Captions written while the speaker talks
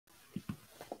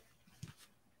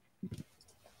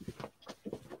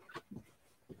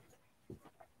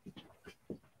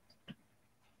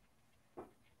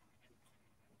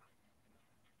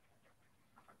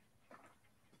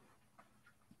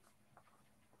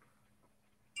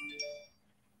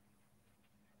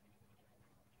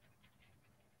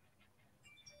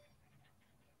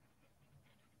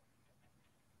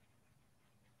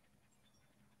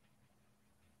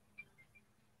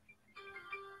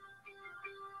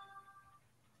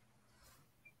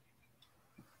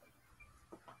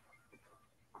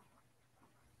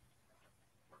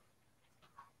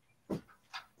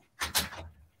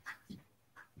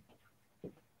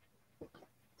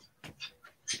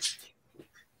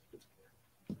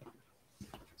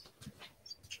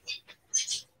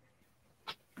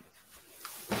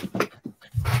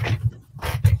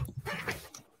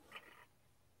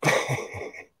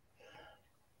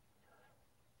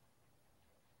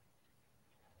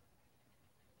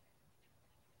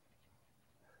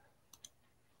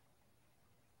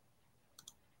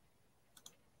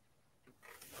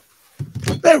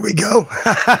we go.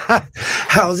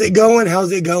 How's it going?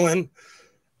 How's it going?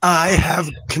 I have.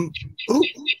 Ooh.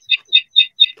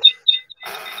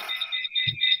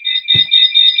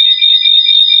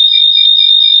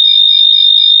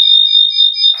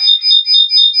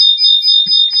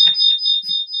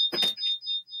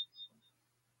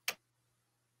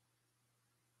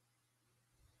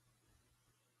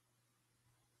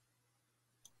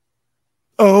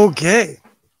 Okay.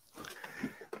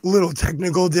 Little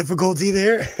technical difficulty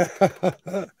there.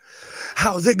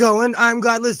 How's it going? I'm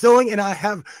Godless Sewing, and I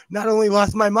have not only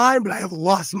lost my mind, but I have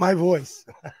lost my voice.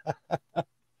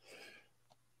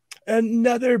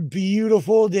 Another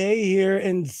beautiful day here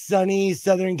in sunny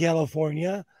Southern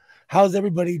California. How's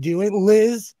everybody doing?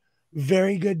 Liz,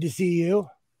 very good to see you.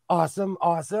 Awesome,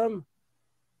 awesome.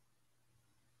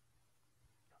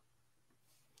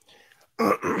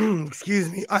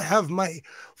 Excuse me. I have my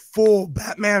full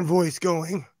Batman voice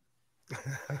going.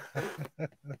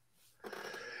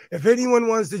 If anyone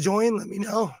wants to join, let me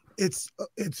know. It's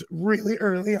really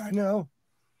early, I know.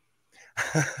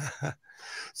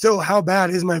 So how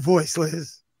bad is my voice,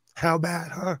 Liz? How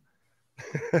bad, huh?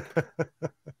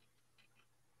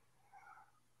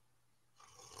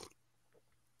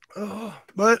 Oh,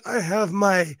 but I have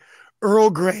my Earl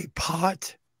Grey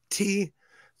pot tea,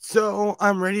 so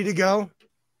I'm ready to go.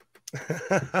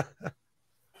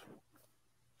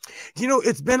 You know,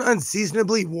 it's been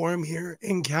unseasonably warm here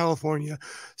in California,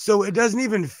 so it doesn't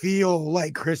even feel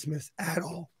like Christmas at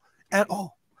all. At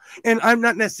all. And I'm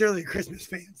not necessarily a Christmas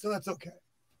fan, so that's okay.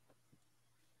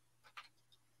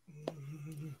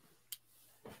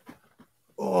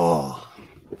 Oh.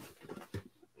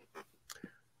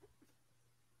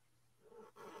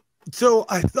 So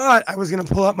I thought I was going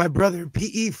to pull out my brother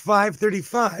PE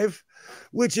 535,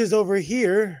 which is over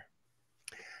here.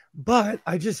 But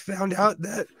I just found out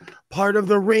that part of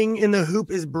the ring in the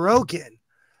hoop is broken.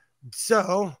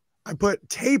 So I put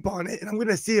tape on it, and I'm going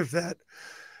to see if that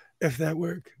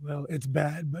worked. Well, it's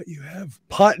bad, but you have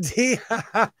pot tea.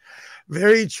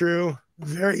 Very true.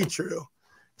 Very true.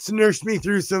 It's nursed me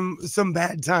through some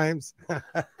bad times.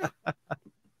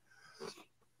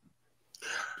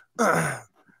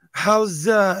 How's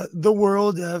the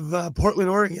world of Portland,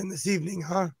 Oregon this evening,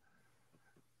 huh?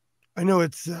 I know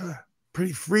it's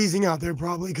pretty freezing out there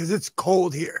probably because it's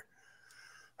cold here.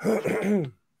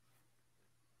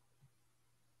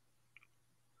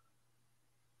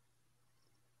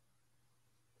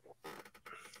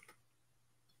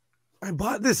 I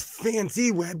bought this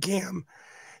fancy webcam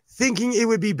thinking it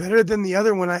would be better than the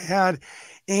other one I had,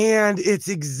 and it's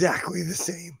exactly the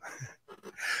same.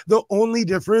 The only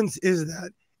difference is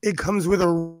that it comes with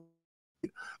a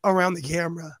around the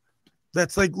camera.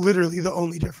 That's like literally the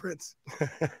only difference.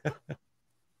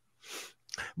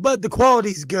 But the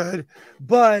quality's good,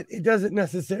 but it doesn't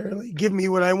necessarily give me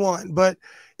what I want. But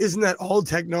isn't that all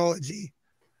technology?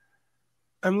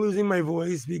 I'm losing my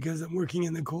voice because I'm working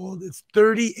in the cold. It's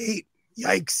 38.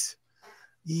 Yikes.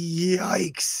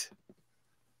 Yikes.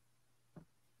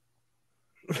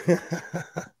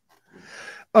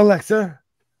 Alexa,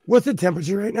 what's the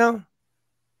temperature right now?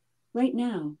 Right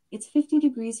now, it's 50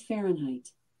 degrees Fahrenheit.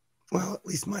 Well, at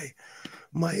least my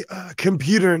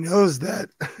computer knows that.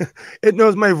 It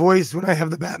knows my voice when I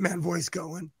have the Batman voice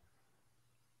going.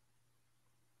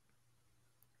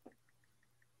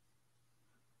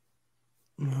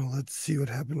 Well, let's see what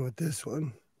happened with this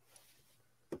one.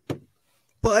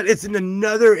 But it's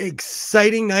another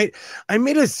exciting night. I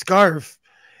made a scarf,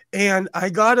 and I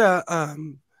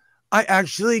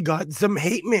actually got some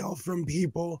hate mail from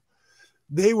people.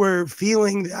 They were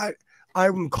feeling that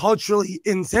I'm culturally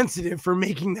insensitive for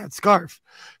making that scarf.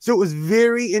 So it was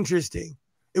very interesting.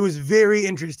 It was very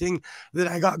interesting that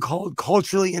I got called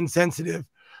culturally insensitive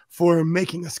for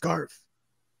making a scarf.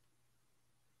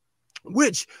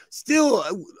 Which still,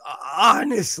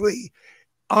 honestly,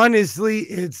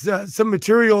 it's some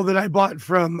material that I bought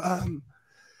from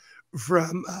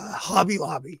Hobby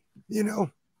Lobby, you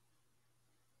know.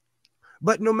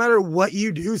 But no matter what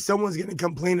you do, someone's going to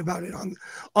complain about it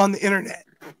on the internet.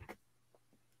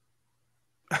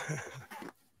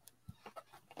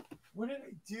 What did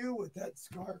I do with that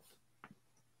scarf?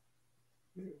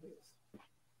 There it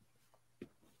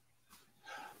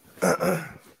is.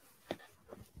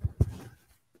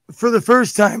 For the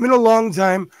first time in a long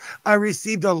time, I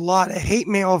received a lot of hate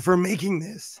mail for making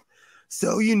this.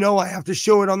 So you know I have to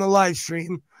show it on the live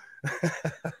stream.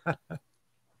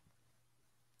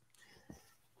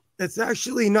 It's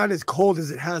actually not as cold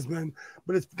as it has been,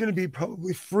 but it's going to be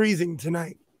probably freezing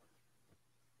tonight.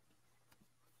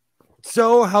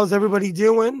 So, how's everybody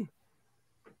doing?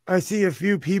 I see a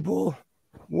few people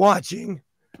watching.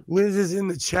 Liz is in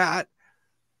the chat.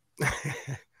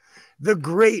 The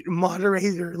great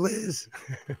moderator, Liz.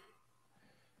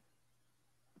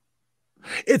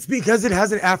 It's because it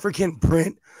has an African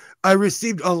print. I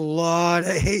received a lot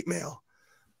of hate mail.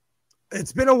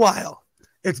 It's been a while.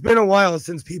 It's been a while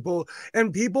since people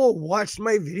watched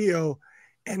my video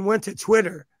and went to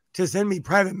Twitter to send me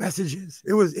private messages.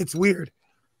 It's weird.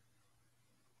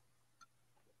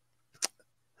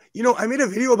 You know, I made a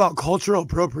video about cultural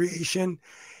appropriation,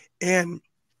 and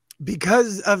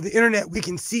because of the internet, we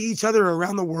can see each other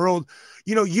around the world.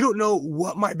 You know, you don't know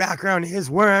what my background is,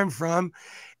 where I'm from.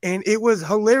 And it was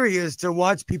hilarious to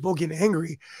watch people get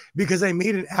angry because I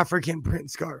made an African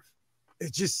print scarf.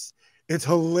 It's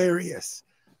hilarious.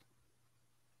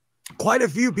 Quite a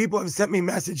few people have sent me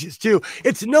messages too.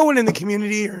 It's no one in the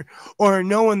community or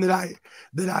no one that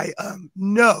I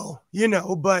know, you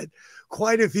know, but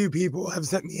quite a few people have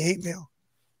sent me hate mail.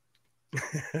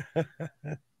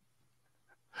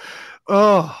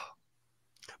 Oh,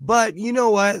 but you know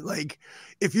what? Like,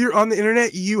 if you're on the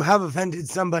internet, you have offended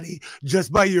somebody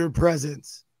just by your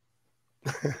presence.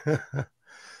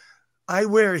 I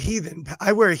wear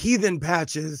heathen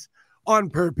patches on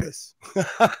purpose.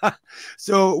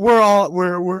 So we're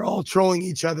all trolling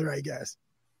each other, I guess.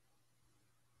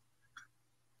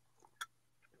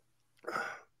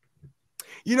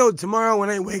 You know, tomorrow when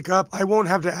I wake up, I won't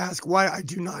have to ask why I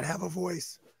do not have a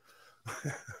voice.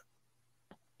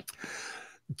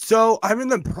 So I'm in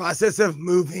the process of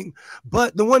moving,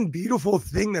 but the one beautiful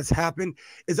thing that's happened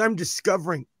is I'm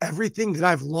discovering everything that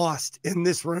I've lost in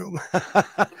this room.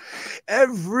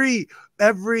 every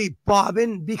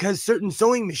bobbin, because certain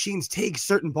sewing machines take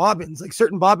certain bobbins. Like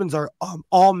certain bobbins are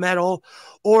all metal,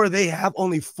 or they have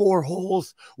only 4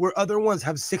 holes, where other ones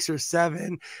have 6 or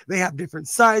 7. They have different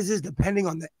sizes depending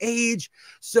on the age.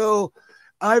 So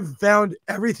I've found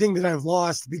everything that I've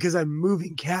lost because I'm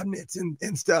moving cabinets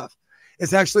and stuff.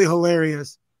 It's actually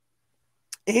hilarious.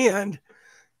 And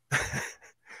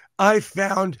I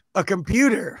found a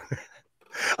computer.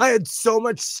 I had so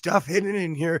much stuff hidden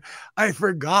in here. I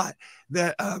forgot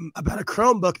that about a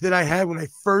Chromebook that I had when I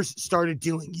first started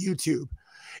doing YouTube.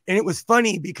 And it was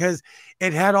funny because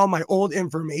it had all my old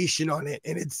information on it.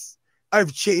 And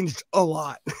I've changed a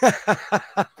lot.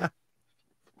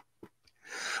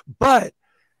 But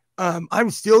I'm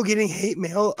still getting hate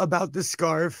mail about the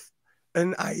scarf.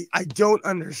 And I don't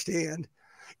understand.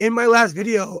 In my last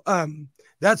video,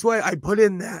 that's why I put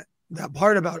in that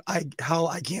part about how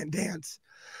I can't dance,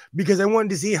 because I wanted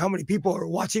to see how many people are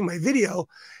watching my video.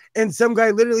 And some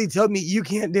guy literally told me, you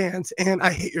can't dance and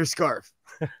I hate your scarf.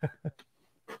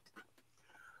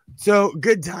 So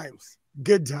good times.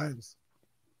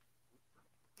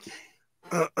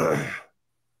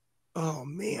 Oh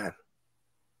man.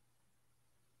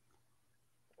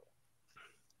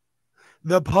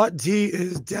 The pot tea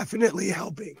is definitely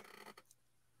helping.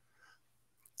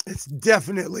 It's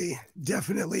definitely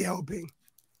helping.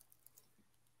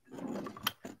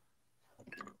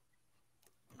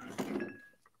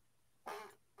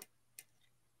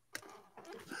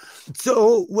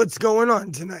 So what's going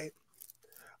on tonight?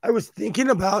 I was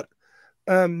thinking about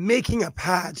making a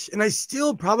patch, and I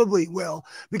still probably will,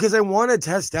 because I want to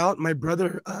test out my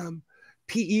brother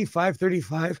PE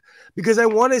 535, because I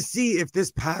want to see if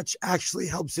this patch actually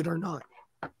helps it or not.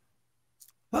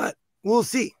 But we'll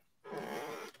see.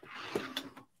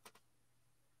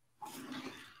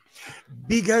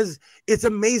 Because it's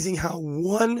amazing how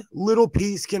one little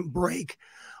piece can break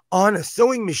on a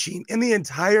sewing machine and the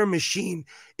entire machine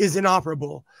is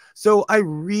inoperable. So I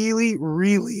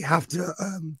really have to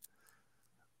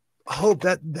hope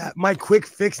that my quick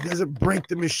fix doesn't break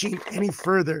the machine any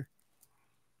further.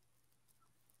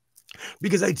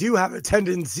 Because I do have a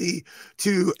tendency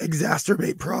to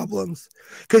exacerbate problems.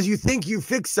 Because you think you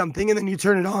fix something and then you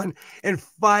turn it on and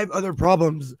 5 other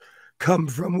problems come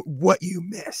from what you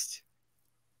missed.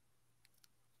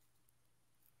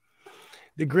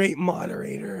 The great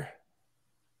moderator.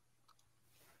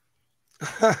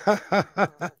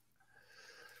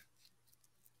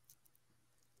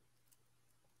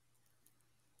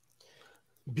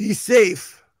 Be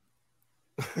safe.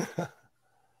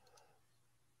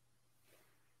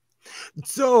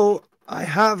 So I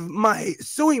have my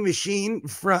sewing machine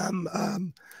from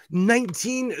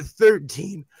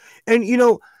 1913. And, you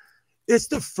know, it's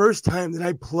the first time that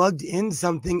I plugged in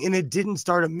something and it didn't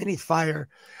start a mini fire.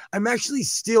 I'm actually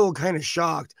still kind of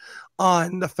shocked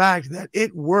on the fact that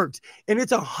it worked. And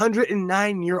it's a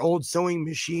 109-year-old sewing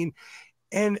machine.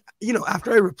 And, you know,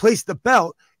 after I replaced the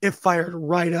belt, it fired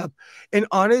right up. And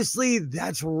honestly,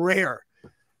 that's rare.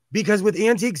 Because with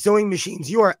antique sewing machines,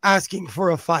 you are asking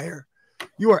for a fire.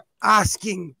 You are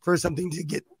asking for something to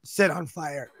get set on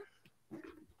fire.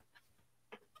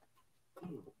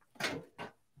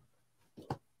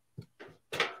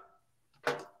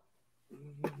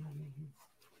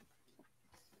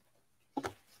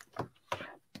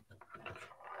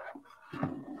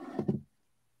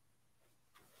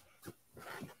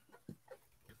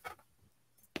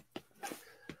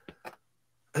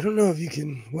 I don't know if you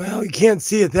can, well, you can't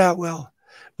see it that well,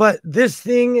 but this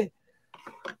thing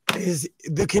is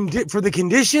for the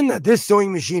condition that this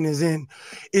sewing machine is in,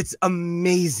 it's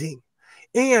amazing.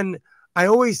 And I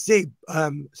always say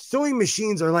sewing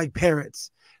machines are like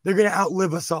parrots. They're going to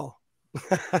outlive us all.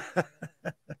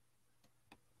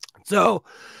 So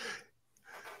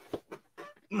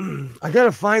I got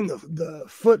to find the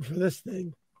foot for this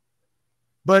thing.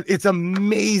 But it's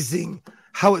amazing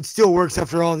how it still works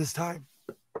after all this time.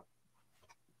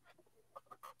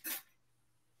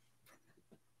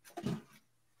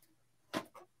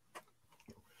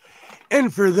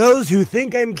 And for those who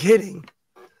think I'm kidding,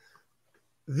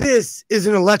 this is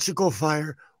an electrical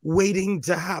fire waiting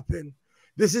to happen.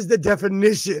 This is the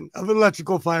definition of an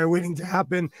electrical fire waiting to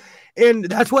happen. And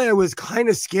that's why I was kind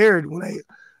of scared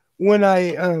when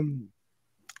I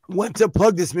went to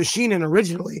plug this machine in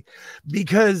originally,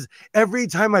 because every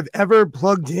time I've ever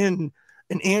plugged in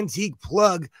an antique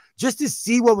plug just to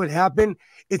see what would happen,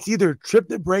 it's either tripped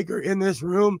the breaker in this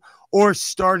room or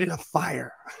started a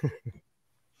fire.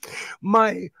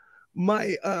 My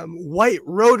white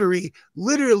rotary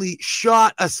literally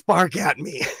shot a spark at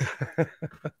me.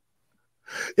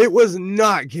 It was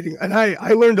not kidding. And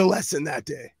I learned a lesson that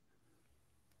day.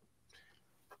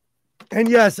 And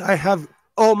yes, I have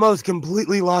almost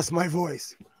completely lost my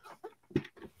voice.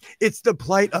 It's the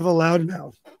plight of a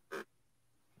loudmouth. Let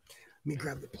me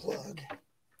grab the plug.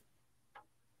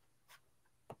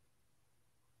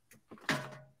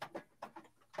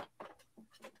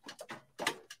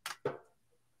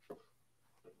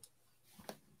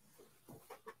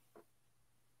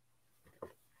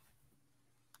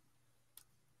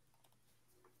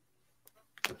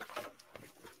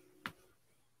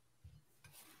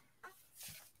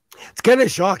 It's kind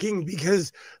of shocking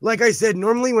because, like I said,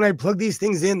 normally when I plug these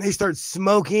things in, they start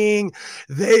smoking.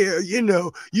 They,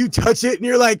 you touch it and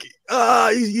you're like,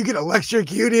 you get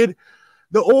electrocuted.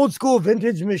 The old school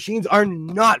vintage machines are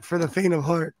not for the faint of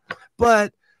heart.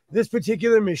 But this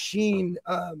particular machine,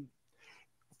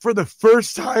 for the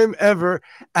first time ever,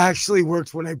 actually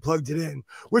worked when I plugged it in,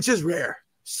 which is rare,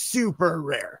 super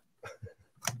rare.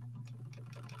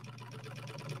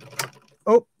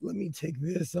 Oh, let me take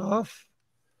this off.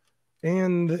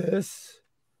 And this.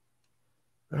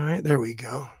 All right, there we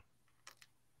go.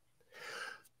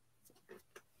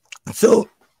 So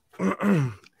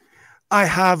I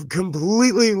have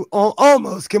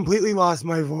almost completely lost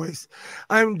my voice.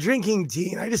 I'm drinking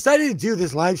tea, and I decided to do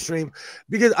this live stream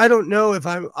because I don't know if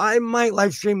I might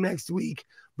live stream next week,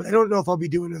 but I don't know if I'll be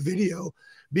doing a video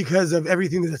because of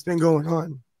everything that's been going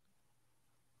on.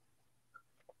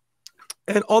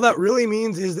 And all that really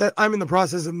means is that I'm in the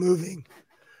process of moving.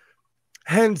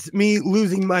 Hence me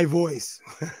losing my voice.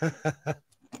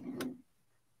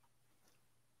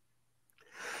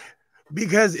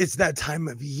 Because it's that time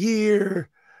of year.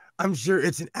 I'm sure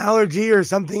it's an allergy or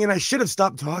something. And I should have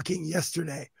stopped talking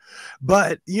yesterday.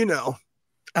 But,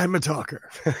 I'm a talker.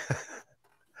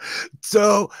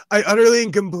 So I utterly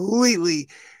and completely,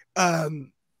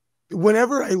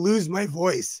 whenever I lose my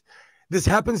voice, this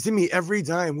happens to me every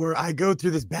time where I go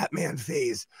through this Batman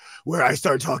phase where I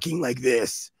start talking like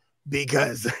this.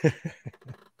 Because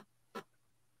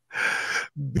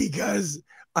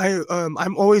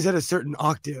I'm always at a certain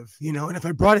octave, and if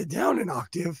I brought it down an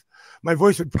octave, my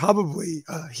voice would probably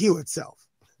heal itself.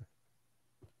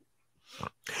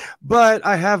 But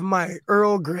I have my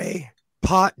Earl Grey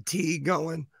pot tea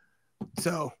going.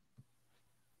 So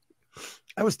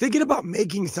I was thinking about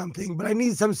making something, but I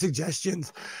need some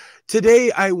suggestions.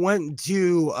 Today I went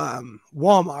to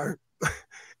Walmart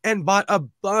and bought a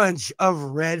bunch of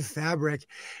red fabric.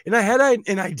 And I had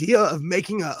an idea of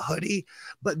making a hoodie,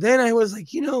 but then I was like,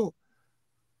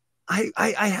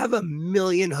 I have a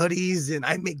million hoodies and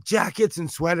I make jackets and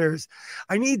sweaters.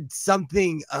 I need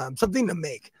something to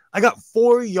make. I got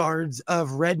 4 yards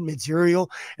of red material,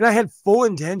 and I had full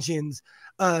intentions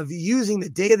of using the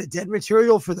Day of the Dead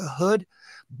material for the hood,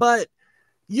 but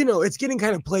it's getting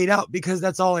kind of played out because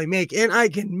that's all I make, and I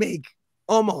can make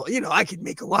I could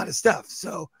make a lot of stuff.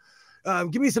 So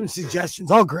give me some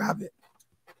suggestions. I'll grab it.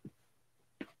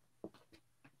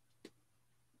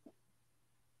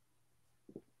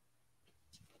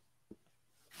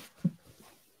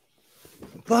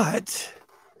 But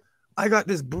I got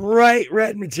this bright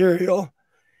red material,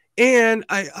 and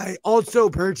I also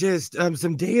purchased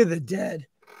some Day of the Dead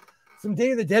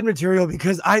material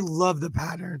because I love the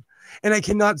pattern. and I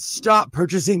cannot stop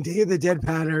purchasing Day of the Dead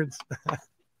patterns.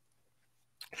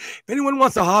 If anyone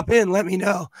wants to hop in, let me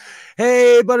know.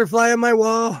 Hey, butterfly on my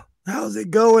wall, how's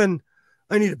it going?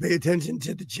 I need to pay attention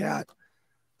to the chat.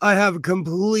 I have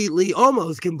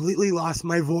almost completely lost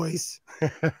my voice.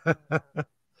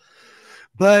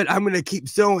 But I'm going to keep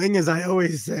sewing, as I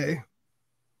always say.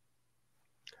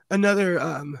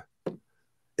 Another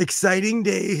exciting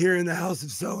day here in the House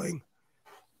of Sewing.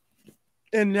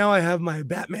 And now I have my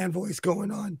Batman voice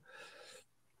going on.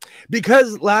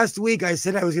 Because last week I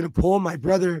said I was going to pull my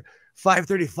brother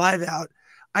 535 out.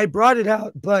 I brought it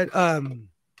out, but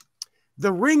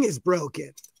the ring is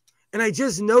broken. And I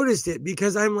just noticed it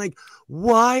because I'm like,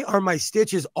 why are my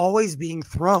stitches always being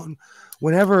thrown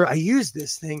whenever I use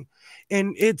this thing?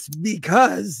 And it's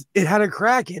because it had a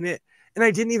crack in it and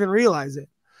I didn't even realize it.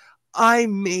 I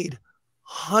made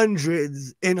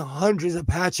hundreds and hundreds of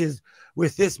patches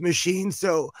with this machine,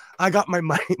 so I got my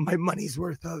money's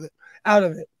worth of it out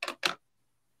of it.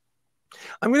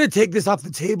 I'm going to take this off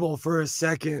the table for a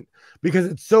second because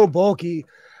it's so bulky,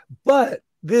 but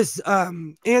this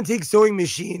antique sewing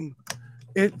machine,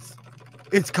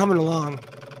 it's coming along.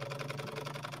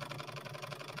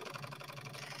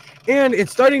 And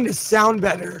it's starting to sound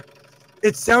better.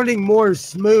 It's sounding more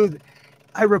smooth.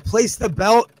 I replaced the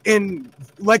belt, and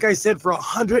like I said, for a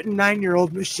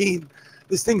 109-year-old machine,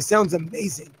 this thing sounds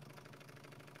amazing.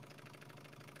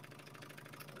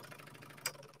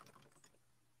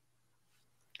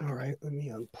 All right, let me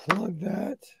unplug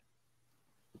that.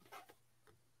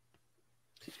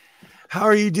 How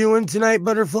are you doing tonight,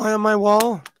 butterfly on my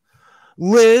wall?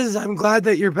 Liz, I'm glad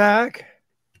that you're back.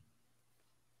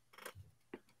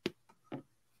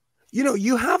 You know,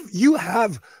 you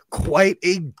have quite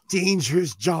a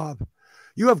dangerous job.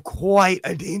 You have quite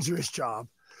a dangerous job.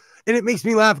 And it makes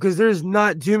me laugh because there's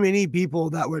not too many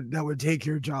people that would take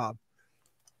your job.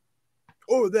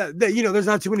 Or that you know, there's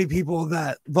not too many people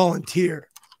that volunteer.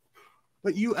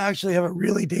 But you actually have a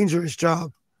really dangerous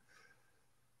job.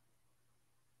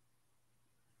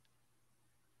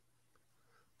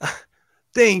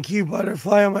 Thank you,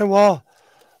 butterfly on my wall.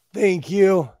 Thank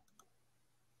you.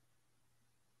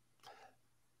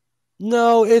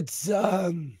 No, it's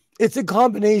a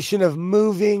combination of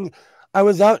moving. I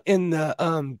was out in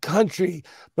the country,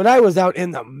 but I was out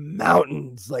in the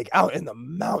mountains,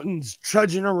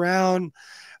 trudging around.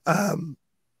 And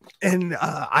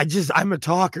I'm a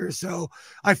talker, so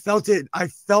I felt it. I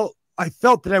felt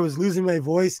that I was losing my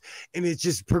voice, and it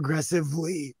just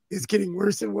progressively is getting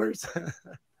worse and worse.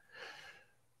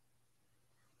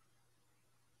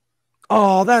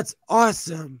 Oh, that's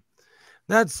awesome.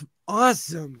 That's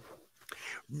awesome.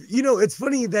 You know, it's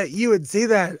funny that you would say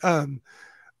that.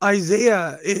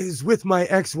 Isaiah is with my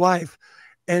ex-wife.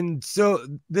 And so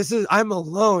I'm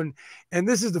alone. And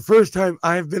this is the first time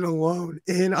I've been alone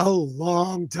in a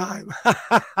long time.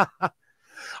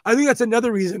 I think that's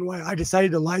another reason why I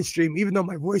decided to live stream, even though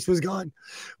my voice was gone,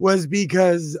 was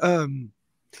because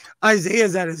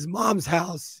Isaiah's at his mom's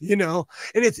house, you know,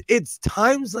 and it's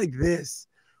times like this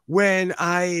when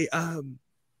I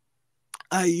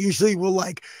usually will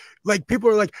like people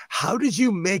are like, how did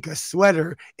you make a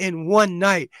sweater in one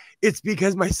night? It's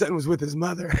because my son was with his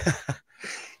mother.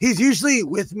 He's usually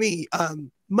with me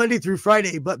Monday through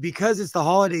Friday, but because it's the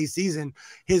holiday season,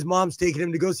 his mom's taking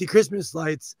him to go see Christmas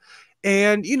lights.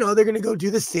 And, you know, they're going to go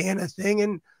do the Santa thing.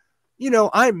 And, you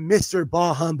know, I'm Mr.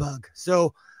 Bah Humbug.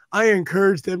 So I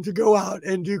encourage them to go out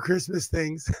and do Christmas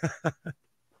things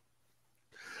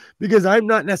because I'm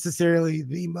not necessarily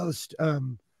the most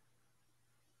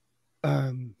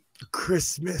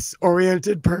Christmas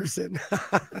oriented person.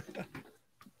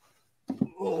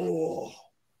 Oh.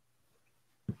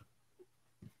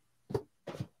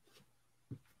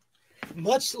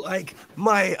 Much like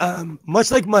my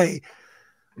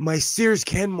Sears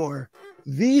Kenmore,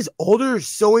 these older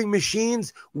sewing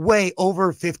machines weigh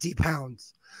over 50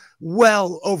 pounds,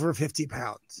 well over 50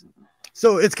 pounds.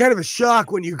 So it's kind of a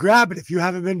shock when you grab it if you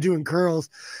haven't been doing curls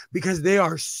because they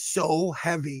are so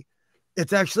heavy.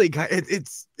 It's actually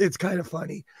it's kind of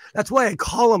funny. That's why I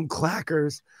call them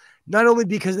clackers, not only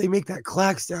because they make that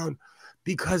clack sound,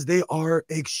 because they are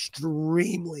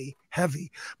extremely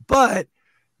heavy. But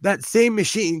that same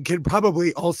machine can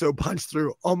probably also punch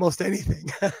through almost anything.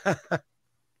 Let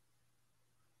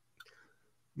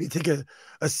me take a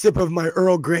sip of my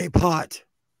Earl Grey pot.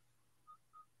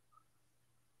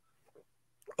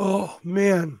 Oh,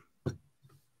 man.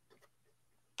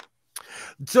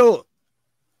 So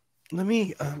let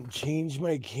me change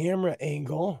my camera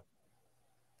angle.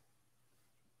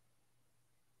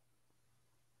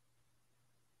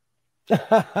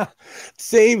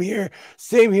 Same here,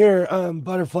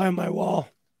 butterfly on my wall.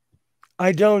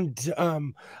 I don't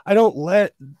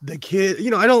let the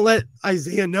kid, I don't let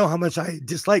Isaiah know how much I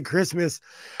dislike Christmas,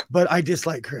 but I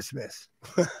dislike Christmas.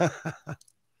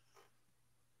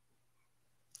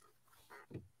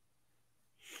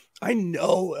 I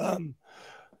know.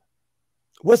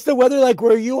 What's the weather like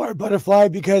where you are, Butterfly?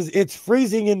 Because it's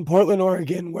freezing in Portland,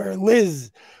 Oregon, where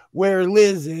Liz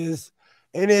is,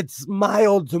 and it's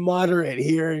mild to moderate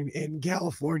here in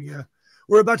California.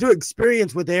 We're about to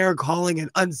experience what they are calling an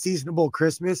unseasonable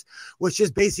Christmas, which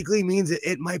just basically means that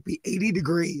it might be 80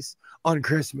 degrees on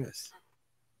Christmas.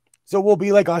 So we'll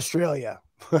be like Australia.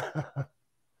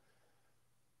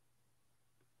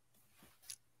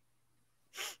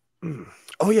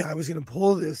 Oh yeah, I was gonna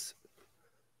pull this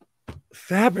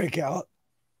fabric out.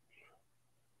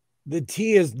 The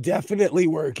tea is definitely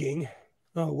working.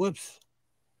 Oh, whoops.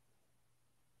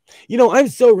 I'm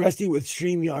so rusty with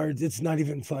StreamYards, it's not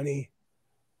even funny.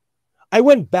 I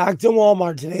went back to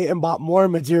Walmart today and bought more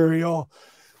material.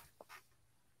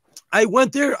 I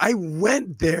went there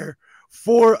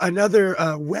for another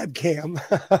webcam.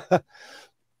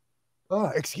 Oh,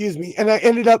 excuse me. And I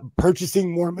ended up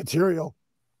purchasing more material.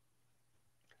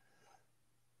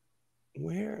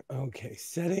 Where? Okay,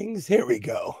 settings. Here we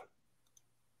go.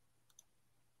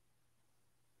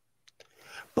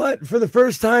 But for the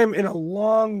first time in a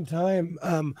long time,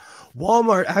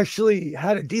 Walmart actually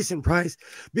had a decent price,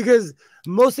 because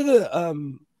most of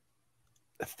the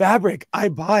fabric I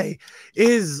buy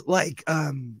is like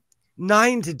 $9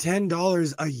 to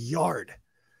 $10 a yard.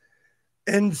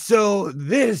 And so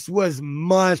this was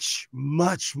much,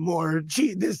 much more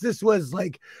cheap. This was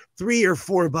like $3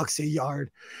 or $4 a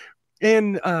yard.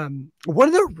 And one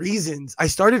of the reasons I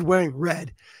started wearing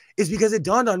red is because it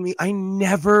dawned on me I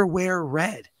never wear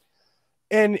red.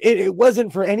 And it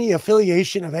wasn't for any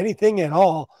affiliation of anything at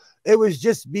all. It was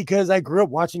just because I grew up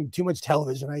watching too much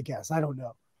television, I guess. I don't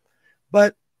know.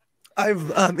 But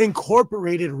I've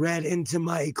incorporated red into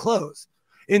my clothes,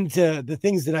 into the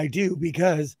things that I do,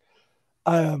 because,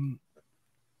 I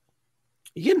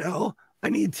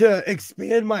need to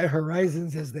expand my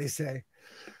horizons, as they say.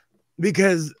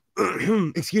 Because,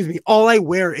 excuse me, all I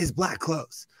wear is black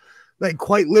clothes. Like,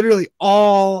 quite literally,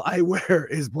 all I wear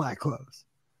is black clothes.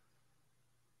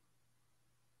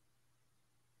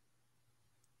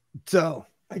 So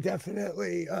I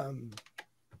definitely,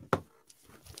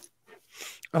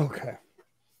 okay.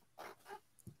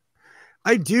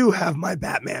 I do have my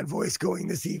Batman voice going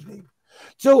this evening.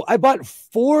 So I bought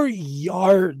 4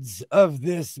 yards of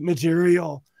this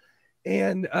material,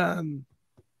 and I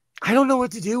don't know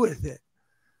what to do with it.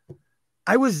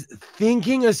 I was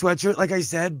thinking a sweatshirt, like I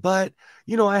said, but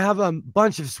I have a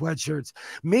bunch of sweatshirts.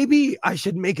 Maybe I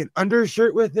should make an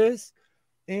undershirt with this.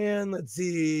 And let's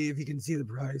see if you can see the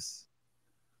price.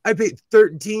 I paid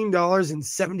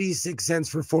 $13.76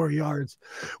 for 4 yards,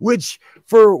 which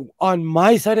on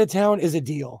my side of town is a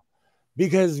deal,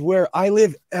 because where I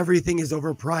live, everything is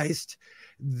overpriced.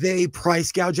 They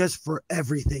price gouge us for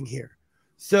everything here.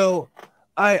 So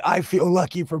I feel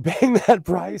lucky for paying that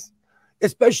price,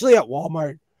 especially at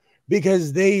Walmart,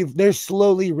 because they're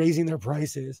slowly raising their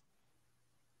prices.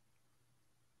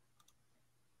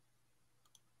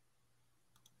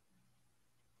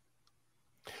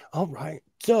 All right.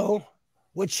 So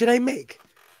what should I make?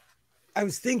 I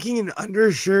was thinking an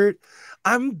undershirt.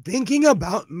 I'm thinking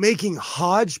about making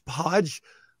hodgepodge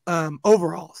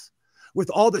overalls with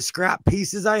all the scrap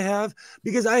pieces I have,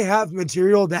 because I have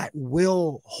material that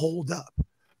will hold up,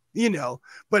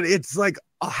 but it's like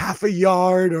a half a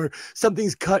yard, or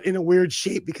something's cut in a weird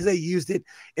shape because I used it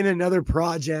in another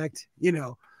project,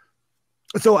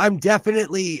 So I'm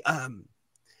definitely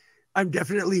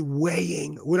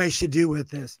weighing what I should do with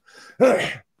this.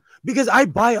 Because I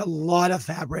buy a lot of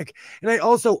fabric, and I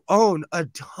also own a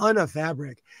ton of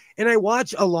fabric, and I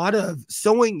watch a lot of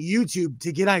sewing YouTube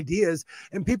to get ideas,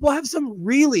 and people have some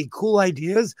really cool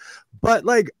ideas, but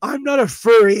like, I'm not a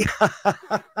furry.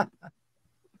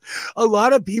 A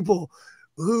lot of people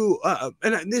who,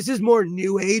 and this is more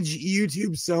new age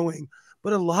YouTube sewing,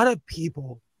 but a lot of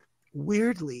people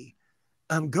weirdly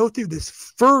go through this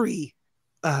furry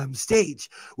stage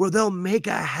where they'll make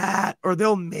a hat or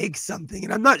they'll make something.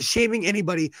 And I'm not shaming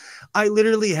anybody. I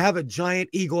literally have a giant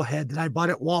eagle head that I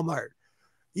bought at Walmart.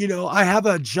 I have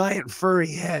a giant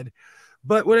furry head.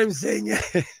 But what I'm saying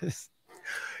is,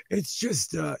 it's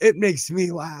just, it makes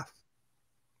me laugh.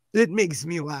 It makes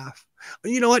me laugh.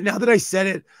 You know what? Now that I said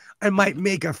it, I might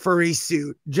make a furry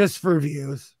suit just for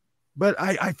views. But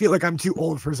I feel like I'm too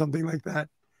old for something like that.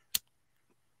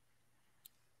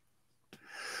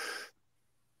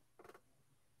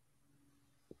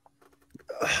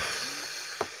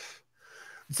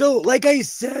 So, like I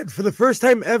said, for the first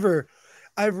time ever,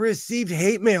 I've received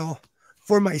hate mail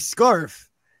for my scarf.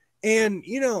 And,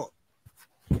 you know,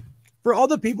 for all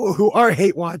the people who are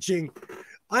hate watching,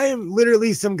 I am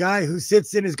literally some guy who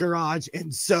sits in his garage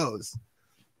and sews.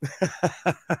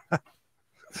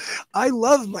 I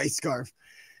love my scarf.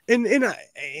 And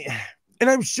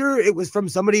I'm sure it was from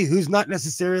somebody who's not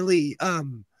necessarily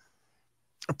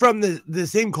from the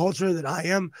same culture that I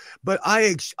am, but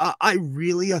I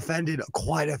really offended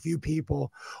quite a few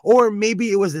people, or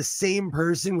maybe it was the same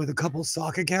person with a couple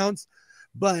sock accounts,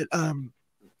 but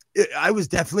I was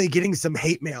definitely getting some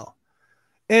hate mail.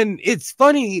 And it's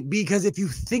funny because if you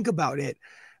think about it,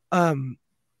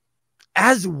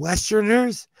 as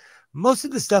Westerners, most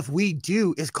of the stuff we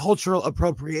do is cultural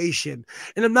appropriation.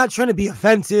 And I'm not trying to be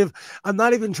offensive. I'm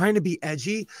not even trying to be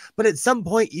edgy, but at some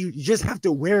point you just have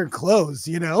to wear clothes,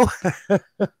 you know?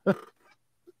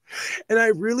 And I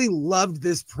really loved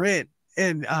this print,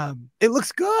 and it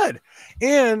looks good.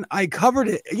 And I covered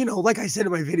it, you know, like I said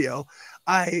in my video,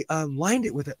 I lined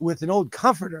it with an old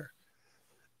comforter.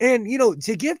 And, you know,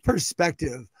 to give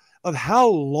perspective of how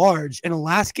large an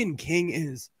Alaskan king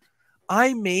is,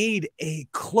 I made a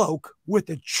cloak with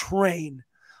a train,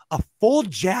 a full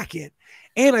jacket,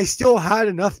 and I still had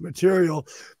enough material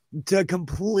to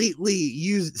completely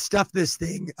stuff this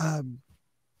thing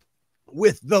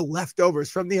with the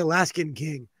leftovers from the Alaskan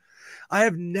king. I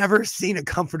have never seen a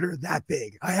comforter that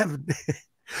big.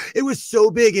 It was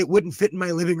so big it wouldn't fit in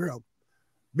my living room,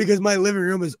 because my living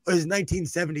room is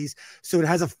 1970s, so it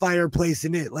has a fireplace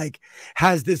in it, like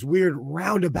has this weird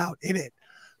roundabout in it.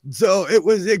 So it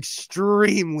was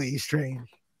extremely strange.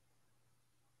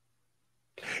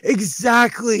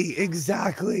 Exactly.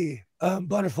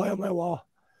 Butterfly on my wall.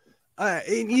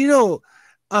 And you know,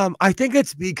 I think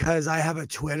it's because I have a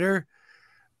Twitter.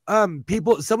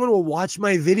 Someone will watch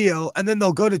my video and then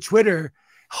they'll go to Twitter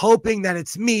hoping that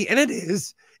it's me. And it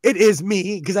is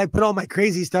me, because I put all my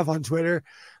crazy stuff on Twitter,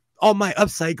 all my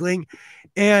upcycling.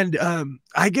 And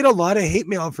I get a lot of hate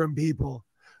mail from people.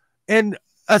 And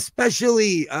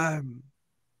especially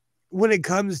when it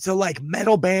comes to like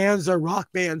metal bands or rock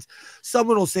bands,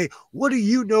 someone will say, "What do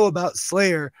you know about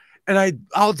Slayer?" And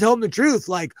I'll tell them the truth.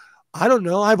 Like, I don't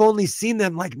know. I've only seen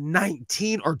them like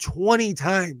 19 or 20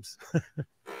 times.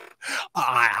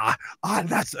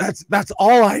 That's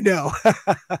all I know.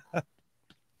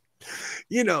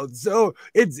 You know, so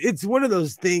it's one of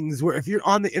those things where if you're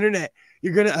on the internet,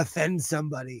 you're going to offend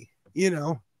somebody, you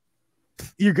know.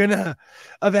 You're going to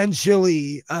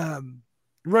eventually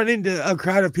run into a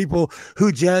crowd of people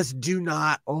who just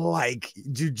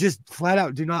just flat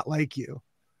out do not like you.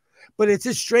 But it's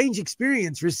a strange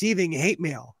experience receiving hate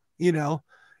mail, you know.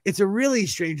 It's a really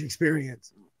strange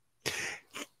experience.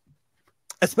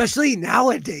 Especially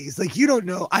nowadays. Like, you don't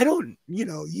know.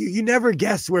 You never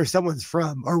guess where someone's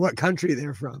from or what country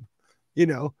they're from, you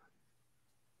know.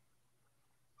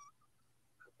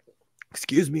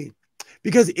 Excuse me.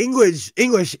 Because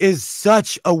English is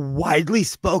such a widely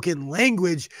spoken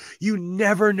language, you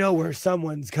never know where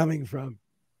someone's coming from.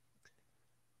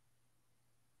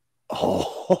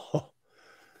 Oh,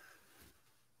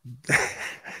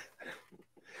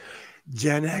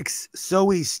 Gen X,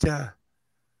 Soista.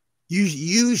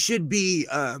 You should be,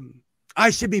 I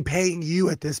should be paying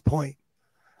you at this point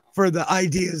for the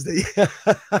ideas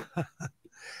that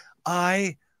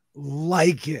I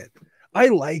like it.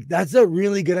 That's a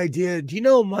really good idea. Do you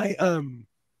know my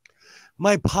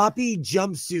poppy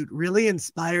jumpsuit really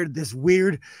inspired this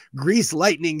weird grease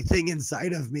lightning thing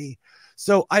inside of me.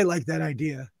 So I like that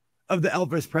idea of the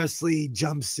Elvis Presley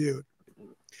jumpsuit.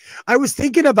 I was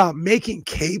thinking about making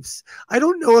capes. I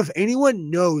don't know if anyone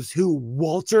knows who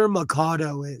Walter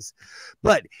Mercado is,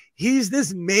 but he's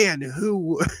this man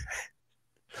who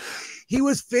he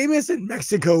was famous in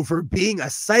Mexico for being a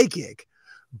psychic.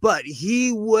 But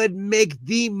he would make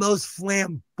the most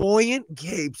flamboyant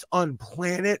capes on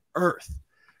planet Earth.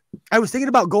 I was thinking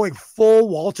about going full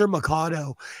Walter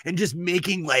Mercado and just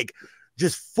making like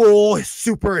just full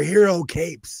superhero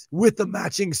capes with the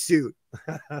matching suit.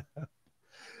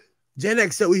 Gen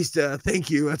Xoista, thank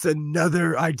you. That's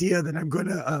another idea that I'm going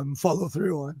to follow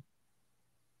through on.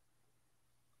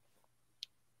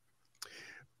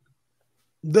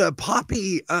 The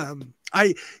poppy, when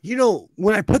I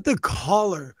put the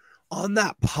collar on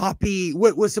that poppy,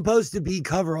 what was supposed to be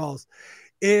coveralls,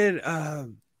 yeah,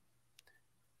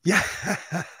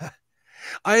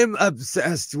 I am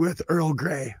obsessed with Earl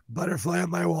Grey. Butterfly on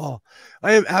my wall.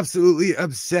 I am absolutely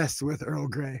obsessed with Earl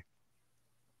Grey.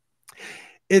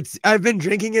 I've been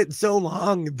drinking it so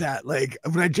long that like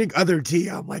when I drink other tea,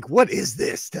 I'm like, what is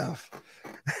this stuff?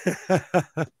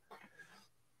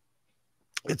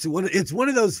 It's one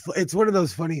of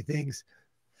those funny things.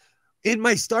 In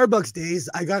my Starbucks days,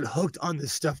 I got hooked on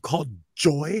this stuff called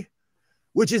Joy,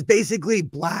 which is basically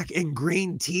black and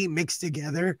green tea mixed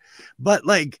together. But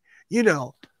like, you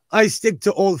know, I stick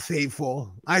to Old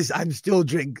Faithful. I'm still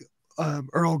drink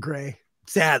Earl Grey,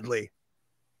 sadly.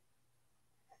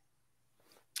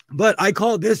 But I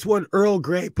call this one Earl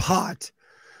Grey pot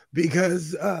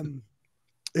because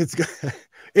it's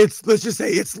it's let's just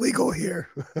say it's legal here.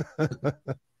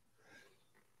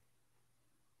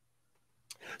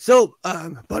 So,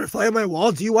 Butterfly on My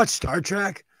Wall, do you watch Star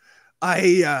Trek?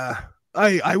 I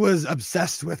was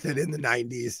obsessed with it in the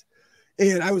 90s.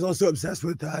 And I was also obsessed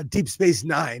with Deep Space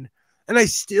Nine. And I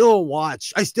still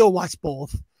watch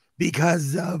both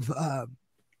because of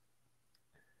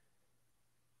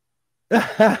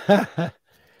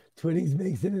Twinings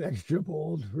makes it an extra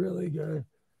bold. Really good.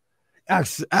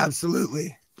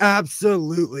 Absolutely.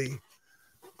 Absolutely.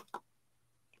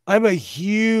 I'm a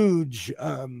huge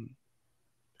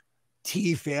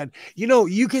tea fan. You know,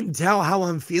 you can tell how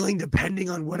I'm feeling depending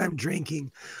on what I'm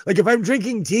drinking. Like if I'm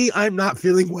drinking tea, I'm not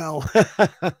feeling well.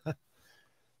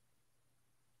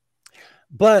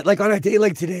 But like on a day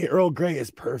like today, Earl Grey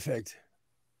is perfect.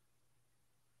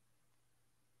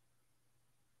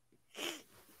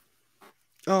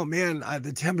 Oh man,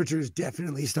 the temperature is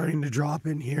definitely starting to drop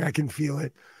in here. I can feel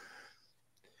it.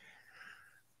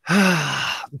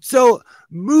 So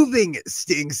moving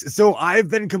stinks. So I've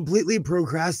been completely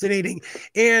procrastinating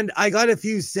and I got a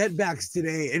few setbacks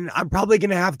today and I'm probably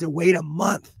going to have to wait a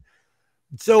month.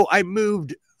 So I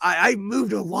moved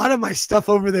a lot of my stuff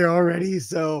over there already.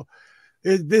 So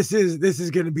this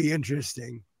is going to be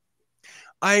interesting.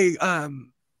 I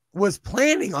was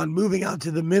planning on moving out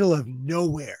to the middle of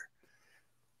nowhere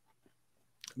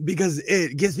because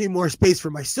it gives me more space for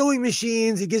my sewing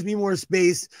machines. It gives me more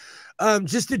space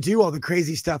just to do all the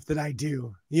crazy stuff that I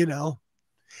do, you know,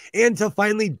 and to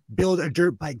finally build a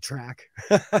dirt bike track.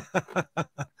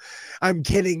 I'm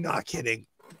kidding, not kidding.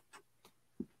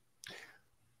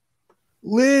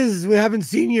 Liz, we haven't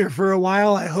seen you for a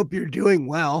while. I hope you're doing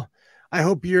well. I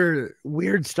hope your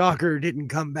weird stalker didn't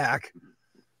come back.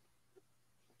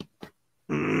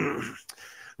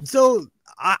 So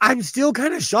I'm still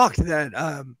kind of shocked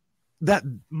that that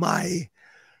my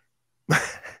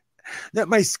that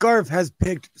my scarf has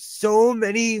picked so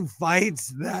many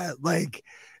fights that like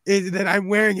that I'm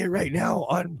wearing it right now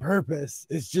on purpose.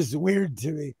 It's just weird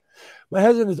to me. My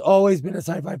husband has always been a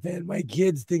sci-fi fan. My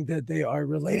kids think that they are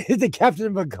related to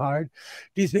Captain Picard,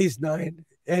 Deep Space Nine,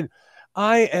 and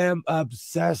I am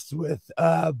obsessed with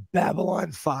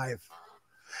Babylon 5.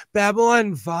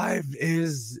 Babylon 5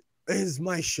 is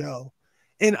my show.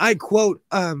 And I quote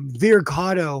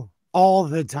Vircado all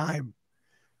the time.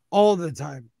 All the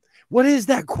time. What is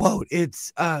that quote?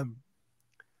 It's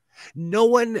no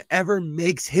one ever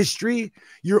makes history.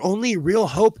 Your only real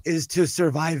hope is to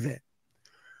survive it.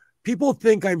 People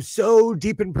think I'm so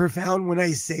deep and profound when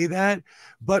I say that,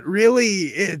 but really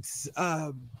it's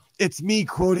me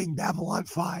quoting Babylon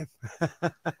 5.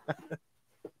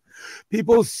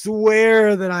 People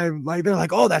swear that I'm like, they're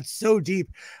like, oh, that's so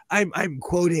deep. I'm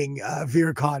quoting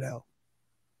Vircado.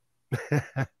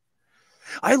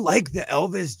 I like the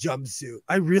Elvis jumpsuit.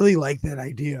 I really like that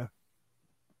idea.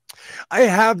 I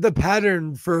have the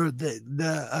pattern for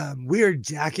the weird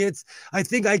jackets. I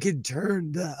think I could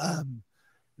turn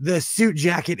the suit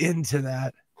jacket into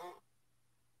that.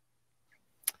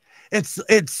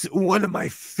 It's one of my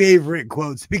favorite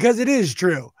quotes because it is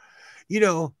true. You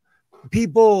know,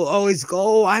 people always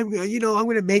go, oh, I'm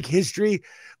going to make history.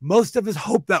 Most of us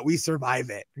hope that we survive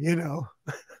it, you know.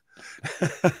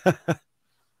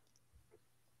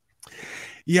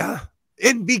 Yeah.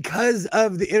 And because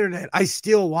of the internet, I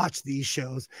still watch these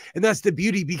shows. And that's the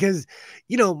beauty because,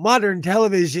 you know, modern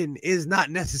television is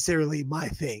not necessarily my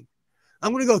thing.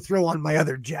 I'm going to go throw on my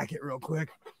other jacket real quick.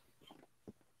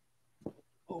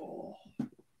 Oh.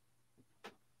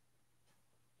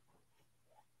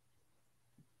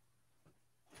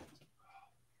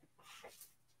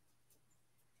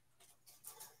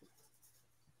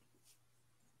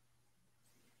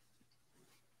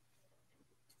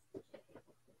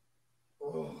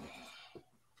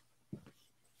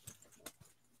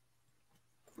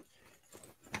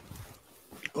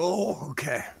 Oh,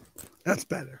 okay. That's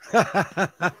better.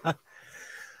 I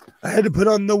had to put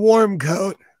on the warm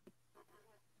coat.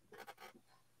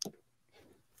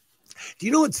 Do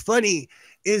you know what's funny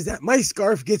is that my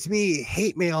scarf gets me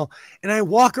hate mail and I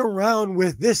walk around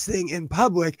with this thing in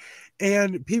public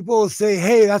and people say,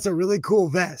 hey, that's a really cool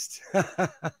vest.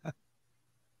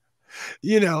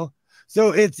 You know,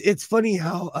 so it's funny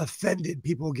how offended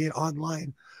people get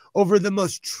online over the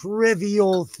most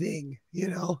trivial thing, you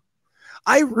know.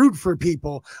 I root for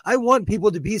people. I want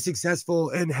people to be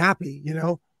successful and happy, you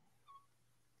know?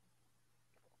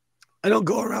 I don't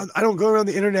go around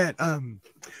the internet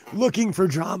looking for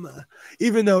drama,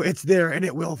 even though it's there and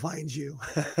it will find you.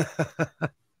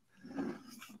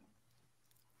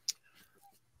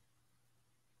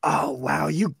 Oh, wow.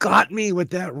 You got me with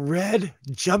that red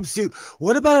jumpsuit.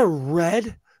 What about a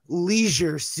red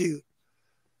leisure suit?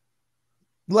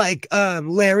 Like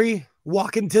Larry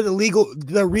walking to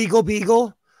the Regal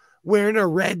Beagle wearing a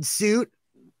red suit.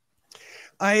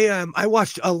 I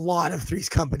watched a lot of Three's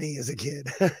Company as a kid.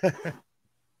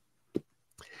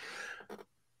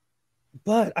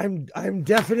 But I'm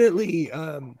definitely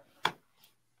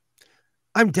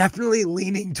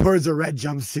leaning towards a red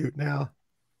jumpsuit now.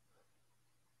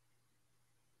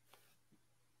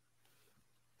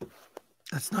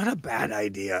 That's not a bad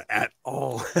idea at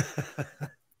all.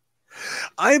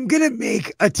 I'm gonna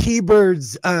make a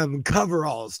T-Birds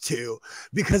coveralls too,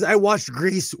 because I watched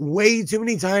Grease way too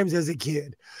many times as a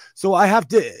kid. So I have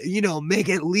to, make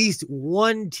at least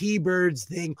one T-Birds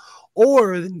thing,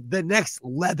 or the next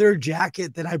leather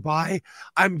jacket that I buy,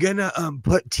 I'm gonna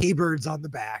put T-Birds on the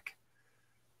back.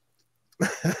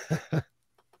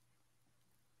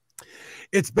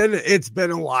 It's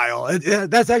been a while.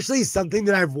 That's actually something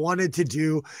that I've wanted to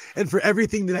do, and for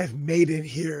everything that I've made in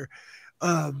here,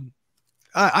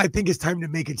 I think it's time to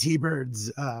make a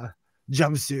T-Birds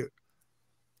jumpsuit.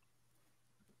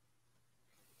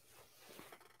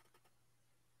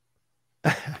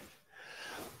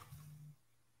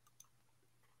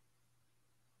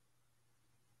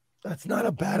 That's not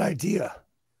a bad idea.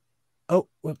 Oh,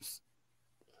 whoops.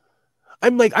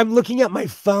 I'm looking at my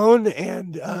phone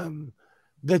and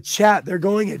the chat, they're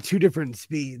going at two different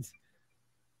speeds.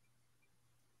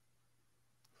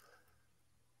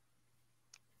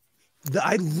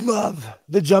 I love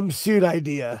the jumpsuit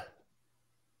idea.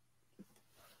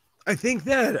 I think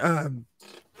that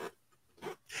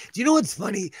do you know what's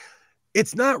funny?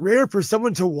 It's not rare for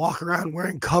someone to walk around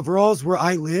wearing coveralls where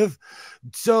I live.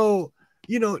 So,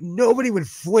 nobody would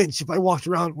flinch if I walked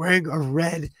around wearing a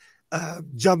red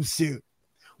jumpsuit.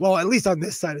 Well, at least on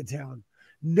this side of town,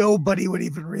 nobody would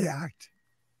even react.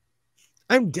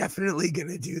 I'm definitely going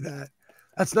to do that.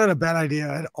 That's not a bad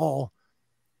idea at all.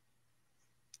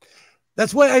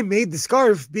 That's why I made the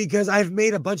scarf, because I've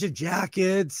made a bunch of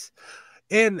jackets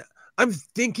and I'm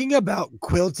thinking about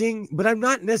quilting, but I'm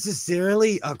not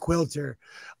necessarily a quilter.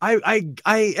 I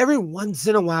every once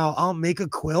in a while I'll make a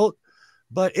quilt,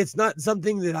 but it's not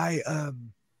something that I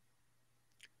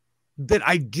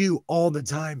do all the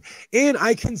time. And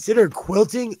I consider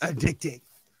quilting addicting.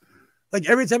 Like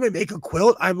every time I make a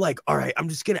quilt, I'm like, all right, I'm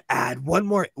just going to add one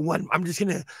more one. I'm just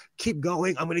going to keep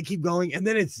going. I'm going to keep going. And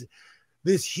then it's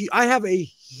I have a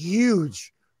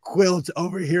huge quilt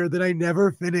over here that I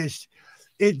never finished.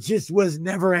 It just was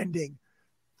never ending.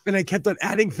 And I kept on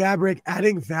adding fabric.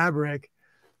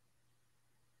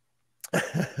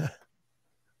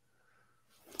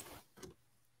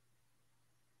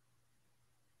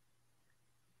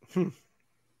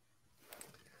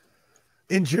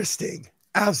 Interesting.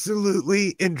 Absolutely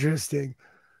interesting.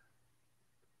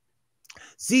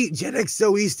 See, Gen X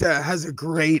Soista has a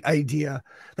great idea.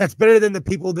 That's better than the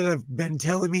people that have been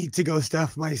telling me to go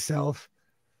stuff myself.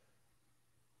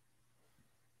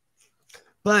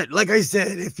 But like I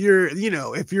said, if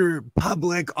you're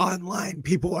public online,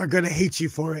 people are going to hate you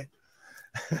for it.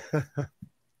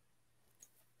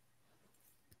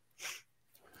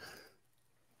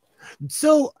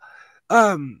 So,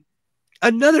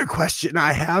 another question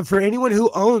I have for anyone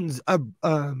who owns a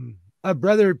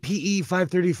Brother PE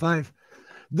 535,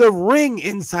 the ring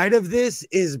inside of this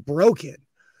is broken.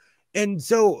 And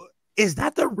so is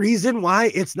that the reason why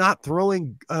it's not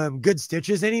throwing good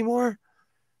stitches anymore?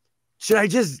 Should I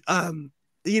just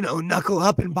knuckle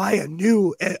up and buy a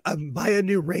new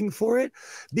ring for it?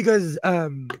 Because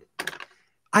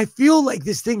I feel like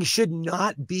this thing should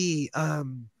not be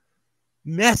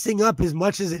messing up as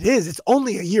much as it is. It's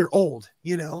only a year old,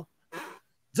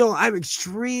 So I'm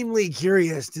extremely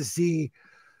curious to see,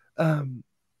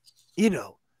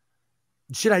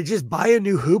 should I just buy a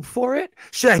new hoop for it?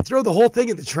 Should I throw the whole thing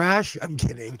in the trash? I'm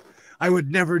kidding. I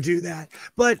would never do that.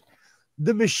 But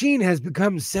the machine has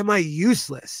become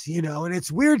semi-useless, and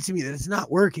it's weird to me that it's not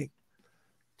working.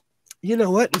 You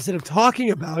know what? Instead of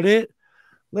talking about it,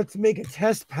 let's make a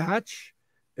test patch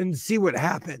and see what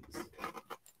happens.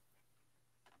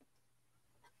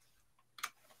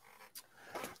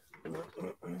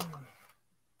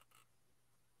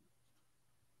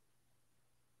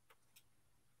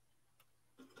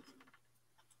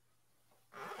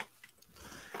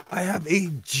 I have a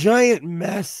giant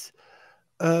mess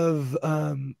of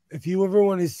if you ever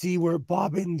want to see where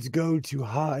bobbins go to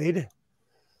hide,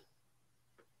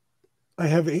 I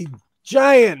have a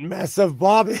giant mess of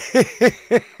bobbins.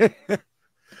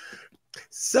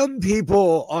 Some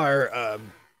people are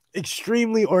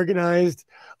extremely organized.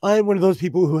 I'm one of those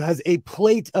people who has a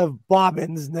plate of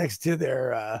bobbins next to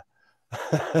their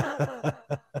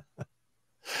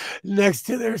next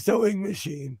to their sewing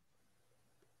machine.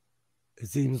 It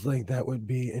seems like that would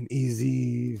be an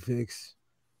easy fix.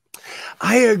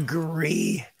 I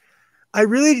agree. I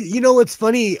really, what's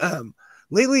funny?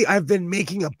 Lately I've been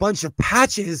making a bunch of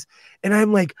patches and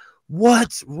I'm like,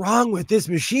 what's wrong with this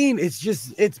machine?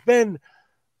 It's been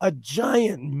a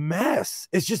giant mess.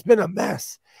 It's just been a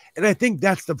mess. And I think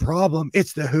that's the problem.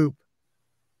 It's the hoop.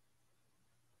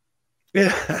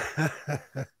 Yeah.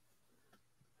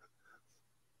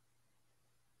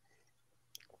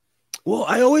 Well,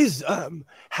 I always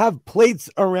have plates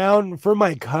around for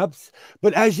my cups,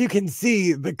 but as you can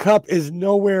see, the cup is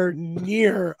nowhere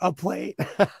near a plate.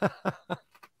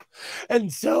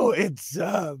 And so it's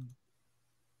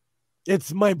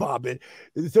my bobbin.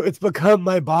 So it's become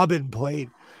my bobbin plate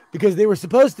because they were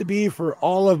supposed to be for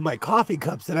all of my coffee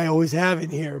cups that I always have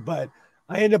in here, but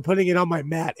I end up putting it on my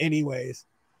mat anyways.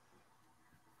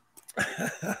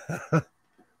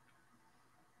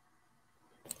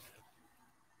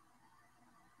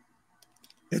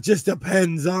 It just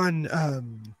depends on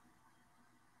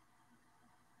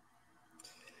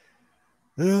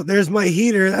well, there's my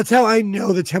heater. That's how I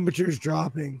know the temperature is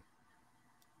dropping.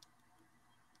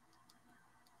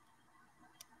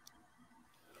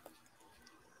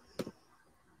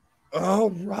 All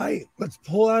right, let's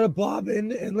pull out a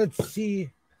bobbin and let's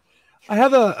see. I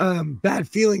have a bad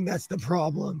feeling that's the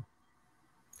problem,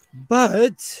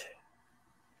 but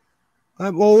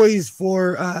I'm always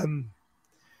for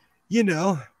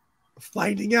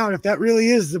finding out if that really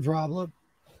is the problem.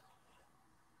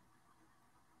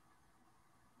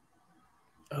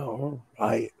 All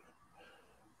right.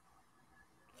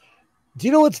 Do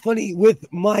you know what's funny with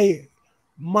my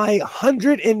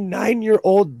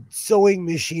 109-year-old sewing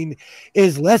machine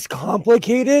is less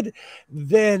complicated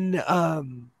than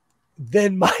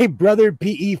my brother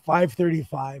PE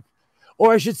 535,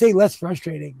 or I should say less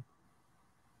frustrating.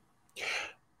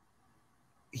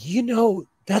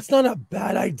 That's not a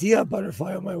bad idea,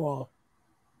 butterfly on my wall.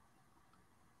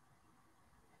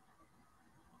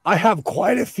 I have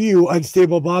quite a few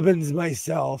unstable bobbins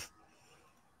myself.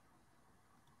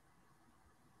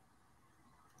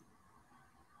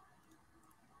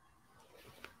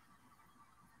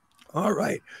 All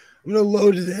right, I'm going to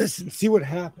load this and see what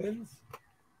happens.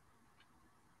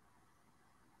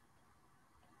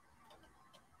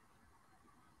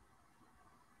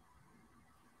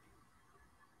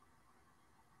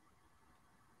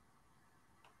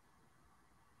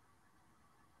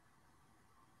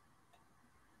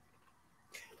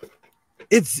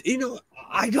 It's,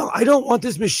 I don't want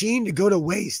this machine to go to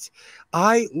waste.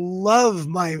 I love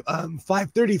my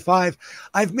 535.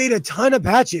 I've made a ton of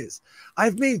patches.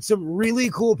 I've made some really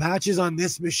cool patches on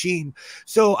this machine.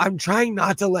 So I'm trying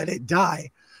not to let it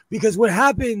die, because what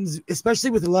happens, especially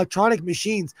with electronic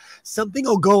machines, something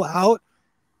will go out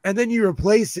and then you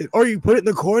replace it, or you put it in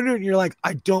the corner and you're like,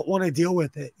 I don't want to deal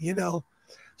with it,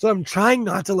 So I'm trying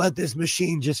not to let this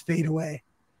machine just fade away.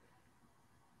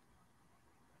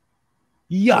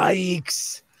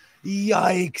 Yikes.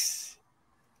 Yikes.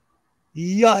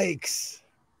 Yikes.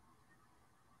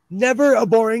 Never a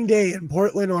boring day in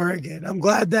Portland, Oregon. I'm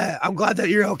glad that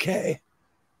you're okay.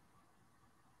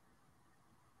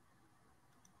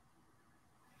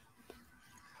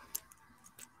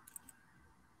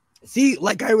 See,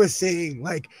 like I was saying,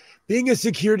 like being a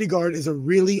security guard is a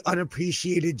really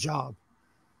unappreciated job.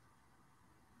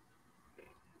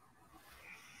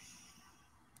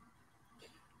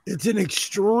 It's an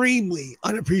extremely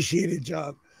unappreciated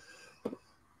job.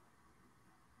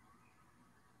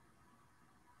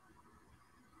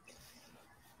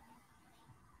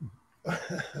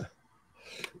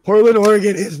 Portland,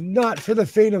 Oregon is not for the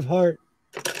faint of heart.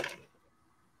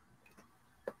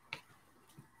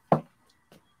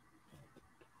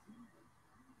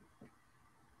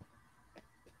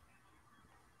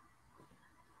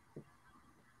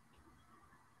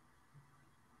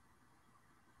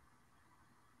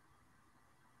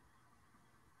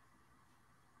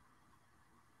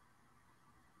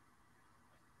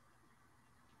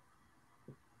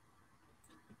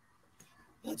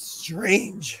 That's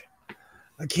strange.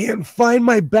 I can't find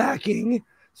my backing,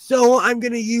 so I'm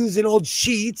going to use an old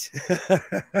sheet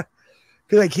because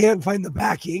I can't find the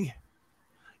backing.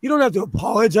 You don't have to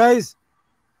apologize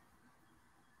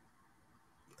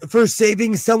for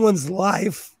saving someone's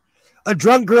life. A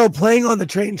drunk girl playing on the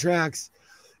train tracks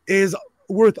is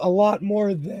worth a lot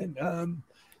more than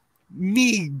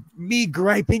me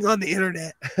griping on the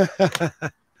internet.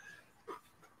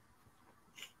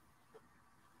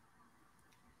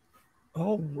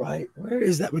 All right, where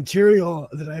is that material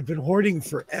that I've been hoarding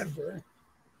forever?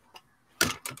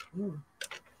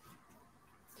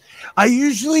 I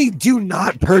usually do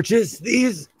not purchase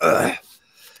these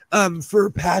for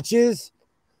patches,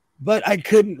 but I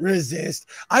couldn't resist.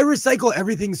 I recycle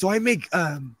everything, so I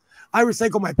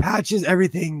recycle my patches,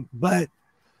 everything, but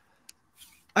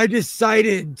I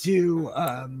decided to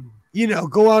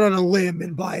go out on a limb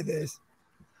and buy this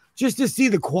just to see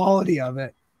the quality of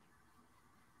it.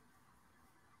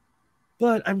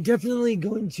 But I'm definitely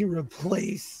going to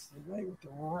replace the white with the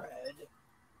red.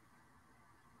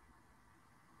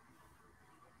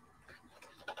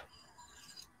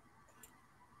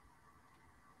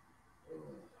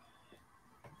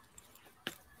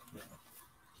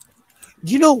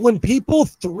 You know, when people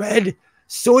thread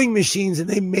sewing machines and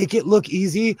they make it look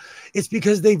easy, it's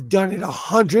because they've done it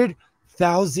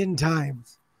 100,000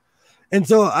 times. And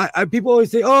so people always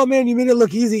say, oh man, you made it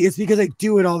look easy. It's because I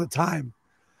do it all the time.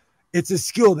 It's a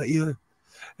skill that you...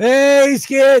 Hey,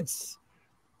 Skits!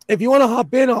 If you want to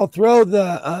hop in, I'll throw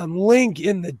the link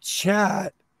in the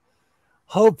chat.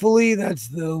 Hopefully that's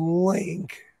the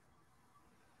link.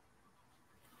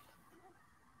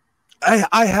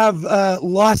 I have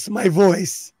lost my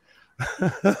voice.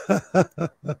 And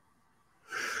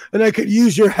I could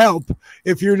use your help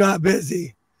if you're not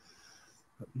busy.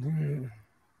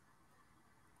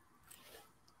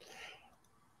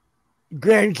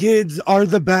 Grandkids are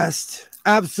the best.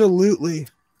 Absolutely.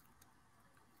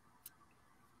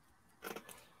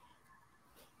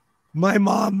 My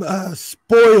mom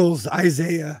spoils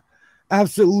Isaiah.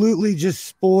 Absolutely just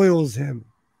spoils him.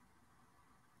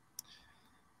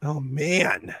 Oh,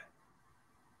 man.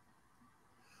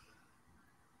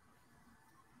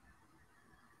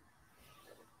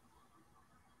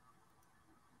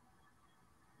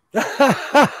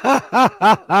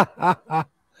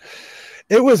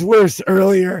 It was worse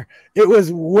earlier. It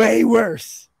was way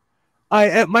worse.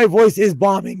 My voice is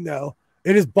bombing, though.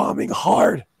 It is bombing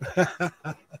hard.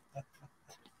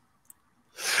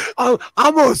 I'm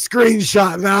gonna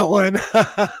screenshot that one.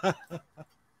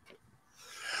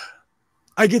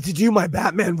 I get to do my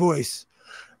Batman voice.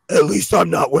 At least I'm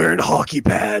not wearing hockey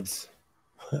pads.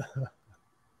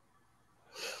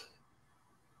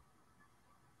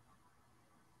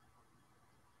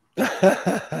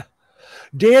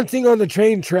 Dancing on the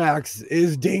train tracks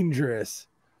is dangerous.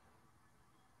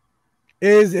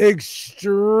 Is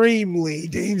extremely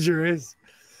dangerous.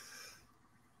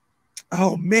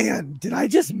 Oh man, did I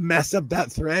just mess up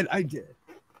that thread? I did.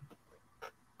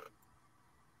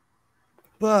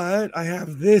 But I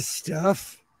have this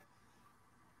stuff.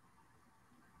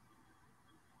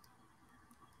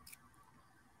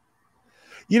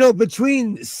 You know,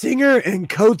 between Singer and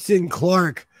Coates and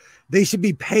Clark, they should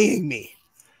be paying me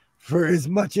for as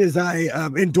much as I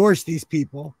endorse these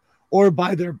people or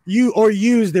buy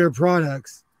use their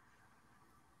products.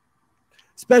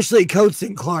 Especially Coates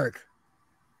and Clark.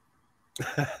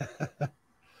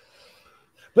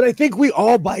 But I think we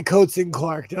all buy Coates and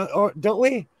Clark, don't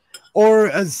we?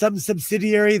 Or some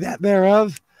subsidiary that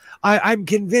thereof. I'm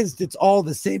convinced it's all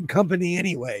the same company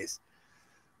anyways.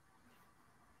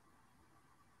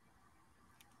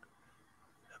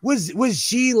 Was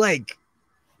she like...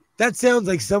 That sounds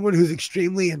like someone who's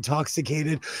extremely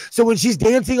intoxicated. So when she's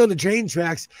dancing on the train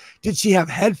tracks, did she have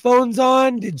headphones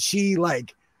on? Did she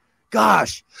like...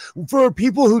 Gosh, for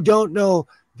people who don't know,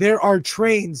 there are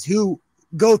trains who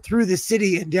go through the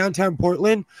city in downtown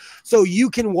Portland, so you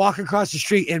can walk across the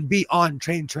street and be on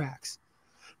train tracks.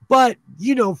 But,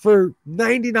 you know, for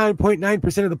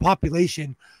 99.9% of the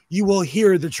population, you will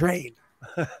hear the train.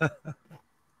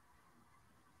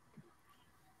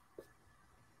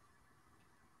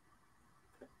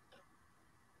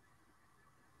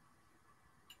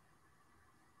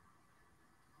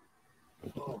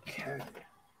 Okay.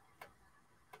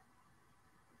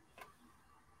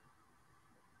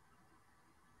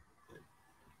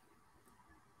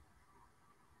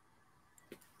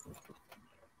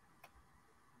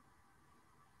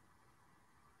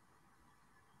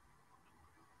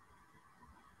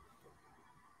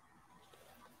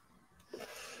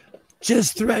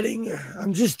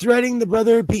 I'm just threading the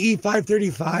Brother PE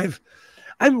 535.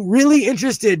 I'm really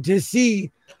interested to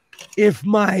see if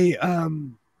my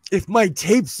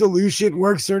tape solution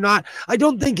works or not. I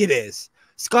don't think it is.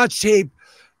 Scotch tape,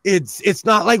 it's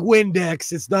not like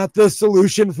Windex. It's not the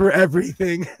solution for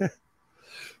everything.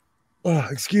 Oh,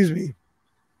 excuse me.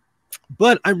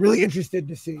 But I'm really interested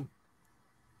to see.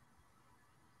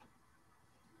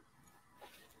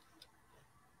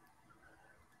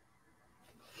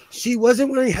 She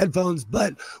wasn't wearing headphones,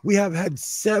 but we have had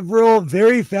several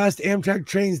very fast Amtrak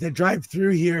trains that drive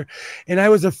through here, and I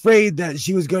was afraid that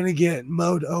she was going to get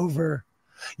mowed over.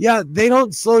 Yeah, they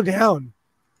don't slow down.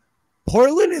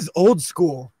 Portland is old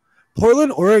school.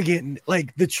 Portland, Oregon,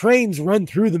 like the trains run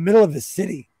through the middle of the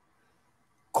city.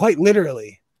 Quite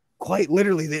literally,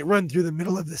 they run through the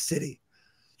middle of the city.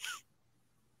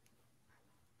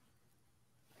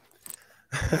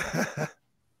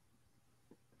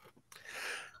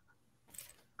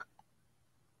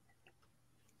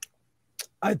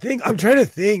 I'm trying to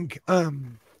think.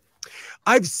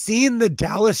 I've seen the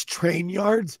Dallas train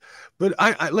yards, but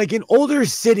I like in older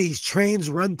cities, trains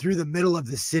run through the middle of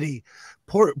the city.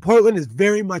 Portland is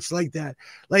very much like that.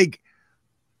 Like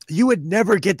you would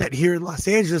never get that here in Los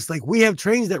Angeles. Like we have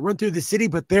trains that run through the city,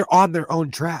 but they're on their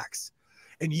own tracks.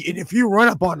 And if you run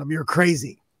up on them, you're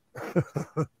crazy.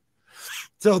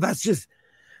 So that's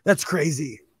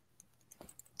crazy.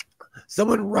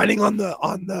 Someone running on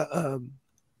the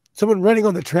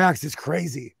tracks is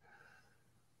crazy.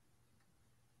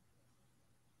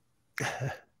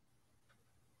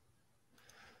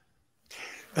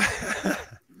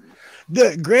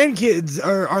 The grandkids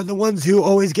are the ones who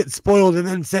always get spoiled and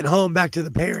then sent home back to the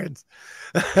parents.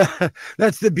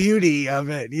 That's the beauty of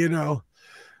it, you know.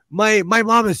 My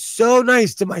mom is so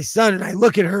nice to my son, and I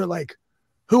look at her like,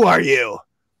 who are you?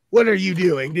 What are you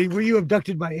doing? Were you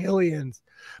abducted by aliens?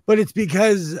 But it's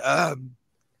because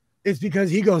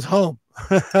he goes home.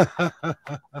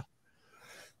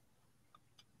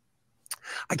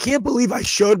 I can't believe I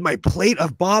showed my plate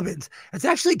of bobbins. It's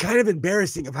actually kind of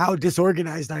embarrassing of how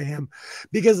disorganized I am,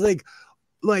 because like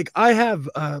I have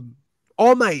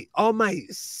all my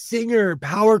Singer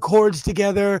power cords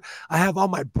together. I have all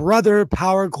my brother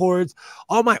power cords.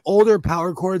 All my older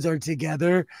power cords are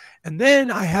together, and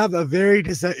then I have a very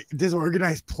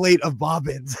disorganized plate of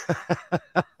bobbins.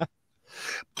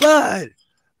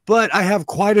 but I have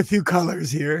quite a few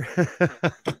colors here.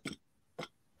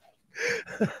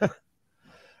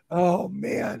 Oh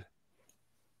man.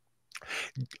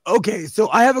 Okay, so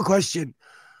I have a question.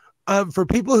 For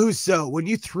people who sew, when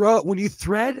you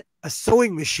thread a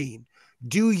sewing machine,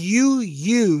 do you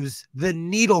use the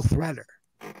needle threader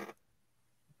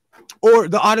or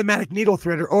the automatic needle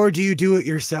threader, or do you do it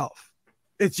yourself?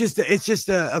 It's just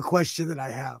a question that I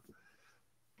have.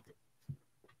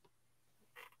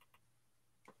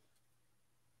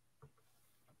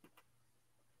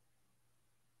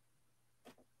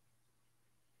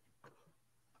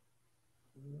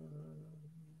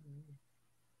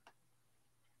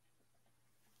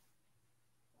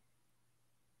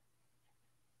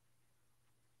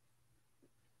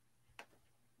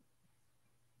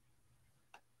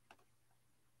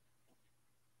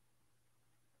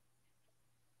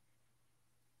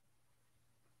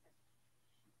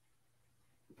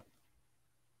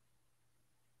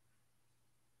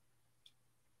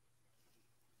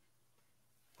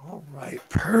 All right,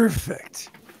 perfect.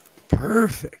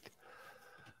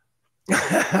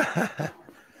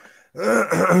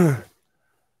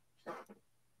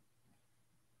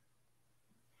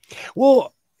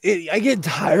 Well, I get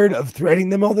tired of threading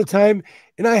them all the time,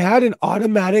 and I had an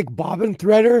automatic bobbin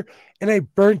threader, and I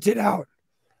burnt it out.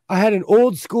 I had an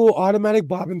old school automatic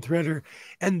bobbin threader,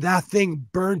 and that thing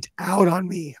burnt out on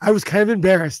me. I was kind of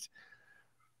embarrassed.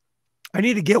 I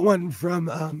need to get one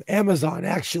from Amazon,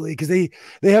 actually, because they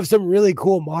have some really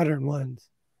cool modern ones.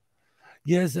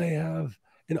 Yes, I have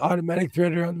an automatic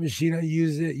threader on the machine. I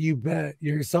use it. You bet.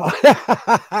 You're so.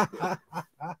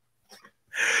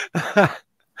 I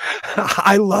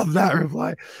love that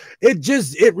reply. It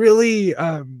really.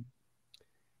 I'm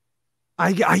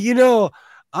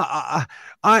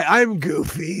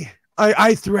goofy.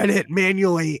 I thread it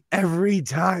manually every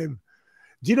time.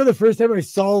 Do you know the first time I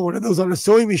saw one of those on a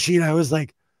sewing machine, I was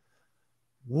like,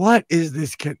 what is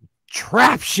this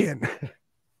contraption?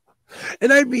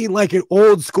 And I mean like an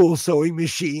old school sewing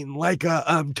machine, like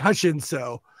a touch and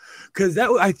sew. Because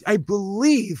I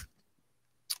believe,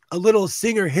 a little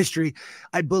Singer history,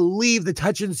 I believe the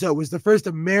touch and sew was the first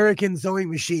American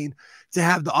sewing machine to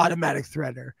have the automatic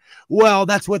threader. Well,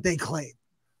 that's what they claim.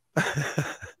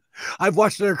 I've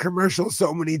watched their commercials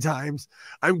so many times.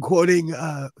 I'm quoting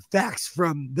facts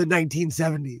from the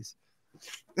 1970s.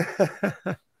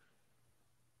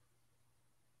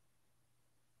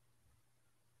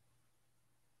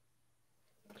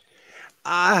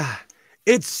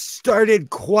 It started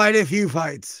quite a few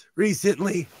fights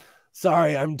recently.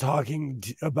 Sorry, I'm talking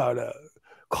about a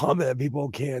comment that people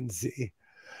can see.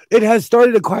 It has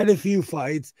started quite a few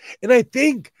fights, and I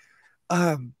think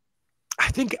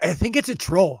it's a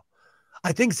troll.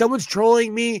 I think someone's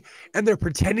trolling me and they're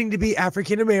pretending to be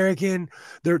African American.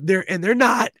 They're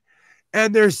not.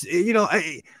 And there's,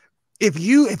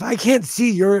 if I can't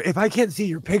see your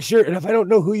picture and if I don't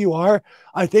know who you are,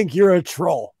 I think you're a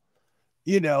troll.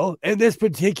 And this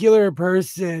particular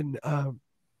person,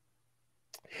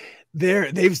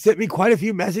 they've sent me quite a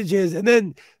few messages, and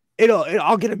then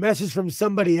I'll get a message from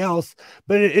somebody else,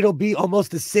 but it'll be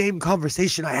almost the same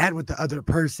conversation I had with the other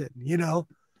person,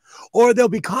 or they'll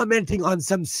be commenting on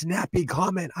some snappy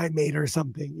comment I made or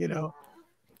something,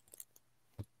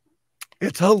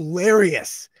 It's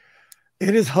hilarious.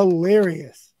 It is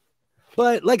hilarious.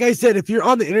 But like I said, if you're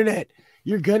on the internet,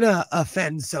 you're gonna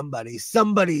offend somebody.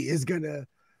 Somebody is gonna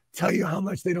tell you how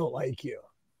much they don't like you.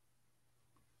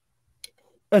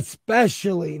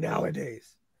 Especially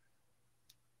nowadays.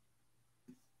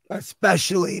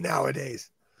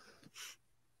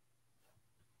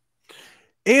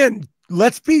 And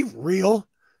let's be real,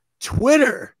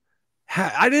 Twitter.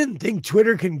 I didn't think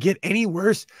Twitter can get any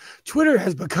worse. Twitter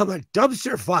has become a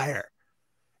dumpster fire.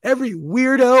 Every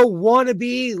weirdo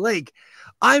wannabe, like,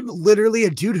 I'm literally a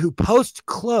dude who posts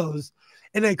clothes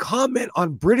and I comment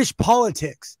on British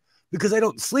politics because I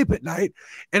don't sleep at night,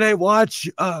 and I watch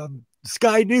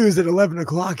Sky News at 11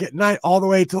 o'clock at night all the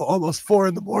way till almost 4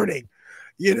 in the morning,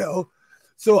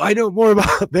 So I know more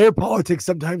about their politics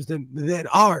sometimes than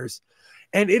ours.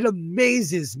 And it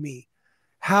amazes me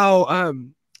how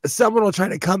someone will try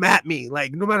to come at me.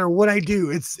 Like, no matter what I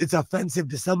do, it's offensive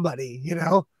to somebody,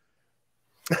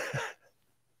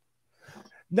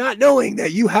 Not knowing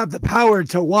that you have the power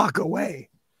to walk away.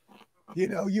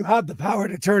 You have the power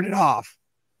to turn it off.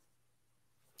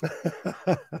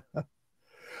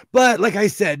 But like I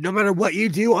said, no matter what you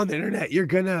do on the internet, you're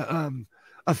going to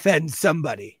offend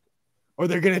somebody, or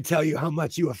they're going to tell you how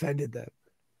much you offended them.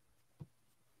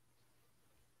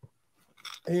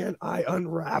 And I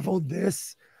unraveled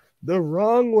this the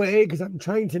wrong way because I'm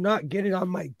trying to not get it on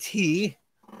my tee.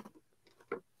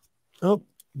 Oh,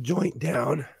 joint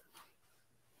down.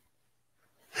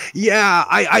 Yeah,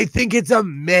 I think it's a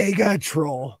mega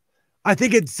troll. I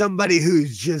think it's somebody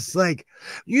who's just like,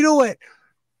 you know what?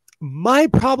 My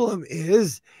problem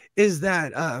is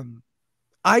that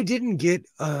I didn't get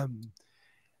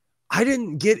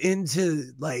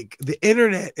into like the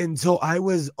internet until I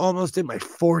was almost in my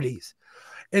 40s.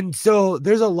 And so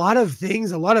there's a lot of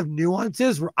things, a lot of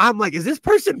nuances where I'm like, is this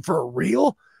person for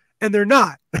real? And they're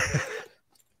not.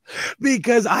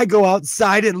 Because I go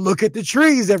outside and look at the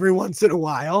trees every once in a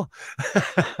while.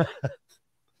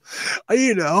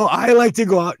 I like to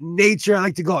go out in nature. I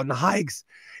like to go out on hikes.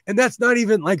 And that's not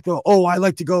even like I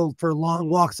like to go for long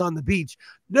walks on the beach.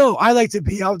 No, I like to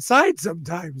be outside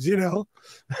sometimes,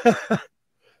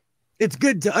 It's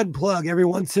good to unplug every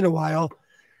once in a while.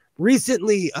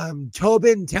 Recently,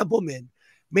 Tobin Templeman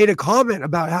made a comment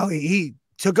about how he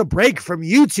took a break from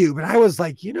YouTube. And I was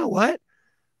like, you know what?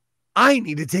 I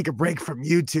need to take a break from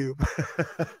YouTube.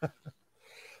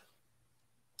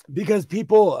 Because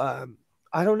people,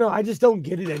 I don't know. I just don't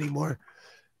get it anymore.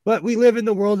 But we live in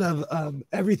the world of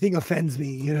everything offends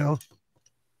me,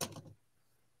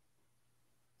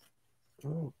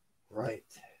 Oh, right.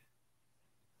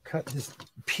 Cut this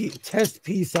test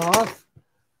piece off.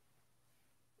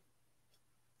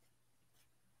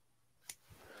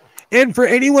 And for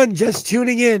anyone just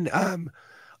tuning in,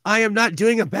 I am not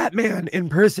doing a Batman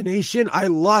impersonation. I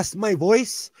lost my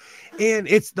voice, and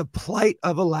it's the plight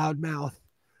of a loudmouth.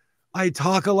 I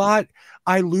talk a lot.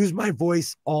 I lose my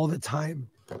voice all the time.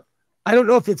 I don't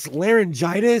know if it's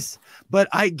laryngitis, but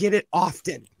I get it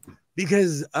often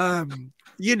because, I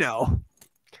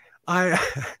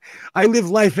live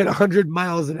life at 100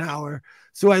 miles an hour,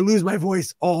 so I lose my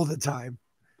voice all the time.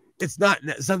 It's not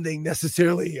something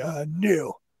necessarily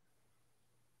new.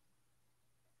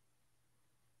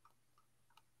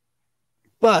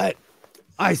 But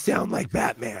I sound like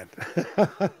Batman.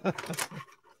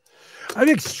 I'm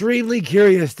extremely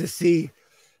curious to see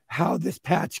how this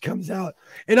patch comes out.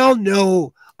 And I'll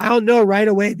know right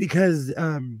away because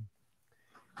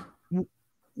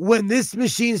when this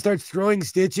machine starts throwing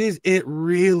stitches, it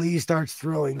really starts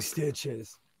throwing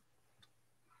stitches.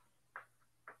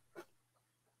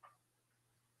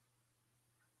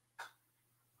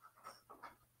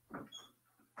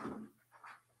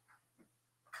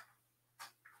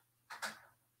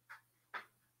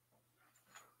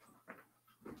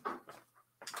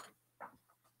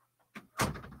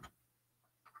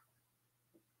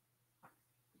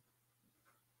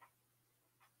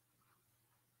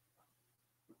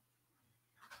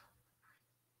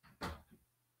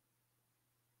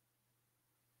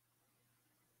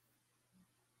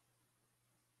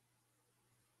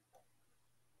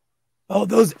 Oh,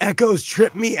 those echoes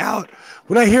trip me out.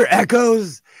 When I hear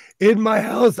echoes in my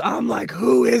house, I'm like,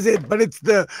 who is it? But it's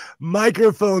the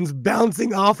microphones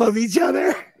bouncing off of each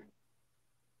other.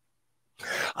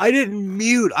 I didn't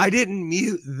mute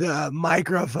the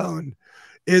microphone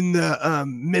in the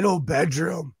middle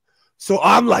bedroom. So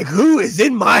I'm like, who is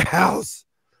in my house?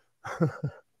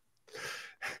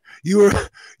 You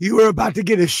were about to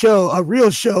get a real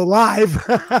show live.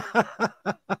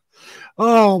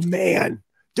 Oh man,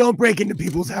 don't break into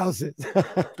people's houses.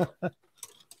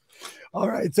 All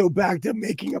right, so back to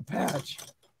making a patch.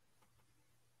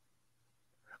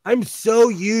 I'm so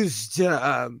used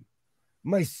to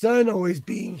my son always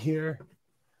being here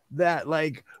that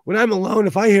like when I'm alone,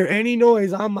 if I hear any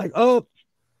noise, I'm like, oh,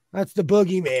 that's the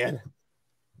boogeyman.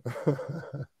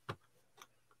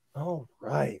 All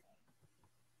right.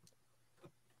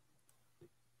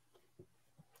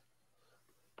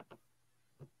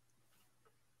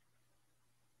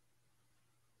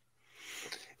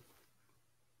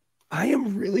 I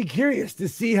am really curious to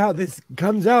see how this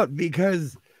comes out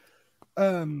because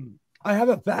I have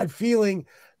a bad feeling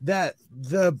that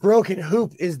the broken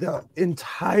hoop is the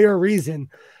entire reason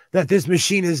that this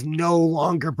machine is no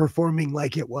longer performing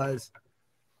like it was.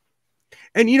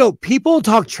 And, you know, people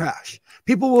talk trash.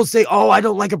 People will say, oh, I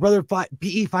don't like a Brother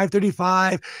PE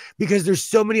 535 because there's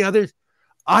so many others.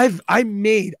 I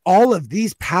made all of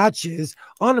these patches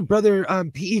on a Brother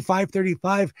PE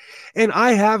 535 and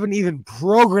I haven't even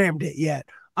programmed it yet.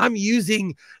 I'm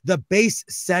using the base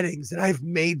settings and I've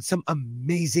made some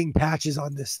amazing patches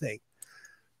on this thing.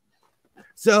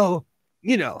 So,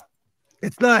 you know,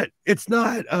 it's not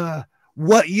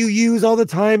what you use all the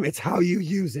time. It's how you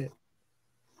use it.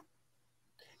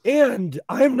 And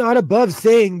I'm not above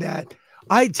saying that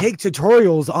I take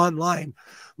tutorials online.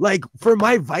 Like for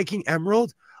my Viking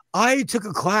Emerald, I took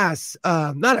a class,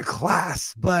 not a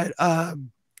class, but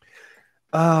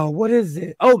what is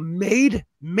it? Oh, Made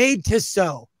to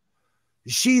Sew.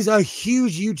 She's a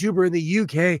huge YouTuber in the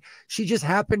UK. She just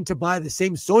happened to buy the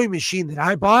same sewing machine that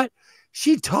I bought.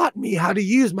 She taught me how to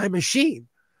use my machine.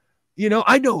 You know,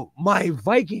 I know my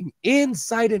Viking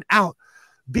inside and out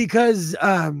because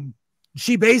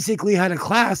she basically had a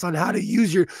class on how to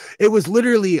use it was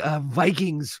literally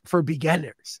Vikings for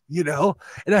beginners, you know,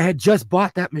 and I had just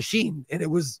bought that machine and it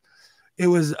was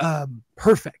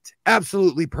perfect,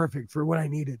 absolutely perfect for what I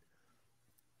needed.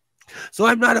 So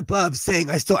I'm not above saying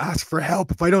I still ask for help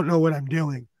if I don't know what I'm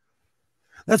doing.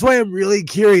 That's why I'm really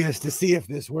curious to see if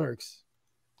this works.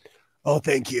 Oh,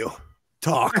 thank you.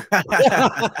 Talk.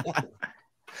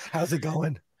 How's it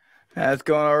going? That's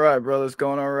going all right, brother. It's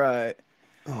going all right.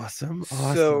 Awesome.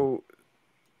 So,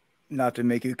 not to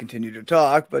make you continue to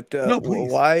talk, but no,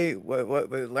 please. why? What?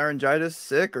 Laryngitis?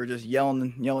 Sick or just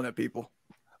yelling at people?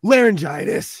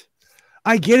 Laryngitis.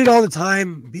 I get it all the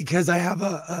time because I have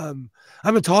I'm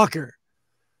a talker.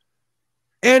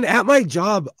 And at my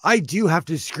job, I do have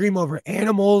to scream over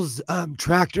animals,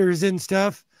 tractors and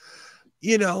stuff,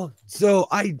 you know, so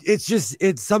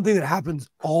it's something that happens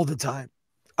all the time.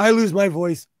 I lose my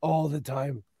voice all the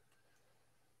time.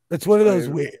 It's one of those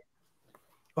weird.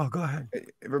 Oh, go ahead.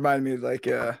 It reminded me of like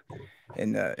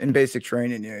in basic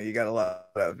training, you know, you got a lot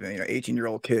of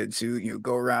 18-year-old kids who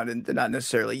go around and they're not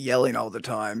necessarily yelling all the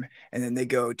time, and then they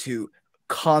go to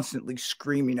constantly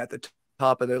screaming at the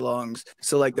top of their lungs.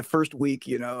 So like the first week,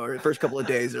 you know, or the first couple of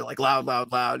days, they're like loud,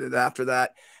 and after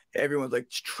that, everyone's like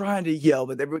trying to yell,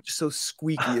 but everyone's just so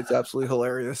squeaky. It's absolutely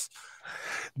hilarious.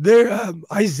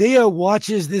 Isaiah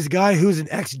watches this guy who's an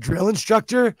ex-drill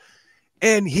instructor,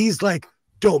 and he's like,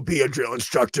 don't be a drill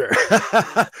instructor.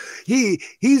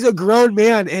 He's a grown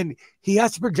man and he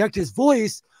has to project his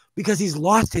voice because he's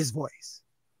lost his voice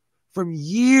from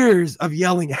years of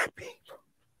yelling at me.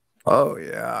 Oh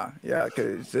yeah,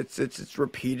 because it's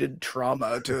repeated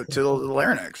trauma to the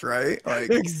larynx, right? Like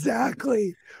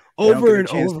exactly, over and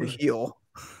over. To heal.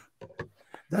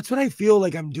 That's what I feel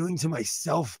like I'm doing to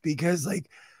myself because, like,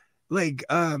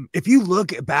 if you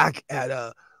look back at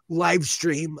a live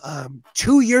stream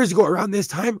 2 years ago around this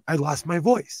time, I lost my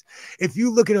voice. If you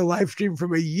look at a live stream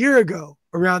from a year ago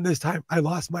around this time, I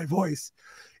lost my voice.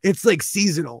 It's like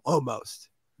seasonal almost.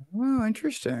 Oh,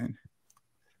 interesting.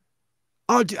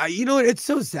 Oh, you know what? It's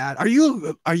so sad. Are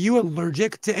you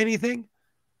allergic to anything?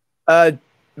 I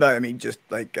mean, just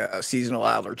like seasonal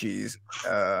allergies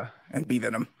and bee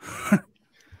venom.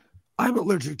 I'm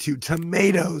allergic to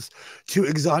tomatoes, to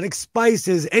exotic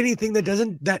spices, anything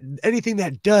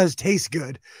that does taste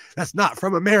good. That's not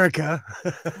from America.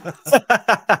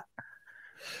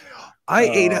 I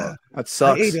ate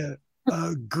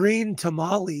a green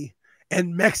tamale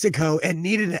in Mexico and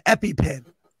needed an EpiPen.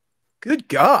 Good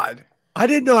God. I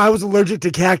didn't know I was allergic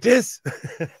to cactus.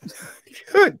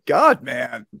 Good God,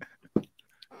 man.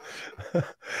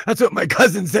 That's what my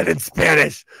cousin said in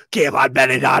Spanish. Que va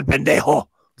venidad, pendejo.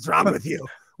 What's wrong with you?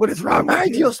 What is wrong with Ay,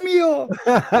 you? Dios mío.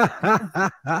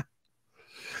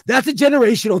 That's a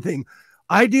generational thing.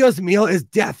 Ay, Dios mío is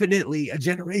definitely a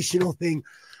generational thing.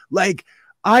 Like,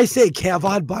 I say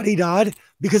Cavad Bodydod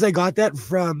because I got that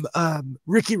from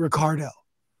Ricky Ricardo.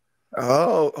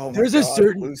 Oh my There's God, a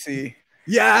certain Lucy.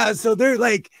 Yeah, so they're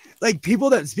like people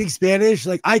that speak Spanish,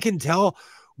 like I can tell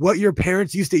what your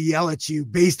parents used to yell at you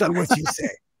based on what you say.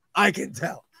 I can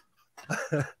tell.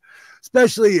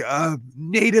 Especially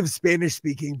native Spanish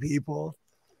speaking people.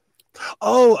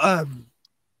 Oh,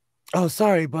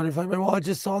 sorry, butterfly. My mom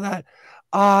just saw that.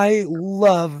 I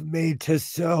love Maid to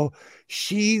Sew.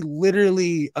 She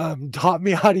literally taught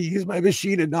me how to use my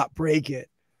machine and not break it.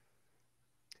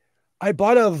 I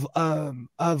bought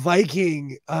a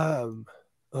Viking.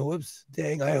 Oh, whoops,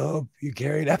 dang! I hope you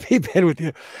carry an EpiPen with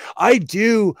you. I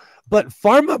do, but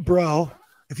Pharma Bro,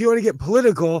 if you want to get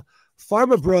political,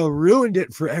 Pharma Bro ruined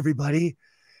it for everybody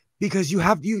because you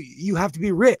have to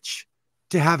be rich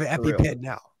to have an EpiPen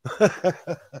now.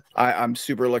 I'm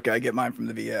super lucky. I get mine from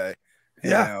the VA.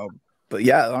 Yeah. You know, but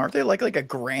yeah, aren't they like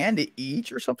 $1,000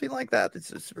 each or something like that?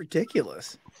 It's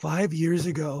ridiculous. 5 years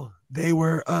ago, they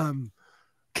were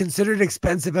considered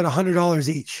expensive at $100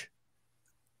 each.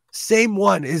 Same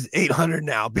one is $800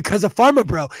 now because of Pharma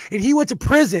Bro, and he went to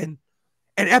prison,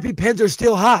 and EpiPens are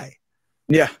still high.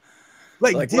 Yeah,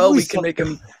 like well, we can make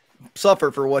him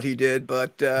suffer for what he did,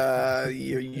 but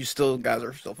you still guys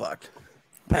are still fucked.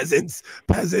 Peasants.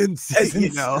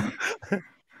 You know.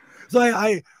 So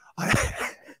I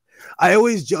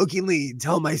always jokingly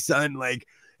tell my son, like,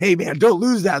 hey man, don't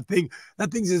lose that thing.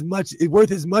 That thing's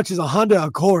worth as much as a Honda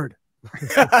Accord.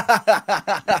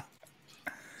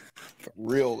 For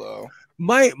real though.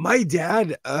 My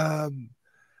dad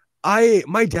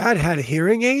my dad had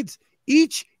hearing aids.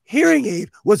 Each hearing aid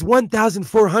was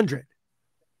 $1,400.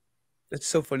 It's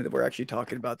so funny that we're actually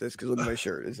talking about this because look at my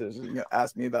shirt. It says,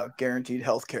 ask me about guaranteed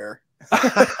health care.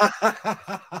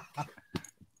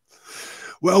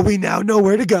 Well, we now know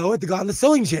where to go at the Godless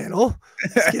Sewing Channel.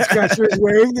 Skid Scratcher is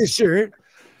wearing this shirt.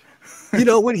 You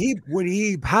know, when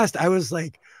he passed, I was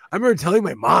like, I remember telling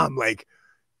my mom, like,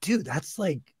 dude, that's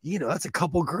like, that's a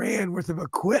couple grand worth of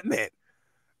equipment.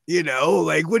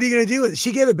 Like, what are you going to do with it?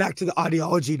 She gave it back to the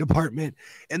audiology department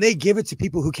and they give it to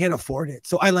people who can't afford it.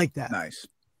 So I like that. Nice.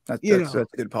 That's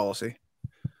good policy.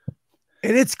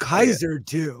 And it's Kaiser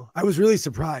too. I was really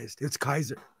surprised. It's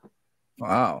Kaiser.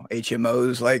 Wow.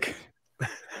 HMOs, like,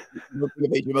 look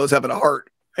at HMOs having a heart.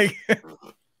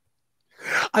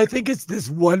 I think it's this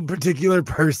one particular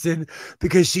person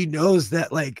because she knows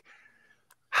that, like,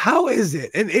 how is it?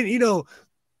 And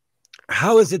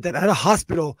how is it that at a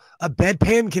hospital a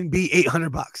bedpan can be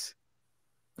 $800?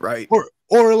 Right.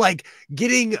 Or like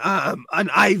getting an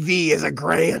IV is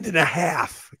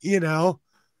 $1.50.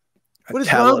 What is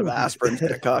tablet wrong of with aspirin is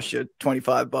going to cost you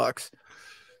 $25.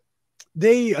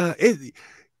 They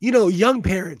young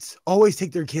parents always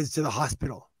take their kids to the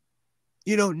hospital.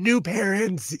 New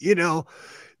parents,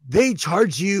 they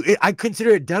charge you. I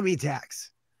consider it dummy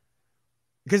tax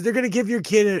because they're going to give your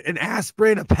kid an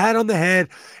aspirin, a pat on the head,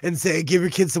 and say, give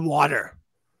your kid some water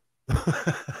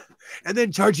and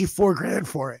then charge you $4,000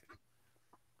 for it.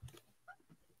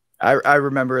 I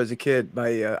remember as a kid,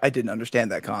 I didn't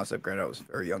understand that concept. Granted, I was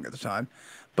very young at the time,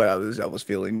 but I was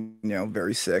feeling,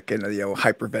 very sick and,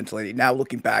 hyperventilating. Now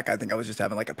looking back, I think I was just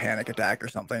having like a panic attack or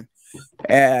something.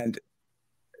 And,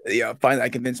 finally I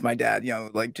convinced my dad,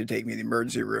 like to take me to the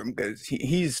emergency room because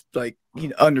he's like,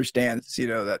 he understands,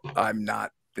 that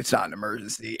it's not an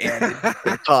emergency and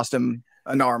it cost him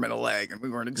an arm and a leg and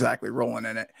we weren't exactly rolling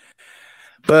in it.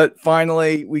 But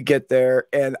finally we get there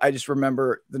and I just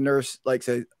remember the nurse like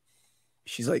said,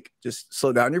 she's like, just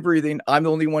slow down your breathing. I'm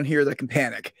the only one here that can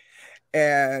panic.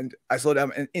 And I slowed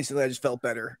down and instantly I just felt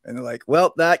better. And they're like,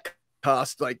 well, that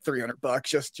cost like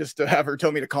 $300 just to have her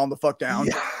tell me to calm the fuck down.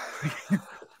 Yeah.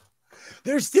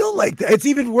 They're still like that. It's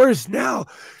even worse now.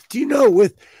 Do you know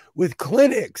with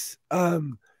clinics,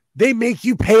 they make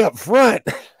you pay up front.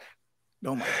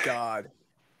 Oh my God.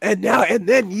 And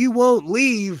then you won't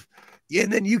leave.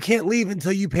 And then you can't leave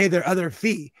until you pay their other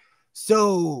fee.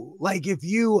 So like if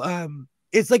you,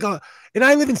 it's like and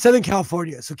I live in Southern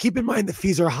California. So keep in mind the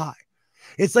fees are high.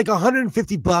 It's like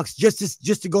 $150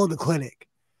 just to go in the clinic.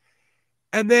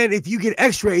 And then if you get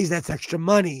x-rays, that's extra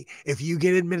money. If you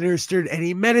get administered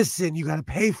any medicine, you got to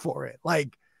pay for it.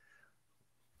 Like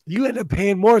you end up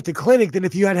paying more at the clinic than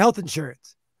if you had health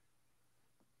insurance.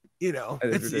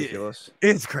 It's ridiculous.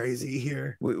 It's crazy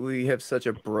here. We have such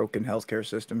a broken healthcare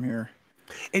system here.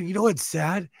 And you know what's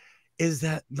sad is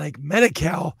that like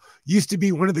Medi-Cal used to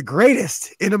be one of the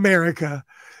greatest in America,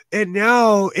 and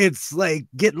now it's like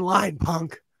get in line,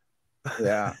 punk.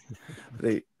 Yeah.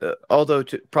 They although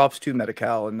props to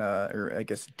Medi-Cal and or I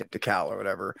guess Decal or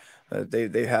whatever,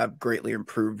 they have greatly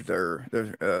improved their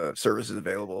services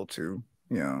available to,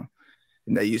 you know.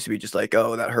 And they used to be just like,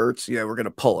 oh, that hurts, yeah, we're gonna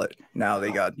pull it. Now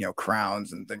they got, you know,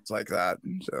 crowns and things like that,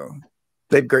 so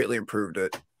they've greatly improved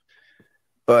it.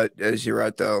 But as you're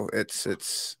right, though,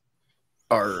 it's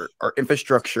our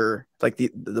infrastructure, like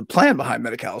the plan behind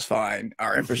Medi-Cal is fine.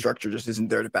 Our infrastructure just isn't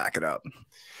there to back it up.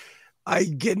 I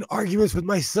get in arguments with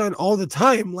my son all the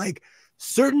time. Like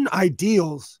certain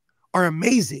ideals are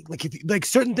amazing. Like if you, like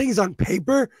certain things on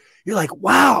paper, you're like,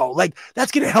 wow, like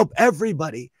that's gonna help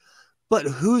everybody. But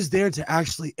who's there to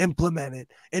actually implement it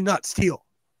and not steal?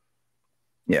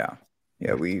 Yeah,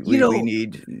 yeah, we know, we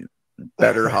need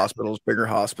better hospitals, bigger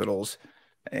hospitals,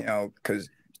 you know, because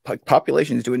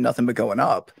population is doing nothing but going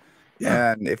up.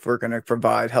 Yeah. And if we're going to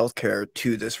provide healthcare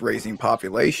to this raising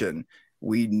population,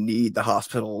 we need the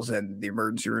hospitals and the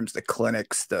emergency rooms, the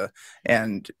clinics,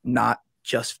 and not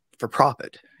just for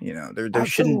profit. You know, there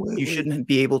shouldn't, you shouldn't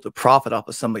be able to profit off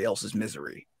of somebody else's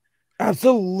misery.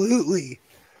 Absolutely.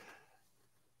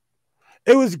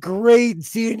 It was great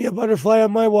seeing you, Butterfly,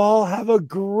 on my wall. Have a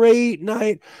great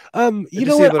night. You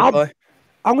know what?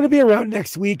 I'm going to be around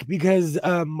next week because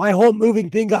my whole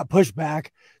moving thing got pushed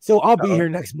back. So I'll be here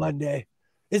next Monday.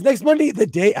 Is next Monday the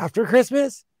day after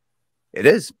Christmas? It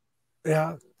is.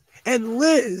 Yeah. And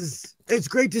Liz, it's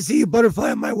great to see you,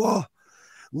 Butterfly, on my wall.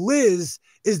 Liz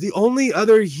is the only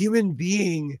other human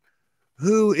being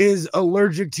who is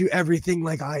allergic to everything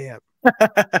like I am.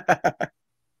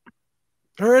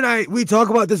 Her and we talk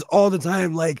about this all the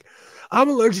time. Like, I'm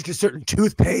allergic to certain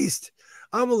toothpaste.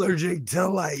 I'm allergic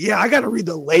to I got to read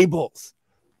the labels.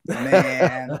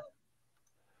 Man.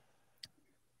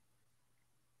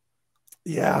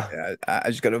 Yeah. I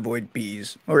just got to avoid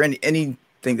bees or anything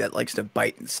that likes to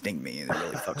bite and sting me. And it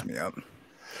really fucks me up.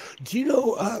 Do you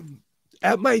know,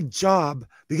 at my job,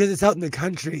 because it's out in the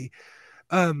country,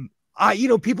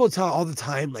 people tell all the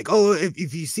time, like, oh,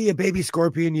 if you see a baby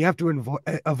scorpion, you have to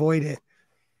avoid it.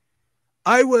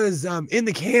 I was in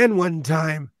the can one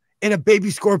time, and a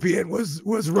baby scorpion was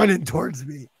running towards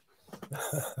me.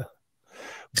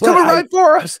 It's coming right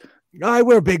for us. I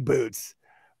wear big boots,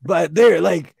 but they're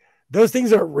like, those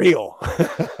things are real.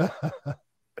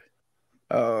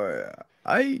 Oh yeah.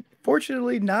 I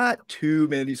fortunately not too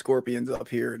many scorpions up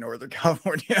here in Northern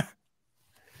California.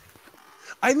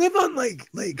 I live on like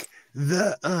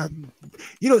the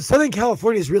Southern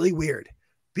California is really weird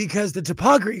because the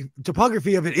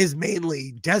topography of it is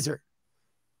mainly desert,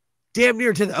 damn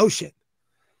near to the ocean.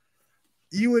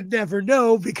 You would never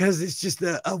know because it's just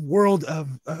a world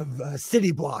of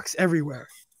city blocks everywhere.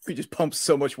 We just pump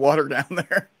so much water down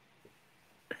there.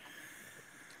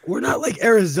 We're not like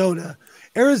Arizona.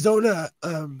 Arizona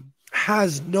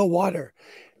has no water,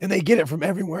 and they get it from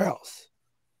everywhere else.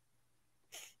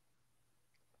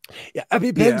 Yeah,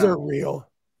 EpiPens are real.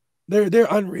 They're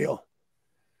unreal.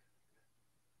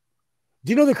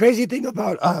 Do you know the crazy thing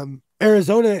about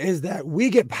Arizona is that we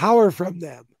get power from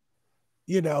them,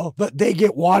 but they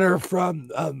get water from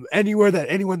anyone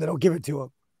that'll give it to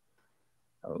them.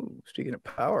 Oh, speaking of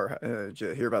power, did you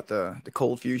hear about the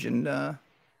cold fusion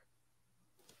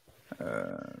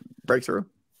breakthrough?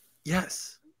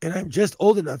 Yes, and I'm just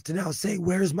old enough to now say,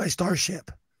 "Where's my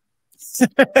starship?"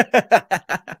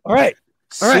 All right,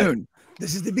 soon.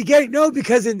 This is the beginning. No,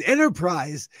 because in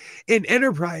Enterprise,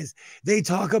 they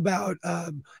talk about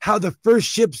how the first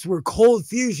ships were cold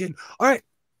fusion. All right,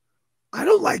 I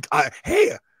don't like.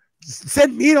 Hey,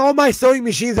 send me and all my sewing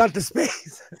machines out to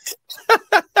space.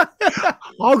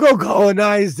 I'll go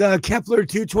colonize Kepler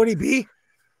 220b.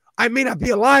 I may not be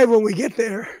alive when we get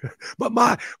there, but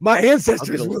my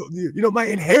ancestors will. My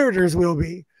inheritors will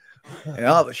be. And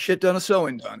I'll have a shit ton of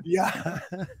sewing done. Yeah.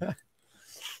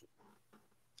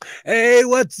 Hey,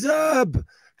 what's up?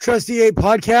 Trusty 8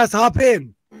 Podcast, hop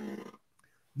in.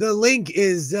 The link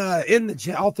is in the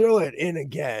chat. I'll throw it in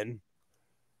again.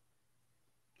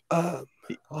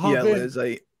 Liz,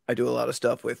 I do a lot of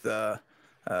stuff with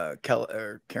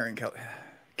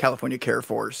California Care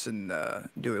Force and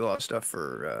do a lot of stuff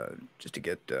for just to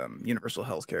get universal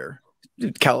health care.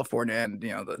 California and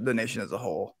the nation as a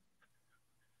whole.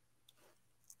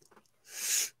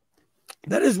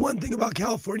 That is one thing about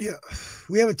California.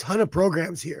 We have a ton of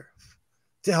programs here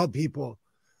to help people,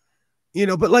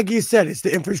 but like you said, it's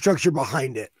the infrastructure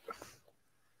behind it.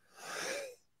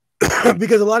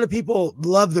 Because a lot of people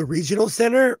love the regional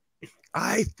center.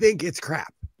 I think it's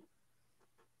crap.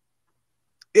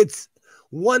 It's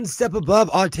one step above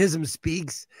autism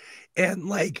speaks. And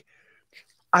like,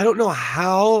 I don't know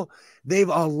how they've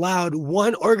allowed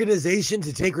one organization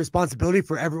to take responsibility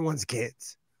for everyone's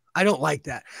kids. I don't like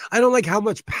that. I don't like how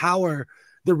much power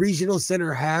the regional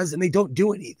center has, and they don't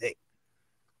do anything.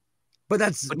 But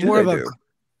that's more of a.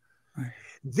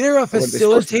 They're a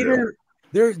facilitator.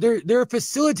 They're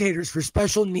facilitators for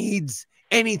special needs,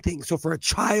 anything. So for a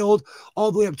child,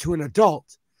 all the way up to an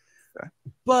adult. Okay.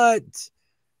 But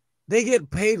they get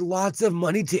paid lots of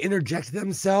money to interject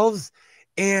themselves,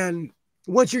 and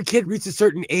once your kid reaches a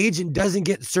certain age and doesn't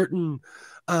get certain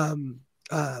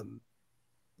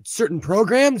certain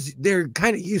programs, they're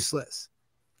kind of useless.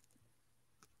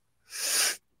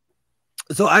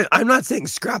 So I'm not saying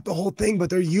scrap the whole thing, but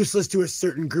they're useless to a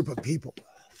certain group of people.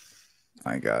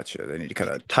 I gotcha. They need to kind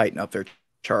of tighten up their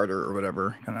charter or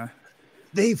whatever.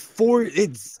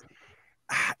 It's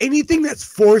anything that's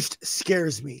forced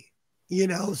scares me, you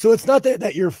know? So it's not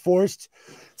that you're forced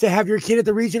to have your kid at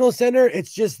the regional center.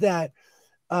 It's just that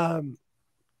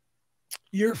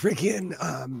you're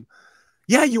freaking,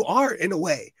 yeah, you are in a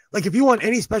way. Like if you want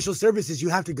any special services, you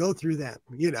have to go through them,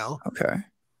 you know? Okay.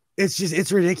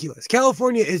 It's ridiculous.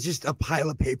 California is just a pile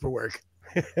of paperwork.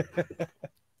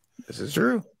 This is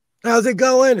true. How's it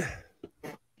going?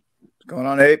 What's going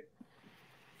on, Abe?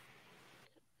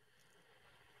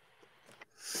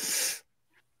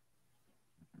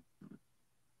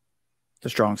 The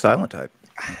strong silent type.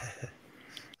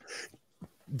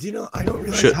 Do you know, I don't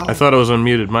realize Shit, I thought I was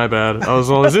unmuted. My bad. I was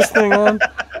all, is this thing on?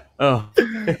 Oh.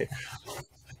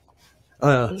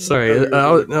 Sorry.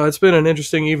 No, it's been an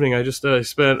interesting evening. I just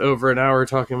spent over an hour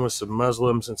talking with some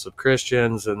Muslims and some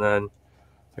Christians, and then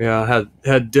I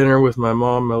had dinner with my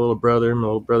mom, my little brother. My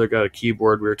little brother got a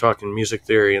keyboard. We were talking music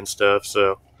theory and stuff.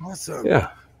 So awesome. Yeah,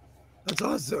 that's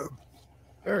awesome.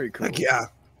 Very cool. Heck yeah.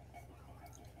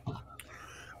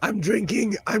 I'm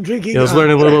drinking. Yeah, I was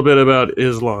learning a little bit about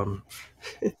Islam.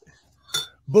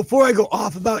 Before I go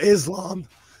off about Islam,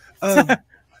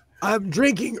 I'm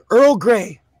drinking Earl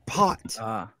Grey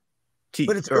pot. Tea,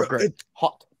 but it's Earl Grey. It's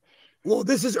hot. Well,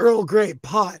 this is Earl Grey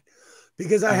pot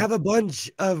because I have a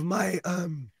bunch of my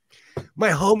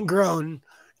my homegrown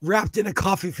wrapped in a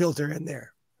coffee filter in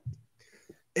there,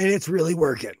 and it's really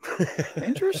working.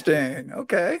 Interesting.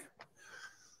 Okay.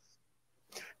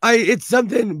 It's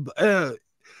something.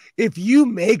 If you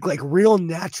make like real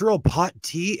natural pot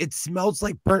tea, it smells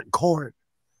like burnt corn.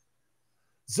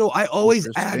 So I always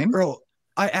add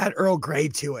Earl Grey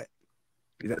to it.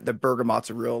 The bergamot's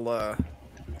a real.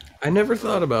 I never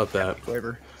thought about that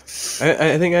flavor.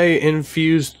 I think I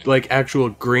infused like actual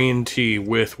green tea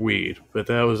with weed, but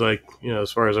that was like,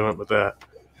 as far as I went with that.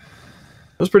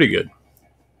 That was pretty good.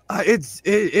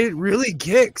 It really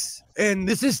kicks, and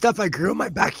this is stuff I grew in my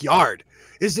backyard.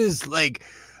 This is like.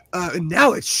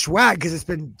 Now it's swag because it's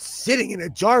been sitting in a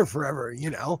jar forever,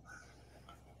 and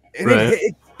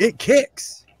right. it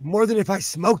kicks more than if I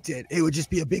smoked it. It would just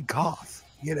be a big cough,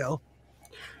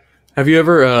 Have you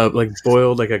ever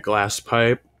boiled like a glass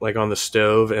pipe like on the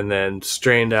stove and then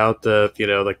strained out the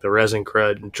like the resin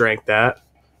crud and drank that?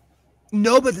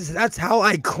 No, but that's how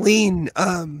I clean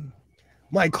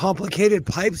my complicated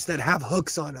pipes that have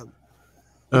hooks on them.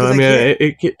 I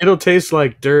mean, it'll taste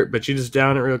like dirt, but you just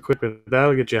down it real quick, but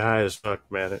that'll get you high as fuck,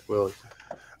 man. It will.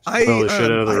 Blow the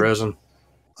shit out of the resin.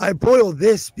 I boil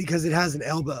this because it has an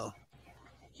elbow.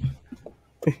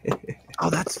 Oh,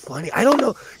 that's funny. I don't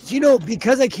know.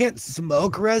 Because I can't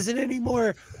smoke resin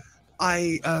anymore,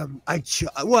 I've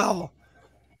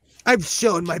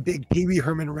shown my big Pee Wee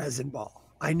Herman resin ball.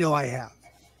 I know I have.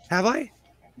 Have I?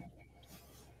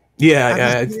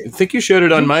 Yeah, I think you showed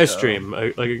it on my stream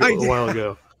a while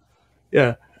ago.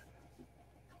 Yeah.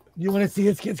 You want to see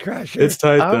his kids crash? It's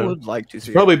tight, though. I would like to see.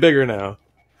 It's probably bigger now.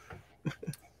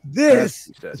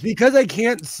 This is because I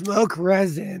can't smoke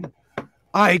resin.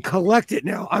 I collect it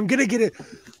now. I'm gonna get it.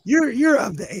 You're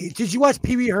of the age. Did you watch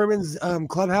Pee Wee Herman's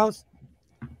Clubhouse?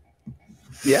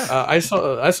 Yeah, I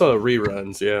saw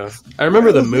reruns. Yeah, I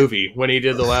remember the movie when he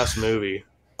did the last movie.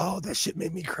 Oh, that shit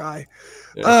made me cry.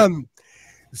 Yeah.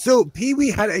 So Pee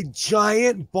Wee had a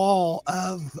giant ball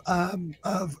of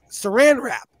saran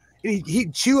wrap, and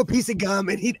he'd chew a piece of gum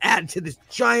and he'd add to this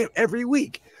giant every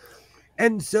week.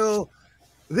 And so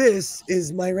this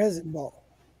is my resin ball.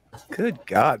 Good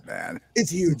God, man.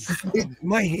 It's huge.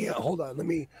 My hand, hold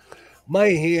on, my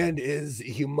hand is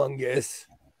humongous.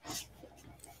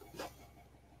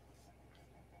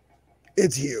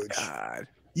 It's huge. God.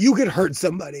 You could hurt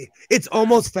somebody. It's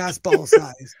almost fastball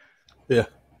size. Yeah.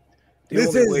 The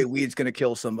only way weed's gonna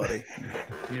kill somebody.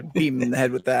 You beat him in the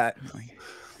head with that.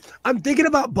 I'm thinking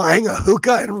about buying a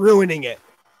hookah and ruining it.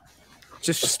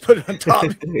 Just put it on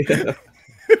top.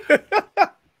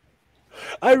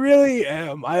 I really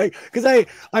am. I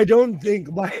don't think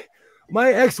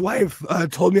my ex-wife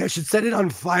told me I should set it on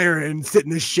fire and sit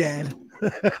in the shed.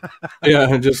 Yeah,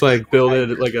 and just like build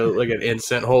it like an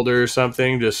incense holder or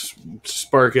something. Just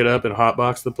spark it up and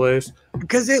hotbox the place.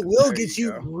 Because it will There get you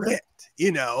you go. ripped,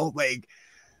 like,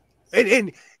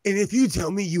 and if you tell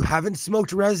me you haven't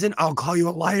smoked resin, I'll call you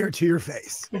a liar to your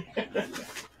face.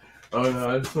 Oh no,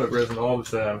 I smoke resin all the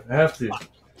time. I have to.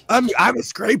 I'm a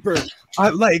scraper.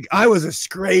 I was a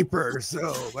scraper,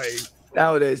 so like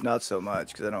Nowadays, not so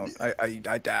much because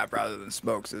I dab rather than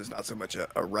smoke, so there's not so much a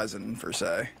resin per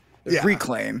se. There's Yeah.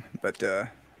 reclaim, but well,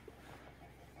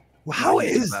 how not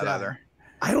using is that? either.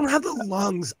 I don't have the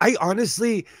lungs. I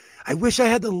wish I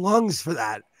had the lungs for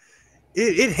that.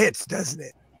 It hits, doesn't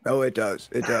it? Oh, it does.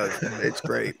 It does. It's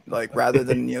great. Like rather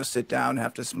than sit down and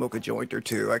have to smoke a joint or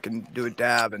two, I can do a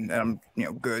dab and I'm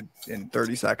good in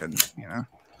 30 seconds.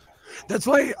 That's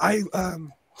why I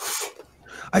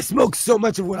smoke so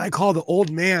much of what I call the old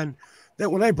man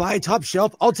that when I buy top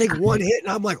shelf, I'll take one hit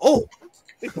and I'm like, oh,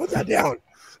 let me put that down.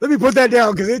 Let me put that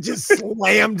down because it just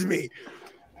slammed me.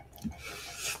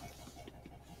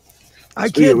 I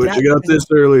can't. Which you got this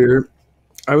earlier.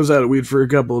 I was out of weed for a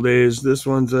couple of days. This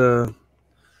one's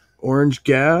Orange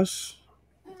Gas,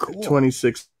 Cool.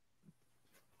 26.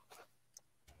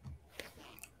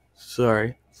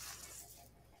 Sorry.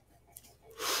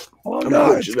 Oh I'm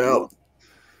no, pushing out.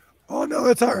 Oh no,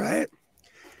 it's all right.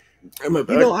 I'm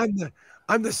a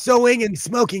I'm the sewing and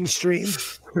smoking stream.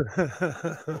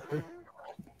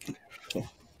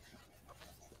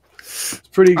 It's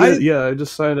pretty good. Yeah, I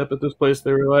just signed up at this place.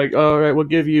 They were like, "All right, we'll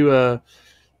give you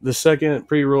the second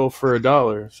pre-roll for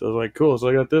 $1." So I was like, "Cool." So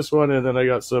I got this one, and then I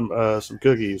got some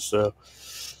cookies. So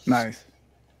Nice.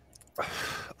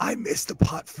 I miss the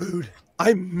pot food.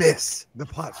 I miss the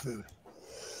pot food.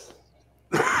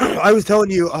 I was telling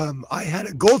you, I had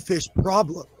a goldfish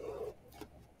problem.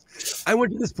 I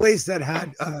went to this place that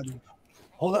had,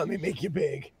 hold on, let me make you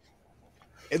big.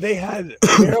 They had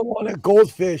marijuana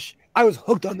goldfish. I was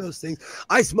hooked on those things.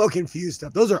 I smoke infused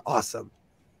stuff. Those are awesome.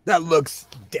 That looks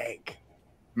dank.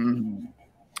 Mhm.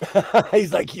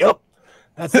 He's like, yep,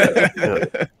 that's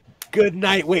a good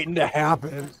night waiting to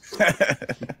happen.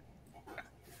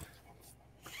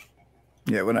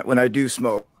 Yeah, when I do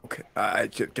smoke, I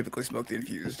typically smoke the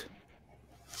infused.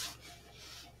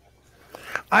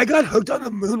 I got hooked on the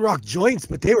Moonrock joints,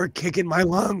 but they were kicking my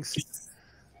lungs.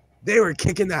 They were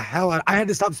kicking the hell out. I had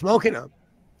to stop smoking them.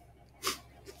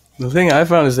 the thing I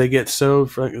found is they get so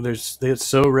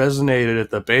resonated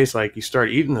at the base. Like you start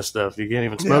eating the stuff, you can't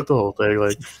even smoke the whole thing.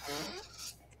 Like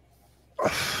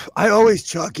I always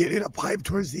chuck it in a pipe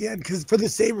towards the end because for the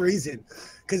same reason,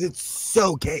 because it's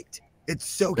so caked. It's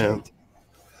so caked.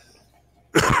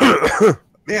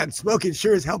 Man, smoking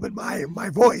sure is helping my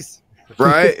voice.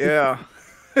 Right? Yeah.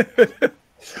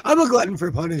 I'm a glutton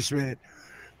for punishment.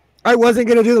 I wasn't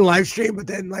gonna do the live stream, but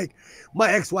then like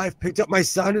my ex-wife picked up my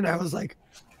son, and I was like,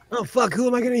 "Oh fuck, who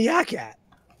am I gonna yak at?"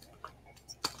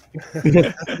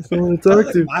 someone to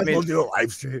talk to. Might as well do a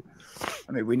live stream.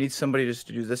 I mean, we need somebody just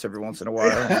to do this every once in a while.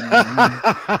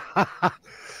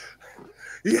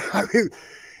 Yeah, I mean,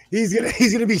 he's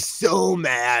gonna be so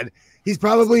mad. He's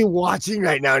probably watching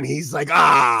right now, and he's like,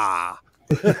 "Ah."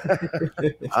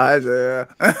 Hi there.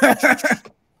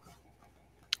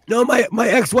 No, my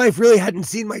ex-wife really hadn't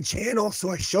seen my channel, so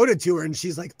I showed it to her, and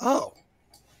she's like, "Oh,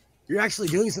 you're actually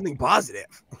doing something positive."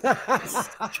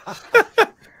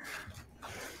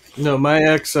 No, my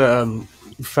ex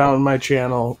found my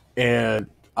channel, and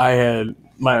I had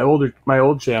my old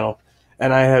channel,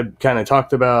 and I had kind of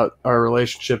talked about our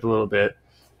relationship a little bit.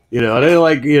 I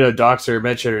didn't dox her,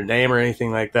 mention her name or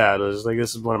anything like that. It was like,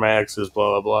 this is one of my exes,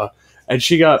 blah blah blah, and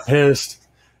she got pissed.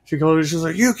 She called me. She was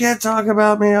like, "You can't talk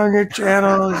about me on your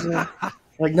channel."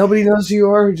 Like nobody knows who you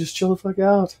are. Just chill the fuck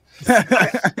out.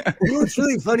 You know what's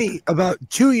really funny? About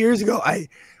 2 years ago,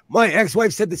 my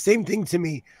ex-wife said the same thing to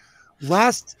me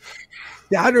last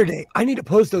Saturday. I need to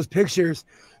post those pictures.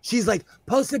 She's like,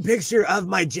 "Post a picture of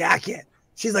my jacket."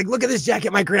 She's like, "Look at this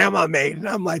jacket my grandma made." And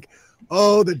I'm like,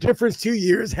 oh, the difference 2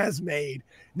 years has made.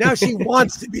 Now she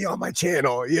wants to be on my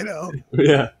channel,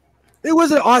 Yeah. It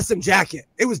was an awesome jacket.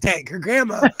 It was dank. Her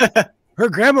grandma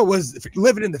was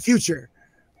living in the future.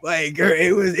 Like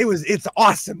it's an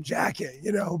awesome jacket,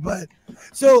 but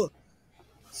so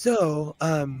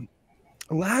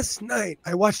last night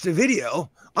I watched a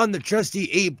video on the Trusty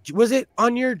Ape. Was it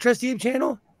on your Trusty Ape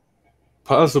channel?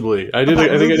 Possibly. I think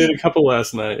I did a couple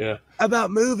last night, yeah. About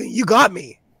moving. You got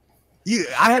me.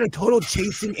 I had a total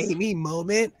chasing Amy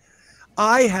moment.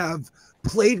 I have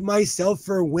played myself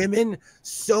for women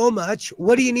so much.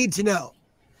 What do you need to know?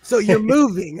 So you're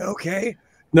moving, okay?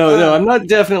 No, I'm not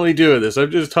definitely doing this.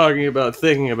 I'm just talking about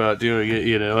thinking about doing it.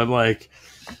 You know, I'm like,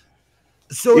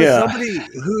 so yeah. as somebody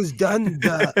who's done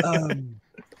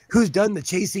the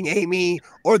chasing Amy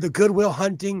or the Goodwill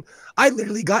Hunting, I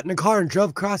literally got in a car and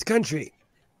drove cross country.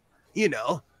 You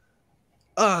know,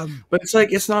 but it's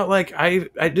like, it's not like I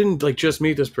didn't like just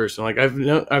meet this person. Like I've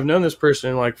known this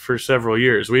person like for several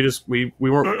years. We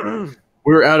weren't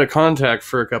we were out of contact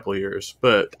for a couple of years,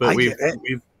 but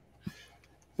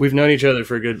we've known each other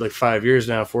for a good like 5 years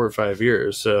now, 4 or 5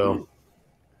 years. So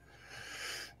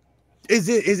is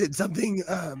it something?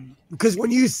 Because when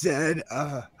you said,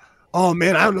 "Oh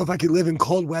man, I don't know if I could live in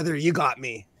cold weather," you got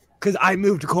me. Because I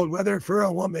moved to cold weather for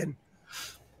a woman,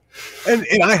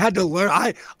 and I had to learn.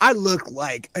 I looked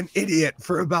like an idiot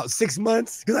for about 6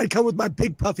 months because I'd come with my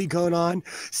big puffy coat on,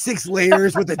 6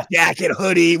 layers with a jacket,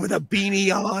 hoodie, with a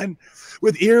beanie on,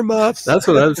 with earmuffs. That's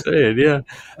what I'm saying, yeah.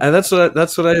 And that's what I,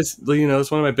 you know, it's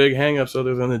one of my big hangups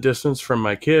other than the distance from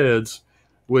my kids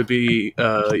would be,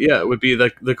 it would be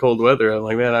the cold weather. I'm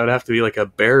like, man, I would have to be like a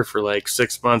bear for like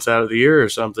 6 months out of the year or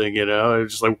something, you know? I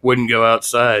just like wouldn't go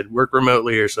outside, work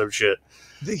remotely or some shit.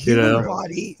 The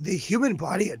human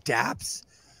body adapts,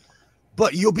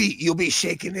 but you'll be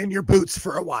shaking in your boots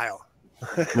for a while.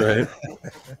 Right.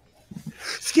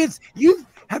 Skids,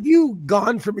 have you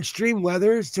gone from extreme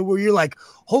weathers to where you're like,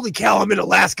 holy cow, I'm in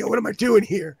Alaska. What am I doing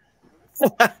here?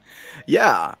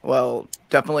 Yeah, well,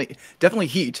 definitely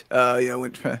heat. You know,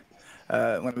 when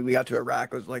we got to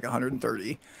Iraq, it was like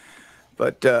 130.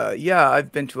 But yeah,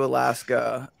 I've been to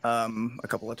Alaska a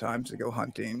couple of times to go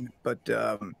hunting. But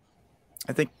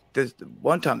I think this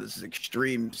one time, this is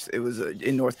extremes. It was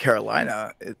in North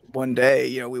Carolina. One day,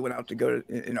 you know, we went out to go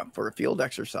to, you know, for a field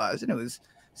exercise, and it was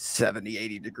 70,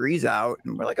 80 degrees out,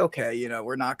 and we're like, okay, you know,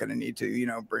 we're not going to need to, you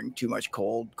know, bring too much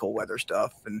cold weather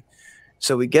stuff. And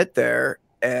so we get there,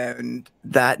 and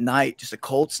that night just a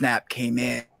cold snap came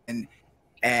in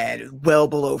and well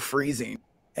below freezing,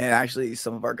 and actually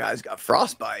some of our guys got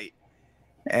frostbite.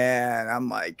 And I'm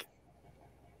like,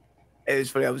 it was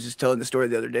funny, I was just telling the story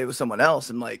the other day with someone else,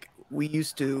 and like, we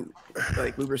used to,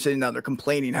 like, we were sitting down there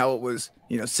complaining how it was,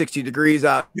 you know, 60 degrees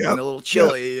out and a little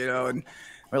chilly, you know, and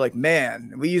we're like,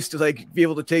 man, we used to like be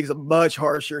able to take some much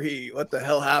harsher heat. What the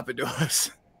hell happened to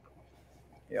us?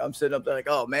 Yeah, I'm sitting up there like,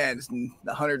 oh man, it's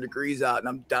 100 degrees out and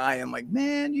I'm dying. I'm like,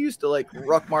 man, you used to like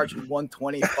ruck march in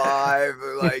 125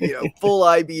 or like, you know, full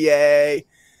IBA.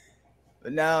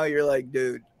 But now you're like,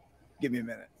 dude, give me a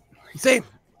minute. Same.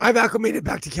 I've acclimated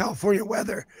back to California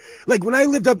weather. Like when I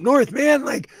lived up north, man,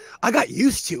 like I got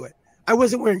used to it. I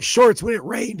wasn't wearing shorts when it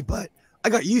rained, but I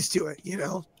got used to it, you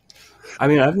know? I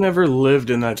mean, I've never lived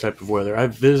in that type of weather. I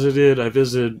visited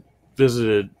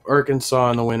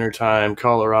Arkansas in the wintertime,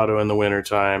 Colorado in the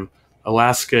wintertime,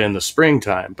 Alaska in the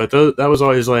springtime. But that was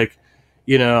always like,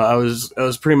 you know, I was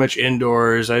pretty much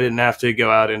indoors. I didn't have to go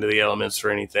out into the elements for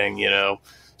anything, you know.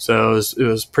 So it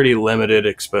was pretty limited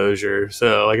exposure.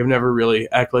 So like I've never really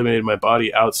acclimated my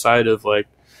body outside of like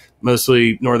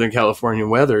mostly Northern California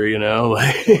weather, you know,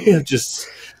 like just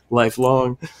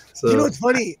lifelong. So, you know what's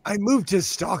funny? I moved to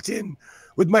Stockton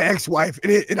with my ex-wife,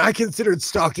 and I considered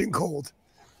Stockton cold.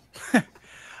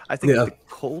 I think the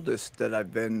coldest that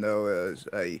I've been though is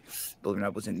believe it or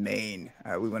not, was in Maine.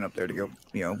 We went up there to go,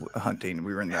 you know, hunting.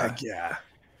 We were in the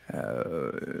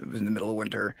it was in the middle of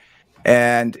winter,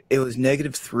 and it was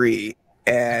 -3.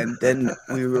 And then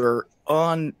we were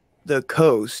on the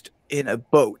coast in a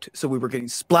boat, so we were getting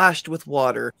splashed with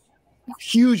water.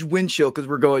 Huge wind chill because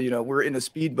we're going, you know, we're in a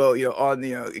speedboat, you know, on the,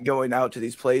 you know, going out to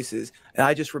these places. And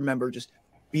I just remember just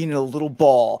being in a little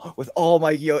ball with all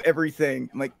my, you know, everything.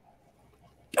 I'm like,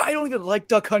 I don't even like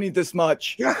duck hunting this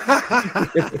much.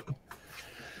 I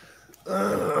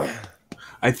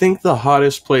think the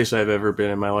hottest place I've ever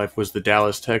been in my life was the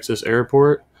Dallas, Texas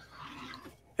airport.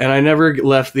 And I never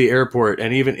left the airport.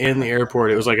 And even in the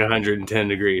airport, it was like 110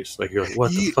 degrees. Like, you're like,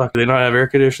 what the fuck? Do they not have air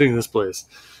conditioning in this place?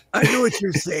 I know what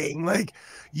you're saying. Like,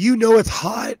 you know, it's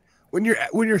hot when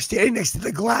you're standing next to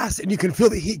the glass and you can feel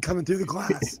the heat coming through the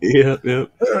glass. Yeah. And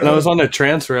I was on a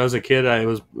transfer. I was a kid. I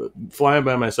was flying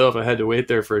by myself. I had to wait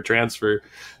there for a transfer.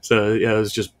 So yeah, it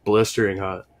was just blistering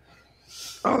hot.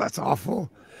 Oh, that's awful.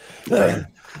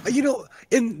 You know,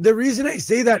 and the reason I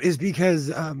say that is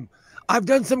because I've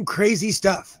done some crazy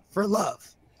stuff for love.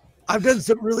 I've done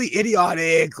some really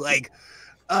idiotic, like,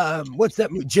 what's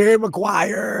that movie? Jerry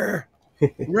Maguire.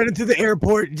 Running through the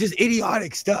airport, just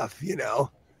idiotic stuff, you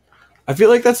know. I feel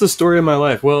like that's the story of my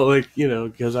life. Well, like, you know,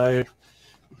 because I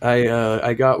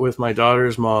got with my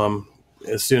daughter's mom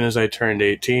as soon as I turned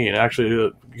 18.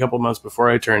 Actually, a couple months before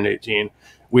I turned 18,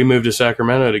 we moved to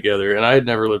Sacramento together, and I had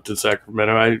never lived in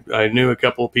Sacramento. I knew a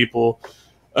couple of people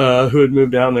who had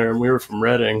moved down there, and we were from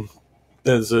Redding.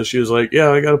 And so she was like,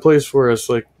 yeah, I got a place for us.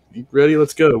 Like, you ready?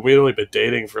 Let's go. We had only been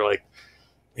dating for like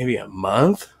maybe a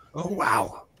month. Oh,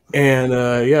 wow. And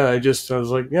yeah, I was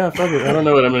like, yeah, fuck it. I don't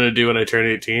know what I'm going to do when I turn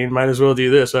 18. Might as well do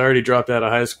this. I already dropped out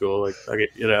of high school. Like, we're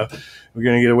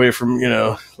going to get away from,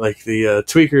 like the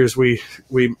tweakers we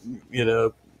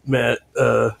met,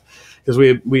 because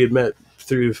we had met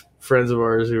through friends of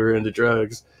ours who were into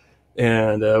drugs.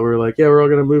 And we were like, yeah, we're all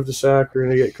going to move to Sac. We're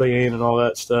going to get clean and all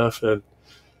that stuff. And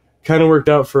kind of worked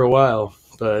out for a while.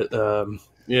 But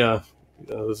yeah,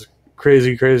 it was a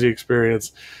crazy, crazy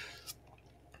experience.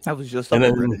 I was just up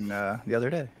in Reading, the other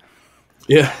day.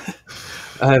 Yeah,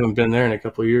 I haven't been there in a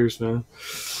couple of years, man.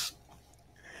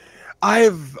 I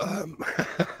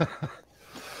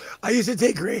used to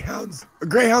take Greyhounds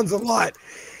a lot,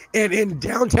 and in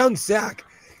downtown Sac,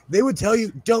 they would tell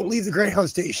you don't leave the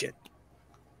Greyhound station.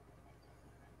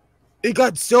 It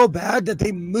got so bad that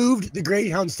they moved the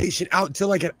Greyhound station out to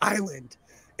like an island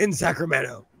in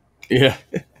Sacramento. Yeah.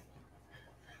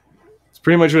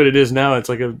 Pretty much what it is now. It's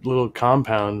like a little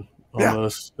compound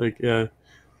almost. Yeah. Like, yeah,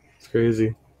 it's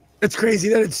crazy. It's crazy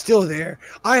that it's still there.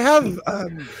 I have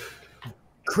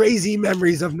crazy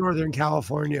memories of Northern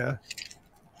California.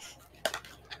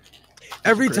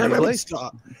 Every time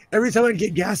I'd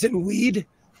get gas and weed,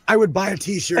 I would buy a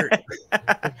t-shirt.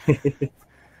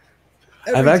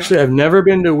 I've never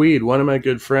been to Weed. One of my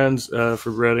good friends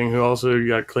from Reading, who also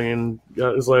got clean,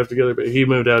 got his life together, but he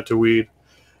moved out to Weed.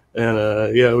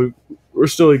 And yeah, we're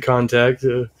still in contact.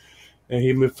 And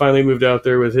he finally moved out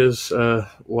there with his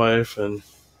wife. And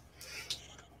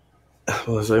I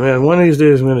was like, man, one of these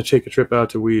days I'm going to take a trip out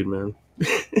to Weed, man.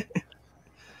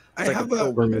 I have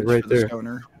a right there.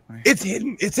 It's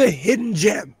hidden. It's a hidden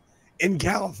gem in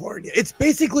California. It's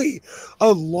basically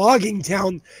a logging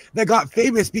town that got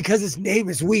famous because its name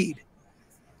is Weed.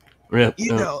 Yeah,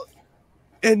 you know.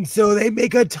 And so they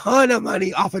make a ton of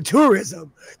money off of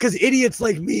tourism because idiots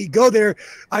like me go there,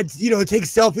 take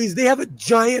selfies. They have a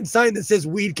giant sign that says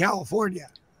Weed, California.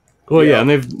 Well, yeah, and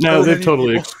they've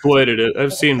totally exploited it.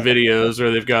 I've seen videos where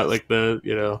they've got like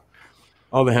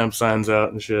all the hemp signs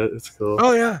out and shit. It's cool.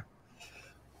 Oh yeah.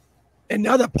 And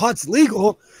now that pot's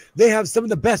legal, they have some of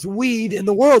the best weed in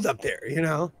the world up there,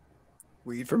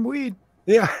 Weed from Weed.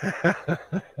 Yeah.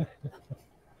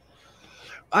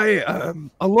 A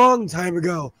long time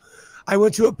ago, I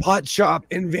went to a pot shop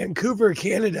in Vancouver,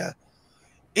 Canada,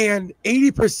 and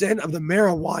 80% of the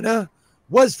marijuana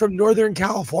was from Northern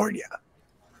California.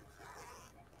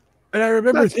 And I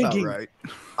remember thinking, right.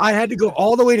 I had to go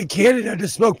all the way to Canada to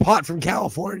smoke pot from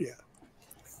California.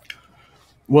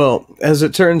 Well, as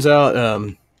it turns out,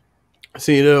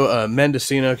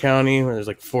 Mendocino County, where there's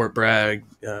like Fort Bragg,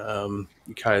 kind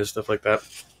of stuff like that.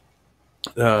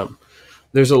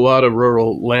 There's a lot of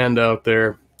rural land out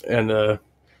there, and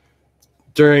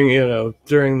during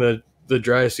the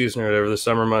dry season or whatever, the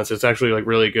summer months, it's actually like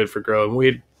really good for growing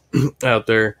weed out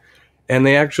there. And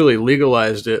they actually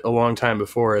legalized it a long time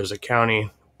before as a county,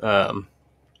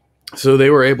 so they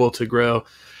were able to grow.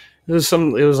 It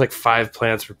was like 5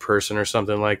 plants per person or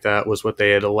something like that was what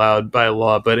they had allowed by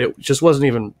law, but it just wasn't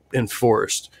even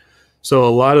enforced. So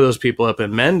a lot of those people up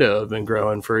in Mendo have been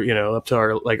growing for, up to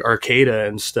our like Arcata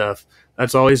and stuff.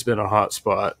 That's always been a hot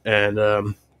spot. And,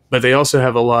 but they also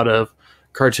have a lot of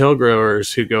cartel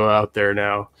growers who go out there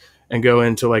now and go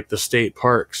into like the state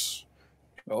parks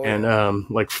and,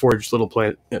 like forge little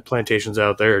plantations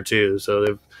out there too. So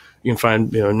you can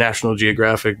find, National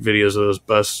Geographic videos of those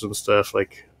busts and stuff,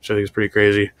 like, which I think is pretty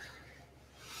crazy.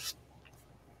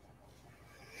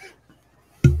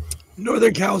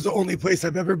 Northern Cal is the only place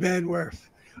I've ever been where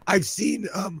I've seen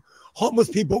homeless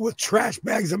people with trash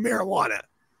bags of marijuana.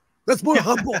 That's more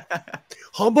Humboldt.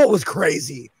 Humboldt was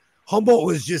crazy. Humboldt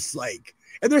was just like,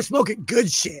 and they're smoking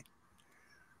good shit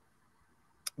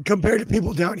compared to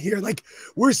people down here. Like,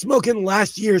 we're smoking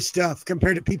last year's stuff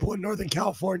compared to people in Northern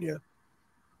California.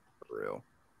 For real.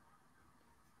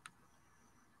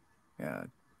 Yeah.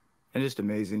 And just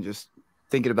amazing, just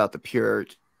thinking about the pure,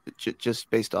 just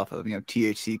based off of,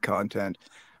 THC content,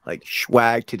 like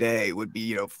swag today would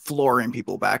be, flooring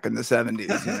people back in the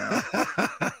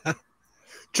 70s,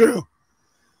 True.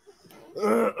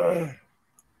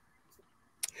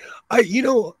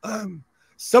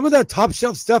 Some of that top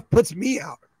shelf stuff puts me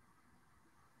out.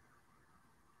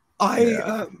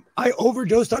 I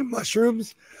overdosed on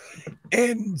mushrooms,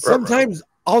 and sometimes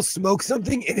I'll smoke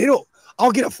something and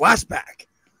I'll get a flashback.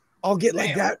 I'll get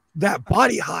like that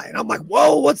body high, and I'm like,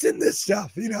 whoa, what's in this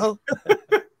stuff?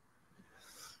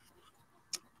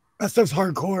 That stuff's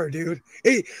hardcore, dude.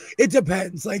 It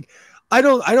depends. Like, I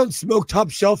don't smoke top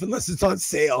shelf unless it's on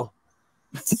sale.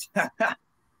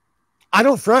 I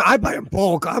don't front. I buy in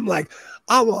bulk. I'm like,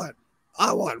 I want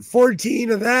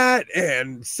 14 of that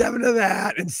and 7 of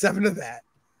that and 7 of that.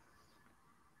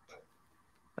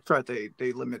 That's right.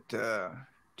 They limit to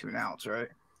an ounce, right?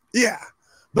 Yeah,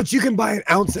 but you can buy an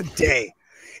ounce a day,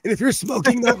 and if you're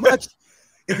smoking that much,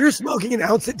 if you're smoking an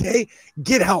ounce a day,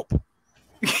 get help.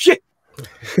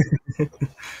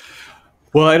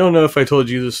 Well, I don't know if I told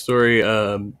you this story,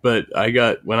 but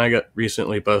when I got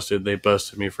recently busted, they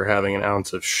busted me for having an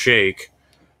ounce of shake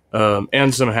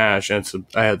and some hash, and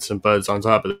I had some buds on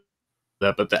top of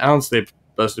that. But the ounce they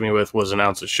busted me with was an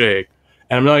ounce of shake,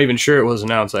 and I'm not even sure it was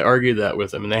an ounce. I argued that with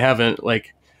them, and they haven't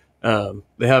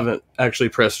actually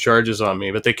pressed charges on me,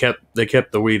 but they kept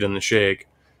the weed in the shake,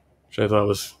 which I thought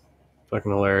was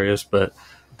fucking hilarious. But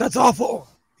that's awful.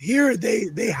 Here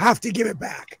they have to give it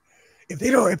back. If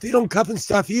they don't cuff and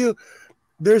stuff you,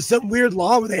 there's some weird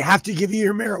law where they have to give you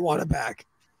your marijuana back.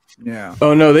 Yeah.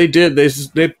 Oh no, they did. They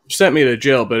sent me to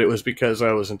jail, but it was because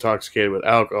I was intoxicated with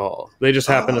alcohol. They just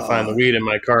happened to find the weed in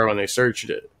my car when they searched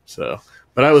it. So,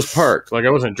 but I was parked, like I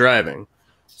wasn't driving,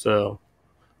 so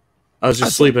I was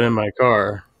just sleeping in my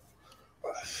car.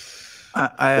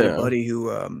 I had a buddy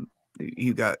who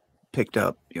got picked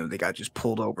up. They got just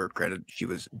pulled over. Granted, she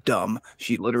was dumb.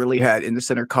 She literally had in the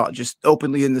center just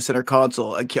openly in the center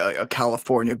console a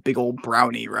California big old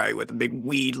brownie, right, with a big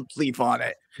weed leaf on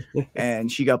it.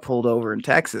 And she got pulled over in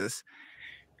Texas,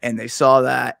 and they saw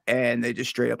that, and they just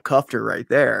straight up cuffed her right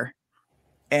there.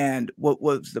 And what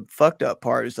was the fucked up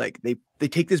part is like they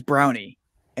take this brownie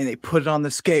and they put it on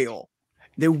the scale.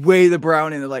 They weigh the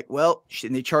brownie and they're like, well,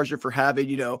 and they charge her for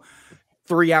having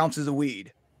 3 ounces of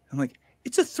weed. I'm like,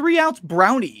 it's a 3-ounce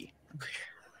brownie.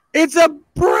 It's a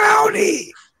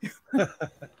brownie.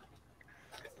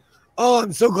 Oh,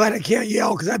 I'm so glad I can't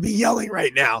yell because I'd be yelling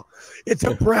right now. It's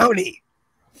a brownie.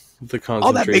 The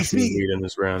concentration of weed in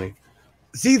this brownie.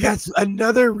 See, that's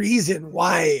another reason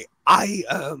why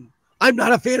I'm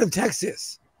not a fan of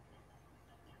Texas.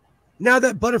 Now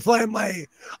that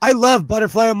I love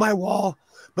butterfly on my wall,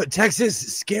 but Texas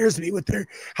scares me with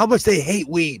how much they hate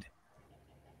weed.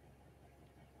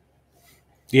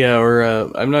 Yeah, or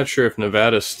I'm not sure if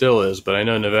Nevada still is, but I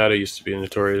know Nevada used to be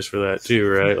notorious for that too,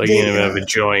 right? Like you didn't even have a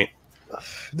joint.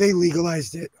 They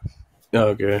legalized it.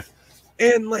 Okay.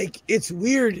 And like it's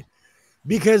weird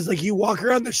because like you walk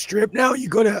around the strip now, you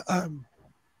go to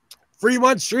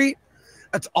Fremont Street,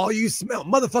 that's all you smell.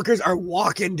 Motherfuckers are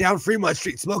walking down Fremont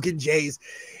Street smoking J's,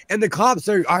 and the cops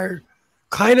are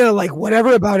kind of like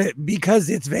whatever about it because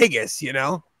it's Vegas,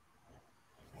 Yeah.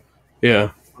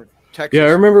 Texas. Yeah, I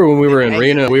remember when we were in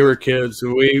Reno, we were kids.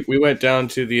 We went down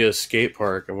to the skate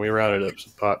park and we rounded up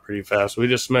some pot pretty fast. We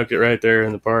just smoked it right there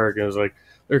in the park. And it was like,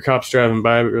 there were cops driving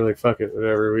by, but we were like, fuck it,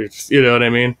 whatever. We just, you know what I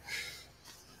mean?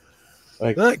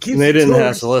 Like, and they didn't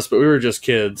hassle us, but we were just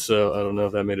kids, so I don't know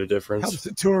if that made a difference. Helps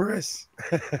the tourists.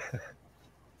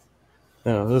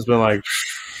 No, this has been like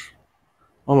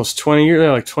almost 20 years,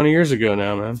 like 20 years ago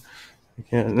now, man.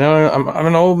 Now I'm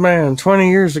an old man. 20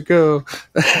 years ago,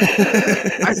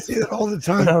 I see that all the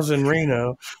time. When I was in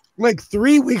Reno, like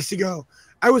 3 weeks ago,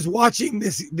 I was watching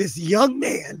this young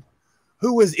man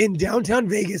who was in downtown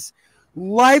Vegas,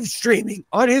 live streaming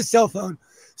on his cell phone,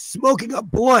 smoking a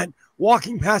blunt,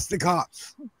 walking past the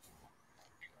cops.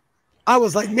 I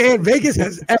was like, man, Vegas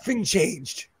has effing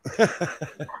changed.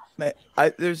 Man,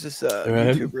 there's this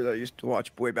YouTuber that I used to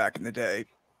watch way back in the day.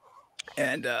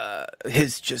 And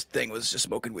his thing was just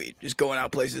smoking weed, just going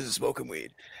out places and smoking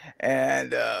weed.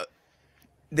 And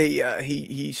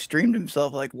he streamed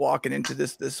himself like walking into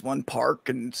this one park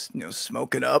and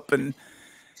smoking up. And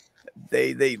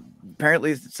they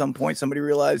apparently at some point somebody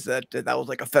realized that was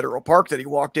like a federal park that he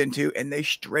walked into, and they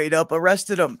straight up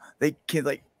arrested him. They can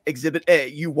like Exhibit A,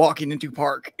 you walking into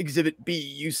park. Exhibit B,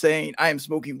 you saying I am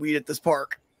smoking weed at this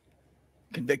park.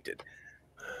 Convicted.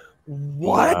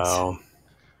 What? Wow.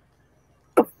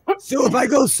 So if I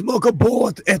go smoke a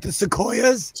bowl at the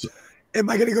Sequoias, am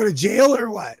I going to go to jail or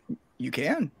what? You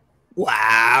can.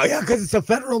 Wow. Yeah, because it's a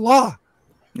federal law.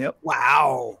 Yep.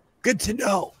 Wow. Good to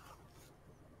know.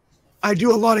 I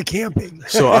do a lot of camping.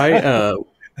 So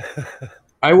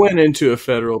I went into a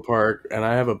federal park and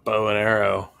I have a bow and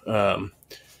arrow.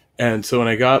 And so when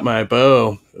I got my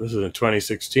bow, this was in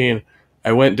 2016,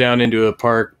 I went down into a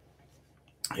park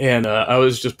and I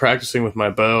was just practicing with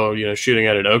my bow, shooting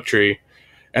at an oak tree.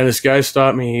 And this guy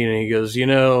stopped me and he goes,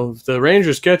 if the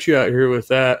Rangers catch you out here with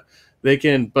that, they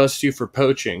can bust you for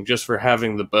poaching just for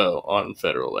having the bow on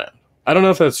federal land. I don't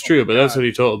know if that's true, but that's what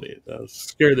he told me. That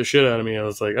scared the shit out of me. I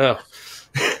was like, oh.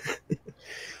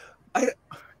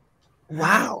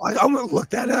 Wow, I'm gonna look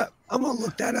that up. I'm gonna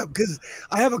look that up because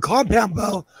I have a compound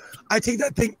bow. I take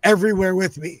that thing everywhere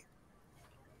with me.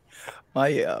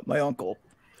 My uncle,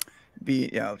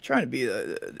 trying to be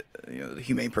the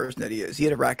humane person that he is, he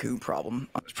had a raccoon problem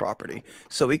on his property.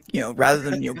 So he, rather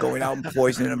than going out and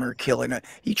poisoning him or killing it,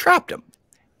 he trapped him,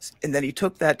 and then he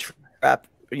took that trap,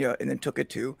 and then took it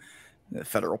to the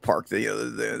federal park,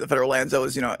 the federal land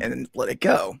zones, and then let it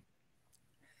go.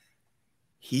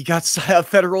 He got a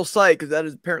federal cite because that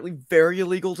is apparently very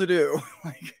illegal to do.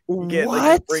 You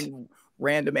can't bring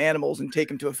random animals and take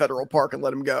them to a federal park and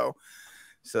let them go.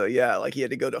 So yeah, he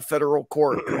had to go to federal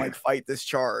court and fight this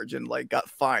charge and got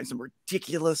fined some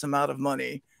ridiculous amount of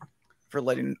money for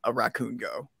letting a raccoon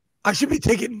go. I should be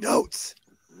taking notes.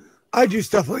 I do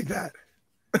stuff like that.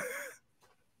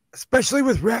 Especially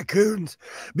with raccoons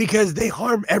because they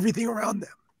harm everything around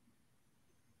them.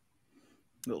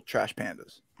 Little trash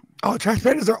pandas. Oh, trash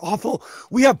pandas are awful.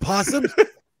 We have possums.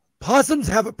 Possums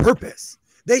have a purpose.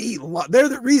 They eat. They're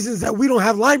the reasons that we don't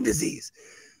have Lyme disease.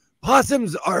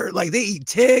 Possums are they eat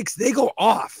ticks. They go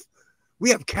off.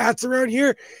 We have cats around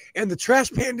here, and the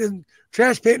trash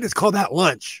pandas call that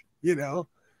lunch.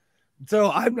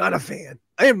 So I'm not a fan.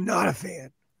 I am not a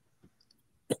fan.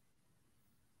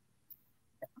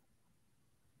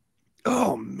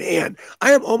 Oh man,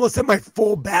 I am almost at my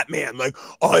full Batman.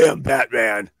 I am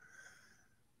Batman.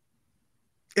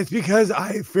 It's because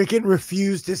I freaking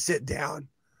refuse to sit down.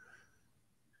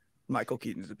 Michael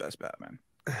Keaton's the best Batman.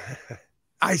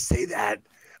 I say that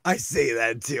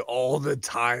too all the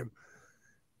time.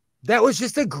 That was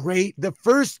just the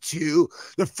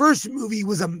first movie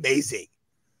was amazing.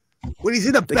 When he's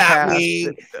in the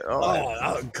Batwing.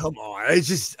 Oh, come on. It's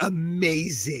just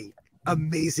amazing.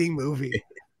 Amazing movie.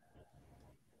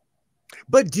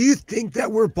 But do you think that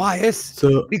we're biased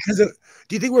do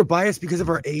you think we're biased because of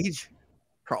our age?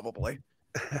 Probably.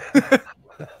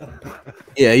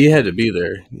 Yeah, you had to be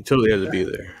there. You totally had to be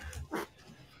there.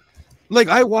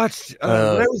 I watched when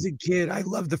I was a kid, I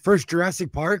loved the first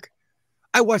Jurassic Park.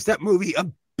 I watched that movie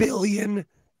 1 billion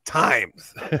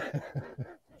times.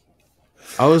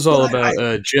 I was all about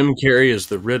Jim Carrey as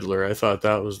the Riddler. I thought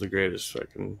that was the greatest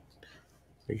fucking.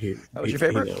 That was your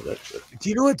favorite? Do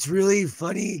you know what's really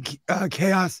funny,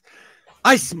 Chaos?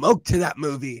 I smoked to that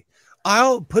movie.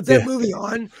 I'll put that movie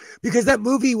on because that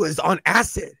movie was on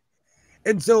acid.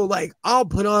 And so I'll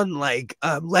put on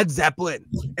Led Zeppelin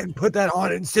and put that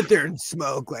on and sit there and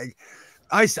smoke.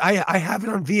 I have it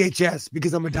on VHS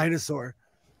because I'm a dinosaur.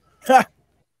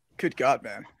 Good God,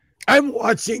 man. I'm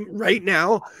watching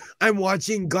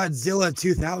Godzilla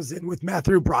 2000 with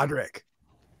Matthew Broderick.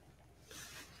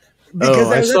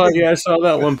 Because I saw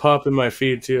that one pop in my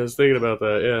feed too. I was thinking about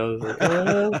that. Yeah,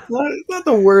 I was not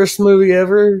the worst movie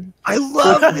ever. I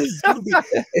love this movie,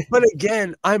 but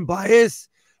again, I'm biased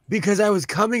because I was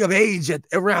coming of age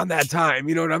around that time.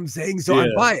 You know what I'm saying? So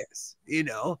I'm biased.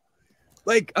 A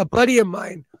buddy of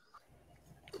mine,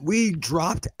 we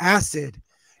dropped acid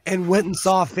and went and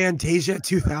saw Fantasia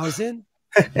 2000.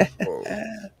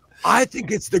 I think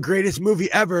it's the greatest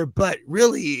movie ever, but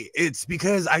really it's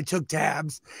because I took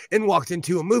tabs and walked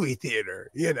into a movie theater,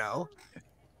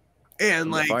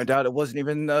 And find out it wasn't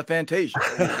even Fantasia.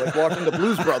 It was watching the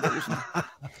Blues Brothers.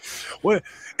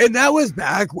 And that was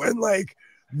back when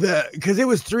because it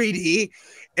was 3D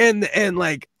and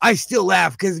I still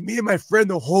laugh because me and my friend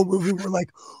the whole movie were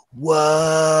like, whoa.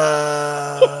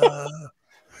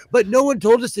 But no one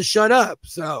told us to shut up,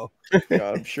 so God,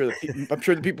 I'm sure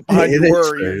the people behind you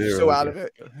were. You're so out of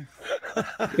it.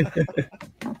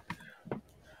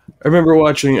 I remember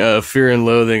watching Fear and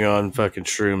Loathing on fucking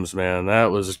shrooms, man.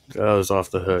 That was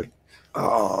off the hook.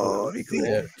 Oh,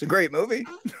 it's a great movie.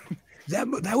 That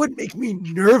would make me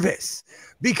nervous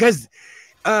because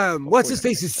what's his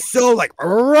face is so rah,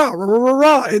 rah, rah,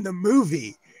 rah, in the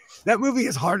movie. That movie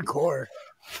is hardcore.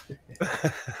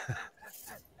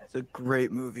 It's a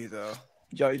great movie, though.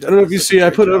 I don't know if you see, I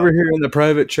put over here in the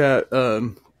private chat,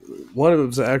 one of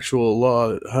them's actual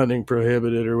law, hunting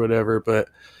prohibited or whatever, but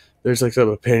there's some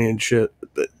opinion shit.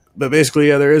 But basically,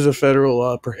 yeah, there is a federal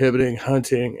law prohibiting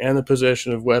hunting and the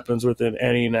possession of weapons within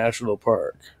any national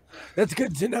park. That's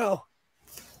good to know.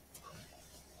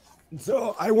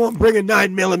 So I won't bring a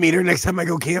 9mm next time I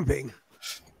go camping.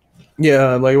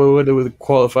 Yeah, what would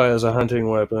qualify as a hunting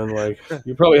weapon?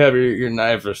 You probably have your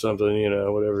knife or something,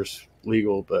 whatever's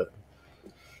legal, but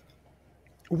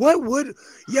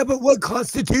what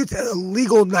constitutes a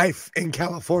legal knife in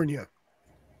California?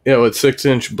 Yeah, with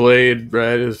 6-inch blade,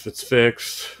 right? If it's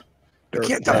fixed. You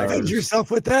can't defend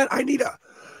yourself with that. I need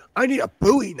a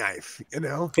Bowie knife,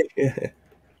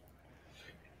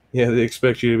 Yeah, they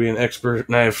expect you to be an expert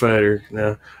knife fighter.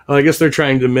 No, well, I guess they're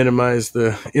trying to minimize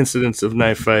the incidence of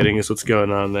knife fighting. Is what's going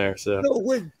on there. So,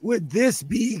 So would this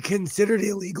be considered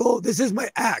illegal? This is my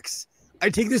axe. I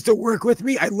take this to work with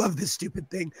me. I love this stupid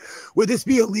thing. Would this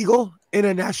be illegal in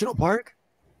a national park?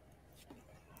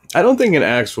 I don't think an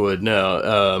axe would.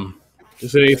 No,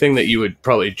 just anything that you would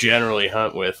probably generally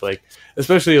hunt with, like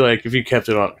especially like if you kept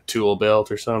it on a tool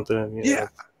belt or something. Yeah.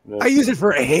 know. I use it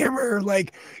for a hammer.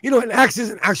 Like, an axe is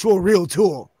an actual real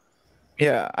tool.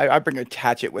 Yeah, I bring a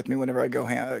hatchet with me whenever I go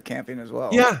camping as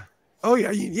well. Yeah. Oh,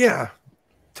 yeah. Yeah.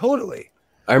 Totally.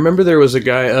 I remember there was a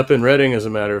guy up in Reading, as a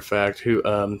matter of fact, who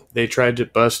they tried to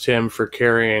bust him for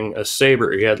carrying a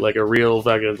saber. He had like a real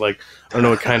fucking I don't know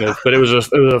what kind of, but it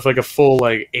was like a full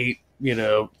like 8,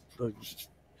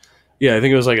 yeah, I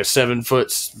think it was like a 7-foot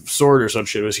sword or some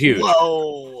shit. It was huge.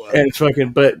 Whoa. And it's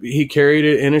fucking, but he carried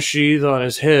it in a sheath on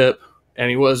his hip, and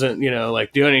he wasn't,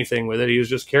 like doing anything with it. He was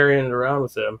just carrying it around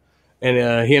with him,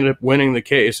 and he ended up winning the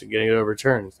case and getting it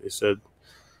overturned. They said,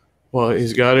 "Well,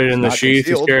 he's got it in the sheath.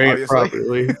 He's carrying it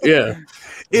properly." Yeah.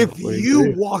 If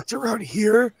you walked around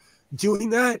here doing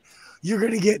that, you're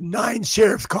gonna get 9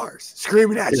 sheriff's cars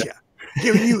screaming at you,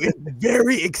 giving you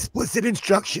very explicit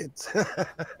instructions.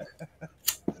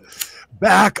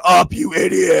 Back up, you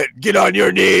idiot! Get on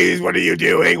your knees. What are you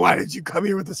doing? Why did you come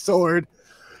here with a sword?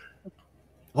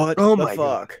 What Oh the my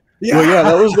fuck? God. Well, yeah,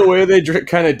 that was the way they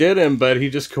kind of did him, but he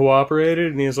just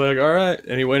cooperated, and he was like, "All right,"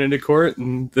 and he went into court,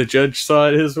 and the judge saw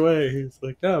it his way. He was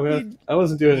like, "No, man, I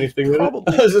wasn't doing anything with it.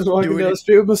 I was just walking down the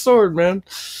street with my sword, man."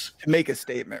 To make a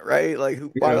statement, right? Like,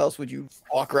 why else would you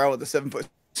walk around with a 7-foot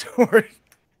sword?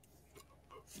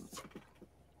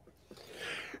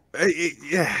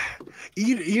 Yeah,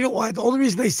 you know why? The only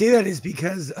reason I say that is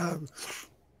because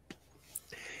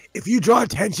if you draw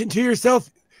attention to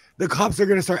yourself, the cops are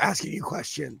going to start asking you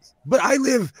questions. But I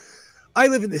live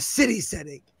in the city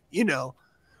setting.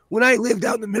 When I lived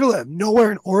out in the middle of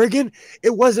nowhere in Oregon,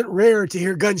 it wasn't rare to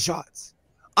hear gunshots.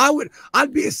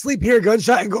 I'd be asleep, hear a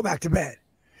gunshot, and go back to bed.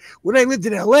 When I lived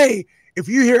in LA, if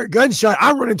you hear a gunshot,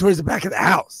 I'm running towards the back of the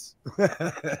house.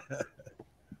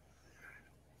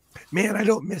 Man, I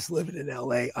don't miss living in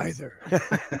LA either.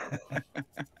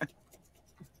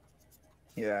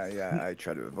 Yeah, I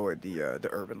try to avoid the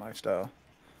urban lifestyle.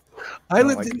 I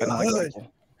lived in the hood.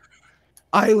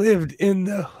 I lived in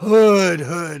the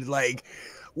hood. Like,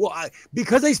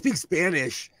 because I speak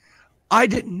Spanish, I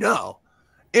didn't know.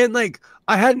 And I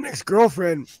had an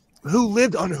ex-girlfriend who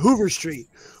lived on Hoover Street,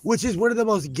 which is one of the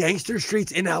most gangster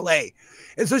streets in LA.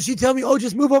 And so she'd tell me, "Oh,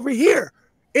 just move over here.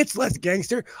 It's less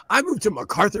gangster." I moved to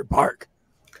MacArthur Park.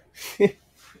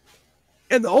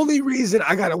 And the only reason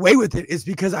I got away with it is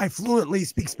because I fluently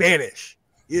speak Spanish,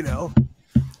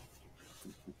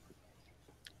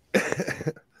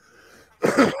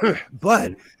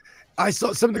 But I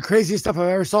saw some of the craziest stuff I've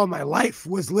ever saw in my life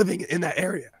was living in that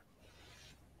area.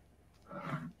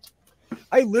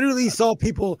 I literally saw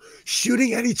people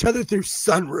shooting at each other through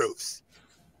sunroofs.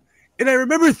 And I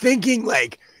remember thinking,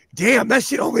 damn, that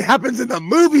shit only happens in the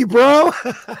movie, bro.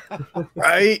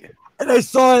 Right? And I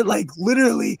saw it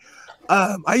literally.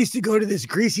 I used to go to this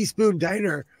Greasy Spoon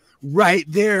diner right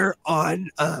there on,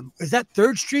 is that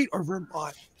 3rd Street or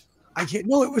Vermont? I can't,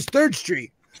 no, it was 3rd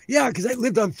Street. Yeah, because I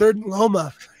lived on 3rd and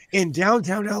Loma in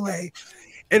downtown LA.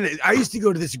 And I used to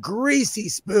go to this Greasy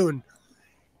Spoon.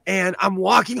 And I'm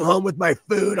walking home with my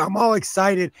food. I'm all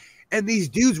excited. And these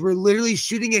dudes were literally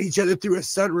shooting at each other through a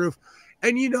sunroof.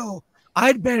 And,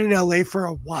 I'd been in LA for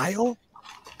a while.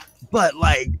 But,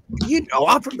 I'm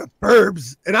from the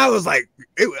burbs. And I was like,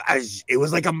 it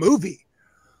was like a movie.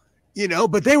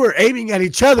 But they were aiming at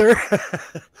each other.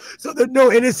 So that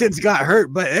no innocents got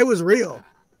hurt. But it was real.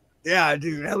 Yeah,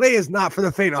 dude. LA is not for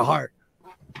the faint of heart.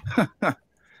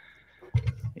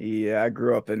 Yeah, I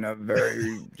grew up in a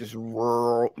very just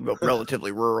rural,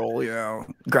 relatively rural,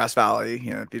 Grass Valley,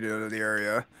 if you know the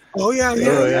area. Oh, yeah.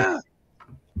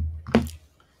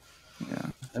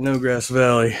 I know Grass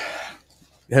Valley.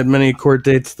 Had many court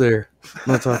dates there.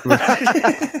 I'm not talking about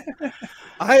it.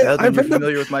 I'm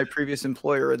familiar with my previous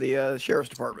employer, the sheriff's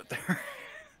department there.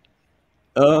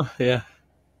 Oh, yeah.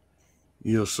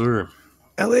 Yes, sir.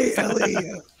 LA.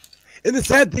 And the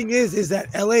sad thing is that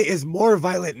LA is more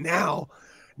violent now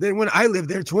than when I lived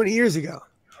there 20 years ago.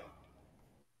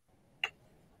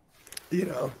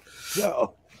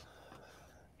 So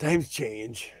times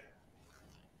change.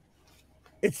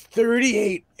 It's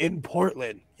 38 in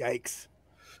Portland. Yikes.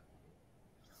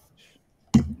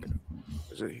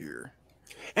 Is it here?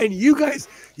 And you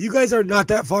guys are not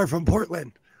that far from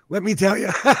Portland. Let me tell you.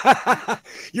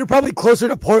 You're probably closer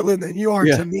to Portland than you are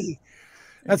to me.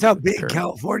 That's how big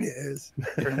California is.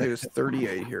 Apparently it was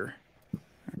 38 here.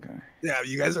 Okay. Yeah,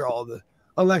 you guys are all the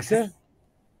Alexa.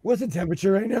 What's the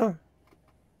temperature right now?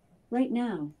 Right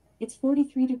now, it's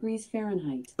 43 degrees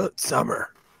Fahrenheit. Oh, it's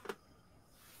summer.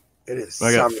 It is.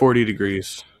 I got summer. 40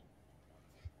 degrees.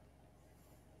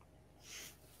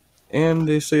 And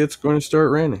they say it's going to start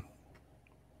raining.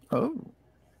 Oh.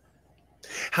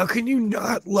 How can you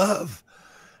not love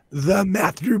the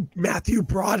Matthew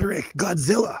Broderick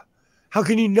Godzilla? How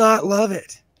can you not love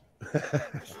it?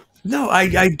 No,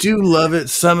 I do love it.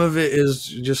 Some of it is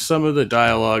just some of the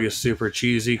dialogue is super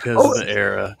cheesy because of the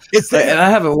era. And I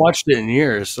haven't watched it in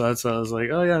years, so that's why I was like,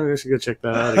 oh yeah, maybe I should go check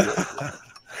that out again.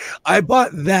 I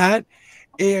bought that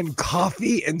and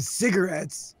coffee and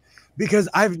cigarettes because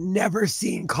I've never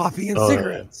seen coffee and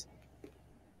cigarettes.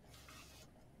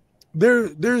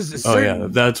 There's a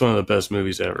certain, that's one of the best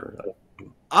movies ever.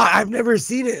 I've never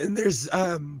seen it, and there's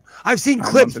I've seen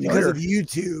clips because of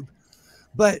YouTube,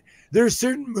 but there's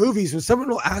certain movies when someone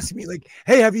will ask me like,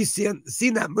 hey, have you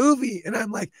seen that movie? And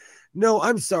I'm like, no,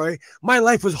 I'm sorry, my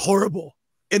life was horrible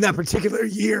in that particular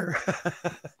year.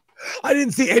 I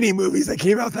didn't see any movies that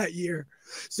came out that year.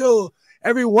 So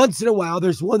every once in a while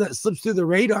there's one that slips through the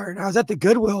radar, and I was at the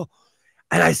Goodwill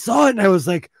and I saw it and I was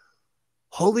like,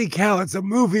 holy cow, it's a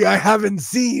movie I haven't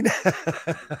seen.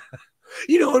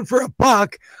 You know, and for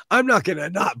 $1, I'm not gonna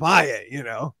not buy it, you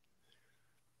know.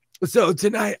 So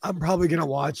tonight I'm probably gonna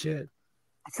watch it.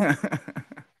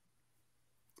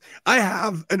 I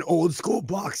have an old school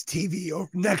box TV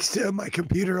next to my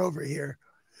computer over here.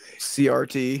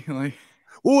 CRT, like.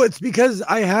 Well, it's because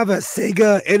I have a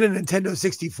Sega and a Nintendo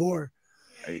 64,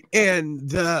 and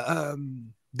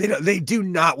they do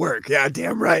not work. Yeah,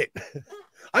 damn right.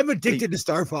 I'm addicted to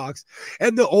Star Fox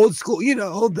and the old school. You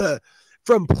know,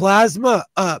 from plasma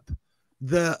up,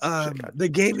 the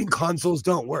gaming consoles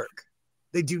don't work.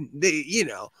 They you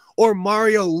know, or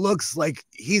Mario looks like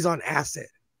he's on acid.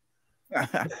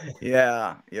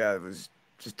 Yeah, it was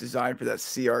just designed for that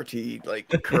CRT like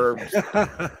curved.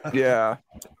 Yeah.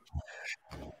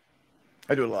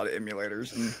 I do a lot of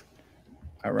emulators, and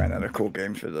I ran out of cool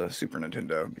games for the Super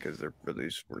Nintendo because there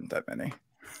really weren't that many.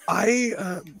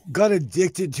 I got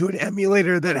addicted to an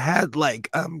emulator that had like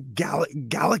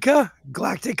Galactica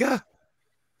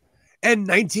and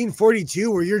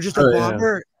 1942, where you're just a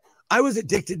bomber. Yeah. I was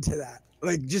addicted to that,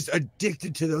 like just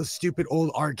addicted to those stupid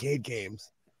old arcade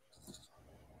games.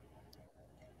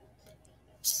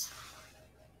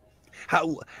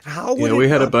 How yeah, we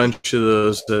had a bunch of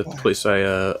those at the place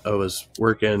I was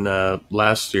working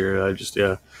last year. I just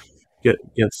get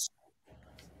it's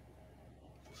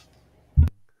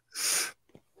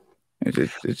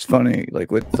funny,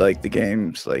 like with like the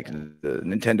games like the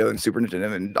Nintendo and Super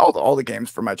Nintendo and all the games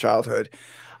from my childhood.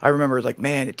 I remember like,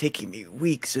 man, it taking me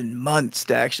weeks and months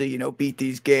to actually, you know, beat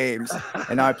these games.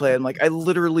 And now I play and like I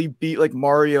literally beat like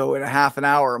Mario in a half an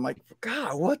hour. I'm like,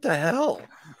 God, what the hell?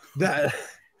 That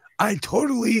I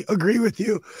totally agree with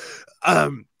you.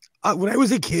 When I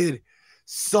was a kid,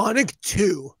 Sonic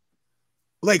 2,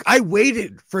 like I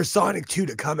waited for Sonic 2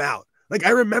 to come out. Like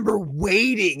I remember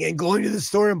waiting and going to the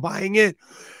store and buying it.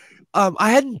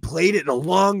 I hadn't played it in a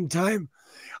long time.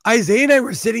 Isaiah and I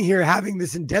were sitting here having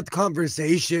this in-depth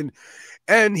conversation,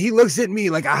 and he looks at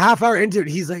me like a half hour into it.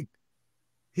 He's like,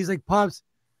 Pops,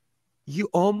 you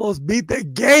almost beat the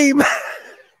game.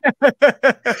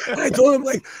 And I told him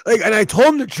and I told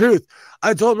him the truth.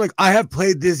 I told him like, I have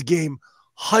played this game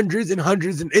hundreds and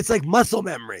hundreds, and it's like muscle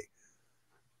memory.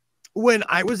 When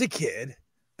I was a kid,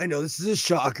 I know this is a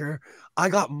shocker, I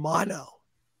got mono.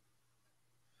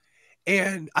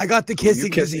 And I got the kissing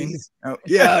disease. Oh.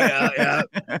 Yeah.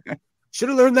 Should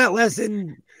have learned that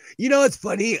lesson. You know, it's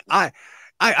funny. I'm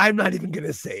not even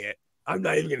gonna say it.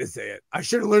 I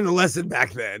should have learned the lesson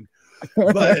back then.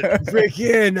 But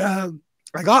freaking,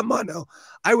 I got mono.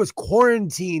 I was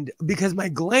quarantined because my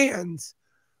glands.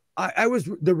 I was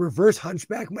the reverse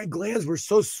hunchback. My glands were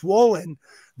so swollen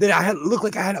that I looked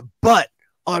like I had a butt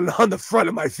on the front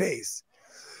of my face.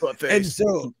 Butt face. And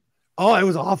so. Oh, it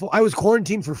was awful. I was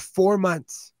quarantined for 4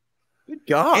 months. Good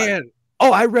God. And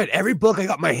I read every book I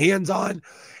got my hands on,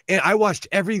 and I watched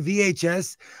every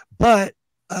VHS, but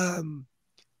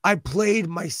I played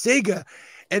my Sega,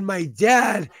 and my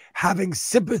dad, having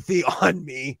sympathy on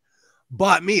me,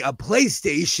 bought me a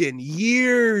PlayStation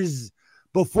years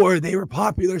before they were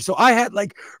popular. So I had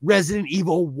like Resident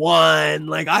Evil 1,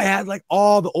 like I had like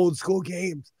all the old school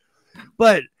games.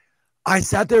 But I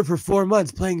sat there for 4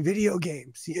 months playing video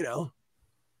games, you know,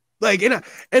 like, and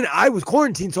I was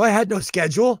quarantined, so I had no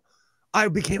schedule. I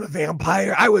became a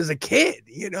vampire. I was a kid,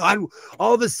 you know.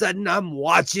 All of a sudden I'm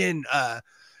watching,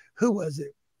 who was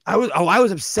it? I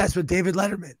was obsessed with David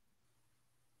Letterman.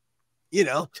 You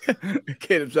know,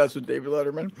 Kid obsessed with David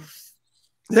Letterman.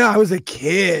 Yeah, I was a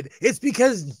kid. It's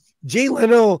because Jay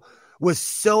Leno was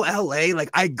so LA. Like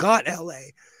I got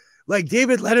LA. Like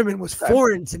David Letterman was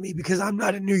foreign to me because I'm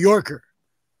not a New Yorker.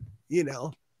 You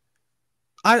know,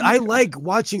 I like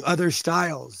watching other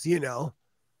styles. You know,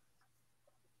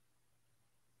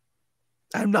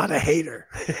 I'm not a hater.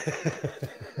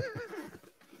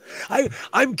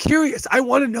 I'm curious. I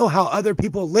want to know how other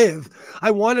people live.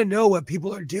 I want to know what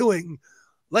people are doing.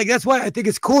 Like, that's why I think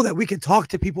it's cool that we can talk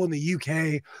to people in the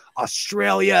UK,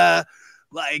 Australia.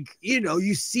 Like, you know,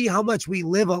 you see how much we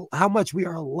live, how much we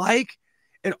are alike,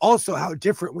 and also how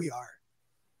different we are.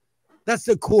 That's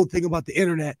the cool thing about the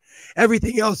internet.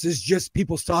 Everything else is just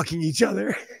people stalking each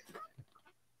other.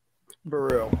 For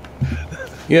real.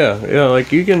 Yeah,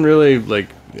 like you can really like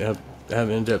have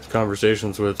in-depth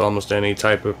conversations with almost any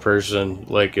type of person,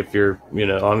 like if you're, you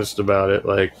know, honest about it.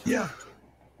 Like, yeah,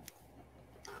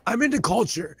 I'm into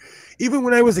culture. Even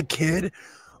when I was a kid,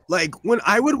 like when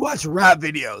I would watch rap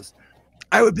videos,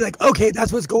 I would be like, okay,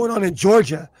 that's what's going on in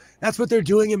Georgia. That's what they're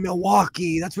doing in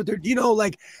Milwaukee. That's what they're, you know,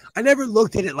 like I never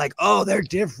looked at it like, oh, they're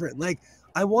different. Like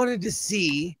I wanted to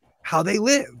see how they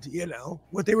lived, you know,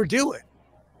 what they were doing.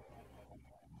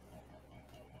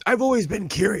 I've always been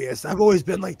curious. I've always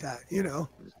been like that, you know?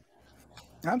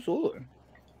 Absolutely.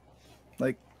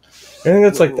 Like, I think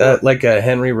it's like that, like a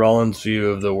Henry Rollins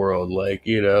view of the world, like,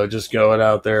 you know, just going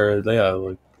out there, yeah,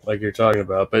 like you're talking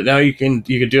about. But now you can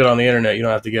do it on the internet. You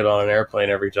don't have to get on an airplane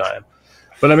every time.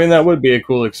 But I mean, that would be a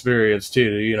cool experience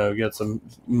too, to, you know, get some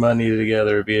money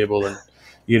together, be able to,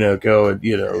 you know, go and,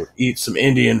 you know, eat some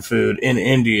Indian food in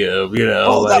India, you know.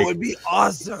 Oh, like, that would be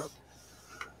awesome.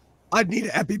 I'd need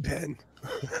an EpiPen.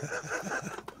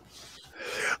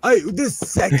 The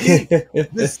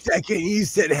second you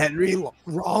said Henry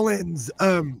Rollins,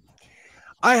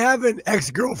 I have an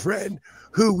ex-girlfriend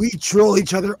who we troll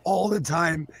each other all the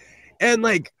time, and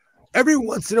like every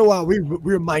once in a while we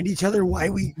remind each other why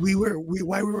we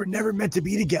were never meant to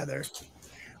be together.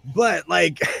 But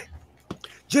like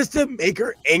just to make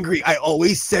her angry, I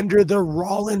always send her the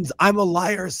Rollins "I'm a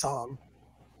Liar" song.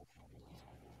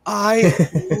 I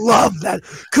love that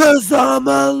because I'm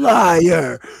a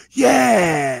liar.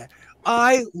 Yeah.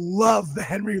 I love the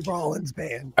Henry Rollins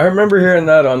band. I remember hearing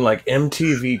that on like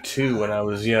MTV2 when I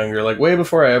was younger, like way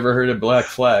before I ever heard of Black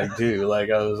Flag too. Like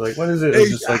I was like, what is it?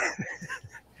 It's just like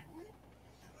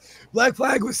Black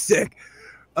Flag was sick.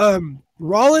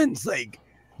 Rollins, like,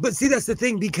 but see, that's the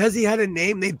thing, because he had a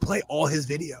name, they'd play all his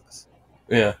videos.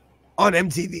 Yeah. On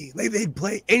MTV. Like they'd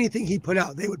play anything he put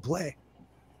out, they would play.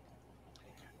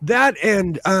 That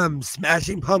and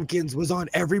Smashing Pumpkins was on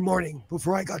every morning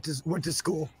before I went to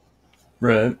school.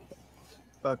 Right.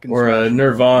 Or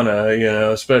Nirvana, you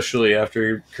know, especially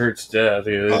after Kurt's death.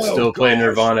 You know, they still play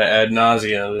Nirvana ad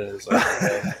nauseum.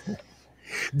 Like,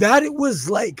 that it was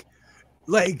like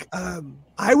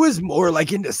I was more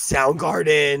like into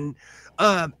Soundgarden,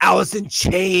 Alice in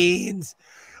Chains.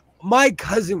 My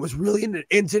cousin was really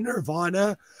into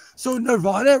Nirvana. So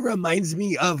Nirvana reminds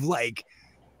me of like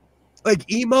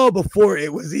emo before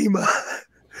it was emo.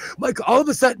 Like all of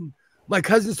a sudden, my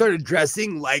cousin started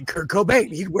dressing like Kurt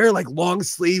Cobain. He'd wear like long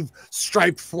sleeve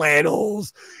striped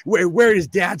flannels, wear his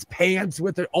dad's pants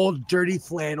with an old dirty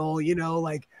flannel, you know,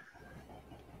 like.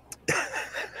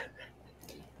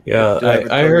 Yeah,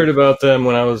 I heard about them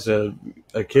when I was a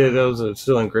kid. I was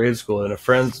still in grade school,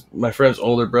 and my friend's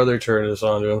older brother turned us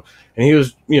on to him, and he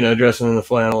was, you know, dressing in the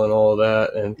flannel and all of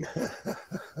that,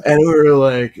 and we were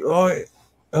like,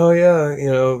 oh yeah,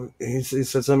 you know, he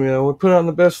said something, you know, they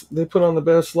put on the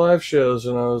best live shows,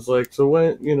 and I was like, so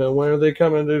when are they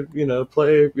coming to, you know,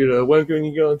 play, you know, when can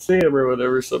you go and see him or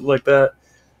whatever, something like that.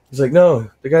 He's like, no,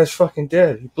 the guy's fucking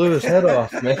dead. He blew his head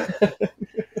off, man.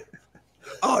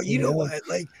 Oh, you know what?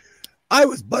 Like, I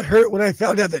was butthurt when I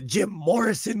found out that Jim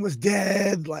Morrison was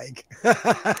dead. Like,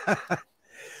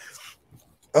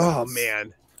 oh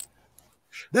man,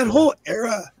 that whole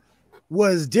era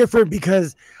was different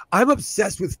because I'm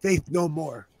obsessed with Faith No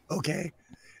More. Okay.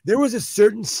 There was a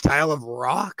certain style of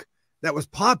rock that was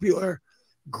popular.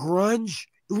 Grunge,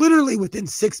 literally within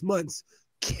 6 months,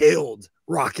 killed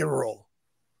rock and roll.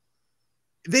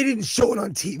 They didn't show it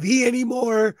on TV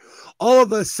anymore. All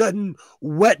of a sudden,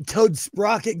 Wet Toad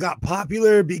Sprocket got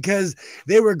popular because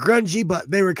they were grungy, but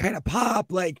they were kind of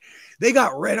pop. Like, they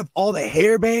got rid of all the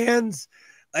hair bands.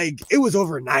 Like, it was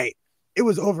overnight. It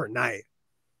was overnight.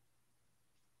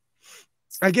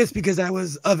 I guess because I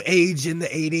was of age in the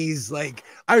 80s, like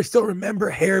I still remember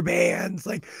hair bands,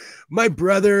 like my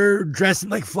brother dressing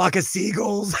like Flock of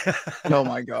Seagulls. Oh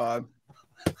my God.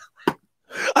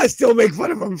 I still make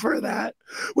fun of him for that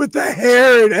with the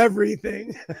hair and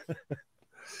everything.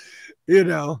 You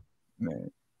know.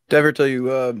 Man. Did I ever tell you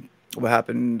what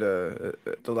happened the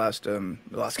last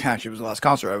catch? It was the last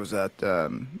concert I was at,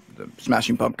 the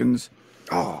Smashing Pumpkins.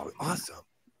 Oh, awesome.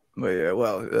 Well, yeah,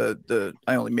 well,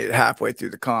 I only made it halfway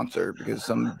through the concert because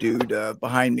some dude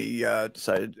behind me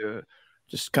decided to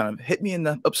just kind of hit me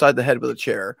upside the head with a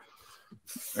chair,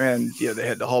 and they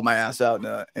had to haul my ass out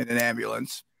in an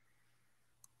ambulance.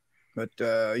 But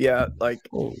yeah, like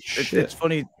it's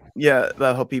funny,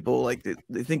 about how people like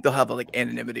they think they'll have like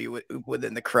anonymity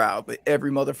within the crowd, but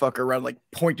every motherfucker around like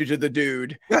pointed to the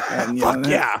dude, and Fuck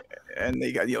yeah, and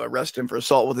they got arrested him for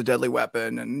assault with a deadly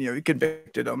weapon, and he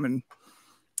convicted him,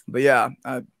 but yeah,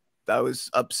 I was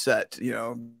upset,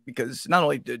 because not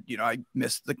only did I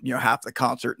missed the half the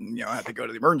concert and I had to go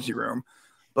to the emergency room,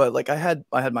 but like I had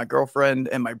my girlfriend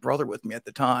and my brother with me at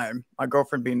the time. My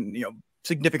girlfriend being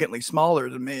significantly smaller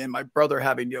than me, and my brother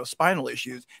having spinal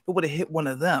issues. If it would have hit one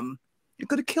of them, it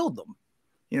could have killed them.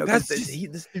 That's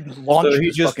this dude launched so he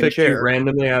his just fucking picked chair you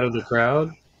randomly out of the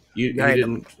crowd. You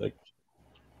didn't like.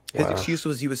 His Wow. excuse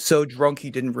was he was so drunk he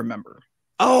didn't remember.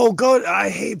 Oh God, I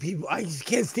hate people. I just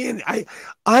can't stand it.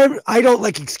 I don't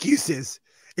like excuses.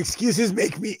 Excuses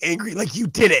make me angry. Like you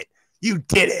did it.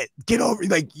 Get over.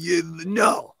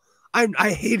 No.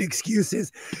 I hate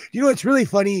excuses. It's really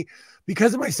funny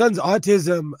because of my son's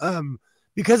autism.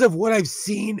 Because of what I've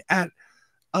seen at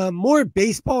more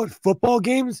baseball and football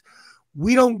games,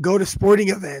 we don't go to sporting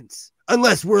events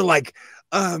unless we're like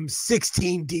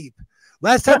 16 deep.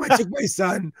 Last time I took my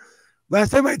son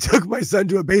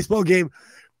to a baseball game,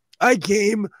 I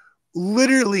came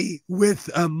literally with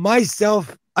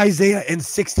myself, Isaiah, and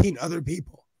 16 other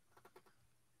people.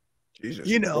 Jesus,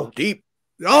 deep.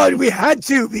 Oh, we had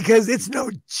to because it's no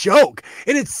joke.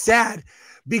 And it's sad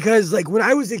because like when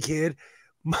I was a kid,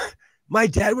 my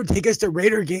dad would take us to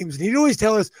Raider games and he'd always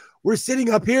tell us we're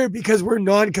sitting up here because we're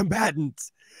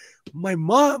non-combatants. My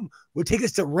mom would take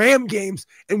us to Ram games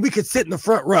and we could sit in the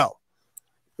front row.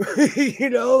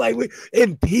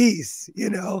 In peace,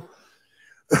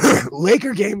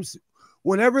 Laker games,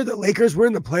 whenever the Lakers were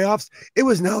in the playoffs, it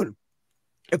was known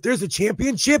if there's a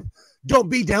championship, don't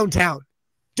be downtown.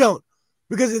 Don't.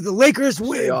 Because if the Lakers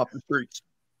win, off the streets.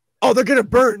 Oh, they're gonna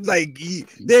burn. Like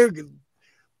they're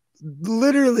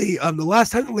literally the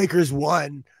last time the Lakers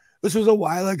won, this was a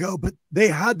while ago, but they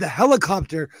had the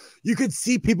helicopter. You could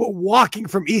see people walking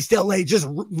from East LA just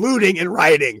looting and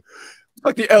rioting.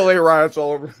 Like the LA riots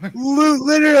all over.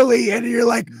 Literally. And you're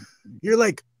like,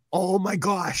 oh my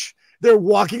gosh. They're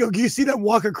walking. You see them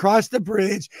walk across the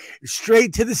bridge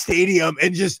straight to the stadium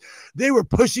and they were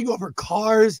pushing over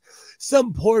cars.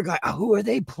 Some poor guy. Who are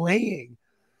they playing?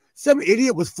 Some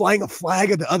idiot was flying a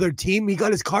flag of the other team. He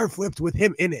got his car flipped with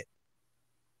him in it.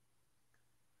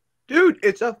 Dude,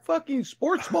 it's a fucking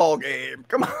sports ball game.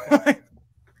 Come on.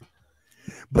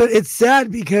 But it's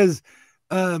sad because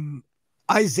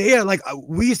Isaiah, like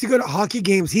we used to go to hockey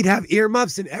games. He'd have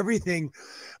earmuffs and everything,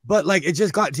 but like it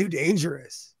just got too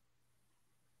dangerous.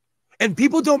 And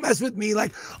people don't mess with me.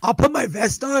 Like I'll put my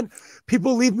vest on.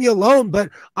 People leave me alone, but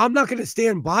I'm not going to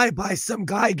stand by some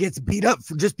guy gets beat up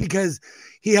just because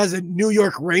he has a New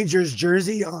York Rangers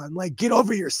jersey on. Like get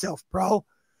over yourself, bro.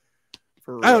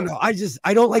 I don't know. I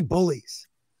don't like bullies.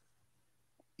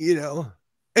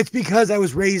 It's because I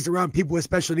was raised around people with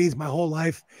special needs my whole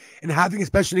life, and having a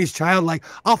special needs child, like,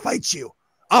 I'll fight you.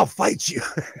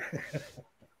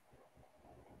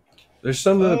 There's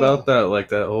something about that, like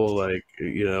that whole, like,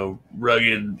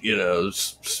 rugged,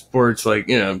 sports, like,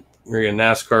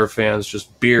 NASCAR fans,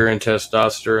 just beer and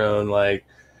testosterone, like,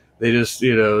 they just,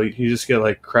 you just get,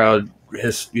 like,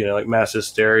 like mass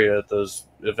hysteria at those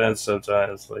events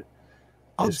sometimes, like,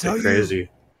 I'll tell crazy.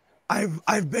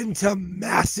 I've been to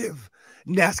massive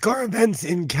NASCAR events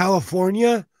in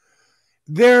California.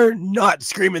 They're not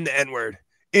screaming the N-word.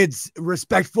 It's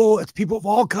respectful. It's people of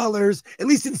all colors, at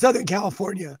least in Southern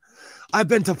California. I've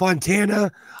been to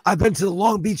Fontana. I've been to the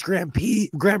Long Beach Grand Prix.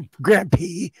 I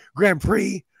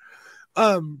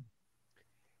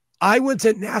went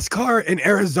to NASCAR in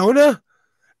Arizona.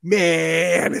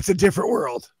 Man, it's a different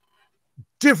world.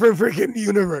 Different freaking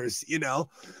universe,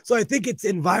 So I think it's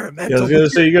environmental. Yeah, I was gonna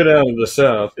say you go down to the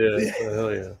south, yeah. Oh,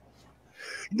 hell yeah.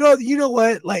 No, you know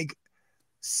what? Like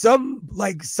some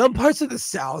parts of the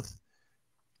South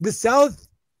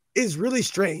is really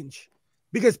strange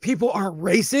because people are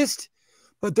racist,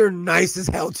 but they're nice as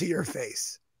hell to your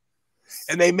face.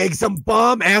 And they make some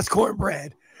bomb ass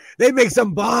cornbread. The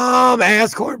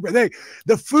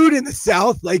food in the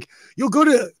South, like you'll go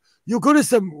to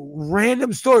some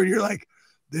random store and you're like,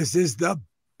 this is the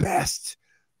best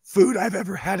food I've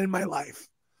ever had in my life.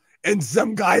 And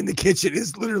some guy in the kitchen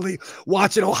is literally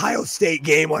watching Ohio State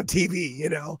game on TV, you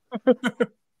know?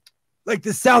 Like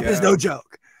the South is no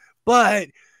joke. But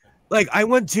like I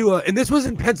went to and this was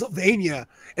in Pennsylvania,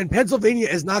 and Pennsylvania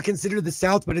is not considered the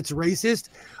South, but it's racist.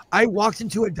 I walked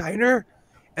into a diner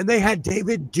and they had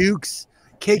David Duke's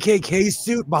KKK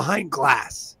suit behind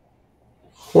glass.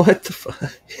 What the fuck?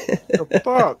 The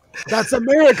fuck? That's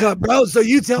America, bro. So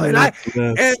you tell me.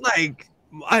 And like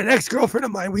an ex-girlfriend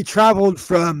of mine, we traveled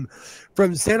from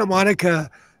Santa Monica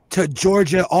to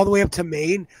Georgia all the way up to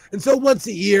Maine. And so once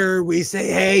a year we say,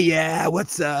 hey, yeah,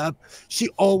 what's up? She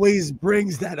always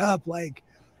brings that up, like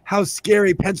how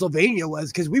scary Pennsylvania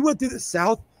was, because we went through the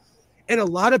South and a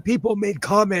lot of people made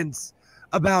comments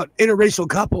about interracial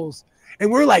couples.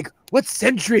 And we're like, what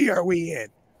century are we in?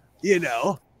 You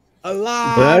know? A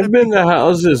lot. But I've been to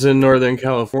houses in Northern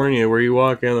California where you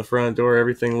walk in the front door,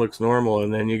 everything looks normal,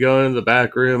 and then you go into the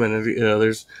back room, and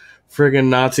there's friggin'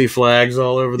 Nazi flags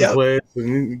all over the place,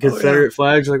 and Confederate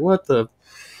flags. Like, what the?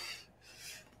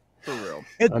 For real.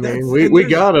 I mean, we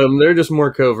got them. They're just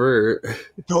more covert.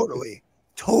 Totally.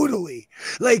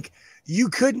 Like you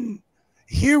couldn't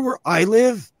here where I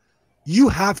live. You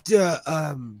have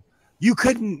to. You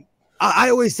couldn't.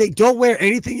 I always say, don't wear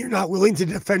anything you're not willing to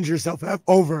defend yourself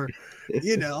over,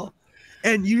 you know,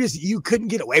 and you couldn't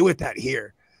get away with that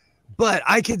here. But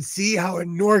I can see how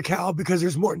in NorCal, because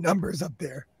there's more numbers up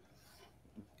there.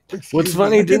 What's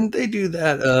funny, didn't they do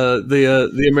that?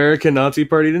 The American Nazi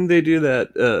Party, didn't they do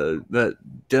that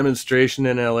demonstration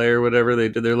in LA or whatever? They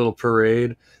did their little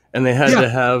parade, and they had to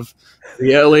have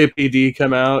the LAPD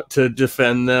come out to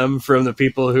defend them from the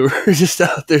people who were just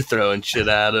out there throwing shit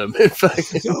at them.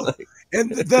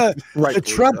 And the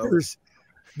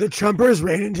Trumpers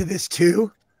ran into this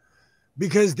too,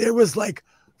 because there was like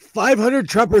 500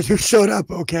 Trumpers who showed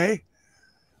up. Okay,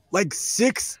 like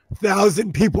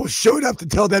 6,000 people showed up to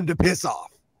tell them to piss off.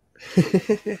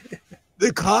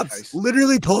 The cops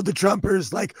literally told the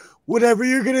Trumpers, like, whatever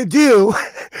you're gonna do,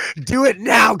 do it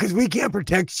now, because we can't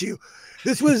protect you.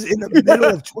 This was in the middle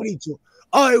of 22.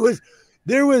 Oh, it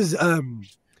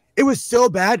was so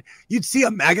bad. You'd see a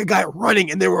MAGA guy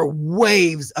running, and there were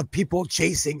waves of people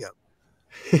chasing him.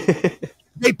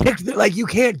 They picked like, you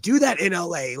can't do that in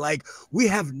LA. Like, we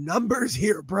have numbers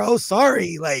here, bro.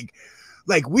 Sorry, like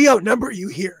we outnumber you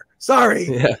here. Sorry.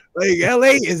 Yeah. Like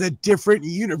LA is a different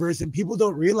universe, and people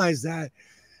don't realize that.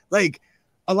 Like,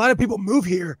 a lot of people move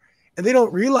here, and they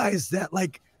don't realize that,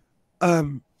 like,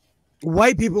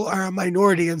 white people are a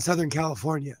minority in Southern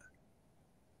California,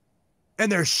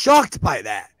 and they're shocked by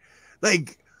that.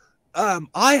 Like,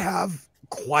 I have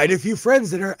quite a few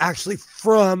friends that are actually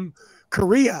from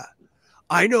Korea.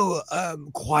 I know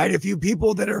quite a few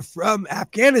people that are from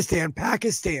Afghanistan,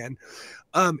 Pakistan,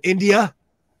 India.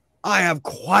 I have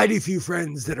quite a few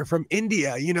friends that are from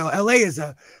India. You know, LA is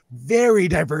a very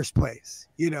diverse place,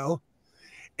 you know,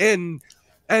 and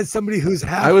as somebody who's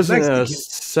half I was Mexican, in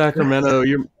Sacramento.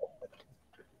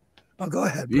 Oh, go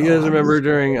ahead, bro. You guys remember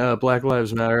during Black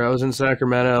Lives Matter, I was in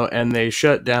Sacramento, and they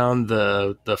shut down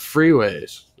the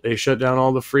freeways. They shut down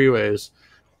all the freeways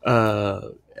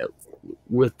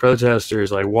with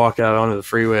protesters, like, walk out onto the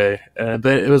freeway. But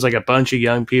it was like a bunch of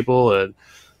young people and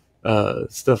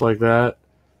stuff like that.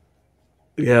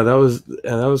 Yeah, that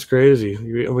was crazy.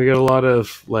 We got a lot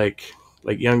of like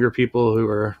younger people who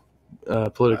are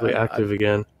politically active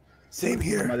again. Same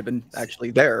here. I might have been actually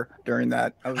there during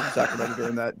that. I was in Sacramento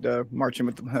during that marching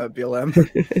with the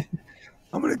BLM.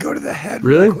 I'm gonna go to the head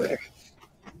Really? real quick.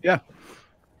 Yeah.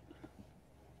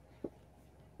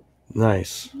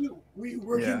 Nice. Were you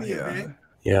working the event?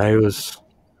 Yeah, I was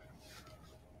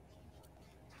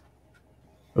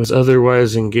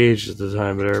otherwise engaged at the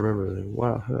time, but I remember, like,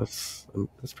 wow, that's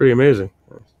pretty amazing.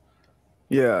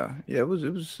 Yeah, it was a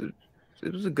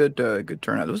good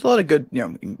turnout. There was a lot of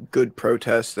good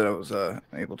protests that I was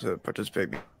able to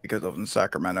participate because I was in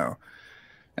Sacramento,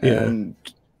 and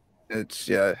it's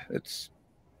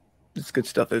good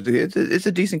stuff. It's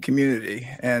a decent community,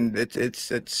 and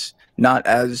it's not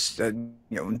as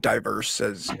diverse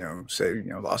as say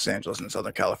Los Angeles and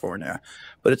Southern California,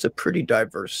 but it's a pretty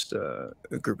diverse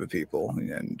group of people,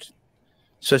 and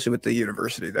especially with the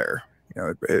university there,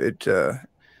 it's a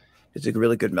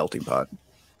really good melting pot.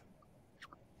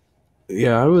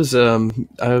 Yeah, I was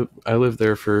I lived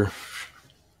there for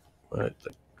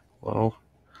off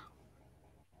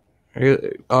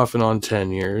and on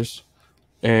 10 years,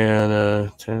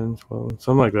 and 10, 12,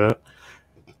 something like that,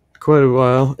 quite a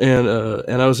while,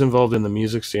 and I was involved in the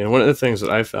music scene. One of the things that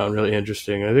I found really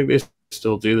interesting, I think they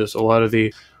still do this, a lot of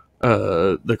the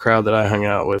crowd that I hung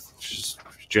out with, which is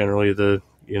generally the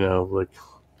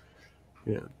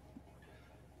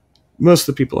most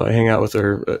of the people I hang out with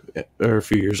are a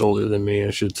few years older than me,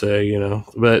 I should say, you know.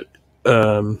 But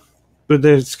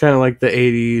it's kind of like the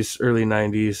 80s, early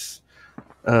 90s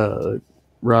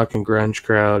rock and grunge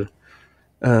crowd.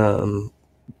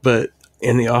 But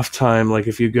in the off time, like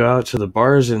if you go out to the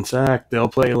bars in Sac, they'll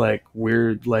play like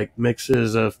weird like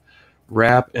mixes of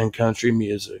rap and country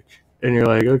music, and you're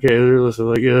like, okay, they're listening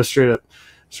like, yeah, straight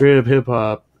up hip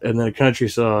hop, and then a country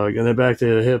song, and then back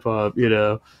to the hip hop, you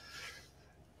know.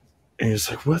 And it's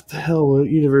like, what the hell? What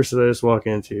universe did I just walk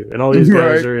into? And all these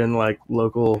guys are in like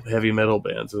local heavy metal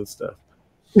bands and stuff.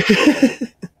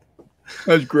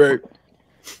 That's great.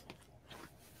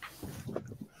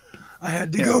 I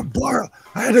had to go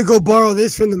borrow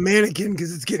this from the mannequin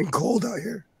because it's getting cold out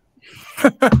here.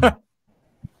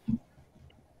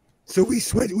 So we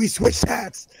switched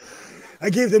hats.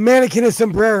 I gave the mannequin a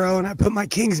sombrero and I put my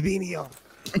King's beanie on.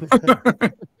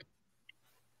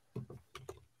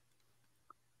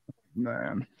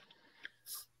 Man.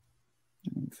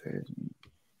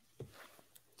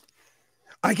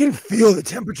 I can feel the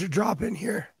temperature drop in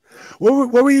here.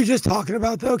 What were you just talking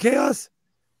about though, Chaos?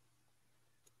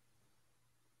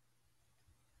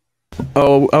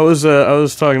 Oh, I was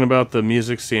talking about the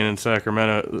music scene in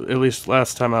Sacramento. At least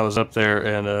last time I was up there,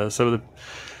 and some of the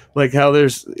like how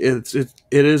it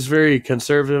is very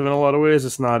conservative in a lot of ways.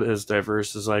 It's not as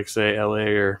diverse as like say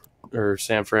LA or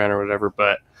San Fran or whatever,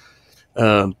 but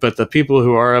the people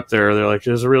who are up there, they're like,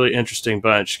 there's a really interesting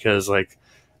bunch because like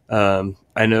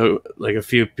I know like a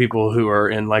few people who are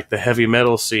in like the heavy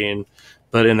metal scene,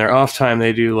 but in their off time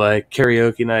they do like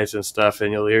karaoke nights and stuff,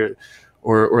 and you'll hear.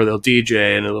 Or they'll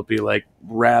DJ and it'll be like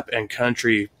rap and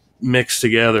country mixed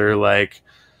together, like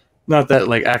not that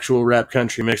like actual rap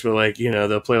country mix, but like, you know,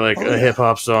 they'll play like a hip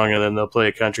hop song and then they'll play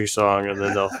a country song and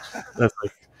then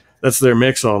that's their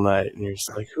mix all night. And you're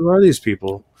just like, who are these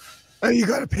people? Oh, you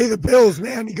got to pay the bills,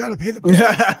 man. You got to pay the bills.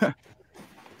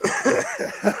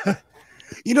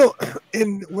 You know,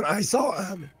 and when I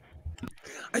saw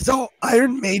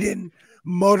Iron Maiden,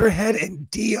 Motorhead, and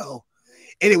Dio.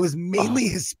 And it was mainly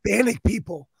Hispanic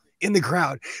people in the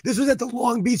crowd. This was at the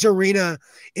Long Beach Arena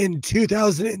in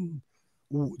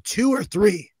 2002 or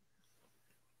 3.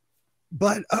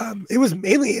 But it was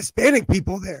mainly Hispanic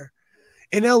people there.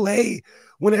 In LA,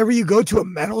 whenever you go to a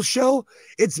metal show,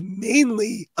 it's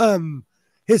mainly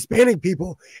Hispanic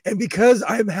people. And because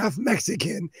I'm half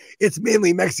Mexican, it's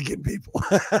mainly Mexican people.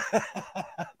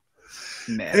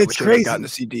 Man, it's crazy. Gotten to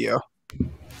see Dio.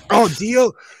 Oh,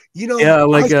 Dio. You know, yeah,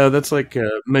 like that's like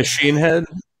Machine Head.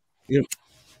 You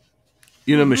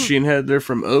know, Machine Head. They're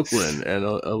from Oakland, and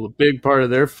a big part of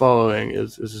their following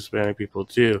is Hispanic people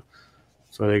too.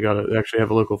 So they got to actually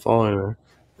have a local following there.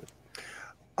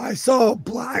 I saw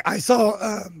Black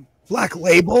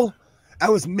Label.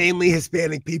 That was mainly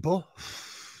Hispanic people.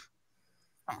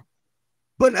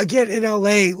 But again, in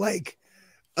LA, like,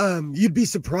 you'd be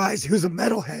surprised who's a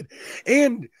metalhead.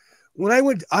 And when I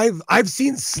went, I've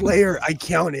seen Slayer. I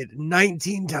counted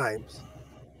 19 times,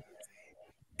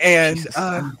 and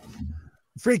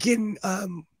freaking,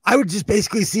 I would just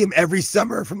basically see him every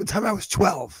summer from the time I was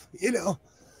 12, you know,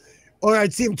 or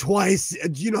I'd see him twice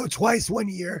 1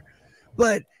 year.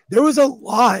 But there was a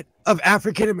lot of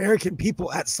African American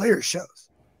people at Slayer shows,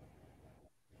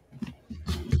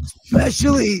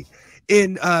 especially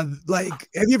in like,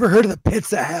 have you ever heard of the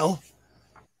Pits of Hell?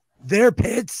 Their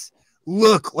pits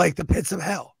look like the pits of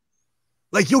hell.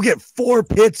 Like you'll get 4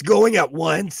 pits going at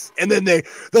once, and then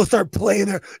they'll start playing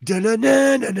their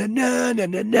da-na-na, na-na-na,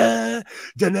 na-na-na,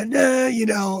 da-na-na, you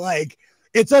know, like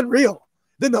it's unreal.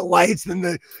 Then the lights, then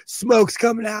the smoke's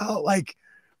coming out, like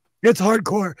it's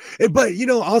hardcore. But you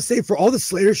know, I'll say for all the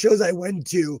Slayer shows I went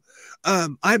to,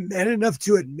 I'm man enough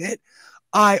to admit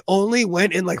I only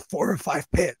went in like 4 or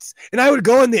 5 pits, and I would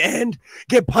go in the end,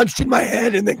 get punched in my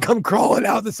head, and then come crawling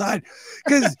out the side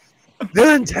because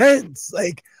they're intense.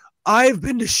 Like I've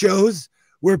been to shows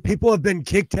where people have been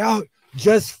kicked out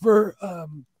just for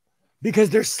because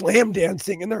they're slam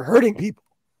dancing and they're hurting people,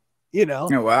 you know.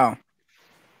 Oh wow.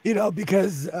 You know,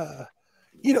 because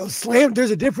you know,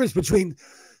 there's a difference between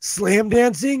slam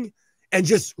dancing and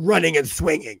just running and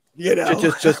swinging, you know.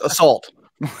 Just assault.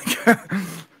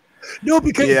 No,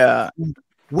 because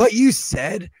what you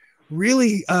said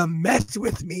really messed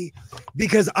with me,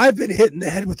 because I've been hit in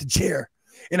the head with a chair.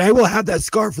 And I will have that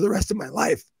scar for the rest of my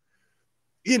life,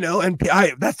 you know. And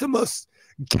that's the most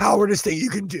cowardice thing you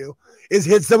can do is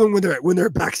hit someone when their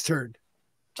back's turned.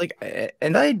 Like,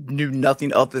 and I knew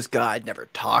nothing of this guy. I'd never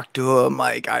talked to him.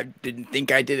 Like, I didn't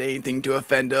think I did anything to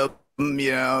offend him,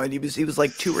 you know. And he was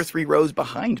like 2 or 3 rows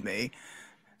behind me.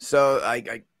 So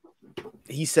I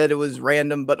he said it was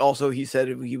random, but also he said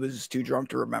he was too drunk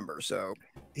to remember. So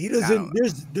he doesn't.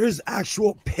 There's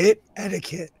actual pit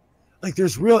etiquette. Like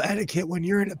there's real etiquette when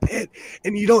you're in a pit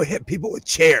and you don't hit people with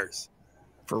chairs.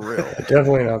 For real.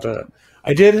 Definitely not that.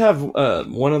 I did have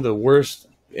one of the worst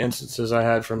instances I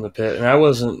had from the pit, and I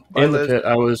wasn't in the pit.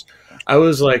 I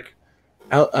was like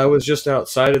I was just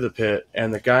outside of the pit,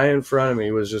 and the guy in front of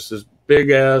me was just this big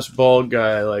ass bald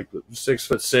guy, like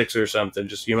 6'6" or something,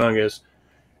 just humongous.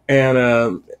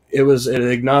 And it was an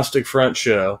Agnostic Front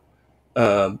show.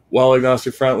 While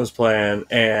Agnostic Front was playing,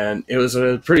 and it was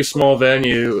a pretty small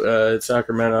venue in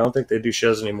Sacramento. I don't think they do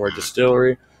shows anymore.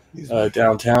 Distillery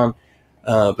downtown,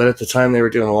 but at the time they were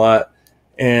doing a lot.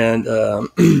 And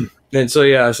and so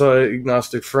yeah, I saw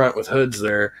Agnostic Front with hoods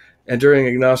there. And during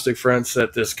Agnostic Front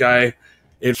set, this guy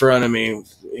in front of me.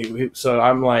 So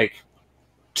I'm like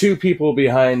 2 people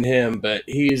behind him, but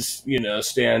he's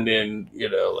standing.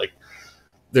 Like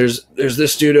there's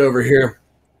this dude over here.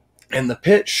 And the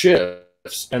pit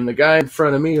shifts, and the guy in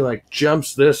front of me like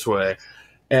jumps this way,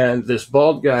 and this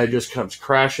bald guy just comes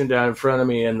crashing down in front of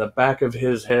me, and the back of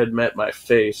his head met my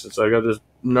face, and so I got this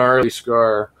gnarly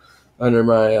scar under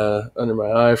my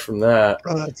eye from that.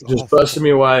 Oh, that's just awful. busted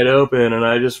me wide open, and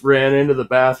I just ran into the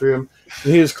bathroom.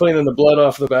 He was cleaning the blood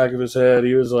off the back of his head.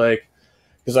 He was like,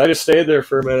 because I just stayed there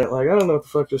for a minute, like I don't know what the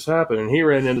fuck just happened, and he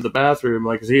ran into the bathroom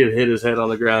like because he had hit his head on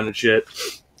the ground and shit,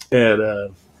 and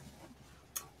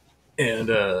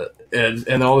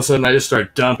all of a sudden I just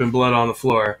start dumping blood on the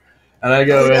floor, and I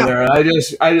go in there and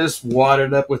I just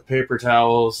wadded up with paper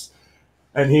towels,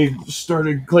 and he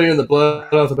started cleaning the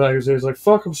blood off the back of his head. He's like,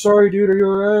 "Fuck, I'm sorry, dude. Are you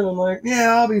alright?" I'm like,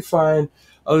 "Yeah, I'll be fine."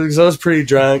 I was pretty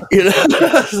drunk,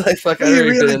 I was like, "Fuck, I've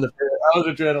already been in the pit." I was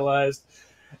adrenalized,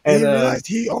 and you realized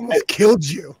he almost killed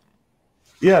you.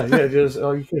 Yeah, just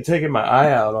you could have taken my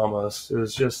eye out almost. It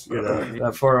was just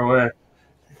that far away,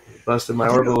 busted my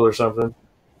orbital or something.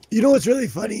 You know what's really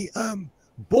funny?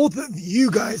 Both of you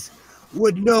guys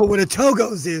would know what a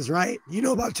Togo's is, right? You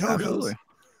know about Togo's. Absolutely.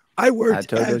 I worked at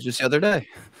Togo's just the other day.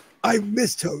 I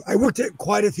missed Togo. I worked at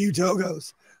quite a few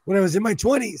Togo's when I was in my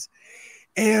 20s.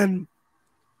 And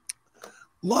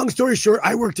long story short,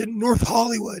 I worked in North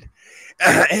Hollywood.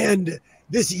 And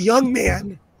this young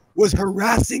man was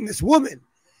harassing this woman.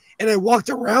 And I walked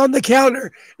around the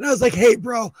counter and I was like, "Hey,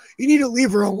 bro, you need to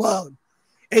leave her alone."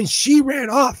 And she ran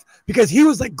off because he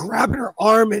was like grabbing her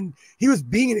arm and he was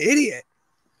being an idiot.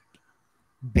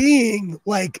 Being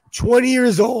like 20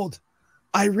 years old,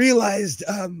 I realized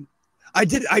I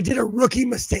did a rookie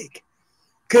mistake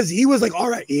because he was like, all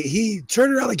right, he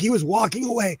turned around like he was walking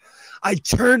away. I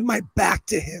turned my back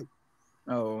to him.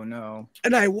 Oh, no.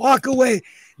 And I walk away.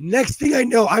 Next thing I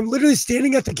know, I'm literally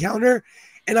standing at the counter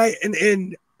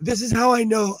and this is how I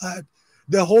know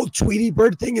the whole Tweety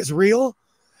Bird thing is real.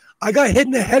 I got hit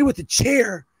in the head with a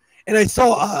chair, and I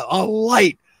saw a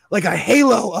light, like a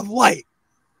halo of light,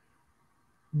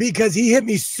 because he hit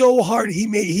me so hard. He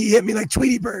hit me like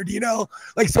Tweety Bird,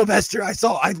 like Sylvester. I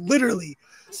literally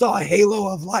saw a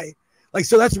halo of light, like,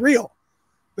 so that's real.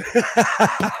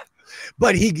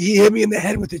 But he hit me in the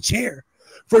head with a chair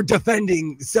for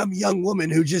defending some young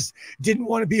woman who just didn't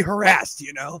want to be harassed.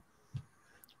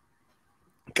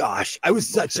 Gosh, I was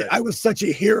such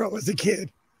a hero as a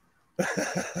kid.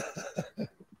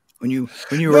 when you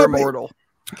were immortal.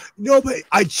 No, but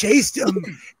I chased him,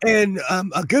 and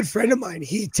a good friend of mine,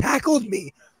 he tackled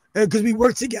me because we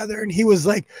worked together, and he was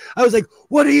like, I was like,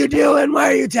 "What are you doing?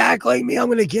 Why are you tackling me? I'm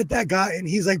gonna get that guy." And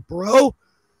he's like, "Bro,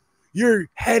 your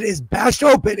head is bashed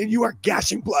open and you are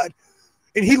gashing blood."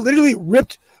 And he literally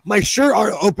ripped my shirt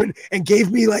open and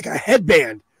gave me like a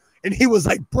headband. And he was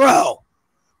like, "Bro,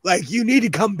 like you need to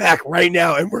come back right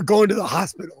now, and we're going to the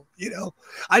hospital."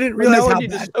 I didn't realize how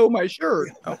bad. To sew my shirt.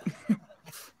 Oh.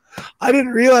 I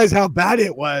didn't realize how bad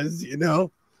it was,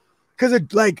 because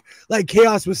like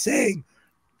Chaos was saying,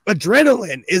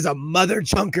 adrenaline is a mother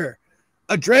chunker.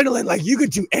 Adrenaline, like you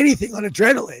could do anything on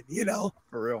adrenaline,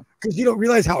 For real, because you don't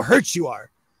realize how hurt you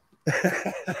are.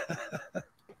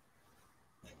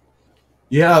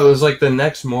 Yeah, it was like the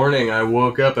next morning I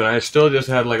woke up and I still just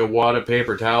had like a wad of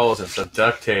paper towels and some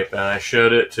duct tape, and I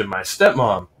showed it to my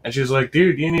stepmom, and she was like,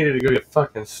 "Dude, you needed to go get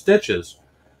fucking stitches."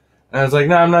 And I was like,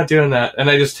 "No, I'm not doing that." And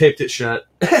I just taped it shut.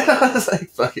 I was like,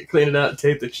 "Fuck it, clean it out and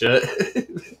taped it shut."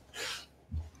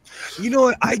 You know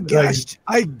what? I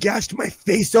gashed my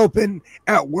face open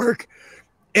at work,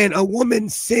 and a woman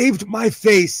saved my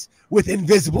face with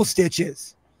invisible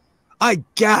stitches. I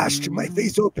gashed my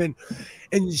face open,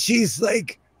 and she's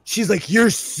like,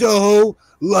 "You're so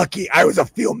lucky. I was a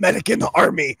field medic in the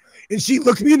Army." And she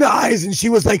looked me in the eyes and she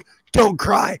was like, "Don't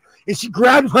cry." And she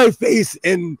grabbed my face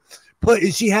and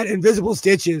she had invisible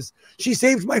stitches She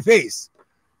saved my face.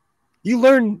 You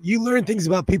learn things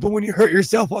about people when you hurt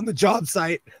yourself on the job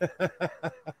site.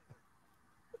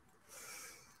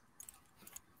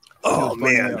 Oh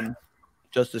man!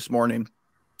 Just this morning,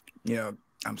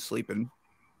 I'm sleeping.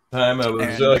 I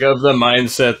was like of the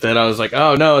mindset that I was like,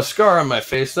 oh no, a scar on my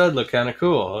face, that'd look kind of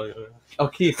cool. I'll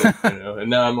keep it, And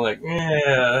now I'm like,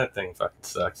 yeah, that thing fucking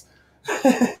sucks.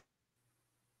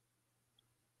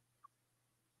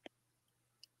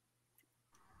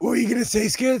 What were you gonna say,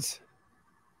 Skids?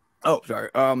 Oh, sorry.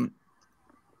 I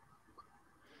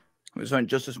was on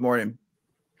just this morning,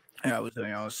 and I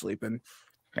was sleeping,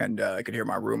 and I could hear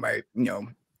my roommate,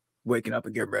 waking up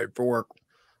and getting ready for work,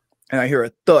 and I hear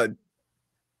a thud,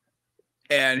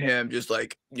 and him just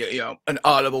like, an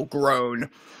audible groan.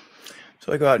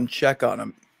 So I go out and check on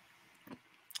him.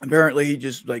 Apparently, he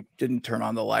just like didn't turn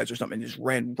on the lights or something, just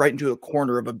ran right into a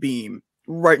corner of a beam,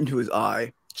 right into his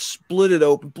eye, split it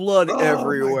open, blood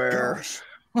everywhere.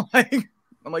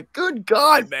 I'm like, good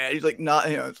God, man. He's like,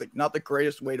 it's like not the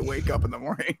greatest way to wake up in the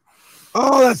morning.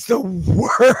 Oh, that's the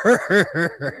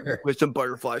worst. With some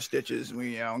butterfly stitches,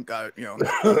 we got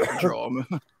it, control them.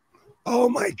 Oh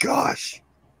my gosh.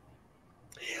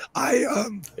 Yeah,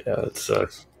 it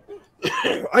sucks.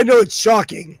 I know it's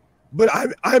shocking, but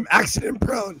I'm accident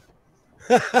prone.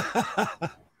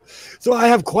 So I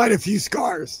have quite a few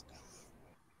scars.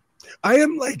 I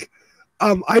am like,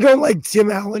 I don't like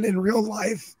Tim Allen in real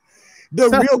life.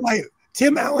 Real life,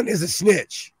 Tim Allen is a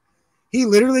snitch. He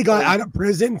literally got out of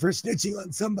prison for snitching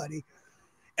on somebody,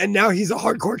 and now he's a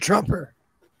hardcore Trumper.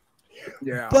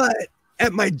 Yeah. But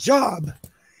at my job,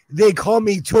 they call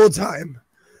me Tool Time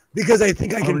because I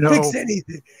think I can fix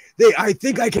anything. I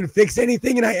think I can fix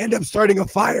anything, and I end up starting a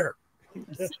fire.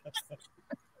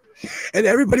 And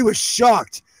everybody was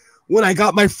shocked when I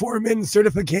got my foreman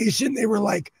certification. They were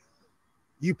like,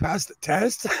 "You passed the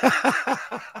test."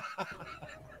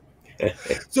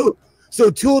 So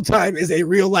Tool Time is a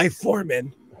real life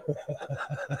foreman.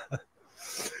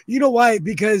 You know why?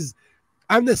 Because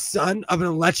I'm the son of an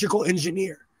electrical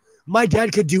engineer. My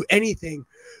dad could do anything.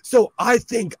 So I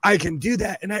think I can do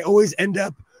that. And I always end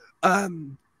up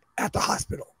at the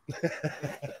hospital.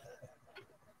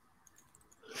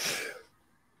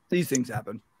 These things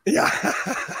happen. Yeah.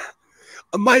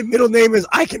 My middle name is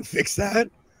I Can Fix That.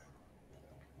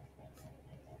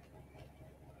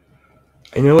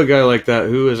 I know a guy like that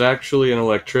who is actually an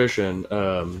electrician,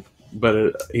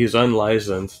 but he's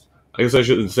unlicensed. I guess I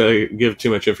shouldn't give too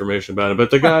much information about it.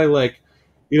 But the guy,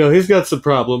 he's got some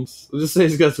problems. I'll just say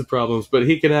he's got some problems, but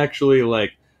he can actually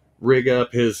rig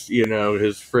up his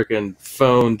freaking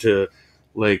phone to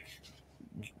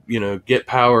get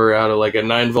power out of a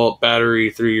 9-volt battery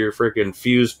through your freaking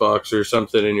fuse box or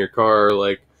something in your car,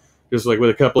 just with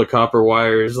a couple of copper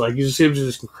wires. You just see him do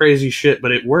this crazy shit,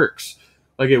 but it works.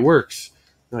 It works.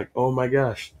 Oh my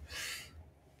gosh.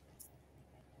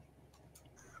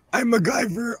 I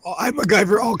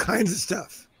MacGyver all kinds of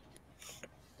stuff.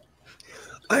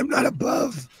 I'm not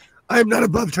above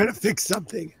trying to fix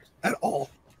something at all.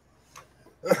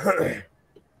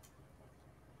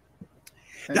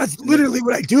 That's literally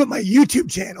what I do at my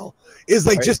YouTube channel is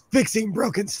just fixing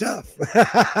broken stuff.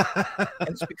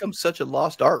 It's become such a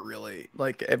lost art, really.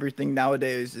 Everything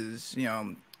nowadays is,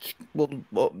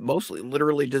 mostly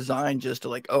literally designed just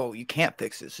to you can't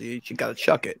fix it, so you got to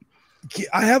chuck it.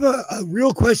 I have a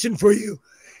real question for you.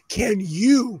 Can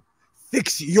you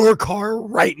fix your car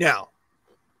right now?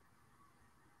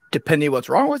 Depending what's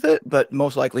wrong with it, but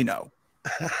most likely no.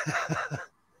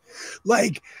 My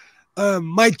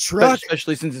truck,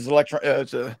 especially since it's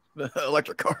an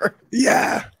electric car.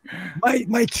 Yeah,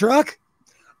 my truck.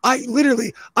 I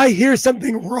hear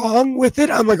something wrong with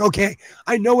it. I'm like, okay,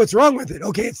 I know what's wrong with it.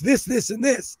 Okay, it's this, this, and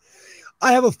this.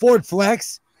 I have a Ford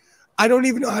Flex. I don't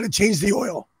even know how to change the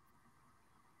oil.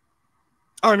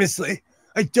 Honestly,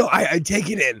 I don't. I take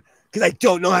it in because I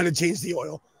don't know how to change the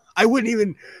oil. I wouldn't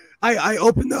even. I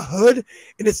open the hood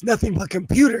and it's nothing but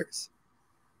computers.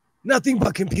 Nothing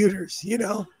but computers.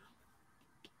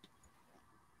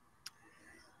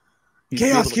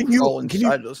 Chaos, can you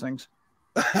those things?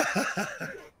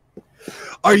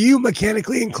 Are you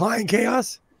mechanically inclined,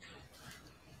 Chaos?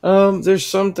 There's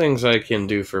some things I can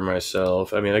do for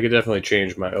myself. I mean, I could definitely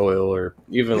change my oil or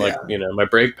even my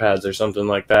brake pads or something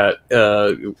like that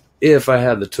if I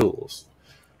had the tools.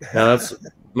 Now that's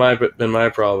been my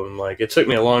problem. It took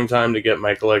me a long time to get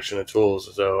my collection of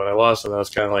tools. So when I lost them, I was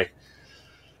kind of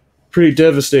pretty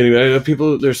devastating. I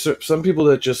know there's some people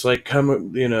that just they come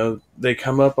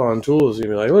up on tools and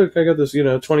you're like, look, I got this,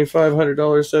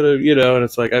 $2,500 set of, and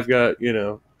it's I've got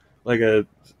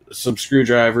some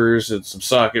screwdrivers and some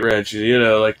socket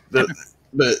wrenches,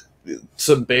 but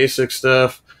some basic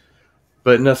stuff,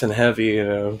 but nothing heavy, you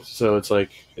know. So it's like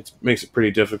it makes it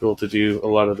pretty difficult to do a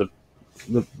lot of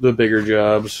the bigger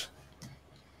jobs.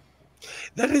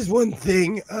 That is one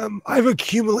thing. I've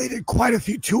accumulated quite a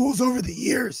few tools over the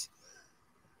years,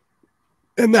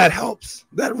 and that helps.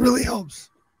 That really helps.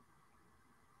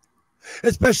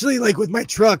 Especially like with my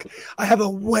truck, I have a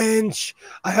winch.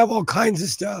 I have all kinds of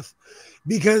stuff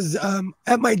because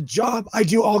at my job, I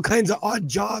do all kinds of odd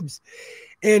jobs.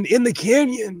 And in the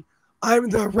canyon, I'm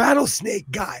the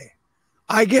rattlesnake guy.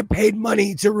 I get paid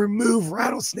money to remove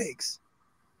rattlesnakes.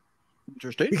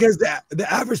 Interesting. Because the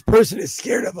average person is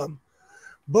scared of them.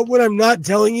 But what I'm not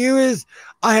telling you is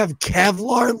I have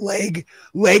Kevlar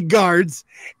leg guards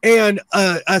and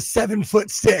a 7-foot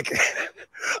stick,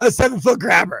 a 7-foot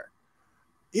grabber.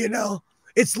 You know,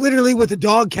 it's literally what the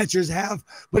dog catchers have,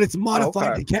 but it's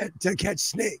modified to catch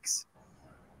snakes.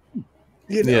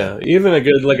 You know? Yeah, even a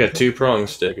good like a 2-prong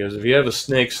stick is if you have a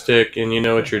snake stick and you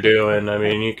know what you're doing. I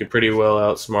mean, you could pretty well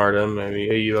outsmart them. I mean,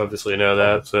 you obviously know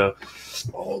that. So,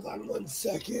 hold on 1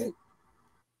 second.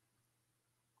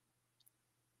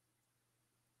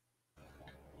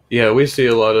 Yeah, we see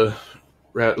a lot of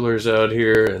rattlers out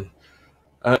here, and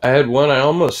I had one. I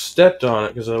almost stepped on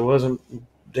it because I wasn't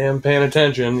damn paying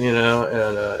attention, you know.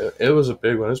 And it was a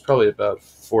big one. It was probably about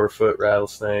 4-foot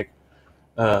rattlesnake,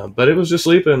 but it was just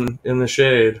sleeping in the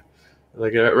shade,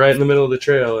 like right in the middle of the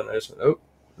trail. And I just went,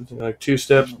 like 2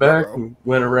 steps back and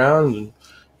went around and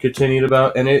continued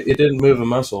about, and it didn't move a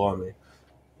muscle on me.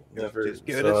 Never. Just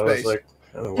give it So its I was like,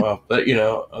 oh wow. But you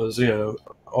know, I was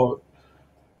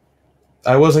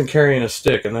I wasn't carrying a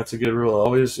stick, and that's a good rule.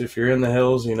 Always, if you're in the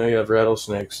hills, you know you have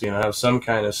rattlesnakes, you know, have some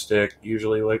kind of stick,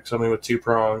 usually like something with 2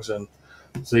 prongs, and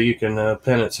so you can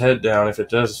pin its head down if it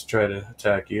does try to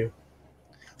attack you.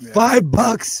 Yeah.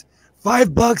 $5.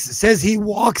 $5 says he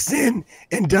walks in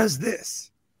and does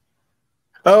this.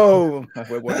 Oh,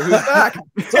 wait, who's back?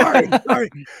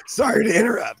 sorry to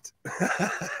interrupt.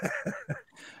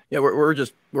 Yeah,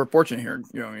 we're fortunate here,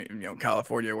 in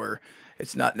California, where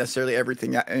it's not necessarily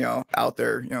everything out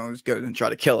there, is good and try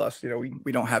to kill us. You know,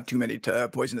 we don't have too many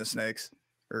poisonous snakes,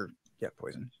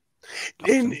 poison.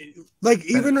 And like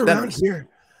even around here,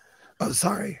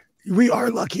 we are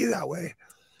lucky that way.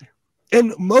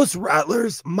 And most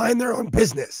rattlers mind their own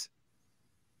business.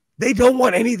 They don't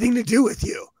want anything to do with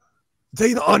you. I'll tell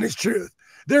you the honest truth.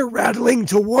 They're rattling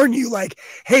to warn you, like,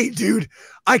 "Hey, dude,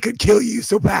 I could kill you,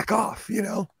 so back off." You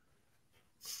know.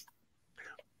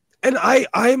 And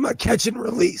I'm a catch and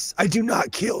release. I do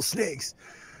not kill snakes.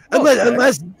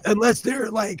 Unless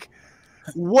they're like,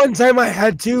 one time I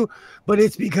had to, but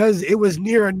it's because it was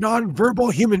near a non-verbal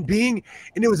human being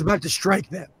and it was about to strike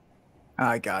them.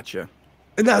 I gotcha.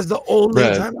 And that was the only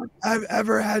time I've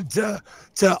ever had to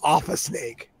off a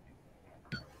snake.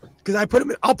 Because I'll put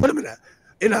them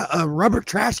in a rubber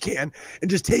trash can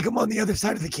and just take them on the other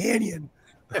side of the canyon.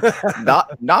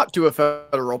 not to a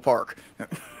federal park.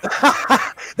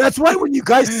 That's why when you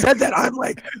guys said that, I'm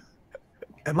like,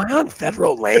 am I on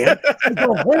federal land? And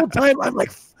the whole time I'm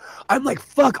like,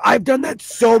 fuck, I've done that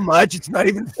so much. It's not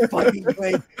even fucking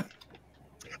like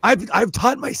I've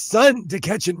taught my son to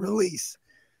catch and release.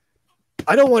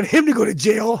 I don't want him to go to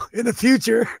jail in the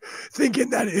future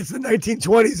thinking that it's the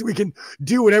 1920s. We can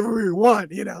do whatever we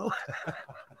want, you know?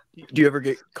 Do you ever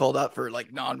get called out for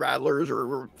like non-rattlers,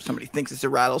 or somebody thinks it's a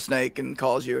rattlesnake and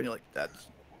calls you and you're like, that's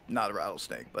not a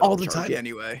rattlesnake, but all the time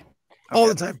anyway? All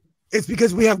the time. It's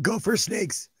because we have gopher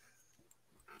snakes.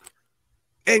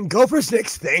 And gopher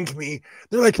snakes thank me.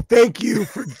 They're like, thank you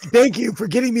for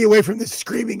getting me away from this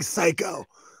screaming psycho.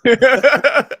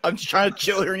 I'm just trying to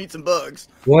chill here and eat some bugs.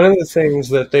 One of the things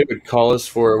that they would call us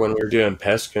for when we were doing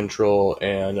pest control,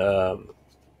 and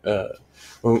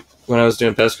when I was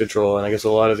doing pest control, and I guess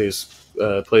a lot of these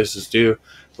places do,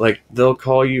 like they'll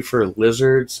call you for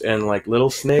lizards and like little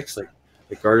snakes, like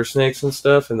garter snakes and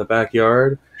stuff in the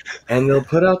backyard, and they'll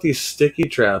put out these sticky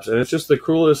traps, and it's just the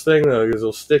cruelest thing though, because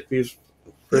they'll stick these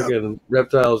freaking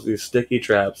reptiles, these sticky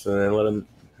traps, and then let them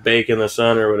bake in the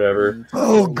sun or whatever.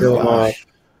 Oh gosh.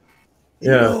 Yeah.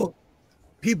 You know,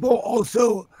 people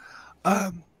also,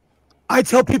 I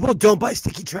tell people don't buy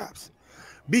sticky traps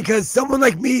because someone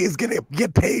like me is going to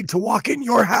get paid to walk in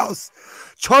your house,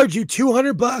 charge you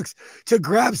 $200 to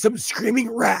grab some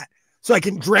screaming rat so I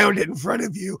can drown it in front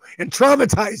of you and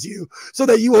traumatize you so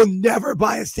that you will never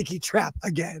buy a sticky trap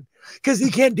again because you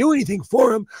can't do anything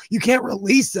for them. You can't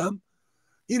release them.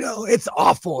 You know, it's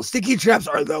awful. Sticky traps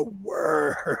are the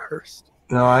worst.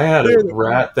 No, I had a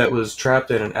rat that was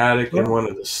trapped in an attic in one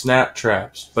of the snap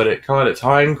traps, but it caught its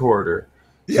hind quarter.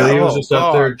 So he was just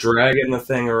up there dragging the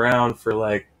thing around for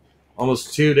like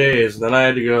almost 2 days. And then I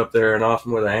had to go up there and off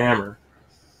him with a hammer.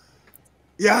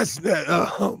 Yes.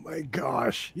 Oh my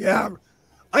gosh. Yeah.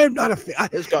 I am not a fan.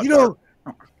 It's You know,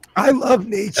 I love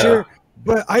nature,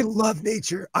 but I love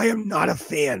nature. I am not a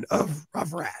fan of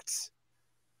rats.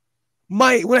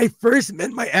 When I first met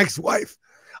my ex-wife,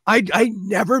 I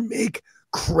never make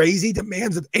crazy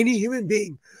demands of any human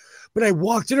being. But I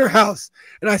walked in her house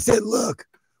and I said, look,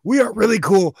 we are really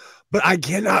cool, but I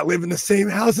cannot live in the same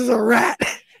house as a rat.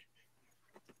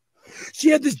 She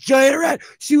had this giant rat.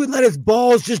 She would let his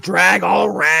balls just drag all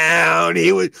around.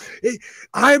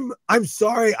 I'm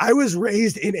sorry. I was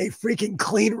raised in a freaking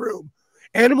clean room.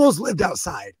 Animals lived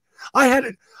outside. I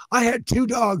had 2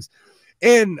 dogs,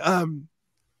 and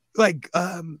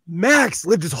Max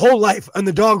lived his whole life on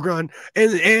the dog run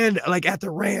and like at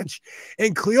the ranch,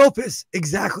 and Cleopas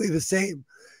exactly the same.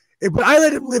 But I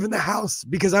let him live in the house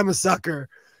because I'm a sucker.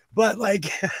 But like,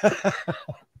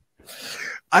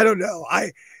 I don't know.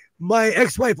 My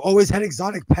ex-wife always had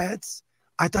exotic pets.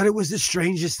 I thought it was the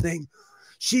strangest thing.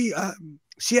 She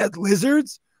had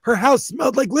lizards. Her house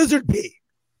smelled like lizard pee.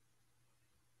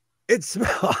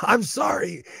 I'm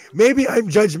sorry. Maybe I'm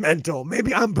judgmental.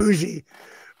 Maybe I'm bougie.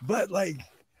 But like,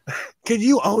 can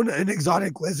you own an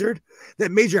exotic lizard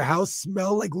that made your house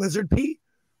smell like lizard pee?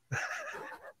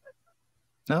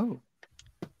 No.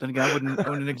 Then again, I wouldn't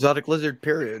own an exotic lizard,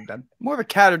 period. I'm more of a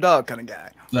cat or dog kind of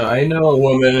guy. No, I know a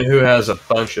woman who has a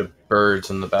bunch of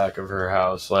birds in the back of her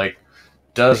house, like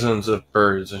dozens of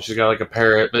birds, and she's got like a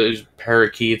parrot,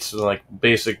 parakeets, and like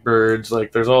basic birds.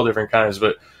 Like there's all different kinds,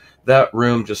 but that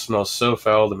room just smells so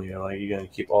foul to me. Like you're gonna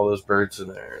keep all those birds in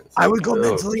there. I would go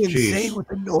mentally insane with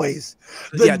the noise.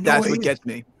 That's what gets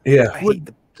me. Yeah, I hate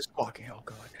the squawking. Oh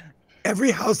god. Every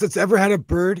house that's ever had a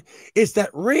bird, it's that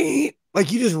ring. Like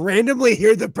you just randomly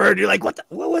hear the bird. You're like, what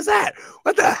was that?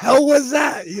 What the hell was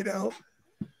that? You know?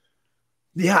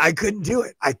 Yeah, I couldn't do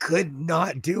it. I could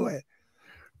not do it.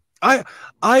 When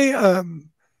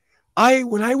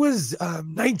I was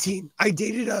 19, I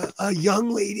dated a young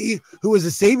lady who was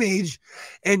the same age,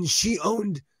 and she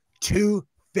owned 2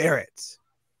 ferrets.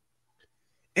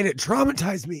 And it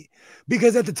traumatized me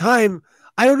because at the time,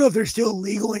 I don't know if they're still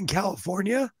legal in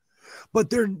California, but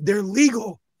they're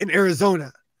legal in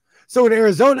Arizona. So in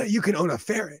Arizona, you can own a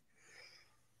ferret.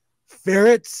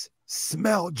 Ferrets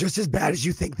smell just as bad as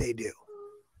you think they do.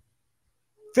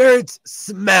 Ferrets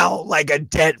smell like a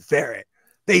dead ferret.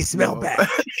 They smell bad.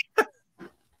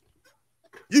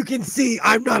 You can see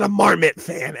I'm not a marmot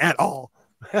fan at all.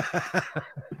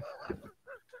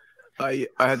 I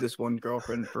had this one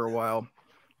girlfriend for a while,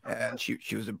 and she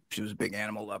was a big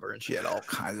animal lover, and she had all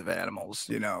kinds of animals,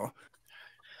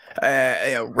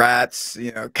 rats,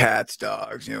 cats,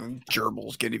 dogs,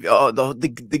 gerbils, guinea pigs,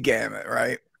 the gamut,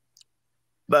 right?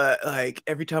 But like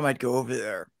every time I'd go over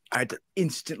there, I'd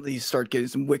instantly start getting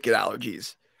some wicked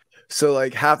allergies. So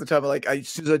like half the time, as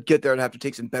soon as I'd get there, I'd have to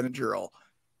take some Benadryl,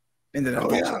 and then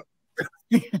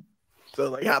so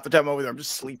like half the time over there, I'm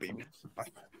just sleeping.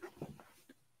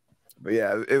 But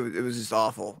yeah, it was just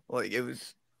awful. Like it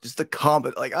was just the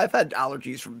combo. Like I've had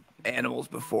allergies from animals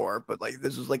before, but like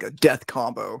this was like a death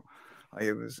combo. Like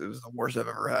it was the worst I've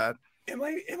ever had. Am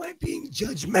I being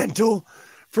judgmental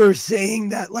for saying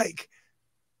that like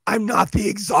I'm not the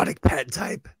exotic pet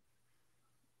type?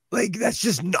 Like that's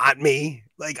just not me.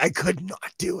 Like I could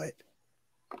not do it.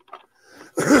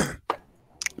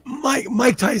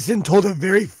 Mike Tyson told a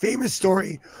very famous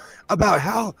story about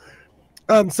how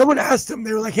someone asked him,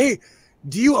 they were like, hey,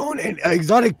 do you own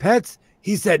exotic pets?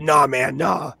 He said, nah, man,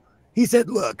 nah. He said,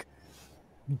 look,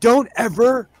 don't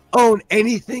ever own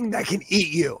anything that can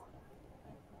eat you.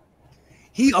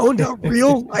 He owned a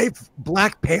real life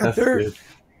Black Panther,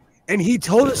 and he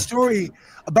told a story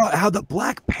about how the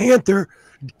Black Panther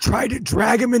tried to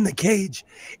drag him in the cage,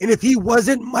 and if he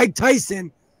wasn't Mike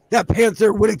Tyson, that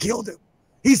panther would have killed him.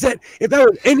 He said if that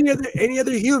was any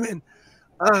other human,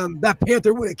 that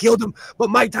panther would have killed him. But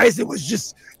Mike Tyson was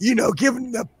just,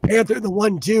 giving the panther the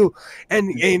 1-2,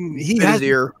 and he had his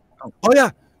ear. Oh yeah,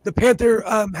 the panther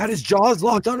had his jaws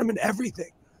locked on him and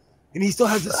everything, and he still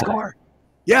has a scar.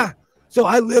 Yeah, so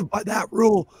I live by that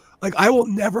rule. Like I will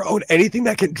never own anything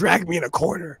that can drag me in a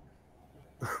corner.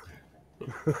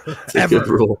 It's a good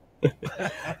rule.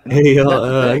 Hey,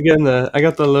 I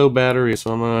got the low battery,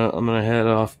 so I'm gonna head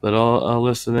off. But I'll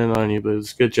listen in on you. But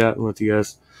it's good chatting with you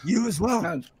guys. You as well.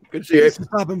 Good to see you. Thanks for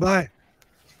stopping by.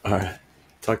 All right,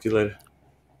 talk to you later.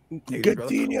 Good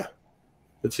seeing you.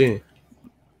 Good seeing you.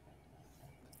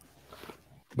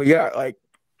 But yeah, like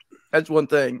that's one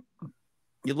thing.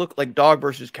 You look like dog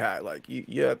versus cat. Like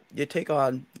you take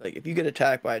on, like if you get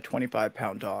attacked by a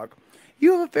 25-pound dog,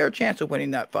 you have a fair chance of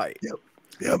winning that fight.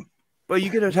 Yep. Well, you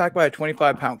get attacked by a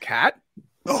 25-pound cat?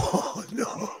 Oh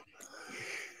no!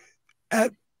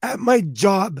 At my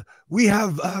job, we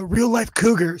have real life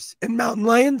cougars and mountain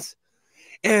lions,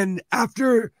 and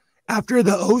after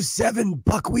the '07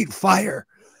 buckwheat fire,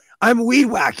 I'm weed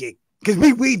whacking because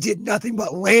we did nothing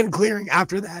but land clearing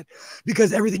after that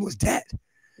because everything was dead.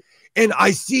 And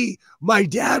I see my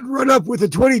dad run up with a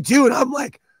 22, and I'm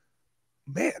like,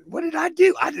 man, what did I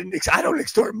do? I don't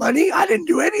extort money. I didn't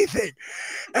do anything.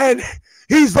 And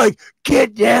he's like,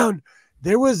 get down.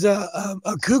 There was a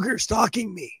cougar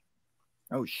stalking me.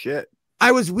 Oh shit.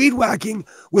 I was weed whacking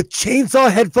with chainsaw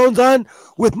headphones on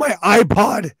with my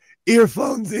iPod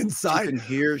earphones inside. You can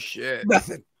hear shit.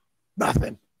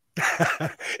 Nothing.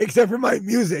 Except for my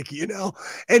music, you know.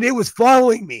 And it was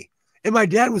following me. And my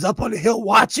dad was up on the hill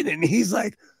watching it, and he's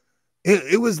like,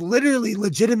 it was literally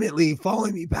legitimately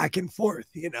following me back and forth,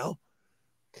 you know.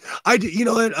 You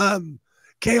know what,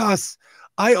 Chaos,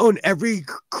 I own every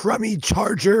crummy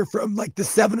charger from like the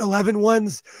 7-Eleven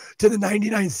ones to the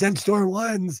 99-cent store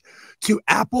ones to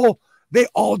Apple. They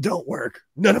all don't work.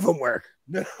 None of them work.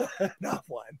 Not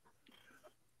one.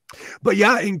 But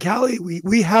yeah, in Cali,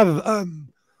 we have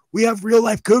real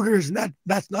life cougars, and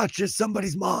that's not just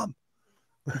somebody's mom.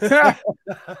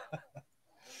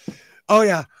 Oh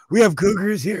yeah, we have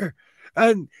cougars here,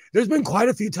 and there's been quite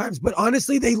a few times, but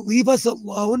honestly they leave us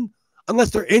alone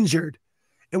unless they're injured,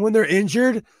 and when they're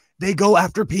injured they go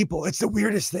after people. It's the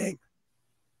weirdest thing.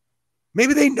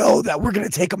 Maybe they know that we're gonna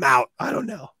take them out. I don't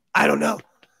know.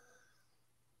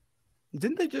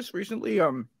 Didn't they just recently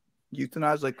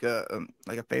euthanize like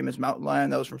a famous mountain lion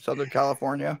that was from Southern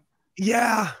California?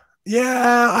 Yeah,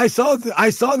 I saw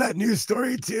that news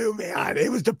story too, man.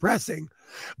 It was depressing.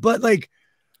 But like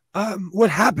what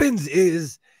happens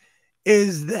is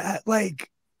that,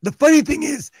 like, the funny thing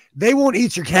is they won't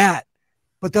eat your cat,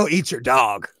 but they'll eat your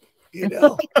dog, you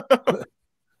know.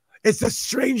 It's the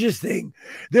strangest thing.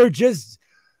 They're just,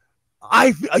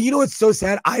 you know, it's so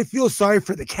sad. I feel sorry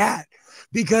for the cat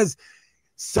because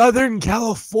Southern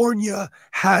California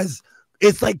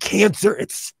it's like cancer.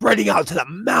 It's spreading out to the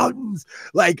mountains.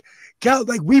 Like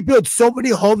we build so many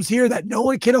homes here that no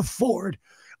one can afford.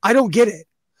 I don't get it.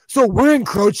 So we're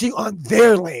encroaching on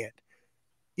their land.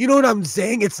 You know what I'm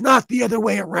saying? It's not the other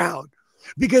way around,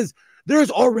 because there's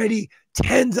already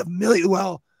tens of millions.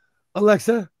 Well,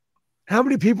 Alexa, how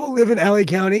many people live in LA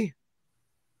County?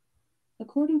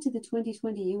 According to the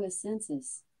 2020 U.S.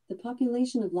 Census, the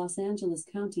population of Los Angeles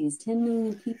County is 10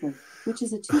 million people, which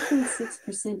is a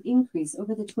 2.6% increase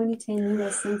over the 2010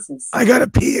 U.S. Census. I gotta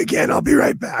pee again. I'll be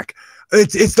right back.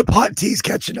 It's the pot teas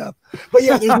catching up. But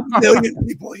yeah, there's a million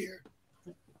people here.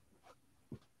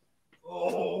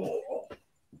 Oh.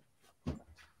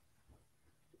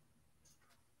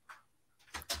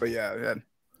 But yeah,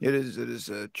 it is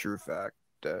a true fact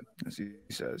that, as he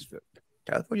says, that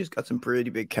California's got some pretty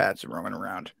big cats roaming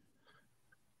around.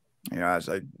 You know, as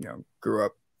I grew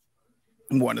up,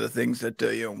 one of the things that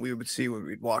we would see when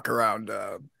we'd walk around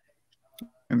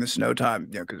in the snow time,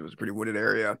 because it was a pretty wooded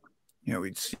area,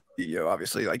 we'd see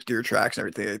obviously like deer tracks and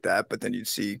everything like that, but then you'd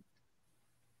see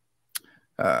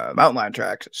mountain lion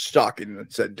tracks stalking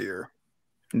said deer,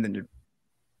 and then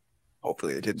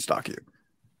hopefully it didn't stalk you.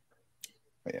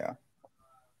 But yeah,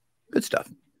 good stuff.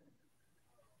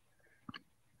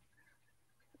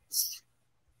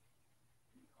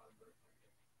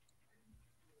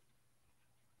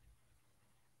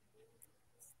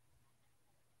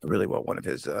 I really want one of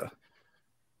his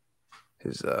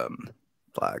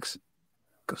flags.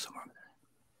 Go somewhere over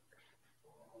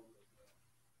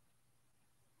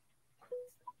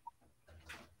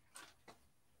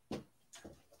there.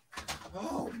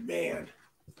 Oh man.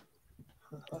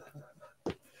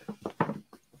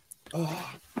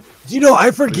 Oh. Do you know,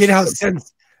 I forget how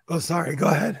oh, sorry, go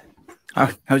ahead.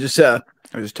 I was just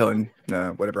telling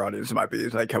whatever audience it might be,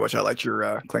 like how much I like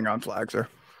your Klingon flags are.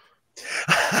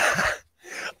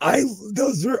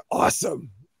 Those were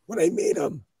awesome when I made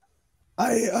them.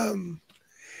 I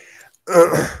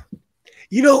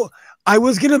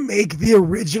was gonna make the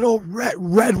original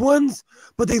red ones,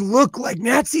 but they look like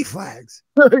Nazi flags.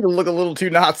 They look a little too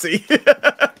Nazi.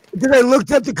 Then I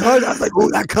looked at the color. I was like,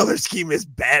 "Oh, that color scheme is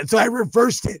bad." So I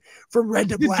reversed it from red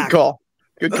to black.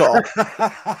 Good call.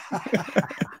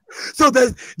 So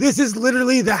this is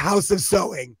literally the House of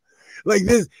Sewing. Like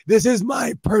this is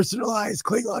my personalized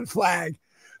Klingon flag.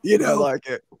 You know, I like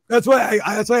it. That's why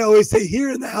I always say here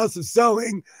in the House of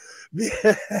Sewing,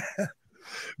 because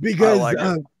I like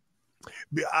it.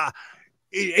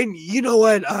 And you know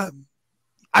what?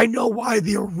 I know why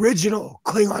the original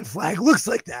Klingon flag looks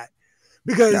like that,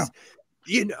 because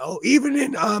even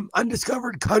in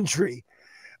undiscovered country,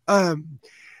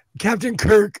 Captain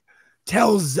Kirk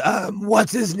tells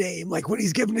what's his name, like when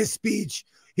he's giving his speech,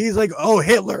 he's like, "Oh,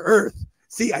 Hitler, Earth."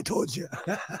 See, I told you.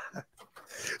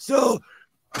 So,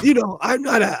 you know, I'm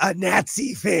not a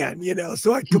Nazi fan, you know,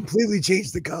 so I completely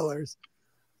changed the colors.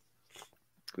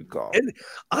 Good call. And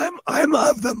I'm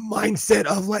of the mindset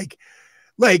of like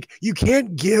you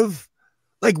can't give,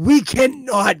 like we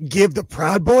cannot give the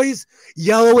Proud Boys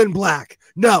yellow and black.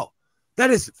 No, that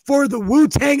is for the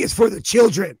Wu-Tang, is for the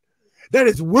children. That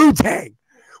is Wu-Tang.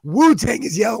 Wu-Tang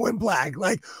is yellow and black.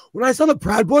 Like when I saw the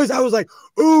Proud Boys, I was like,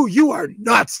 "Ooh, you are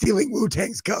not stealing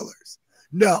Wu-Tang's colors."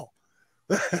 No.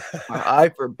 I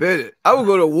forbid it. I will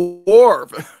go to war.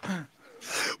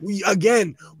 We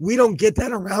don't get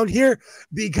that around here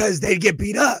because they'd get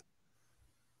beat up.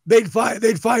 They'd find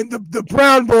the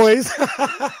Brown Boys.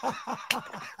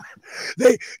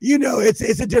 They, you know, it's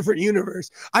a different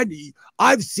universe.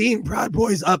 I've seen Proud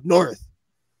Boys up north,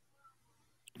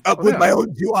 with my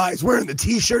own 2 eyes, wearing the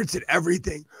t-shirts and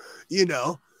everything, you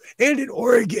know. And in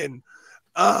Oregon,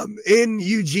 in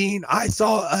Eugene, I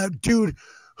saw a dude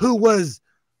who was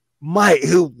my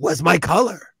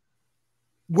color,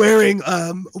 wearing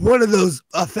one of those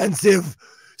offensive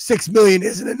 6 million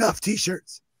isn't enough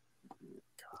t-shirts,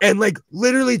 and like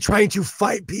literally trying to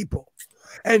fight people.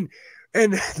 And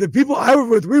the people I were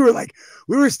with, we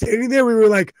were standing there, we were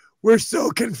like, we're so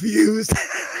confused.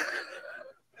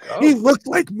 Oh. He looked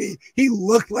like me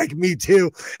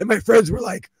too, and my friends were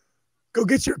like, "Go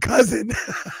get your cousin."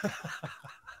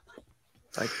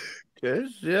 Like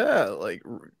this, yeah, like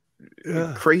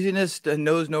craziness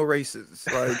knows no races.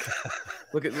 Like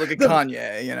look at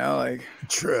Kanye, you know, like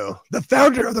true. The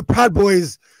founder of the Proud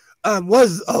Boys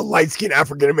was a light-skinned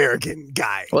African-American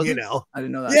guy, you know. I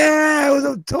didn't know that. Yeah, it was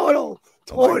a total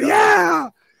yeah.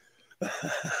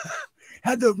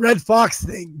 Had the Red Fox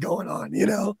thing going on, you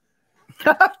know.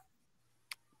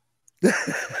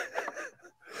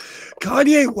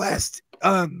 Kanye West,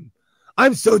 I'm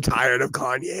so tired of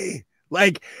Kanye.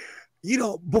 Like, you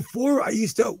know, before I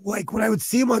used to, like, when I would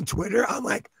see him on Twitter, I'm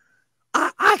like,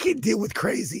 I can deal with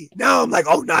crazy. Now I'm like,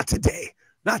 oh, not today.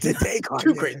 Not today,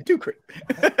 Kanye. Too crazy.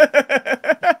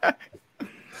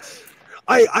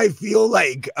 I feel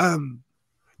like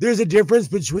there's a difference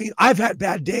between, I've had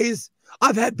bad days,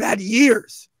 I've had bad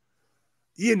years,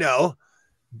 you know,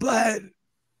 but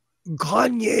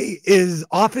Kanye is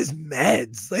off his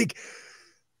meds. Like,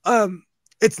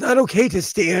 it's not okay to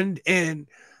stand and,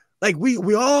 like,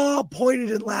 we all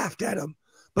pointed and laughed at him,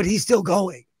 but he's still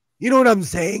going. You know what I'm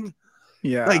saying?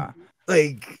 Yeah.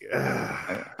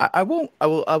 I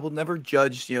will never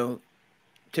judge, you know,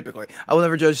 typically I will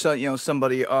never judge, you know,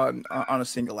 somebody on a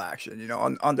single action, you know,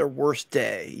 on their worst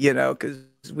day, you know, because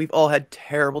we've all had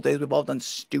terrible days, we've all done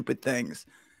stupid things,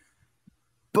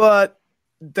 but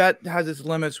that has its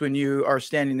limits when you are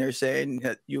standing there saying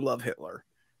that you love Hitler.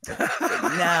 Like,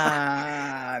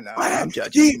 no, I'm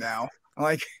judging you now.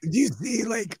 Like, do you see,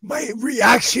 like, my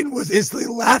reaction was instantly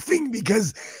laughing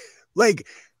because, like,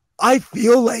 I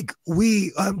feel like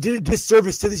we did a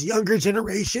disservice to this younger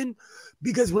generation,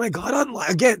 because when I got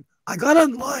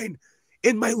online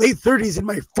in my late 30s and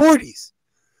my 40s.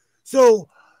 So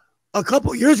a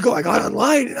couple years ago, I got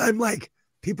online and I'm like,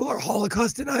 people are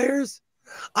Holocaust deniers.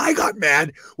 I got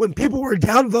mad when people were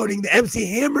downvoting the MC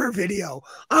Hammer video.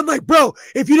 I'm like, bro,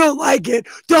 if you don't like it,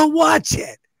 don't watch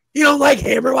it. You don't like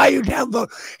Hammer, why you downvote?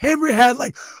 Hammer had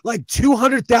like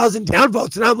 200,000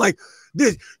 downvotes, and I'm like,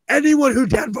 anyone who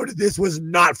downvoted this was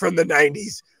not from the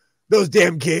 90s. Those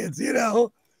damn kids, you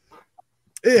know.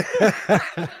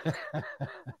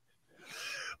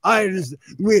 I'm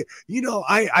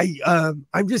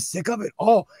just sick of it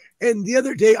all. And the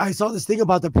other day I saw this thing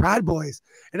about the Proud Boys,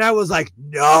 and I was like,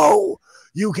 no,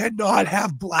 you cannot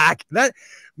have black. That,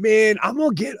 man, I'm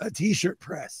gonna get a t-shirt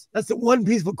press. That's the one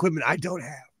piece of equipment I don't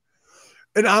have.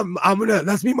 And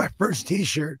that's me, my first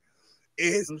t-shirt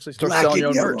is black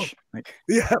and yellow. Merch. Like,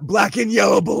 yeah, black and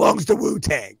yellow belongs to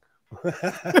Wu-Tang.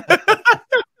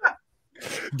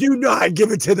 Do not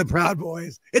give it to the Proud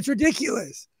Boys. It's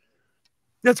ridiculous.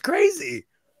 That's crazy.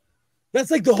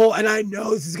 That's like the whole, and I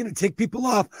know this is going to tick people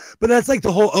off, but that's like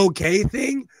the whole okay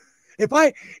thing. If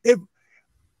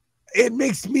it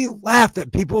makes me laugh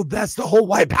that people, that's the whole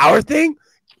white power thing.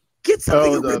 Get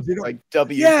something original. Like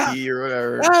WP or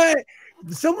whatever.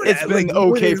 It's been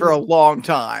okay for a long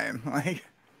time. Like,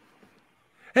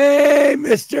 hey,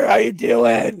 mister, how you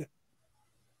doing?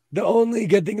 The only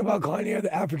good thing about Kanye are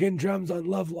the African drums on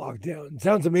Love Lockdown.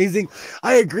 Sounds amazing.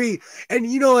 I agree. And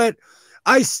you know what?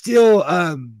 I still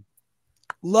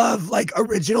love like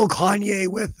original Kanye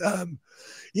with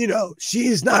you know,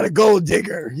 she's not a gold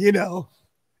digger, you know.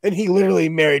 And he literally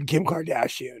married Kim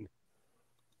Kardashian.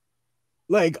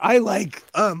 Like I like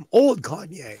old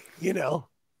Kanye, you know,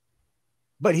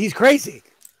 but he's crazy.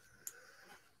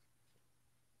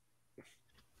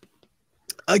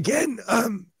 Again,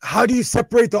 how do you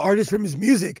separate the artist from his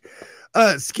music?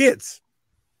 Skits,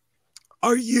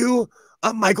 are you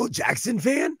a Michael Jackson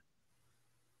fan?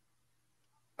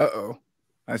 Uh-oh.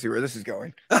 I see where this is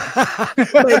going. like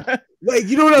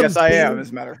you know what yes, I'm saying? I am,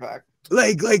 as a matter of fact.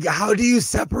 Like how do you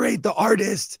separate the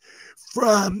artist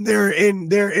from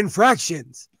their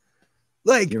infractions?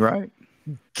 Like You're right.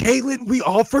 Caitlyn, we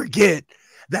all forget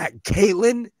that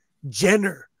Caitlyn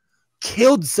Jenner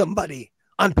killed somebody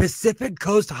on Pacific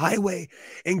Coast Highway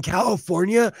in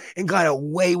California and got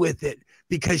away with it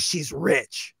because she's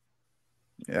rich.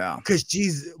 Yeah. Because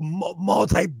she's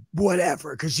multi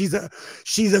whatever. Because she's a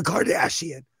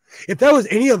Kardashian. If that was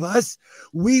any of us,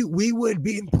 we would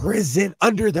be in prison,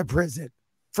 under the prison,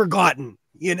 forgotten.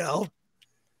 You know.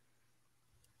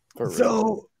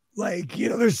 So like, you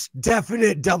know, there's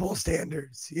definite double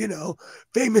standards. You know,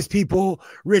 famous people,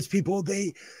 rich people.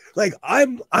 They like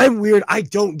I'm weird. I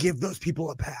don't give those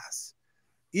people a pass.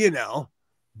 You know,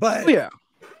 but yeah.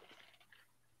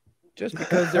 Just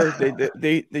because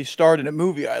they starred in a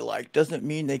movie I like doesn't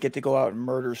mean they get to go out and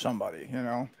murder somebody, you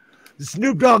know.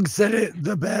 Snoop Dogg said it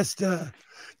the best.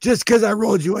 Just because I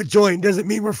rolled you a joint doesn't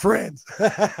mean we're friends. I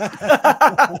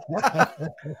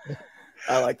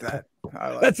like that.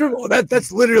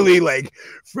 That's literally like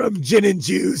from Gin and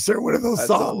Juice or one of those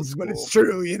songs, but it's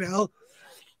true, you know.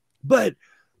 But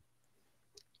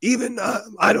even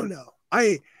I don't know.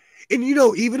 You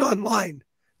know, even online,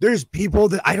 there's people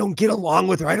that I don't get along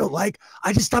with or I don't like.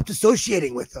 I just stopped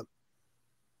associating with them.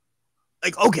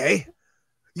 Like, okay,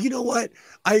 you know what?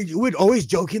 I would always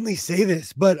jokingly say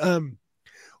this, but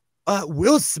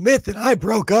Will Smith and I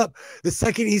broke up the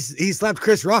second he slapped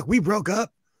Chris Rock. We broke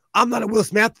up. I'm not a Will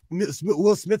Smith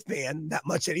fan that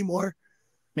much anymore.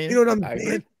 Man, you know what I'm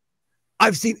saying?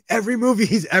 I've seen every movie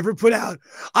he's ever put out.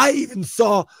 I even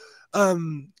saw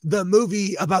the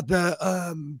movie about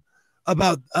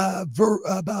about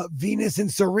Venus and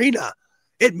Serena.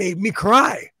 It made me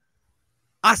cry.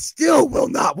 I still will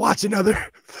not watch another.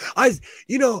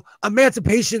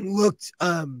 Emancipation looked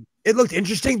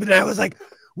interesting, but I was like,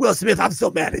 Will Smith, I'm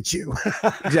still mad at you.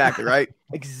 Exactly, right?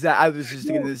 Exactly. I was just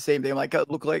thinking the same thing. I'm like,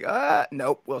 look like,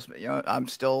 nope, Will Smith. You know, I'm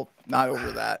still not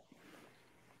over that.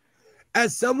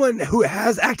 As someone who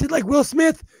has acted like Will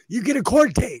Smith, you get a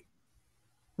court date.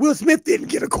 Will Smith didn't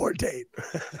get a court date.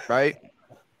 Right.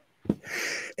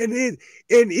 And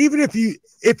even if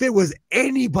it was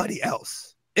anybody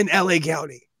else in LA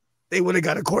County, they would have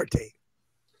got a court date.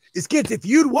 It's kids, if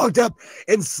you'd walked up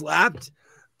and slapped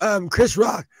Chris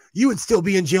Rock, you would still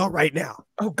be in jail right now.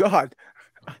 Oh God.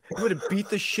 He would have beat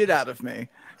the shit out of me.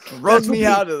 Run me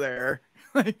out of there.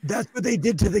 That's what they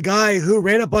did to the guy who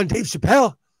ran up on Dave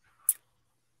Chappelle.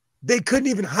 They couldn't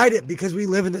even hide it because we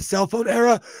live in the cell phone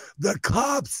era. The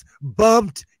cops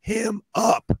bumped him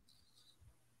up.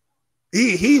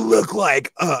 He looked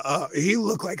like a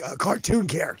cartoon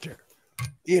character,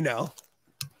 you know.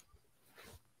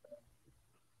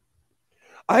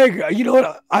 I agree. You know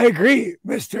what? I agree,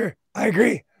 mister. I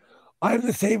agree. I'm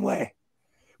the same way.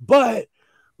 But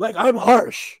like I'm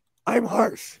harsh.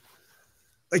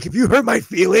 Like if you hurt my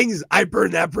feelings, I burn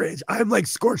that bridge. I'm like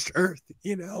scorched earth,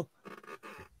 you know.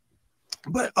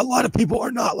 But a lot of people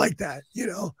are not like that, you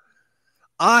know.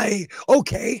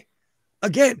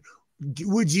 Again,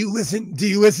 do you listen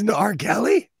to R.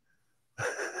 Kelly?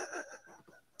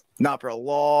 Not for a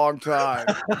long time.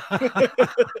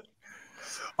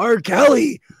 R.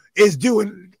 Kelly is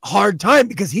doing hard time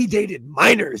because he dated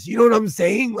minors. You know what I'm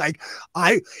saying? Like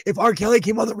if R. Kelly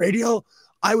came on the radio,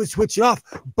 I would switch it off.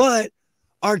 But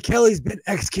R. Kelly's been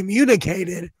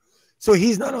excommunicated, so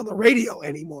he's not on the radio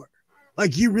anymore.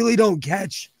 Like you really don't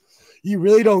catch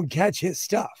his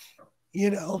stuff,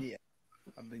 you know. Yeah.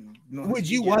 I mean, would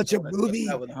you watch a movie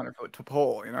with a 100-foot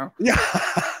pole, you know? Yeah.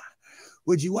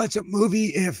 Would you watch a movie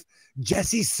if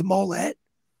Jesse Smollett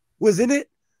was in it?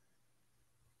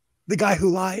 The guy who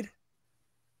lied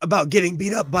about getting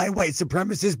beat up by white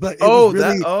supremacists, but it was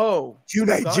really two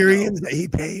Nigerians that he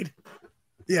paid.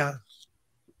 Yeah.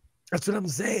 That's what I'm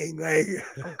saying. Like,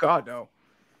 oh God, no.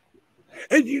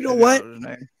 And you know what?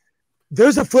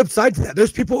 There's a flip side to that.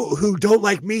 There's people who don't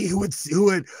like me who would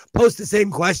post the same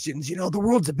questions. You know, the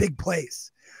world's a big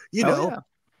place. You know, yeah.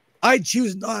 I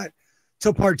choose not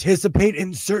to participate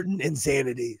in certain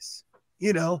insanities.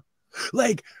 You know,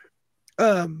 like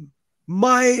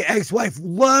my ex-wife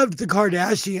loved the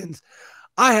Kardashians.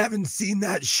 I haven't seen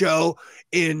that show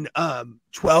in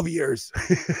 12 years.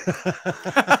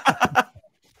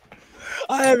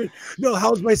 I haven't. No,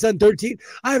 how's my son 13?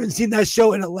 I haven't seen that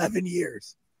show in 11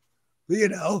 years. You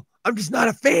know, I'm just not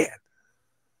a fan.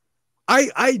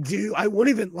 I do. I won't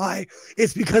even lie.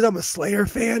 It's because I'm a Slayer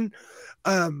fan.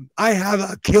 I have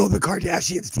a Kill the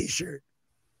Kardashians t-shirt.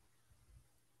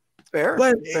 Fair.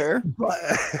 But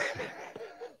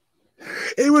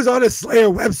it was on a Slayer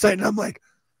website, and I'm like,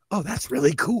 oh, that's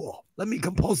really cool. Let me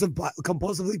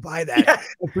compulsively buy that at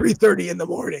 3:30 in the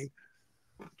morning.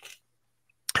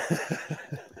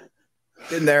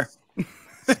 In there.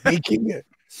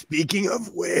 Speaking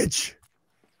of which,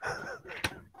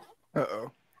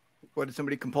 uh-oh. What did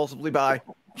somebody compulsively buy?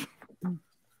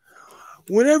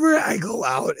 whenever I go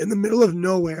out in the middle of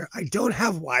nowhere, I don't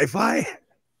have Wi-Fi.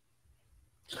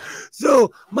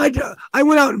 So I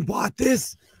went out and bought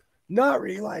this, not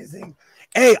realizing,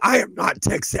 A, I am not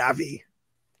tech savvy,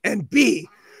 and B,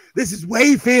 this is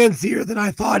way fancier than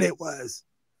I thought it was.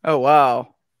 Oh,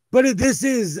 wow. But this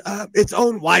is its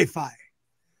own Wi-Fi.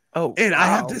 Oh, and wow. I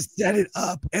have to set it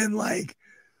up, and like,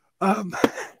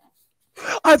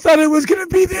 I thought it was gonna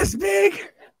be this big.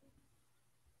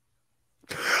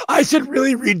 I should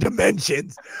really read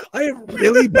dimensions. I am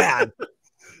really bad.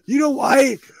 You know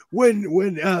why?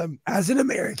 When as an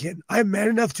American, I'm man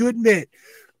enough to admit,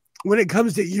 when it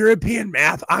comes to European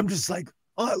math, I'm just like,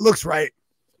 oh, it looks right.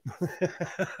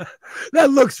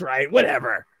 That looks right.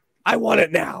 Whatever. I want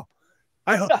it now.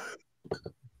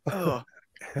 Oh.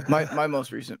 My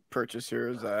most recent purchase here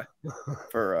is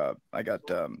for I got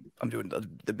I'm doing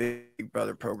the Big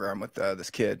Brother program with this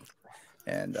kid,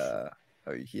 and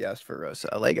he asked for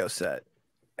a Lego set,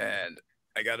 and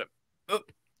I got it. Oh.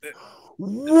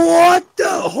 What the?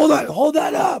 Hold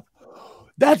that up.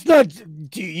 That's not.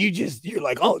 You're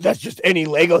like, oh, that's just any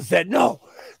Lego set. No,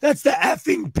 that's the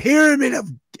effing pyramid of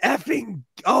effing.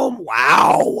 Oh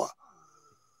wow,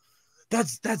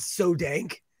 that's so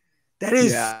dank. That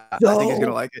is. Yeah, so, I think he's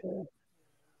gonna like it.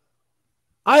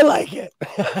 I like it.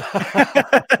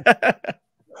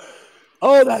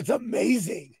 Oh, that's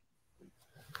amazing.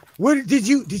 What did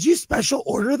you special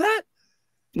order that?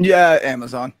 Yeah,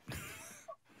 Amazon.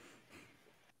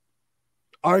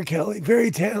 R. Kelly, very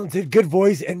talented, good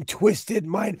voice, and twisted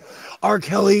mind. R.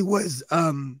 Kelly was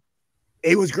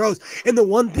it was gross. And the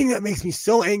one thing that makes me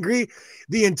so angry,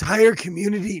 the entire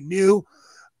community knew,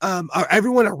 or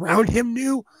everyone around him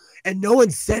knew, and no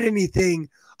one said anything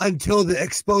until the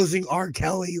exposing R.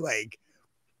 Kelly. Like,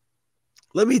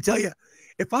 let me tell you,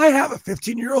 if I have a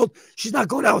 15-year-old, she's not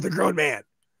going out with a grown man.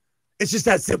 It's just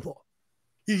that simple.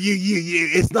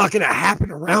 It's not going to happen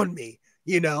around me.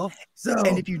 You know, so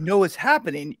and if you know what's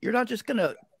happening, you're not just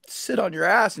gonna sit on your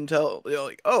ass until you're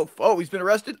like, oh, he's been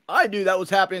arrested. I knew that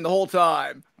was happening the whole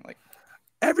time. Like,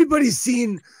 everybody's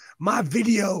seen my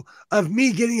video of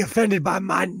me getting offended by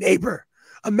my neighbor.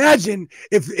 Imagine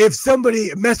if somebody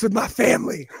messed with my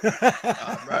family.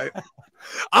 Right.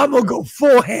 I'm gonna go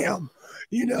full ham.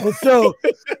 You know, so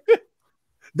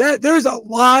that there's a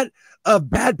lot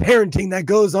of bad parenting that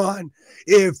goes on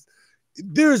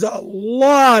there's a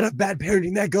lot of bad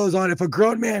parenting that goes on if a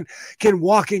grown man can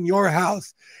walk in your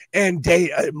house and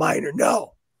date a minor.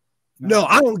 No,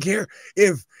 I don't care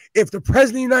if the president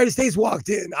of the United States walked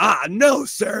in. No,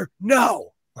 sir.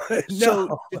 No. No.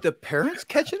 So did the parents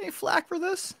catch any flack for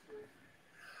this?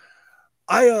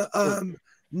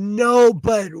 No,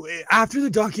 but after the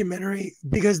documentary,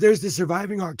 because there's the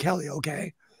Surviving R. Kelly,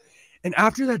 okay? And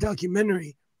after that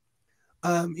documentary,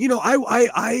 you know,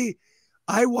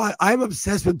 I'm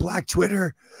obsessed with Black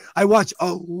Twitter. I watch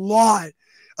a lot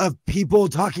of people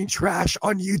talking trash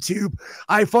on YouTube.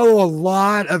 I follow a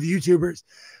lot of YouTubers.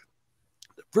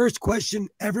 The first question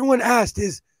everyone asked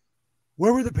is,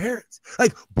 where were the parents?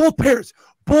 Like, both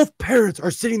parents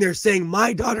are sitting there saying,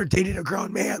 my daughter dated a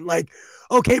grown man. Like,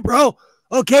 okay, bro,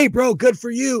 good for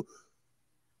you.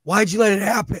 Why'd you let it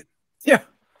happen? Yeah.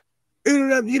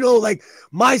 You know, like,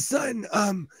 my son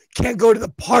can't go to the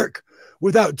park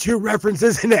without 2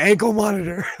 references and an ankle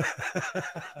monitor.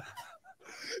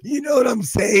 You know what I'm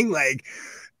saying? Like,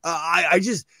 I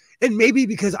just, and maybe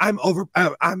because I'm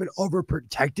an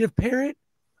overprotective parent,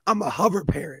 I'm a hover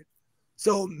parent.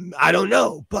 So I don't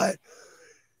know, but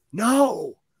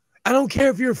no, I don't care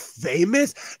if you're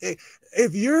famous.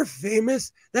 If you're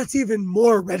famous, that's even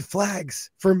more red flags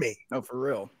for me. No, for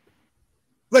real.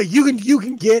 Like, you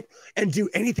can get and do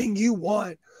anything you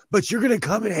want, but you're going to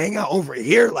come and hang out over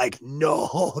here. Like,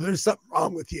 no, there's something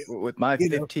wrong with you. With my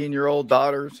 15-year-old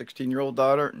daughter, 16-year-old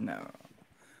daughter, no.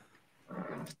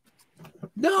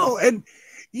 No, and,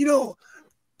 you know,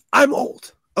 I'm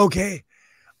old, okay?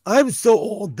 I'm so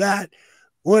old that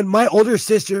when my older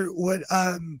sister would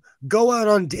go out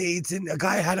on dates and a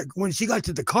guy when she got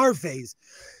to the car phase,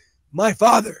 my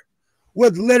father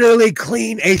would literally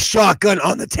clean a shotgun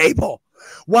on the table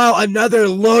while another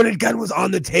loaded gun was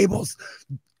on the tables,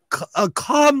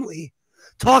 calmly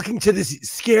talking to this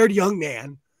scared young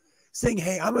man, saying,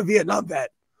 "Hey, I'm a Vietnam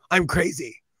vet. I'm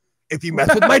crazy. If you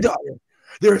mess with my daughter,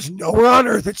 there is nowhere on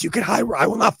earth that you can hide where I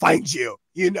will not find you,"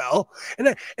 you know?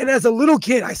 And as a little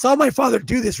kid, I saw my father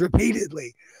do this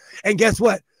repeatedly. And guess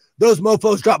what? Those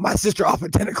mofos dropped my sister off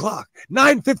at 10 o'clock.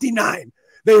 9:59,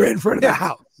 they were in front of the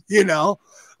house, you know?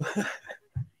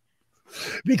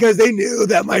 Because they knew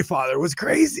that my father was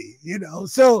crazy, you know?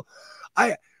 So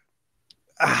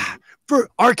for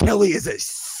R. Kelly is a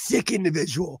sick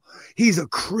individual. He's a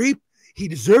creep. He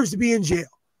deserves to be in jail.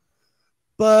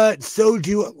 But so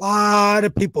do a lot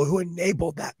of people who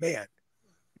enabled that man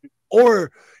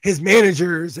or his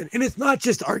managers. And it's not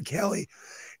just R. Kelly.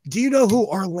 Do you know who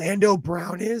Orlando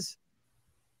Brown is?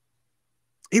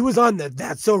 He was on the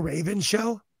That's So Raven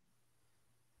show.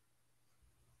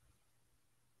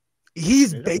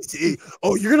 He's basically,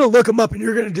 you're going to look him up and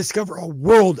you're going to discover a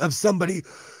world of somebody.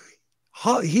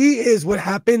 He is what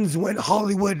happens when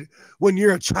Hollywood, when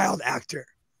you're a child actor.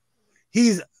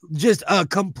 He's just a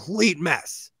complete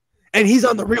mess. And he's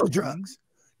on the real drugs,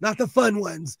 not the fun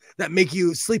ones that make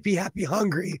you sleepy, happy,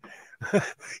 hungry.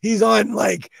 He's on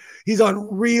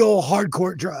real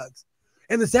hardcore drugs.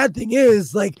 And the sad thing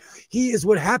is, like, he is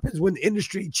what happens when the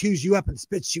industry chews you up and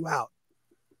spits you out.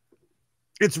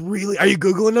 It's really, are you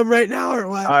Googling him right now or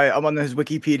what? I'm on his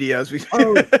Wikipedia as we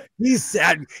he's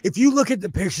sad. If you look at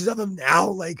the pictures of him now,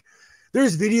 like,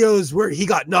 there's videos where he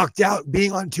got knocked out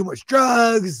being on too much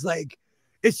drugs. Like,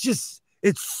 it's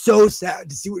so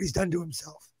sad to see what he's done to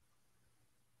himself.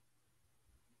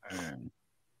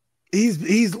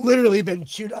 He's literally been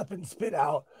chewed up and spit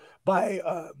out by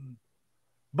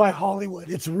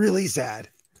Hollywood. It's really sad.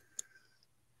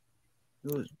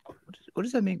 What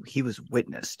does that mean? He was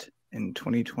witnessed in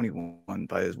 2021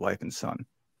 by his wife and son.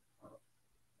 What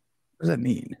does that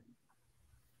mean?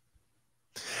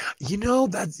 You know,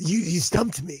 that's you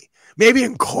stumped me. Maybe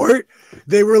in court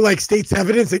they were like state's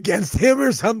evidence against him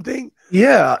or something.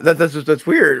 Yeah, that's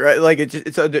weird, right? Like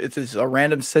it's a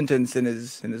random sentence in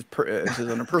his in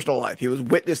a personal life. He was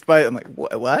witnessed by. I'm like,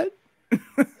 what?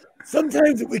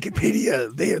 Sometimes at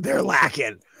Wikipedia they're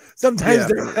lacking. Sometimes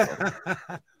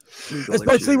they're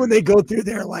especially when they go through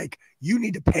their like, you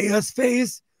need to pay us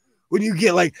phase. When you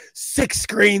get like 6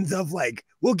 screens of like,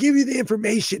 we'll give you the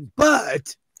information,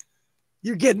 but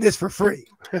you're getting this for free.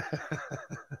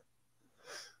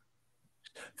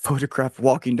 Photographed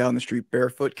walking down the street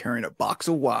barefoot carrying a box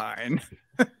of wine.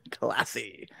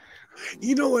 Classy.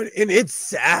 You know what? And it's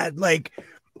sad. Like,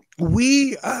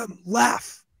 we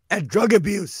laugh at drug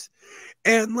abuse,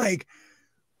 and like,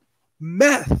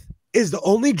 meth is the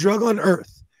only drug on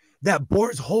earth that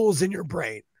bores holes in your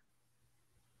brain.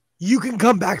 You can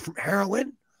come back from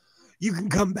heroin. You can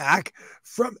come back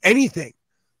from anything,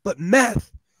 but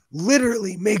meth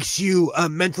literally makes you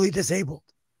mentally disabled.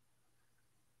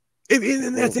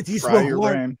 And that's if you smoke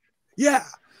hard. Yeah.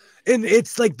 And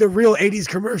it's like the real 80s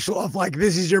commercial of like,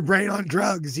 this is your brain on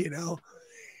drugs, you know?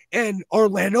 And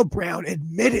Orlando Brown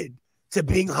admitted to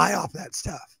being high off that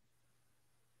stuff,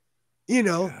 you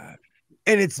know? God.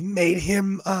 And it's made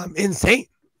him insane.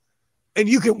 And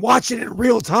you can watch it in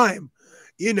real time.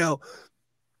 You know,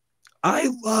 I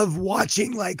love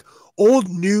watching like old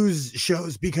news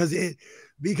shows because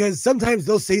sometimes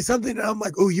they'll say something and I'm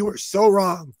like, oh, you were so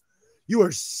wrong.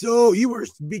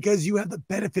 Because you have the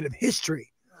benefit of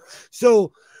history.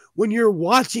 So when you're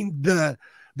watching the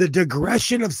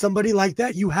digression of somebody like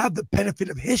that, you have the benefit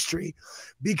of history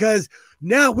because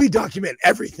now we document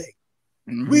everything.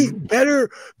 Mm-hmm. We better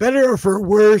or for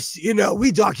worse, you know,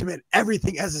 we document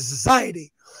everything as a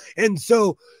society. And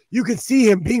so you can see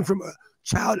him being from a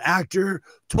child actor,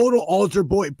 total altar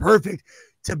boy, perfect,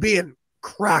 to being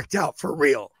cracked out for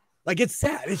real. Like, it's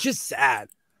sad. It's just sad.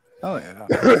 Oh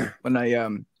yeah. when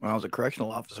I was a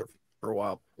correctional officer for a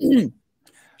while,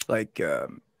 like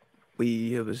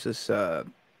it was this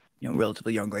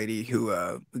relatively young lady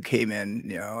who came in,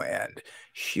 you know, and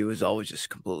she was always just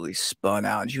completely spun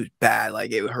out. And she was bad,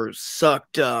 like her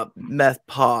sucked up, meth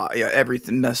pot,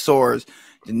 everything, meth sores,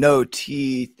 no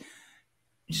teeth,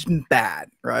 just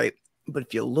bad, right? But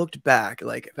if you looked back,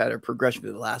 like at her progression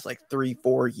for the last like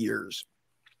 3-4 years,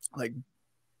 like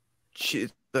she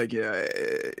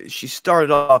started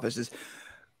off as this,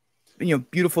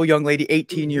 beautiful young lady,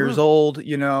 18 years old,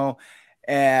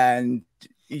 and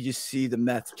you just see the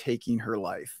meth taking her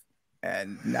life.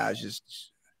 And now it's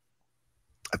just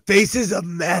Faces of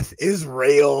Meth is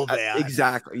real, man.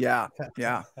 Exactly. Yeah.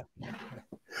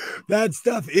 That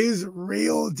stuff is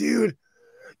real, dude.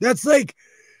 That's like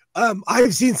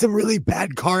I've seen some really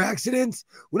bad car accidents.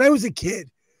 When I was a kid,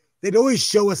 they'd always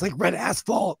show us like red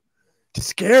asphalt to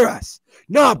scare us.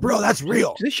 Nah, bro, that's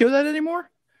real. Do they show that anymore?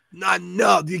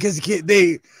 No, because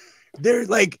they're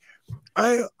like,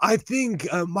 I think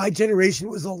my generation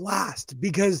was the last,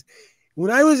 because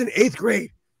when I was in 8th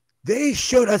grade, they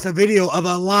showed us a video of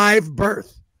a live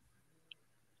birth.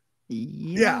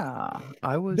 Yeah.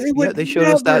 I was. They showed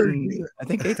us that in, I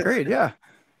think, 8th grade. Yeah.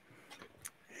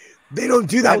 They don't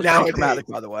do that now. Traumatic,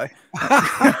 by the way.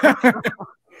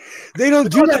 They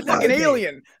don't do that. Fucking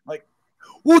alien. Like,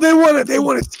 well, they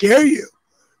want to scare you.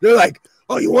 They're like,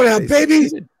 oh, you want to have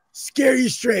babies? Scare you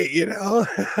straight, you know.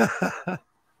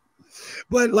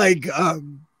 But like,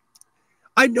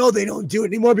 I know they don't do it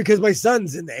anymore because my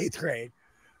son's in the 8th grade.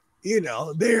 You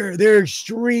know, they're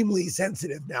extremely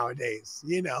sensitive nowadays.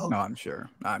 You know. No, I'm sure.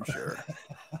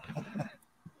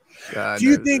 God, do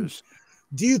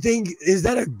you think is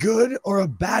that a good or a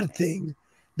bad thing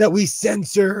that we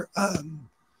censor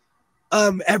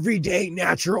everyday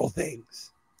natural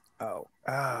things?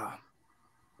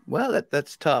 Well,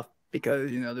 that's tough, because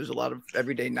there's a lot of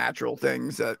everyday natural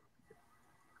things that.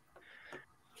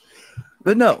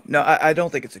 But no, I don't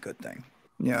think it's a good thing.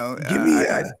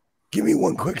 Give me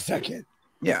one quick second.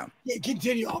 Yeah,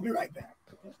 continue. I'll be right back.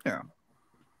 Yeah,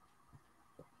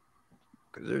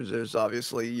 because there's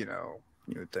obviously you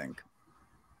would think,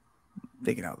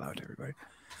 thinking out loud to everybody.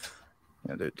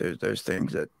 There's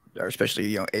things that are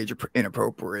especially age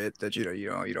inappropriate that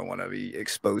you don't want to be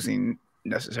exposing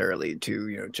necessarily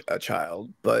to a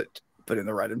child, but in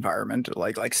the right environment,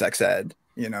 like sex ed.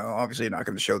 Obviously you're not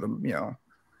going to show them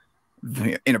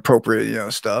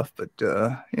inappropriate stuff, but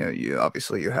you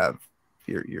obviously you have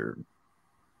your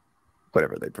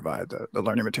whatever they provide, the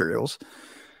learning materials,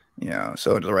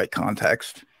 so in the right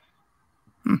context.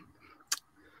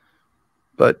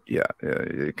 But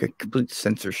complete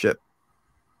censorship.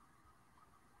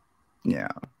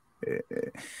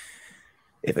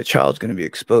 If a child's going to be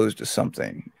exposed to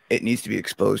something, it needs to be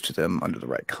exposed to them under the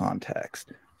right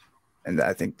context. And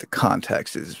I think the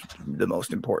context is the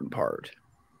most important part.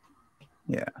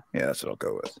 Yeah, that's what I'll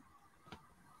go with.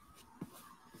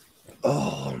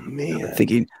 Oh man,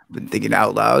 been thinking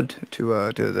out loud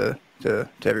to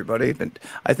everybody. But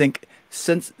I think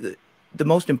since the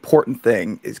most important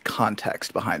thing is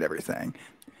context behind everything,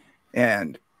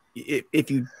 and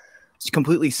if you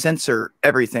completely censor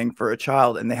everything for a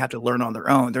child and they have to learn on their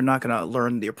own, they're not going to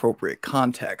learn the appropriate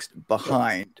context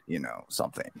behind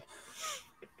something.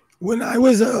 When I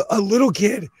was a little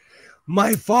kid,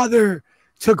 my father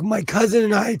took my cousin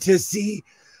and I to see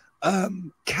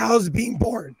cows being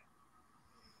born.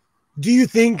 Do you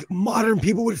think modern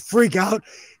people would freak out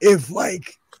if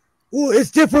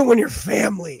it's different when you're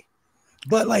family,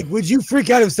 but would you freak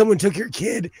out if someone took your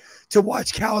kid to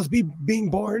watch cows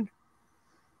being born?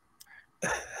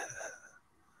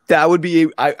 That would be,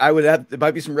 I would have, there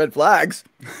might be some red flags.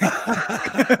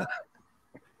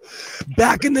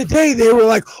 Back in the day, they were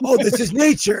like, oh, this is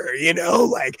nature,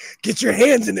 get your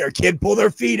hands in there, kid, pull their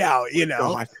feet out,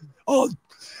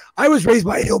 I was raised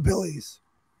by hillbillies.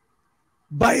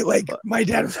 My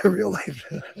dad was a real life.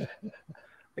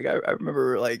 I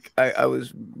remember I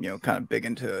was kind of big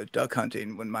into duck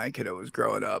hunting when my kiddo was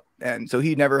growing up, and so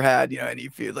he never had any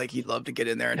fear. He'd love to get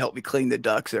in there and help me clean the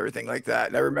ducks and everything like that.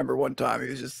 And I remember one time he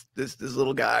was just this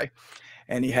little guy,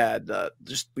 and he had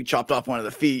we chopped off one of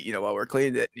the feet while we were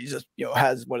cleaning it. He just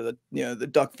has one of the the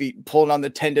duck feet, pulling on the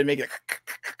tendon, make it,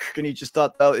 and he just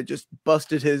thought that it just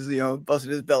busted his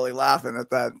belly laughing at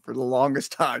that for the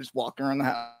longest time, just walking around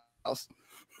the house.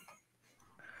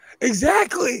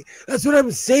 Exactly. That's what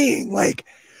I'm saying.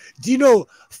 Do you know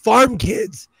farm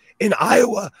kids in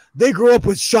Iowa, they grow up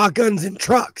with shotguns and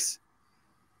trucks.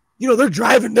 They're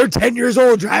 10 years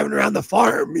old driving around the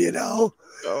farm, Oh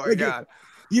my God.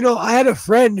 I had a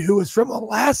friend who was from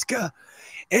Alaska,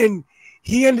 and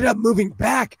he ended up moving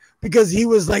back because he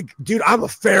was like, dude, I'm a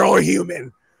feral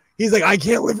human. He's like, I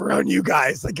can't live around you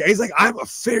guys. He's like, I'm a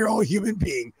feral human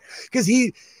being. Because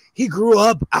he grew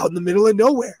up out in the middle of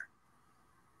nowhere.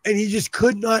 And he just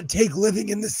could not take living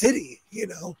in the city,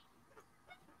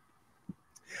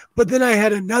 But then I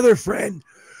had another friend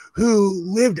who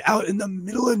lived out in the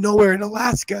middle of nowhere in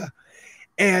Alaska,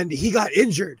 and he got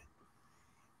injured.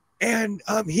 And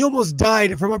he almost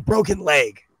died from a broken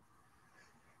leg.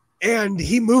 And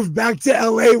he moved back to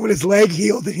LA when his leg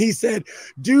healed. And he said,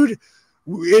 dude,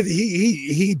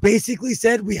 he basically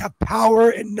said we have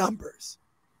power in numbers.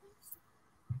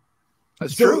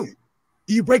 That's true.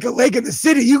 You break a leg in the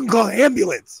city, you can call an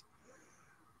ambulance.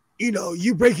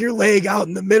 You break your leg out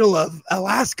in the middle of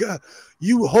Alaska,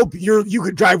 you hope you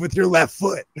could drive with your left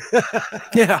foot.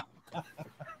 Yeah.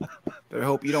 Better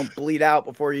hope you don't bleed out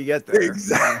before you get there.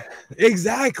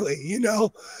 Exactly. You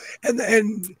know, and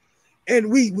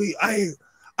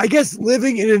I guess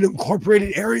living in an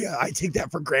incorporated area, I take that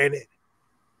for granted.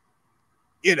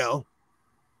 You know,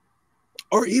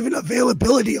 or even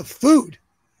availability of food.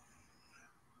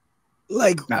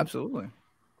 Like, absolutely,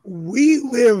 we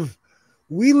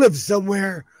live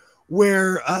somewhere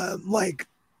where like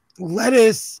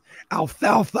lettuce,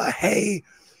 alfalfa, hay,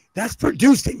 that's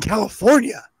produced in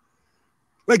California.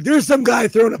 Like, there's some guy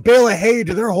throwing a bale of hay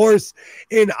to their horse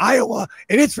in Iowa,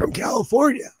 and it's from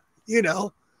California, you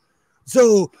know?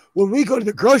 So when we go to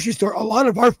the grocery store, a lot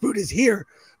of our food is here,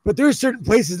 but there's certain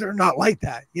places that are not like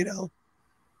that, you know?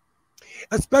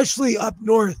 Especially up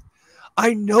north,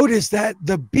 I noticed that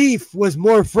the beef was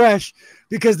more fresh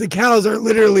because the cows are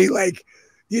literally like,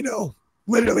 you know,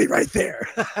 literally right there.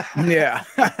 Yeah.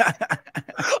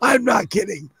 I'm not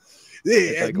kidding.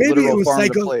 Like maybe it was farm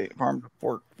psycho. to plate, farm to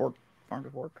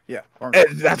fork. Yeah, farm to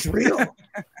That's real.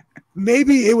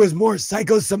 Maybe it was more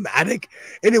psychosomatic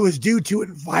and it was due to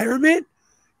environment,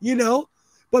 you know,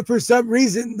 but for some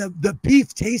reason the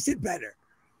beef tasted better,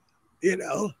 you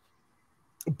know.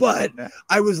 But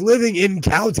I was living in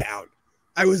Cowtown.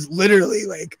 I was literally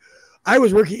like, I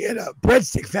was working at a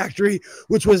breadstick factory,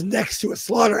 which was next to a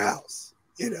slaughterhouse,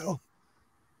 you know.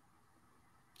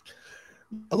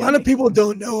 A lot of people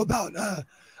don't know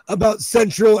about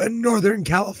Central and Northern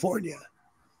California.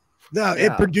 Now,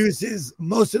 it produces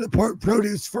most of the pork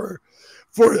produce for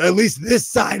at least this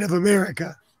side of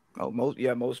America. Oh,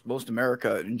 most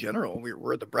America in general.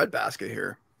 We're the breadbasket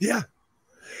here. Yeah.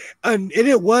 And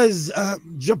it was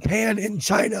Japan and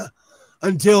China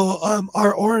until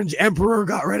our orange emperor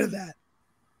got rid of that.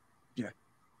 Yeah.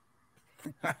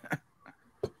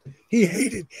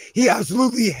 He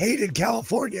absolutely hated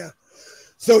California.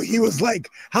 So he was like,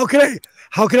 how can I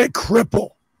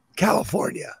cripple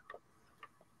California?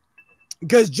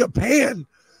 Because Japan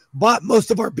bought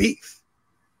most of our beef.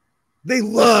 They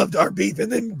loved our beef,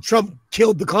 and then Trump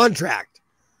killed the contract,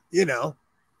 you know.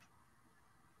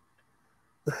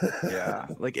 Yeah,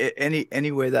 like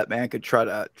any way that man could try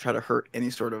to hurt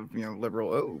any sort of, you know,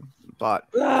 liberal. But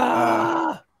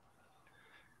somebody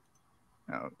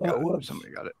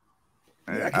got it.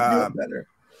 Yeah, I can do it better.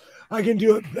 I can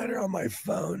do it better on my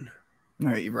phone.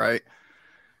 Right.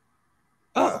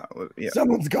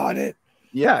 Someone's got it.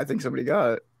 Yeah, I think somebody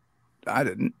got it. I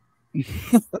didn't.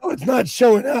 Oh, it's not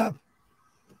showing up.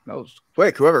 That was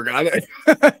quick. Whoever got it.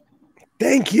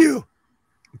 Thank you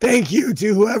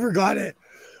to whoever got it.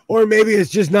 Or maybe it's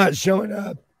just not showing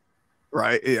up.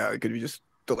 Right. Yeah, it could be just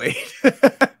delayed.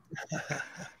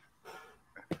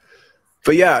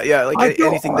 But yeah, like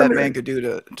anything that man could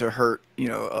do to hurt, you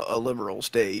know, a liberal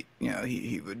state, you know,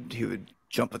 he would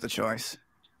jump at the choice.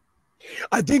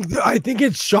 I think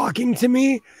it's shocking to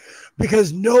me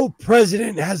because no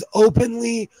president has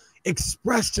openly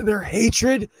expressed their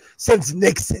hatred since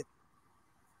Nixon.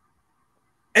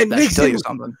 And that should tell you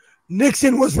something.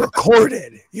 Nixon was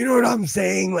recorded. You know what I'm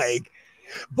saying? Like,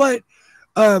 but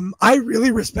I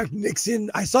really respect Nixon.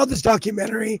 I saw this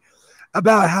documentary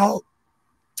about how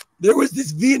there was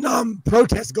this Vietnam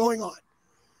protest going on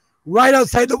right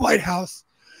outside the White House.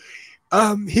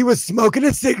 He was smoking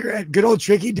a cigarette. Good old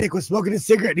Tricky Dick was smoking a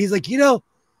cigarette. And he's like, you know,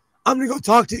 I'm going to go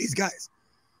talk to these guys.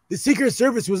 The Secret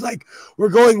Service was like, we're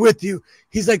going with you.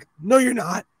 He's like, no, you're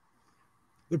not.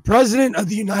 The president of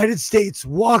the United States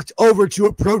walked over to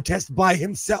a protest by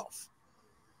himself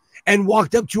and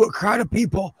walked up to a crowd of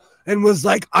people and was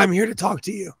like, I'm here to talk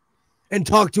to you, and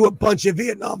talk to a bunch of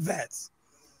Vietnam vets.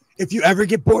 If you ever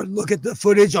get bored, look at the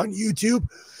footage on YouTube.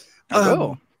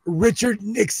 Richard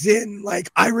Nixon, like,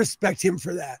 I respect him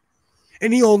for that.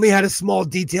 And he only had a small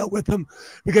detail with him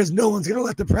because no one's going to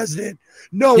let the president,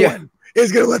 one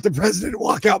is going to let the president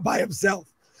walk out by himself.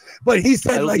 But he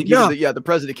said, like, no. The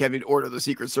president can't even order the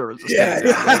Secret Service.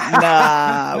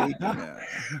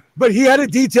 But he had a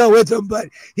detail with him, but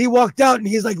he walked out and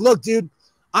he's like, look, dude,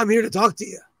 I'm here to talk to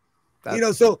you. You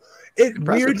know, so it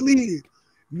weirdly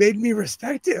made me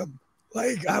respect him.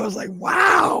 Like, I was like,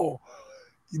 wow,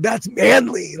 that's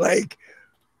manly. Like,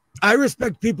 I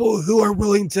respect people who are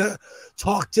willing to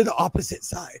talk to the opposite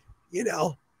side, you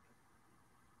know,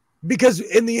 because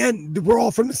in the end, we're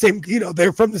all from the same, you know,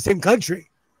 they're from the same country.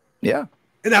 Yeah.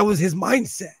 And that was his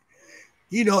mindset,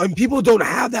 you know, and people don't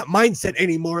have that mindset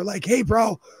anymore. Like, hey,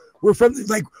 bro, we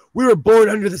were born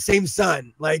under the same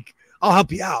sun. Like, I'll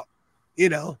help you out, you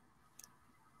know?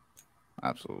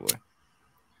 Absolutely.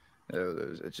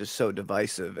 It's just so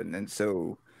divisive and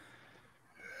so,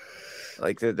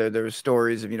 like, there were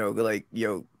stories of, you know, like, you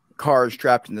know, cars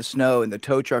trapped in the snow, and the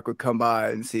tow truck would come by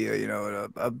and see a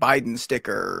Biden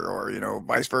sticker, or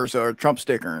vice versa, or a Trump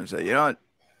sticker, and say, what,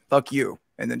 fuck you,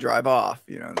 and then drive off.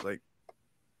 It's like,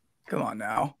 come on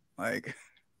now, like.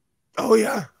 Oh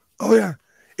yeah,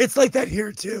 it's like that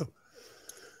here too.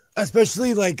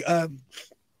 Especially like a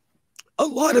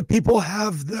lot of people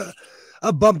have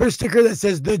a bumper sticker that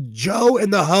says the Joe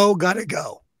and the Ho gotta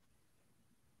go.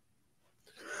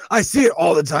 I see it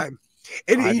all the time.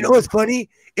 And you know what's funny?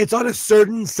 It's on a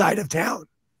certain side of town.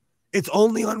 It's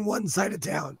only on one side of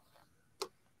town.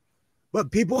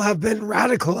 But people have been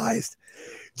radicalized.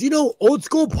 Do you know old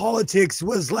school politics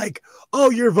was like, oh,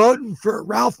 you're voting for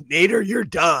Ralph Nader, you're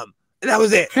dumb. And that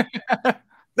was it. That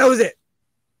was it.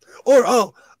 Or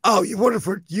oh, you voted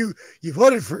for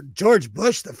George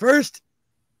Bush the first?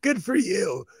 Good for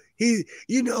you. He,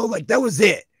 like that was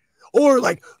it. Or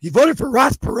like, you voted for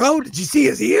Ross Perot? Did you see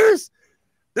his ears?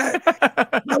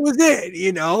 That was it,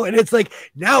 and it's like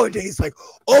nowadays, like,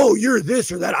 oh, you're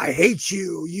this or that. I hate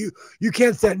you. You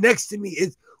can't stand next to me.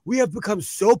 We have become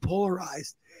so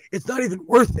polarized. It's not even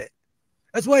worth it.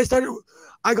 That's why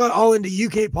I got all into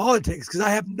UK politics, because I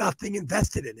have nothing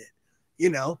invested in it.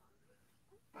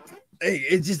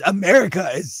 It's just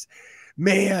America is,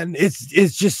 man, it's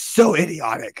just so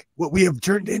idiotic what we have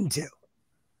turned into.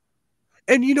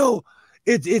 And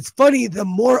it's funny, the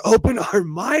more open our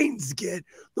minds get,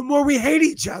 the more we hate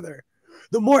each other.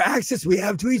 The more access we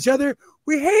have to each other,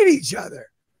 we hate each other.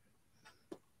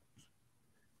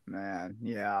 Man,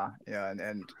 yeah,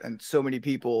 and so many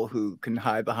people who can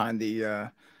hide behind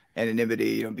the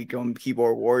anonymity, become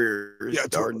keyboard warriors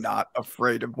that are not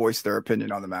afraid to voice their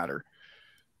opinion on the matter.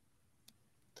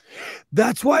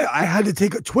 That's why I had to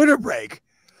take a Twitter break,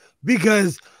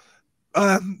 because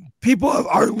people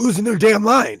are losing their damn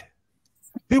mind.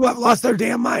 People have lost their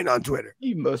damn mind on Twitter.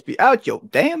 You must be out your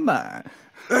damn mind.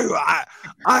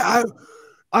 I'm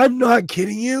not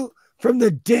kidding you. From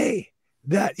the day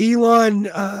that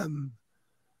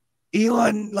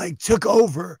Elon like took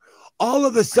over, all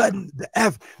of a sudden the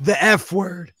F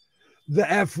word,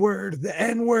 the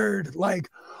N word, like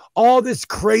all this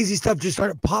crazy stuff just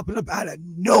started popping up out of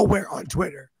nowhere on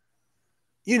Twitter.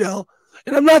 And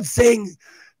I'm not saying,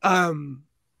 I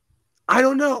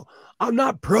don't know. I'm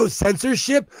not pro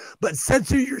censorship, but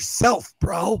censor yourself,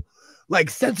 bro.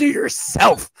 Like, censor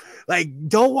yourself. Like,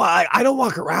 I don't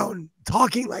walk around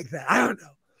talking like that. I don't know.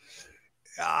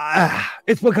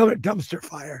 It's become a dumpster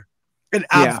fire. An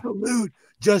absolute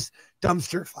just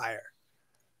dumpster fire.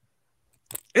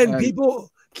 And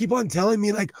people keep on telling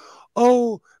me, like,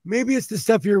 oh, maybe it's the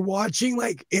stuff you're watching.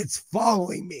 Like, it's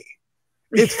following me.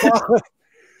 It's following.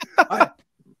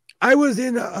 I was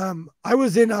in a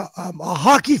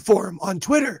hockey forum on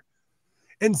Twitter,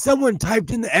 and someone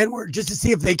typed in the N-word just to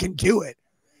see if they can do it.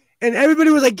 And everybody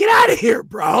was like, get out of here,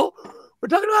 bro. We're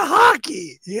talking about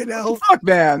hockey, Fuck,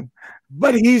 man.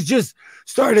 But he's just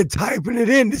started typing it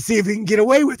in to see if he can get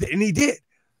away with it. And he did,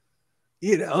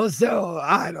 so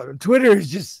I don't know. Twitter is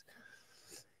just,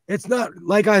 it's not,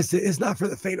 like I said, it's not for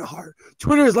the faint of heart.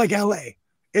 Twitter is like LA.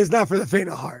 It's not for the faint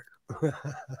of heart.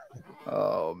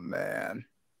 Oh, man.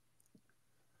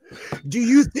 Do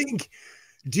you think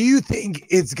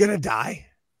it's gonna die?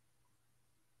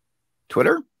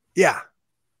 Twitter? Yeah.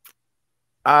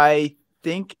 I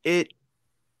think it,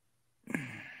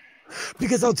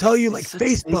 because I'll tell you, like,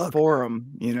 Facebook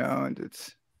forum, and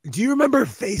it's. Do you remember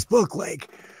Facebook like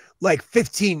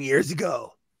 15 years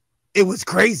ago? It was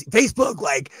crazy. Facebook,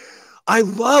 like, I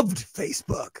loved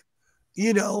Facebook.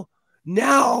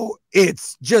 Now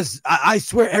it's just, I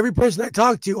swear every person I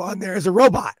talk to on there is a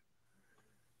robot.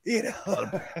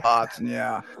 Bots,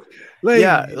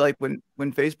 like when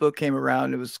Facebook came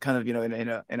around, it was kind of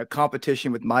in a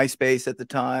competition with MySpace at the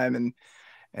time,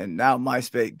 and now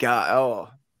MySpace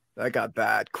got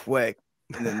bad quick,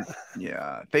 and then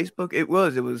Facebook, it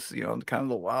was kind of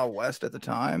the Wild West at the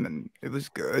time, and it was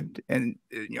good, and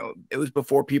it was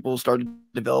before people started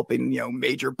developing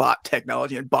major bot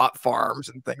technology and bot farms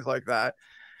and things like that.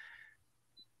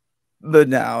 But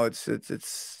now it's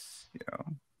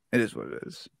it is what it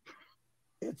is.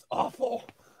 It's awful.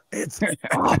 It's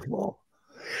awful.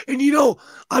 And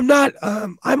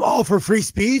I'm all for free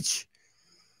speech,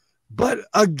 but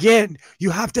again, you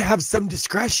have to have some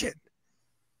discretion.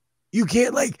 You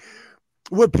can't, like,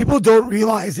 what people don't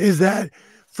realize is that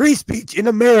free speech in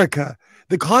America,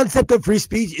 the concept of free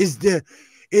speech is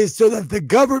so that the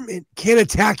government can't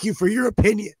attack you for your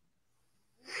opinion.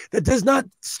 That does not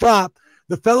stop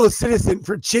the fellow citizen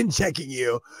for chin checking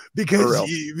you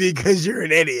because you're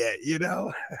an idiot,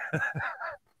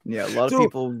 Yeah, a lot of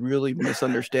people really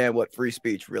misunderstand what free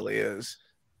speech really is.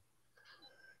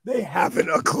 They haven't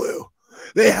a clue.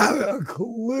 They haven't a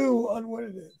clue on what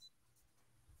it is.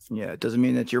 Yeah, it doesn't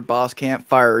mean that your boss can't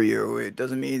fire you. It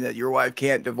doesn't mean that your wife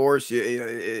can't divorce you.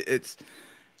 It's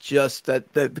just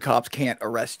that the cops can't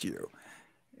arrest you.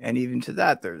 And even to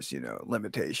that, there's,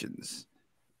 limitations.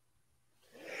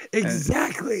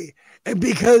 Exactly. And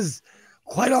because,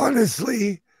 quite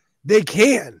honestly, they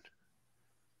can.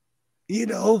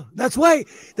 That's why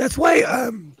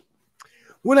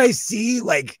when I see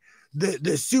like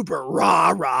the super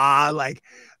rah, like,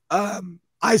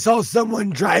 I saw someone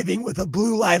driving with a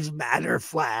Blue Lives Matter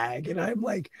flag, and I'm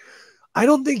like, I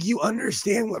don't think you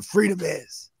understand what freedom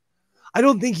is. I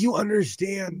don't think you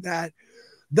understand that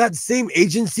that same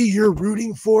agency you're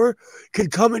rooting for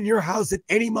could come in your house at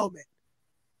any moment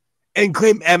and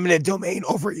claim eminent domain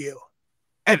over you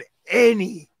at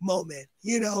any moment.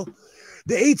 The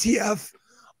ATF,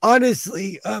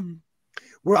 honestly,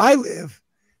 where I live,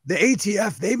 the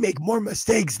ATF, they make more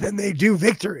mistakes than they do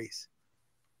victories.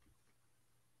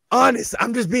 Honest.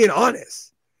 I'm just being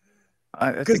honest.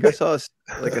 I think I saw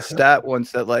a stat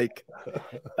once that like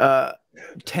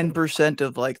 10%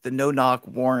 of like the no-knock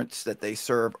warrants that they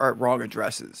serve are at wrong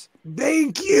addresses.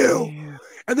 Thank you. Yeah.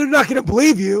 And they're not going to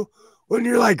believe you when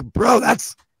you're like, bro,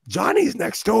 that's Johnny's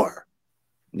next door.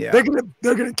 Yeah. They're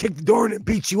gonna kick the door in and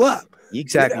beat you up.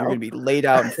 Exactly. You're gonna be laid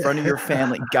out in front of your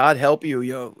family. God help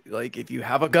you, like if you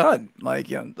have a gun, like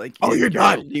you're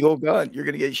done. A legal gun, you're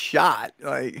gonna get shot,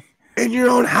 like in your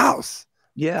own house.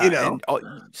 Yeah, and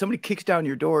somebody kicks down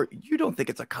your door, you don't think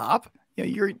it's a cop.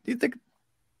 You think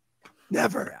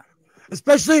never, yeah.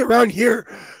 Especially around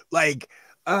here. Like,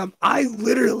 I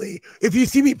literally, if you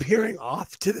see me peering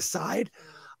off to the side,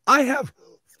 I have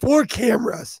 4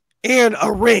 cameras and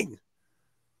a ring.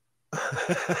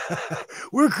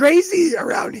 We're crazy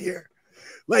around here.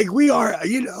 Like we are,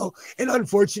 and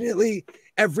unfortunately,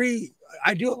 I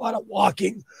do a lot of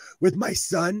walking with my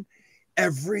son.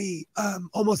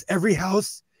 Almost every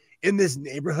house in this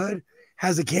neighborhood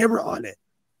has a camera on it.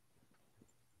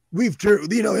 We've turned,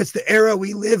 it's the era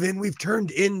we live in. We've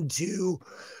turned into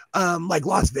like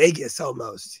Las Vegas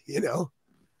almost, For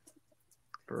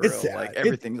real, like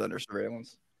everything's under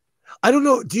surveillance. I don't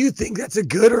know. Do you think that's a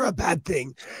good or a bad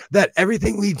thing that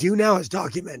everything we do now is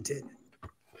documented?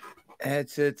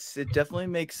 It definitely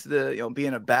makes the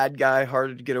being a bad guy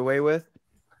harder to get away with,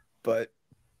 but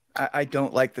I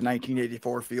don't like the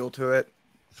 1984 feel to it.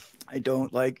 I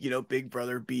don't like Big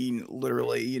Brother being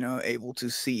literally able to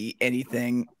see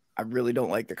anything. I really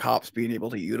don't like the cops being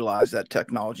able to utilize that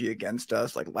technology against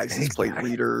us, like license plate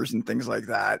readers and things like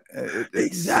that.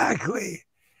 Exactly.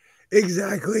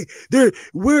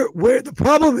 Where the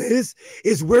problem is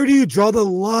where do you draw the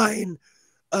line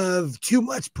of too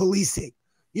much policing?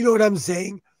 You know what I'm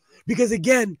saying? Because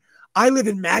again, I live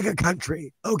in MAGA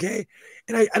country, okay?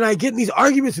 And I get in these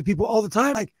arguments with people all the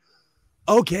time, like,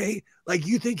 okay, like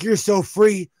you think you're so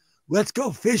free, let's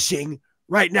go fishing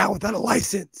right now without a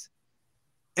license.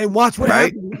 And watch what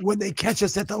happens when they catch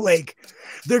us at the lake.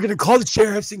 They're gonna call the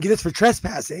sheriffs and get us for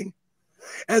trespassing.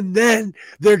 And then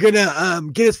they're going to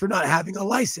get us for not having a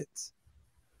license.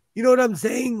 You know what I'm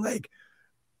saying? Like,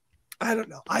 I don't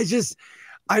know. I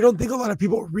don't think a lot of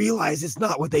people realize it's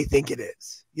not what they think it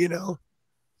is,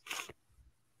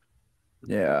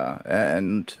 Yeah.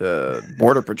 And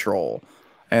Border Patrol.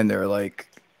 And they're like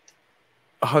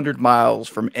 100 miles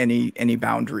from any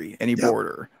boundary, any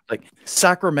border. Like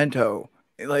Sacramento,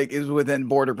 like is within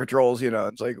Border Patrols,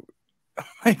 It's like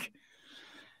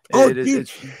dude.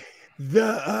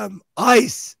 The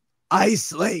ICE,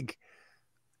 like,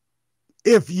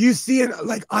 if you see it,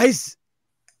 like, ICE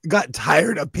got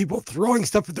tired of people throwing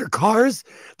stuff at their cars,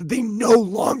 that they no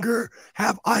longer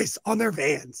have ICE on their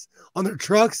vans, on their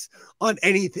trucks, on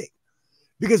anything.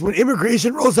 Because when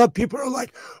immigration rolls up, people are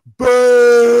like,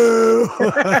 boo!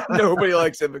 Nobody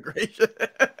likes immigration.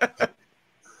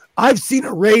 I've seen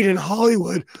a raid in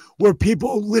Hollywood where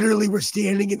people literally were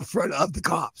standing in front of the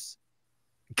cops.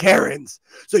 Karens.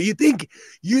 So you think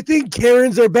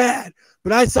Karens are bad,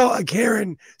 but I saw a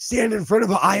Karen stand in front of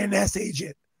an INS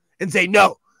agent and say,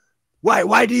 no,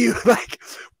 why do you like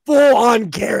full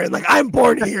on Karen? Like, I'm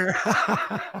born here.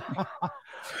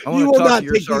 You will not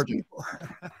take these people.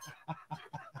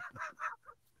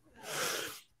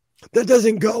 That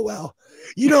doesn't go well.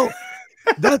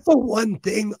 That's the one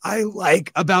thing I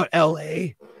like about LA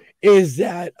is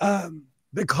that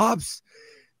the cops,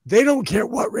 they don't care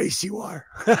what race you are.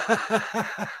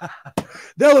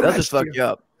 They'll just fuck you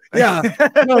up. Yeah.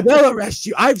 No, they'll arrest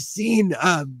you. I've seen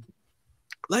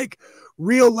like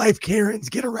real life Karens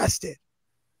get arrested.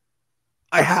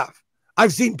 I have.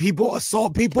 I've seen people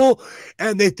assault people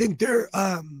and they think they're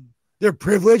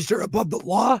privileged or above the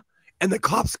law, and the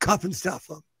cops cuff and stuff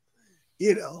them.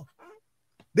 You know,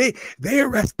 they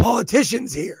arrest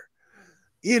politicians here.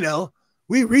 You know,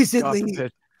 we recently,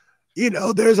 you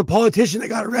know, there's a politician that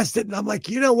got arrested, and I'm like,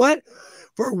 you know what?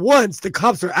 For once, the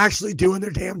cops are actually doing their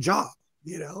damn job.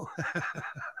 You know,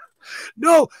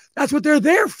 no, that's what they're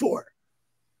there for.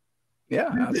 Yeah,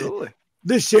 absolutely.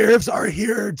 The sheriffs are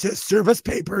here to serve us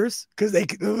papers because they're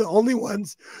the only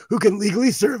ones who can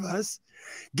legally serve us,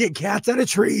 get cats out of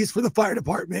trees for the fire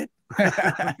department,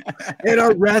 and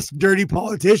arrest dirty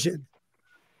politicians.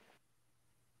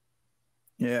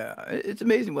 Yeah, it's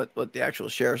amazing what the actual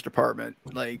sheriff's department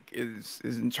like is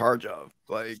in charge of.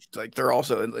 Like they're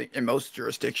also in most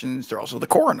jurisdictions, they're also the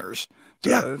coroners. So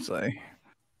Yeah, it's like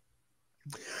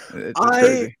it's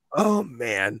crazy. Oh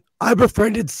man, I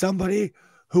befriended somebody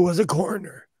who was a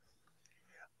coroner.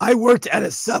 I worked at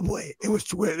a Subway.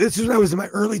 This was when I was in my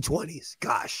early 20s.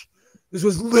 Gosh, this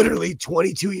was literally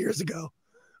 22 years ago.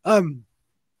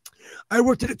 I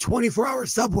worked at a 24-hour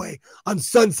Subway on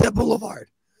Sunset Boulevard.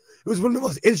 It was one of the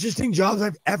most interesting jobs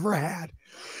I've ever had.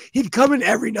 He'd come in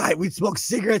every night. We'd smoke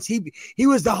cigarettes. He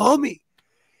was the homie.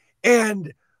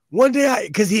 And one day,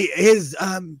 because he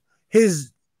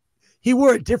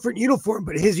wore a different uniform,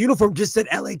 but his uniform just said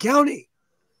LA County,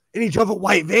 and he drove a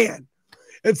white van.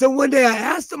 And so one day I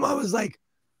asked him, I was like,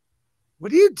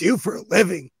 "What do you do for a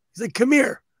living?" He's like, "Come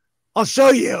here, I'll show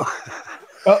you."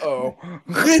 Uh-oh.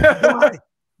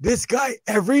 This guy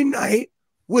every night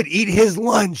would eat his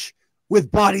lunch with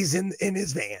bodies in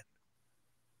his van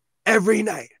every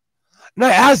night. And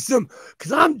I asked him,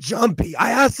 because I'm jumpy.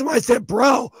 I asked him, I said,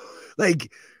 "Bro, like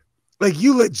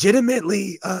you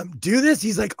legitimately do this?"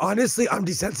 He's like, "Honestly, I'm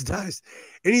desensitized."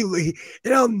 And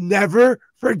and I'll never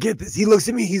forget this. He looks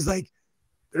at me, he's like,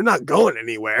 "They're not going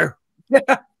anywhere."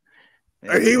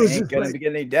 Or he was just gonna like, be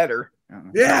getting any deader.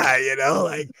 yeah, you know,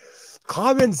 like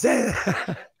common sense.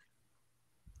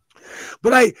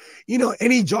 But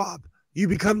any job, you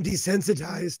become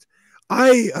desensitized.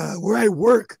 Where I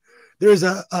work, there's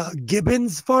a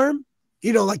gibbons farm,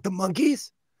 like the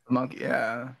monkeys. Monkey,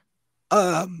 yeah.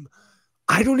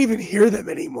 I don't even hear them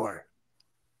anymore.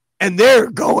 And they're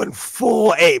going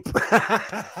full ape.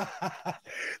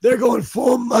 They're going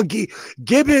full monkey.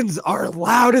 Gibbons are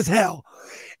loud as hell.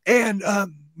 And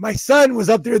my son was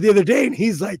up there the other day, and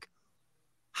he's like,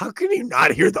 "How can you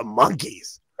not hear the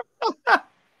monkeys?"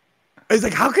 He's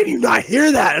like, "How can you not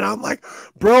hear that?" And I'm like,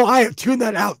 "Bro, I have tuned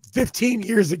that out 15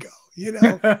 years ago."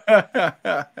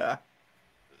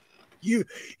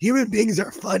 Human beings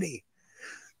are funny.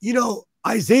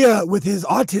 Isaiah, with his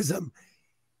autism,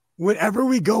 whenever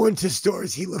we go into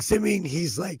stores, he looks at me and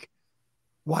he's like,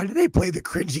 "Why do they play the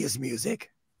cringiest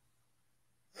music?"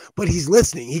 But he's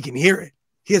listening. He can hear it.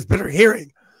 He has better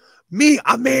hearing. Me,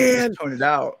 man. Tone it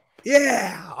out.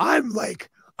 Yeah, I'm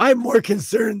more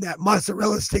concerned that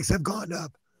mozzarella sticks have gone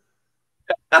up.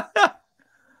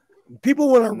 People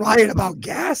want to riot about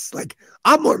gas. Like,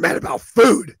 I'm more mad about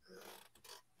food.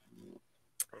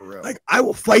 Like, I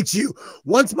will fight you.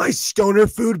 Once my stoner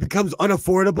food becomes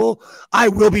unaffordable, I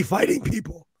will be fighting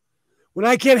people. When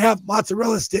I can't have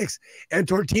mozzarella sticks and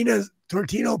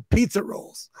Tortino pizza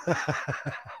rolls,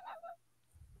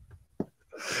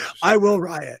 I will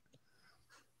riot.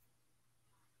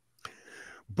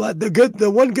 But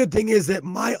the one good thing is that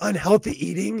my unhealthy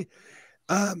eating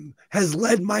has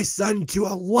led my son to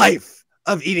a life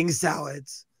of eating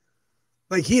salads.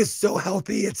 Like, he is so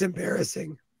healthy, it's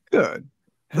embarrassing. Good.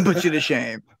 Put you to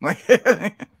shame.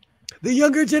 The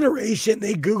younger generation,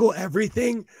 they Google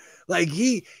everything. Like,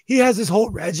 he has this whole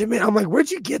regimen. I'm like, "Where'd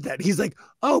you get that?" He's like,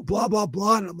 "Oh, blah, blah,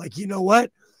 blah." And I'm like, "You know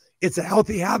what? It's a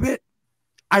healthy habit.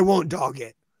 I won't dog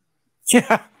it."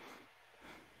 Yeah.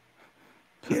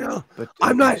 But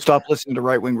I'm not. Stop listening to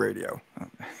right-wing radio.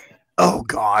 Oh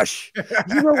gosh.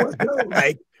 You know what though?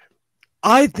 Like,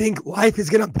 I think life is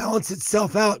gonna balance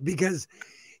itself out because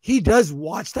he does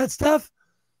watch that stuff,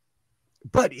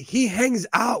 but he hangs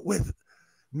out with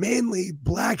mainly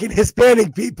Black and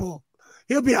Hispanic people.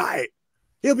 He'll be all right.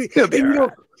 He'll be all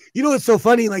right. It's so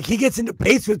funny. Like, he gets into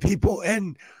debates with people,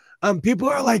 and people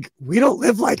are like, "We don't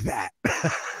live like that."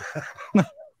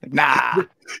 Nah.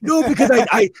 No, because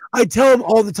I tell him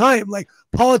all the time, like,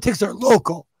 politics are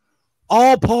local.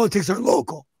 All politics are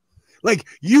local. Like,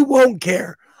 you won't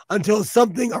care until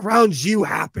something around you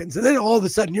happens. And then all of a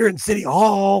sudden you're in City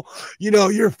Hall,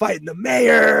 you're fighting the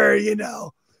mayor,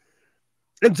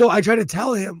 And so I try to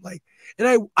tell him, like,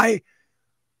 and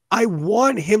I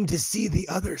want him to see the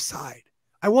other side.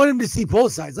 I want him to see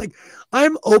both sides. Like,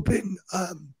 I'm open.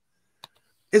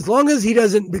 As long as he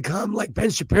doesn't become like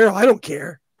Ben Shapiro, I don't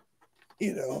care.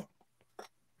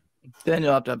 Then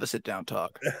you'll have to have a sit-down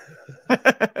talk.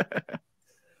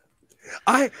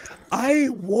 I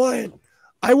want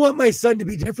I want my son to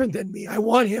be different than me. I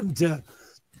want him to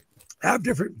have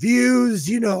different views.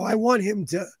 You know, I want him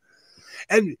to,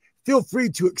 and feel free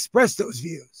to express those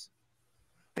views.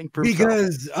 Think for himself.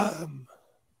 Because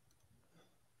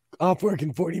off work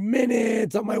in 40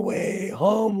 minutes on my way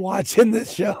home watching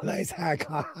this show. Nice hack.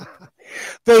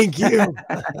 Thank you.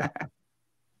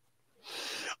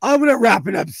 I'm going to wrap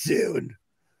it up soon.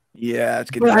 Yeah,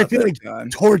 it's good. But I feel like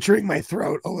torturing my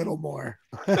throat a little more.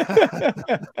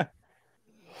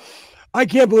 I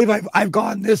can't believe I've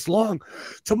gone this long.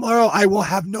 Tomorrow I will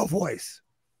have no voice.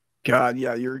 God,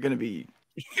 yeah, you're gonna be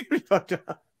fucked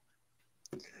up.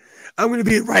 I'm gonna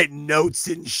be writing notes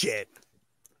and shit.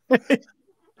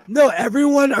 No,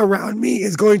 everyone around me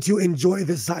is going to enjoy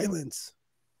the silence.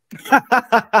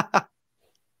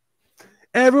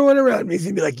 Everyone around me is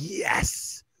gonna be like,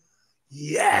 yes,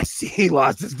 he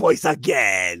lost his voice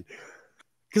again.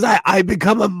 Because I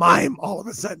become a mime all of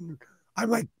a sudden. I'm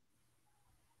like,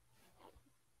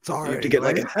 sorry. You have to get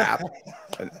like an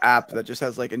app that just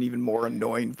has like an even more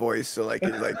annoying voice. So like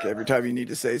every time you need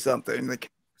to say something,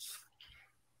 like,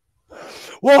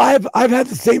 well, I've had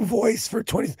the same voice for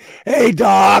 20. Hey,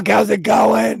 Doc, how's it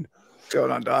going? What's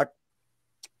going on, Doc?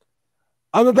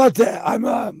 I'm about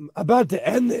to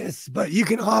end this, but you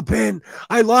can hop in.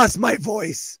 I lost my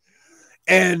voice,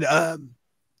 and I'm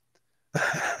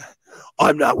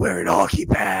not wearing hockey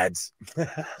pads.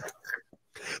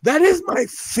 That is my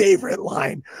favorite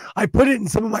line. I put it in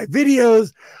some of my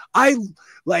videos. I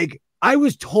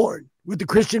was torn with the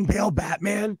Christian Bale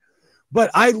Batman,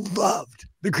 but I loved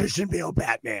the Christian Bale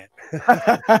Batman.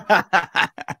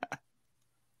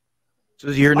 So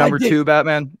is your number 2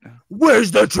 Batman? Where's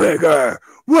the trigger?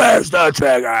 Where's the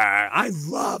trigger? I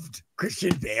loved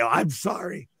Christian Bale. I'm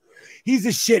sorry. He's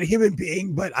a shit human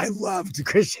being, but I loved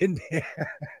Christian Bale.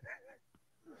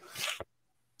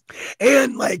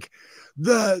 And like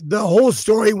the whole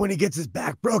story when he gets his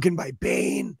back broken by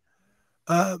Bane.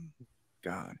 God.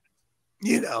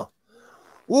 You know.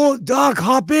 Well, Doc,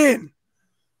 hop in.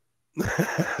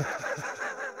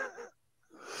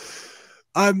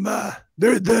 I'm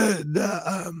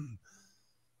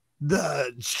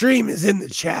the stream is in the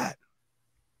chat.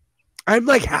 I'm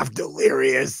like half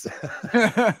delirious.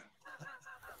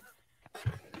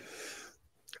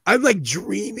 I'm like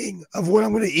dreaming of what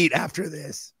I'm going to eat after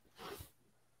this.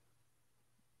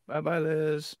 Bye-bye,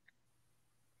 Liz.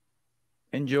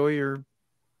 Enjoy your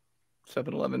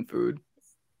 7-Eleven food.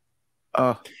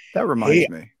 That reminds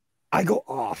me. I go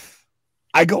off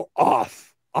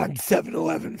on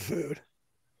 7-Eleven food.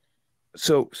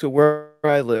 So where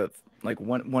I live, like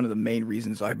one of the main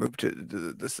reasons I moved to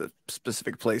this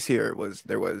specific place here was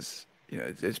you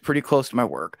know, it's pretty close to my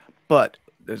work, but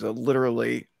there's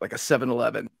literally like a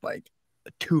 7-Eleven like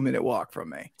a 2-minute walk from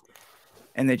me,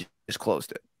 and they just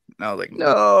closed it. And I was like,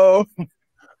 no.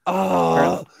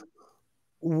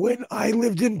 When I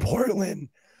lived in Portland,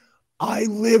 I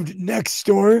lived next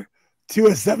door to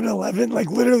a 7-Eleven.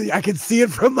 Like literally, I could see it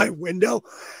from my window.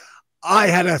 I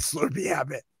had a Slurpee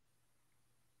habit.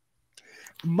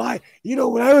 When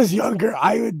I was younger,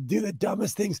 I would do the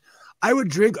dumbest things. I would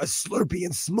drink a Slurpee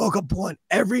and smoke a blunt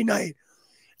every night.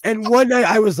 And one night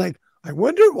I was like, I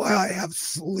wonder why I have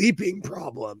sleeping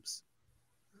problems.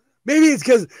 Maybe it's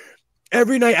because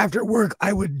every night after work,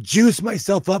 I would juice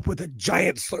myself up with a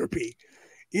giant Slurpee,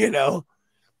 you know?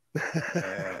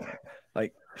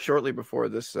 Like shortly before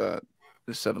this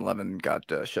 7-Eleven got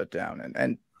shut down.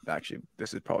 And actually,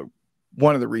 this is probably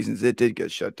one of the reasons it did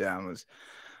get shut down was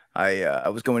I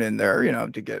was going in there, you know,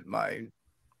 to get my,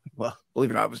 well, believe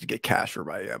it or not, it was to get cash for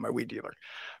my weed dealer.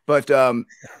 But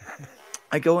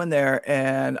I go in there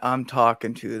and I'm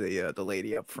talking to the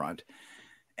lady up front,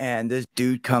 and this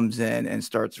dude comes in and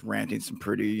starts ranting some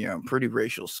pretty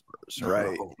racial slurs,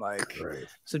 right?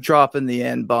 So dropping the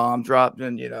N-bomb,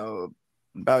 dropping, you know,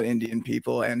 about Indian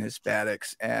people and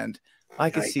Hispanics. And I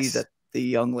could see that the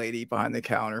young lady behind the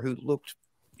counter, who looked,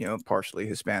 you know, partially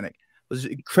Hispanic, was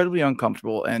incredibly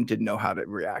uncomfortable and didn't know how to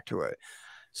react to it.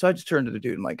 So I just turned to the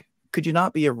dude and like, could you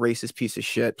not be a racist piece of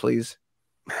shit, please?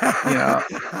 You know,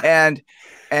 and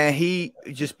he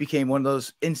just became one of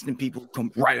those instant people who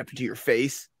come right up into your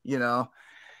face, you know.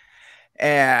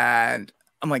 And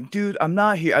I'm like, dude, I'm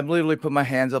not here. I'm literally put my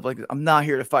hands up like, I'm not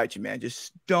here to fight you, man.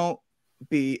 Just don't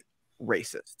be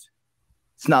racist.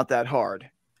 It's not that hard.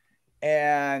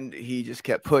 And he just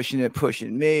kept pushing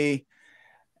me,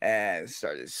 and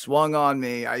swung on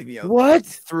me. I, you know,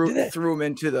 threw him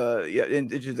into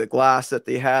the glass that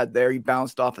they had there. He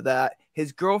bounced off of that.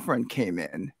 His girlfriend came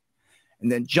in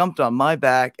and then jumped on my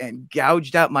back and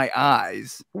gouged out my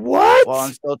eyes. What? While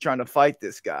I'm still trying to fight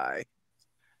this guy.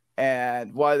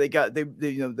 And while they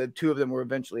the two of them were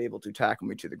eventually able to tackle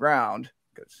me to the ground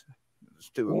because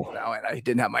there's two of them now, and I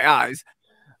didn't have my eyes.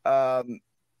 And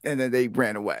then they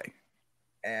ran away.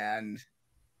 And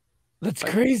That's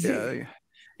crazy.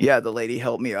 Yeah, the lady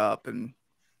helped me up, and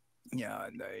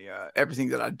and they everything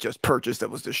that I just purchased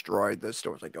that was destroyed, the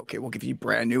store's like, okay, we'll give you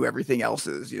brand new. Everything else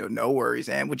is, no worries.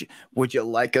 And would you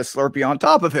like a Slurpee on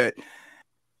top of it?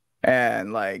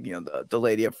 And like, the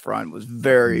lady up front was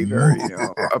very, very,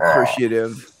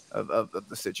 appreciative of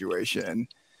the situation,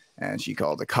 and she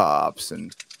called the cops.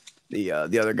 And the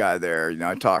other guy there,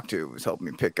 I talked to, was helping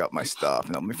me pick up my stuff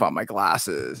and helping me find my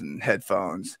glasses and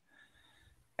headphones.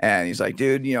 And he's like,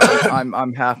 dude,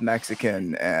 I'm half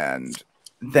Mexican, and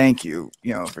thank you,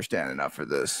 for standing up for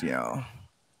this,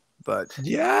 But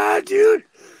yeah, dude.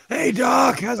 Hey,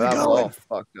 Doc, how's it going? All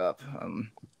fucked up.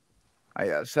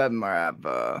 I said in my app.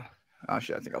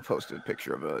 Actually, I think I'll post a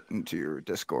picture of it into your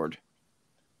Discord.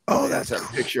 Oh, that's a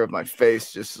picture of my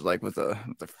face, just like with a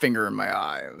finger in my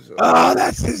eye. It was, oh,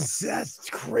 that's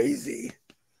crazy.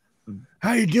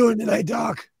 How you doing tonight,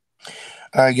 Doc?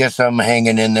 I guess I'm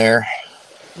hanging in there.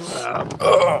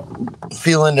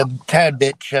 Feeling a tad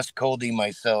bit chest coldy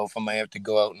myself. I might have to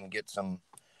go out and get some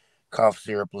cough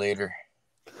syrup later.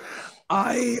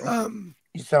 You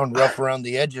sound rough around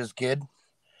the edges, kid.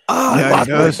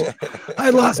 I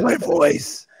lost my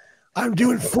voice. I'm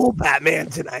doing full Batman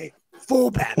tonight.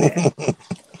 Full Batman.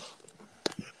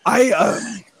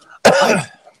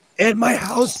 At my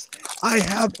house, I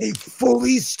have a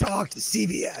fully stocked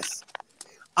CVS.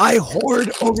 I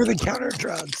hoard over-the-counter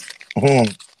drugs.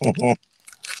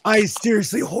 I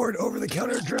seriously hoard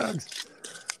over-the-counter drugs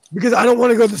because I don't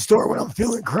want to go to the store when I'm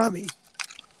feeling crummy.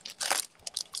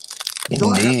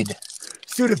 Indeed.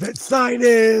 Sudafed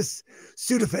sinus,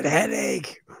 Sudafed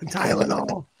headache,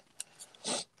 Tylenol.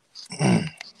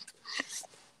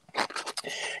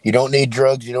 You don't need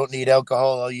drugs. You don't need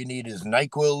alcohol. All you need is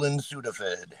NyQuil and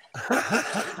Sudafed.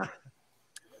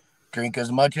 Drink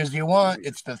as much as you want.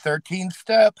 It's the 13th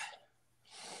step.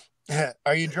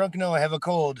 Are you drunk? No, I have a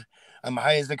cold. I'm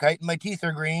high as a kite and my teeth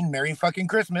are green. Merry fucking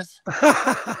Christmas.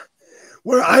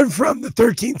 Where I'm from, the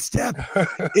 13th step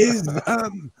is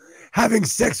having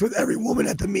sex with every woman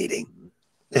at the meeting.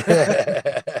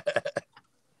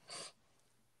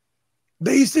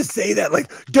 They used to say that,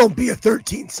 like, don't be a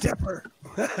 13th stepper.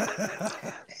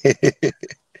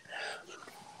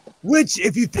 Which,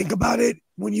 if you think about it,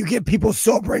 when you get people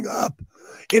sobering up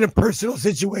in a personal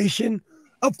situation,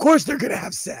 of course they're going to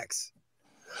have sex.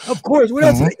 Of course. What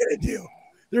else are they going to do?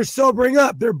 They're sobering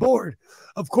up. They're bored.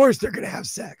 Of course they're going to have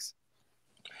sex.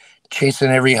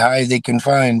 Chasing every high they can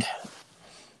find.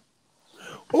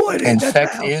 Oh, and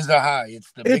sex is a high.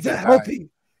 It's the biggest high.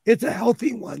 It's a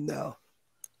healthy one, though.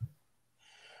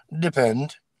 Depending.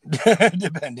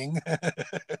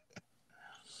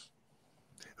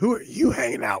 Who are you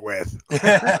hanging out with? I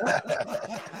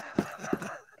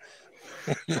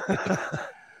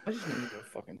just need to go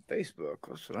fucking Facebook.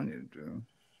 That's what I need to do.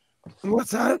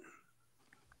 What's that?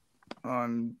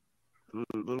 I'm a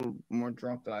little more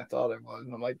drunk than I thought I was.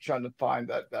 I'm like trying to find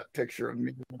that picture of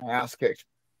me with my ass kicked.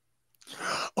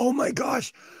 Oh my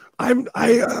gosh. I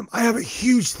have a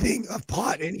huge thing of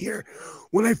pot in here.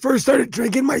 When I first started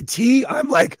drinking my tea, I'm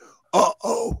like,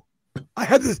 uh-oh. I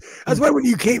had this. That's why when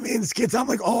you came in, Skits, I'm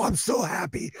like, oh, I'm so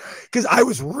happy. Because I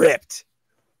was ripped.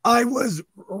 I was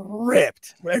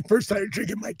ripped when I first started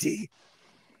drinking my tea.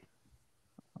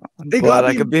 I'm glad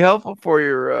I could be helpful for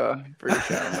your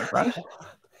channel, my friend.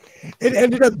 It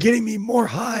ended up getting me more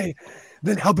high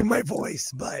than helping my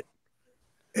voice, but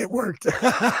it worked.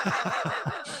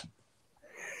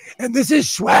 And this is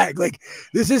swag. Like,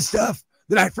 this is stuff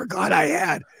that I forgot I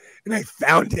had, and I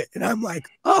found it, and I'm like,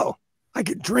 oh, I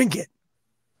could drink it.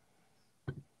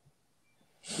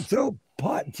 So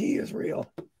pot and tea is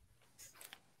real.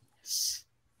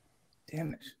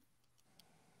 Damn it.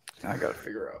 I gotta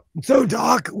figure out. So,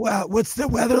 Doc, what's the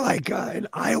weather like in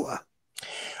Iowa?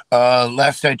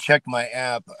 Last I checked my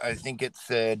app, I think it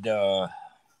said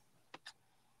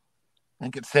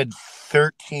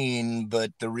 13,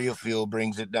 but the real feel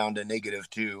brings it down to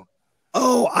 -2.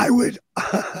 Oh, I would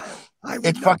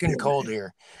it's fucking cold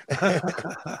here.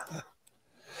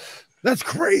 That's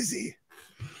crazy.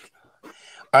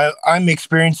 I'm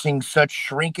experiencing such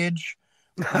shrinkage.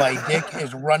 My dick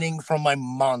is running from my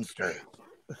monster.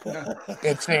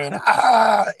 It's saying,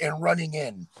 and running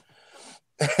in.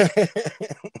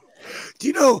 Do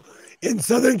you know, in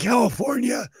Southern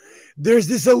California, there's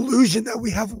this illusion that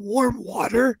we have warm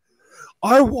water.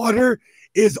 Our water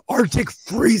is Arctic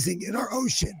freezing in our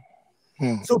ocean.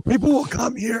 So people will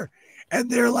come here and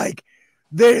they're like,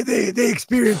 they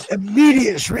experience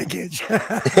immediate shrinkage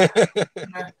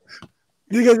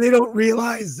because they don't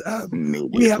realize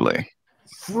we have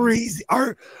freeze.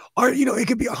 Our it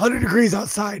could be 100 degrees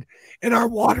outside, and our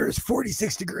water is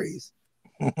 46 degrees.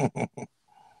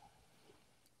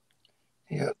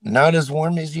 Yeah, not as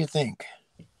warm as you think.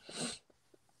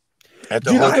 At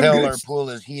the hotel, our pool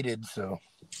is heated, so.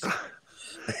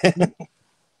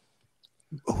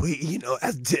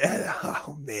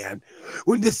 Oh man,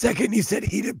 when the second you said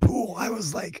heated pool, I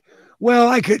was like, well,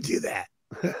 I could do that.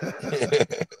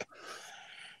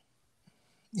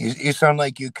 You sound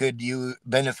like you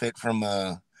benefit from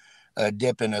a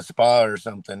dip in a spa or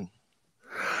something.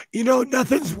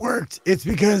 Nothing's worked. It's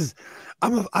because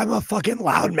I'm a fucking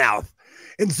loudmouth.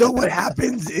 And so what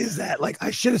happens is that like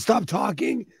I should have stopped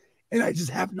talking and I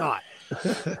just have not.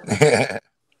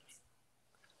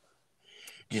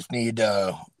 Just need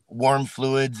warm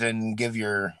fluids and give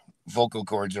your vocal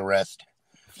cords a rest.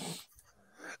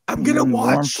 I'm going to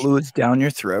watch warm fluids down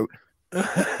your throat.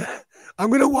 I'm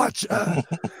going to watch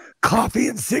Coffee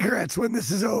and Cigarettes when this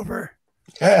is over.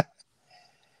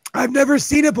 I've never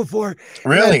seen it before.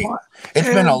 Really? It's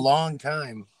been a long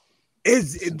time.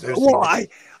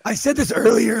 I said this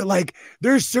earlier, like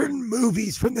there's certain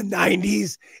movies from the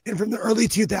 90s and from the early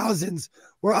 2000s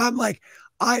where I'm like,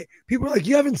 people are like,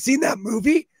 you haven't seen that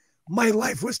movie? My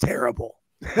life was terrible.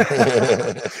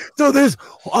 So there's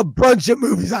a bunch of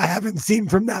movies I haven't seen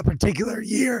from that particular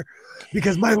year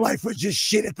because my life was just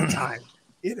shit at the time,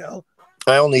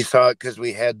 I only saw it because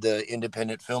we had the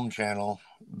independent film channel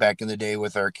back in the day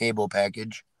with our cable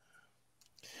package.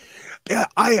 Yeah,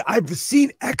 I've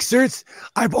seen excerpts.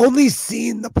 I've only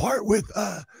seen the part with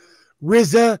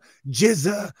RZA,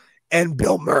 Jizza, and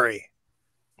Bill Murray.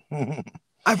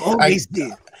 I've only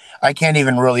seen. I can't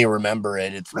even really remember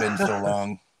it. It's been so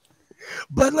long.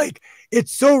 But like,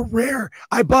 it's so rare.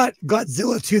 I bought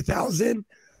Godzilla 2000.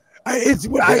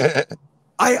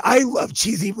 I love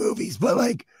cheesy movies, but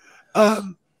like,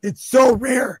 it's so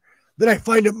rare that I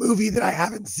find a movie that I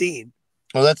haven't seen.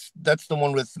 Well, that's the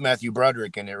one with Matthew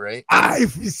Broderick in it, right?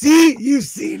 You've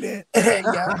seen it.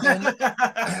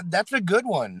 Yeah, that's a good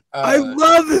one. I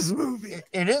love this movie.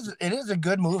 It is a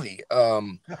good movie.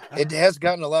 It has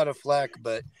gotten a lot of flack,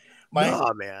 but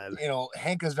man,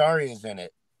 Hank Azaria is in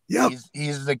it. Yep.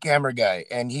 He's the camera guy,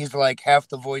 and he's like half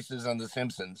the voices on The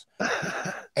Simpsons,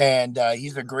 and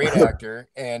he's a great actor.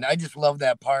 And I just love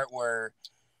that part where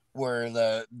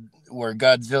Godzilla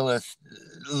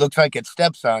looks like it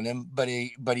steps on him, but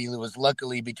he was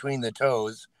luckily between the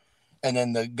toes, and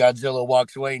then the Godzilla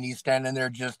walks away, and he's standing there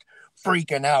just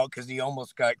freaking out because he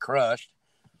almost got crushed.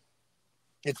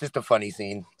 It's just a funny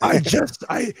scene.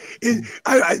 The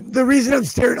reason I'm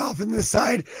staring off in the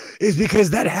side is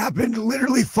because that happened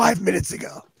literally 5 minutes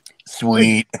ago.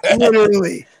 Sweet.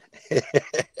 Literally.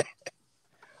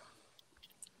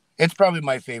 It's probably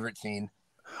my favorite scene.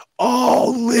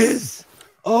 Oh, Liz,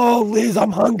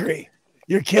 I'm hungry.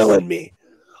 You're killing me.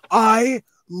 I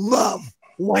love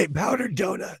white powdered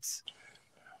donuts.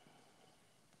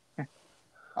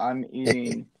 I'm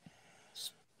eating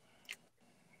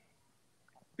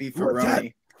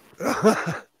beefaroni.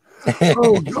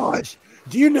 Oh gosh.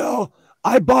 Do you know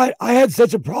I had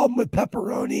such a problem with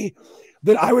pepperoni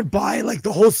that I would buy like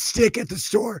the whole stick at the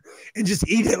store and just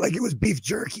eat it like it was beef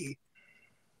jerky.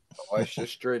 I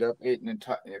just straight up ate an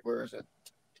entire. Where is it?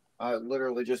 I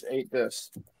literally just ate this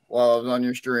while I was on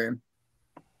your stream.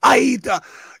 I eat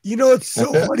it's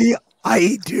so funny. I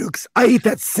eat Dukes. I eat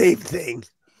that same thing.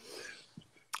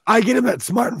 I get them at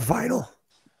Smart and Final.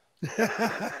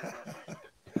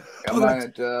 Got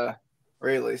mine at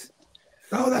Rayleigh's.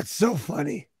 Oh, that's so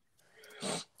funny.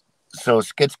 So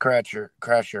Skits Crasher,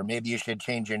 maybe you should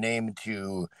change your name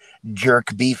to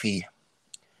Jerk Beefy.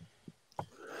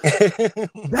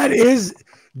 That is,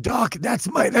 Doc. That's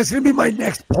gonna be my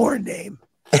next porn name.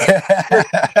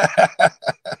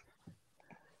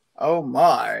 Oh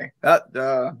my!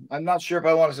 That I'm not sure if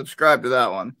I want to subscribe to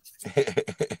that one.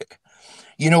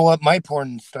 You know what my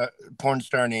porn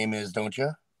star name is, don't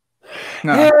you?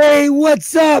 No. Hey,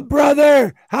 what's up,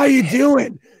 brother? How you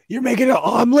doing? You're making an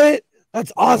omelet?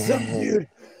 That's awesome, dude.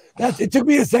 It took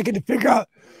me a second to figure out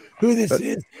who this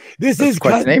is. This is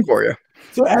quite Cousin. the name for you.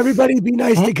 So everybody be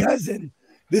nice to Cousin.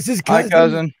 This is Cousin. Hi,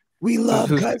 Cousin. We love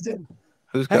Cousin.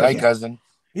 Who's Heck Cousin? Hi, Cousin.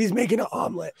 He's making an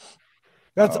omelet.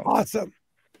 That's awesome.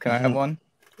 Can I have one?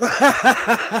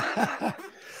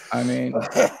 I mean,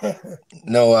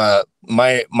 no.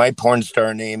 My porn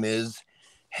star name is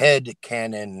Head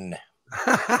Cannon.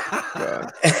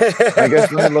 I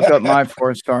guess let me look up my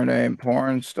porn star name.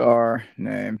 Porn star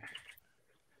name.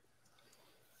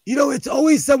 You know, it's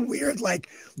always some weird, like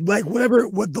whatever,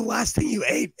 what the last thing you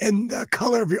ate and the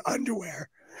color of your underwear.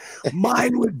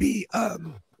 Mine would be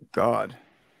God.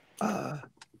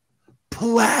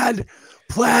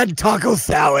 plaid taco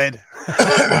salad.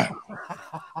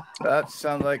 That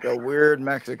sounds like a weird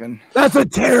Mexican. That's a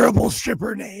terrible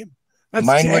stripper name. That's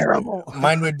terrible.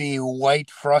 Mine would be white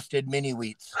frosted mini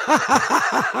wheats.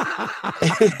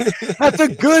 That's a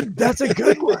good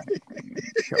one.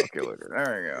 Calculator.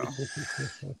 There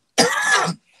we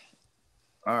go.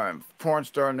 All right. Porn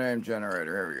star name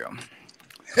generator. Here we go.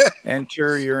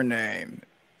 Enter your name.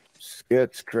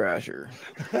 Skits Crasher.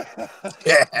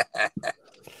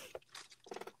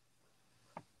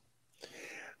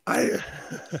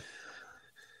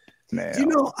 You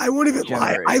know, I won't even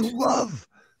lie. I love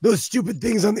those stupid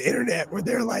things on the internet where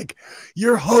they're like,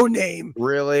 your hoe name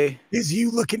really is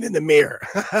you looking in the mirror.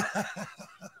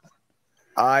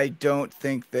 I don't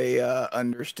think they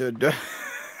understood.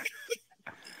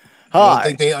 I don't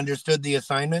think they understood the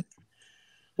assignment.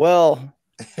 Well,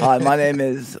 hi, my name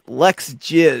is Lex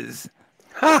Jizz.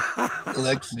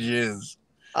 Lex Jizz.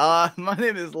 My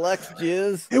name is Lex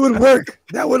Jizz. It would work.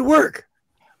 That would work.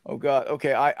 Oh God.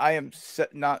 Okay, I am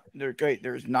set. Not there. Great.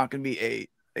 There's not going to be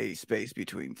a space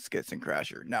between Skits and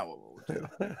Crasher. Now what will we do?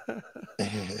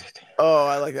 Oh,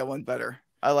 I like that one better.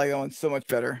 I like that one so much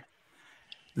better.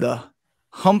 The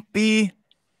Humpy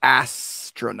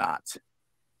Astronaut.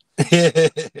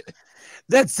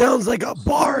 That sounds like a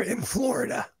bar in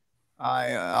Florida.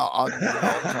 I'll do it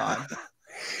all the time.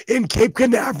 In Cape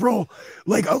Canaveral,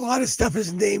 like a lot of stuff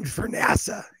is named for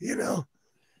NASA, you know?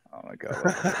 Oh my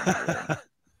God.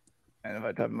 And if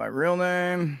I type in my real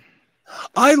name.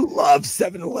 I love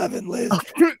 7-Eleven, Liz.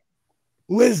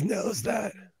 Liz knows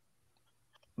that.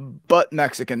 But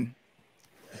Mexican.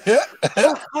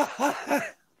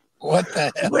 What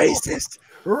the hell? Racist.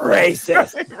 Right?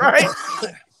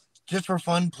 Just for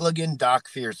fun, plug in Doc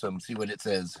Fearsome. See what it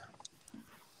says.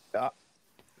 Doc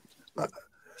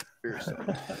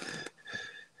Fearsome.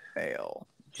 Male.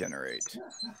 Generate.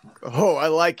 Oh, I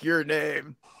like your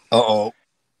name. Uh-oh.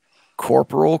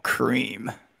 Corporal Cream.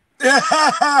 That's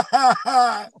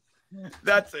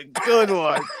a good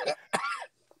one.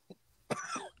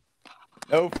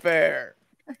 No fair.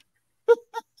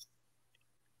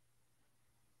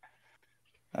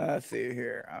 Let's see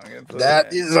here. I'm gonna put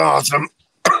that is awesome.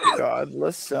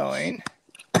 Godless sewing.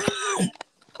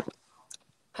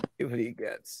 See what he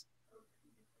gets.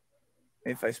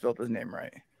 If I spelled his name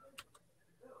right.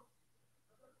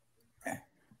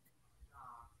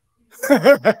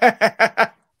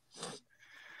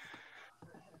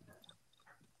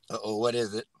 Uh-oh, what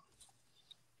is it?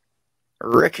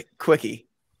 Rick Quickie.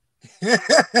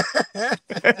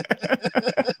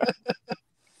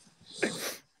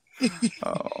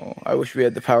 Oh, I wish we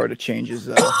had the power to change his.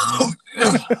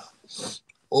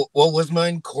 What was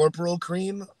mine? Corporal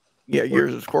Cream? Yeah,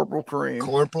 yours is Corporal Cream.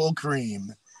 Corporal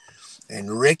Cream.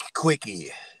 And Rick Quickie.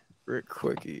 Rick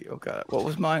Quickie. Oh, God. What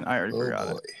was mine? I already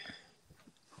forgot it.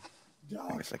 Doc,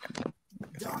 Give me a second.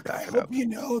 Doc, I hope you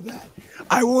know that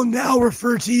I will now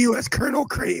refer to you as Colonel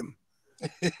Cream.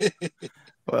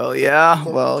 Well, yeah.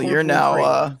 Well, you're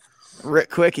now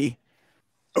Rick Quickie.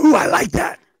 Ooh, I like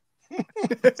that.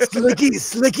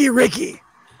 Slicky Ricky.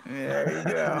 There you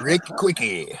go. Rick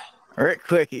Quickie. Rick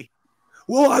Quickie.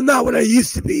 Well, I'm not what I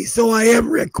used to be, so I am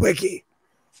Rick Quickie.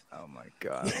 Oh my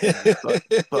God.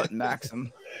 Butt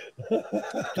Maxim. Do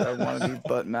I want to be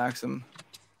Butt Maxim?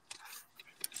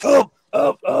 Oh.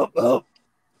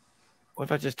 What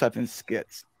if I just type in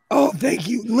Skits? Oh, thank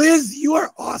you. Liz, you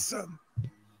are awesome.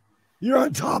 You're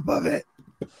on top of it.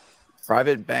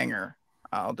 Private Banger.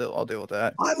 I'll deal with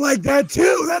that. I like that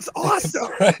too. That's awesome.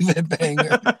 Private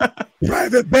Banger.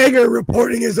 Private Banger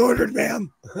reporting is ordered,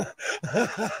 ma'am.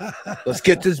 Let's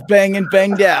get this banging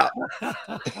banged out.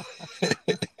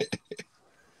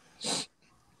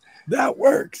 That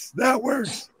works.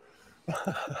 That's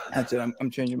it. I'm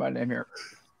changing my name here.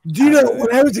 Do you know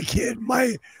when I was a kid,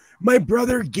 my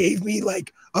brother gave me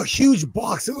like a huge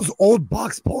box of those old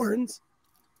box porns.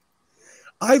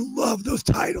 I love those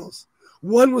titles.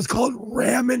 One was called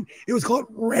Ramen. It was called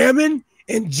Ramen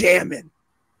and Jammin'.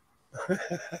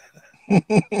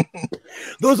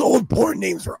 Those old porn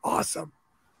names were awesome.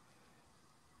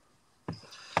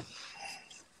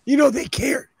 You know, they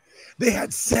cared. They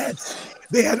had sets.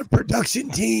 They had a production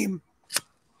team.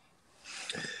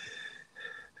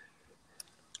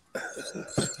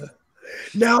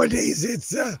 Nowadays,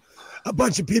 it's a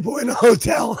bunch of people in a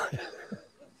hotel.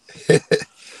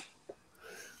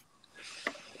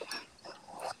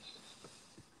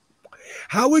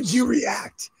 How would you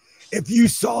react if you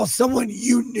saw someone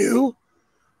you knew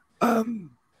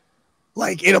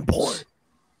like in a porn,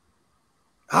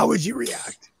 how would you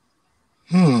react?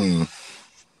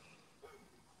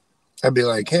 I'd be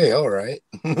like, hey, all right.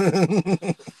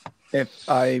 If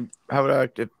I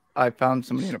found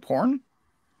somebody in a porn?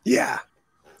 Yeah.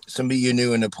 Somebody you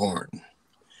knew in a porn.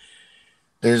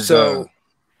 There's So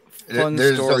there's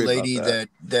a story lady about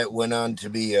that went on to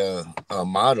be a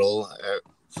model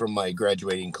from my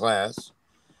graduating class.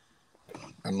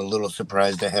 I'm a little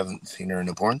surprised I haven't seen her in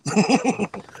a porn.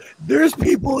 There's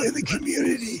people in the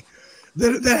community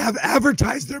that have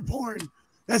advertised their porn.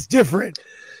 That's different.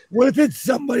 What if it's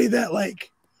somebody that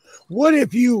like, what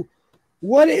if you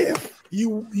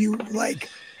like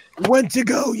went to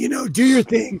go, do your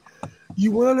thing.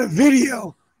 You went on a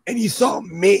video and you saw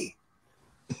me.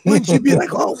 Wouldn't you be like,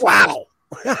 oh, wow.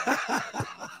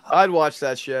 I'd watch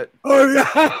that shit. Oh,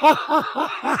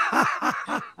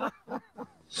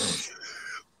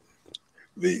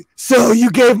 yeah. So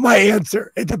you gave my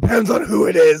answer. It depends on who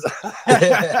it is.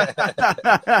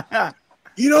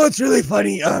 You know, it's really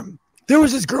funny. There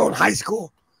was this girl in high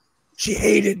school. She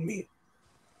hated me.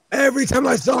 Every time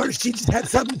I saw her, she just had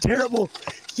something terrible.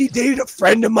 She dated a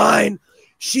friend of mine.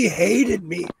 She hated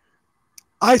me.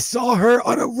 I saw her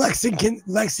on a Lexington,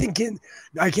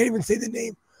 I can't even say the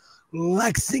name,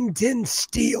 Lexington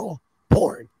Steel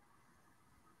porn.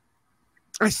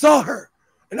 I saw her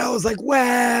and I was like,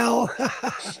 well,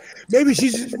 maybe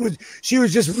she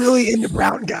was just really into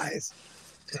brown guys.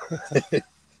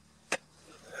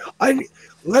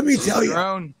 Let me tell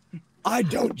you, I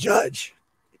don't judge.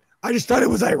 I just thought it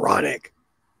was ironic.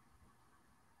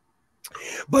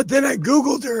 But then I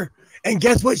Googled her, and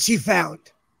guess what she found?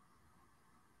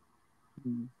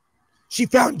 She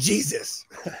found Jesus.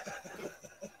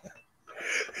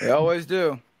 They always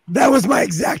do. That was my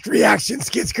exact reaction,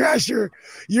 Skits Crasher.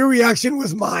 Your reaction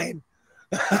was mine.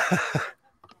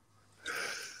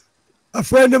 A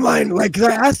friend of mine, like, 'cause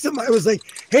I asked him, I was like,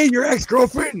 hey, your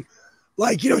ex-girlfriend,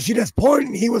 like, she does porn.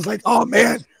 And he was like, oh,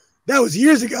 man, that was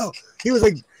years ago. He was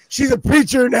like, she's a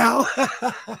preacher now.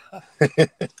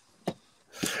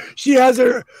 She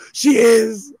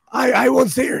is. I won't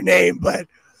say her name, but,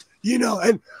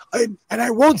 and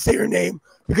I won't say her name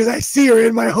because I see her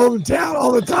in my hometown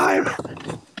all the time.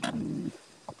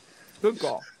 Good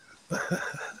call.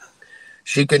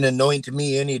 She can anoint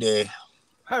me any day.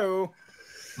 Hello.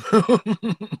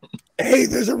 Hey,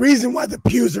 there's a reason why the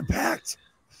pews are packed.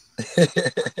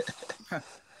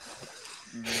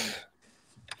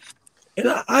 And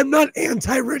I'm not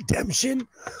anti-redemption.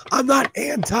 I'm not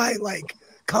anti, like,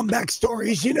 comeback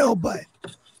stories, but,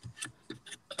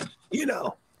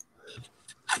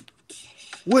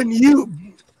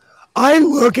 I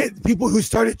look at people who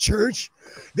started church,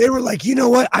 they were like, you know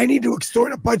what? I need to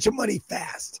extort a bunch of money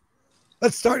fast.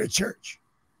 Let's start a church.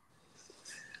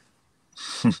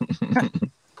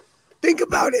 Think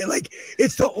about it. Like,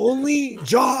 it's the only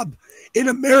job in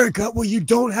America where you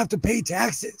don't have to pay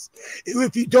taxes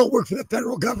if you don't work for the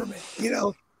federal government,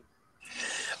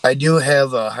 I do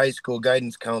have a high school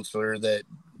guidance counselor that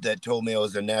told me I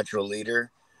was a natural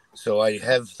leader. So I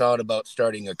have thought about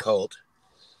starting a cult.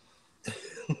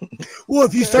 Well,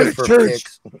 if you start a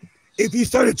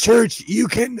church, you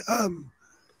can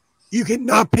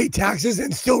not pay taxes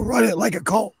and still run it like a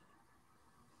cult.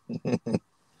 That's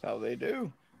how they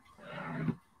do.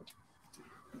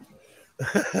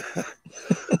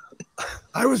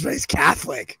 I was raised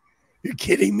Catholic. You're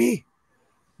kidding me?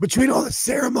 Between all the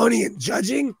ceremony and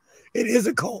judging, it is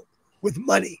a cult with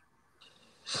money.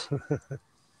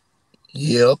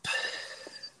 Yep.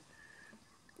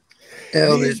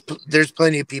 There's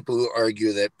plenty of people who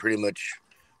argue that pretty much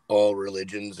all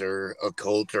religions are a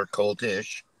cult or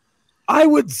cultish. I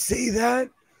would say that,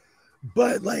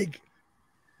 but like,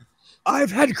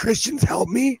 I've had Christians help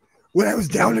me when I was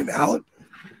down and out,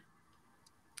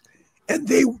 and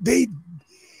they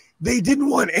didn't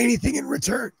want anything in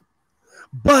return.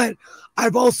 But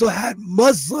I've also had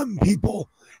Muslim people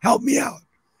help me out,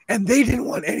 and they didn't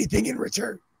want anything in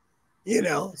return.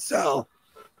 So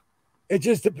it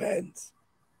just depends.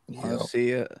 I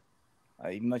see a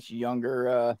much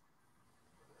younger.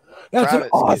 That's an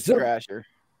awesome crasher.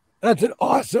 That's an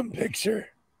awesome picture.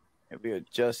 It'd be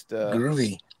just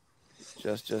groovy.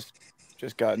 Just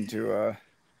got into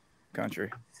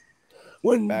country.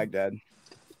 When Baghdad.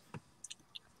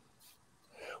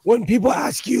 When people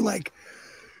ask you, like,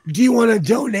 do you want to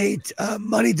donate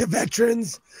money to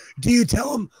veterans? Do you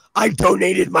tell them I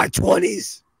donated my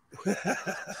 20s?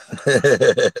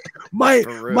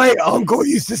 My uncle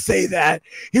used to say that.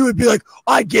 He would be like,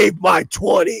 I gave my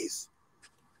 20s.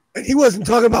 And he wasn't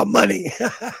talking about money.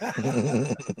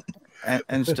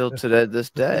 and still to this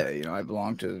day, I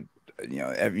belong to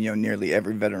nearly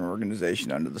every veteran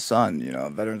organization under the sun.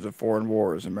 Veterans of Foreign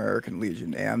Wars, American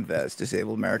Legion, AMVETS,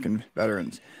 Disabled American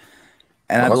Veterans,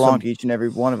 and I belong Awesome. to each and every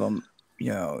one of them.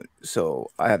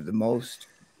 So I have the most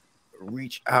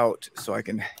reach out, so I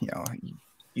can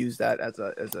use that as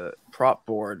a prop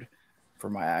board for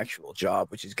my actual job,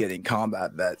 which is getting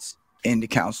combat vets into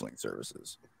counseling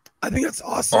services. I think that's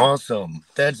awesome. Awesome.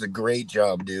 That's a great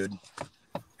job, dude.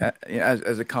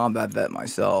 As a combat vet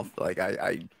myself, like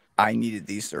I needed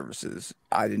these services.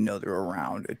 I didn't know they were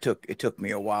around. It took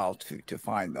me a while to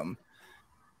find them,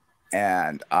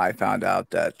 and I found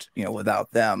out that without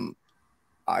them,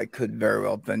 I could very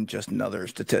well have been just another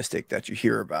statistic that you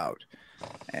hear about,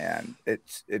 and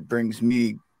it brings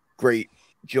me great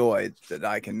joy that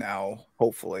I can now,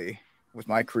 hopefully, with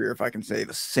my career, if I can save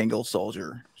a single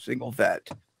soldier, single vet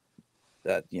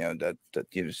that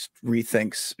just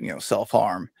rethinks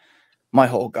self-harm, my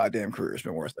whole goddamn career has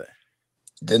been worth it.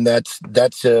 Then that's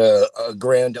a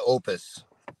grand opus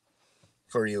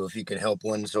for you if you can help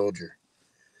one soldier.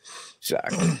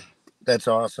 Exactly. That's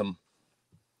awesome.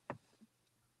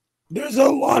 There's a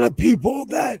lot of people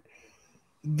that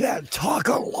talk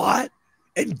a lot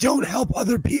and don't help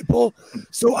other people.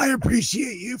 So I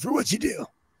appreciate you for what you do.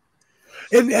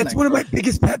 And that's one of my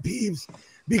biggest pet peeves,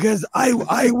 because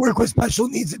I work with special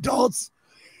needs adults,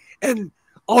 and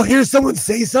I'll hear someone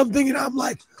say something and I'm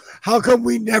like, how come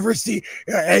we never see,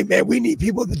 hey man, we need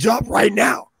people at the job right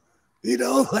now.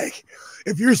 Like,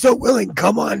 if you're so willing,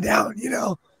 come on down,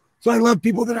 So I love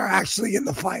people that are actually in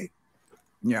the fight.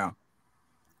 Yeah.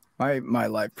 My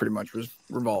life pretty much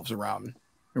revolves around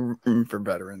for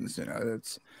veterans.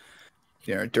 It's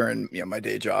during my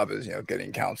day job is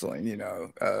getting counseling,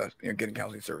 getting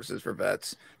counseling services for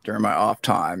vets. During my off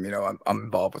time, I'm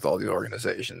involved with all these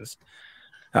organizations.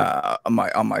 On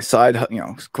my side,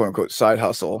 quote unquote side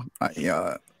hustle,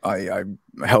 I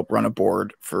help run a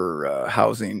board for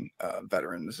housing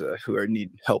veterans who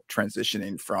need help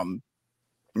transitioning from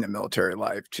military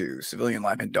life to civilian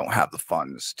life and don't have the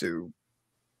funds to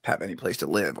have any place to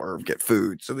live or get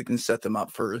food. So we can set them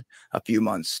up for a few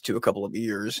months to a couple of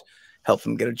years, help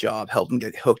them get a job, help them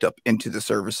get hooked up into the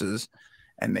services,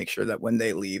 and make sure that when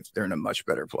they leave, they're in a much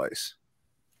better place.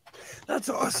 That's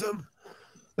awesome.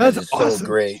 That is so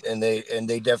great. And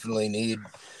they definitely need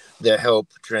the help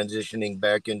transitioning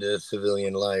back into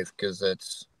civilian life, because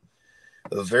that's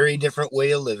a very different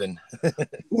way of living.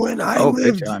 When I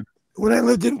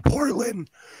lived in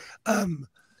Portland,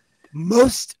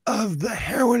 most of the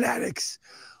heroin addicts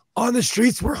on the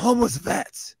streets were homeless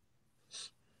vets.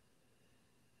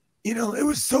 It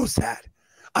was so sad.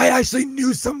 I actually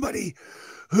knew somebody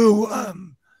who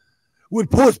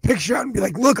would pull his picture out and be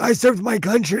like, look, I served my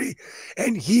country.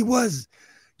 And he was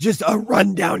just a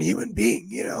rundown human being,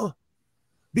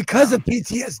 because of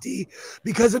PTSD,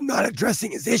 because of not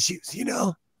addressing his issues,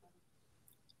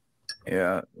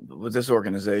 Yeah. With this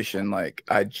organization, like,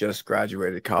 I just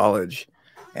graduated college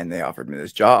and they offered me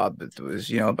this job. It was,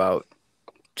 about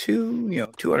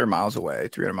 200 miles away,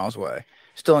 300 miles away,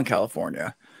 still in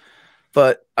California.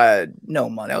 But I had no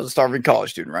money. I was a starving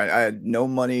college student, right? I had no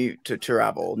money to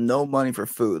travel, no money for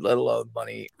food, let alone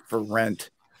money for rent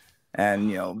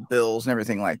and, bills and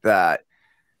everything like that,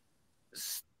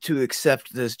 to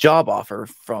accept this job offer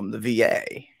from the VA.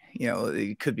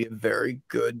 It could be a very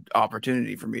good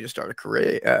opportunity for me to start a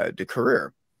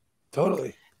career.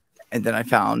 Totally. And then I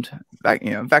found,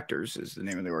 Vectors is the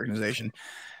name of the organization.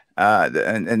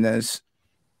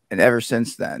 And ever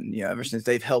since then, ever since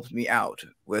they've helped me out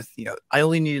with, I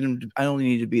only need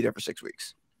to be there for 6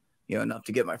 weeks, enough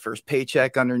to get my first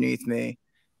paycheck underneath me,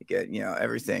 to get,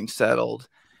 everything settled.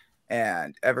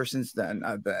 And ever since then,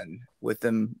 I've been with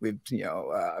them. We've,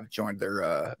 I've joined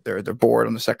their board.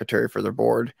 I'm the secretary for their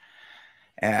board.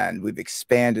 And we've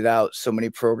expanded out so many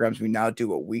programs. We now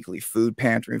do a weekly food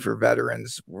pantry for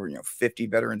veterans. We're 50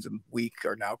 veterans a week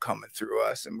are now coming through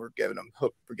us, and we're getting them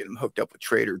hooked up with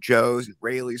Trader Joe's and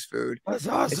Rayleigh's food. That's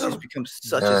awesome. It's just become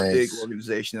such a big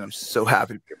organization that I'm so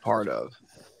happy to be a part of.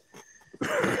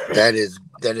 That is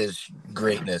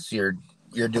greatness. You're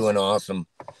doing awesome.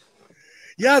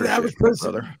 Yeah, the average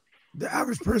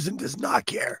person does not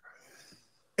care.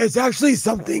 It's actually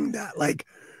something that, like,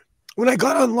 when I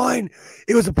got online,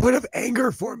 it was a point of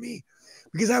anger for me,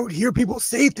 because I would hear people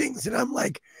say things and I'm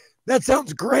like, that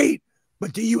sounds great,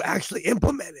 but do you actually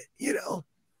implement it?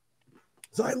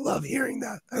 So I love hearing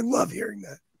that.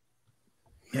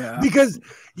 Yeah. Because,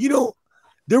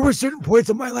 there were certain points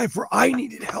in my life where I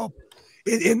needed help,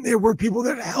 and there were people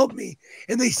that helped me,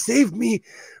 and they saved me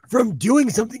from doing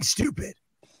something stupid,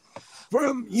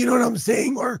 from,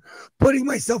 or putting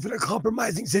myself in a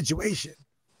compromising situation.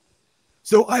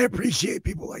 So I appreciate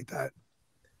people like that.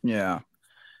 Yeah.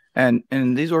 And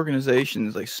these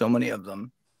organizations, like so many of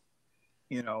them,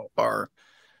 you know, are at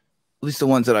least the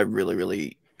ones that I really,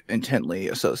 really intently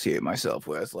associate myself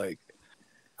with, like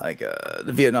the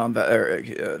Vietnam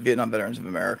Veterans of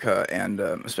America, and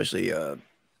especially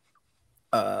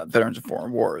Veterans of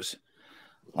Foreign Wars.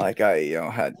 Like I,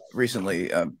 had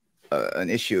recently an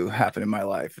issue happen in my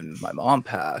life, and my mom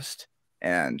passed,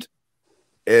 and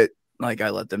it like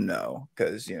I let them know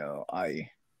because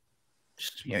I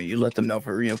just you let them know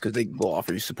for because they will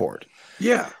offer you support.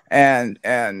 Yeah. And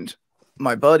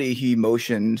my buddy, he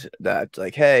motioned that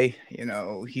like, hey,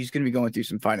 he's going to be going through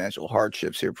some financial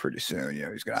hardships here pretty soon.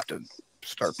 He's going to have to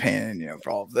start paying,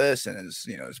 for all of this and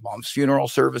his mom's funeral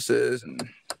services. And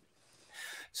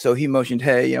so he motioned,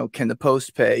 hey, can the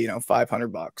post pay,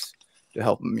 $500 to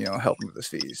help him, with his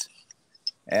fees.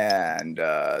 And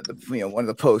one of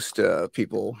the post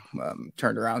people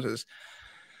turned around and says,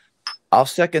 I'll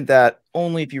second that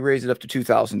only if you raise it up to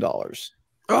 $2,000.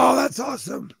 Oh, that's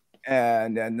awesome.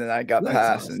 And then I got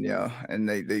passed, awesome. And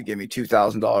they gave me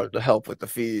 $2,000 to help with the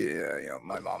fee,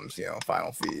 my mom's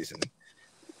final fees,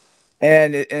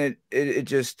 and it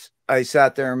just, I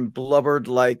sat there and blubbered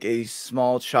like a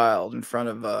small child in front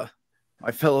of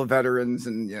my fellow veterans,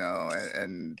 and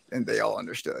and they all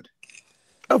understood.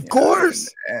 Of course.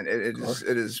 And it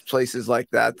is places like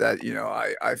that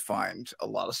I find a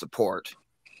lot of support.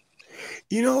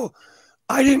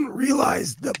 I didn't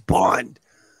realize the bond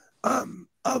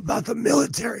about the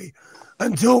military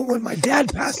until when my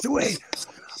dad passed away.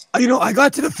 I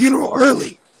got to the funeral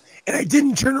early, and I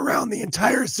didn't turn around the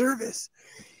entire service.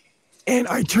 And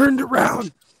I turned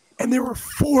around, and there were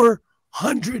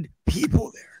 400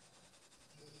 people there,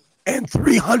 and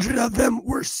 300 of them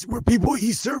were people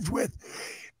he served with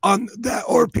on that,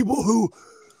 or people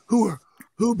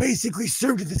who basically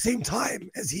served at the same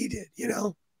time as he did.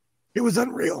 It was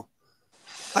unreal.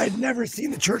 I'd never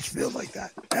seen the church filled like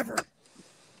that, ever.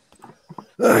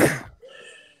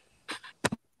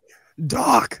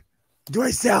 Doc,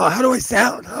 how do I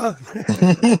sound, huh?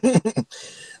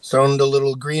 Sound a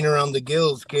little green around the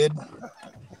gills, kid.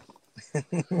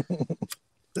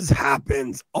 This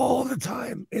happens all the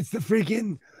time. It's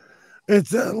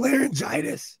a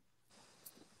laryngitis.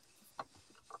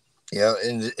 Yeah,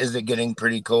 and is it getting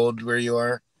pretty cold where you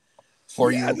are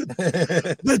for you?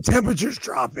 The temperature's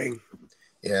dropping.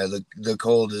 Yeah, the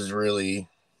cold is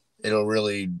it'll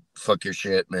really fuck your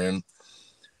shit, man.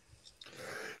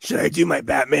 Should I do my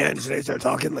Batman? Should I start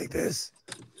talking like this?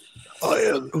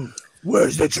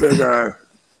 Where's the trigger?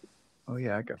 Oh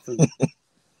yeah, I got food.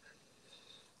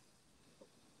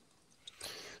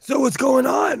 So what's going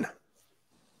on?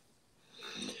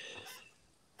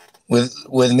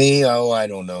 With me? Oh, I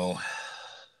don't know.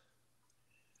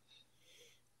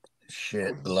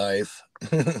 Shit, life.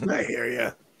 I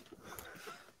hear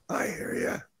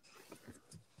you.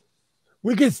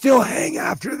 We can still hang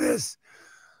after this,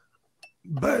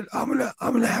 but I'm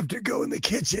gonna have to go in the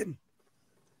kitchen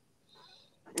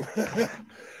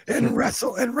and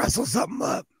wrestle something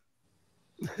up.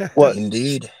 What?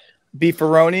 Indeed.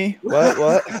 Beefaroni?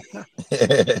 What?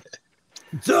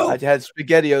 So I had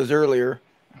SpaghettiOs earlier.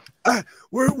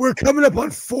 We're coming up on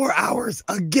 4 hours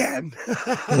again.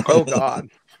 Oh God.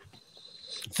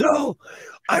 So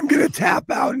I'm gonna tap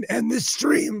out and end this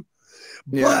stream.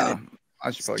 Yeah,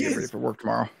 I should probably get ready for work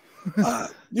tomorrow.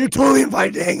 You're totally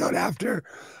invited to hang out after.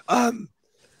 Do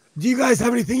you guys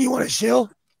have anything you want to shill?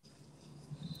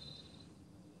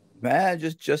 Man,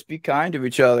 just be kind to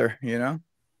each other, And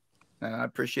I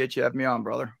appreciate you having me on,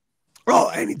 brother. Oh,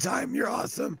 anytime. You're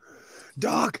awesome.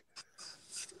 Doc?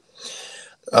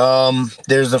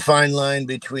 There's a fine line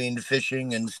between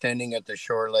fishing and standing at the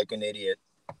shore like an idiot.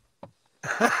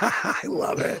 I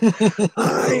love it.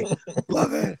 I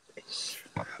love it.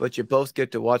 But you both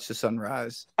get to watch the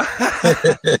sunrise.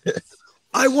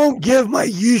 I won't give my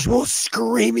usual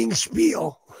screaming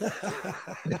spiel.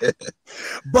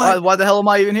 But why the hell am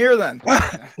I even here then?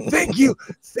 Thank you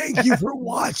for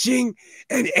watching,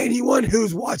 and anyone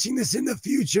who's watching this in the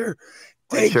future,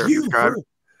 thank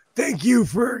you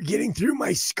for getting through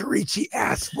my screechy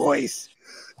ass voice.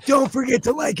 Don't forget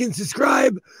to like and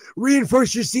subscribe,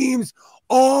 reinforce your seams,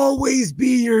 always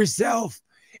be yourself,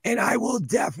 and I will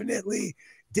definitely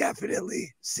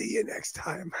see you next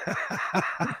time.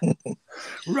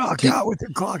 Rock out with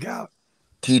the clock out.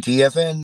 TTFN.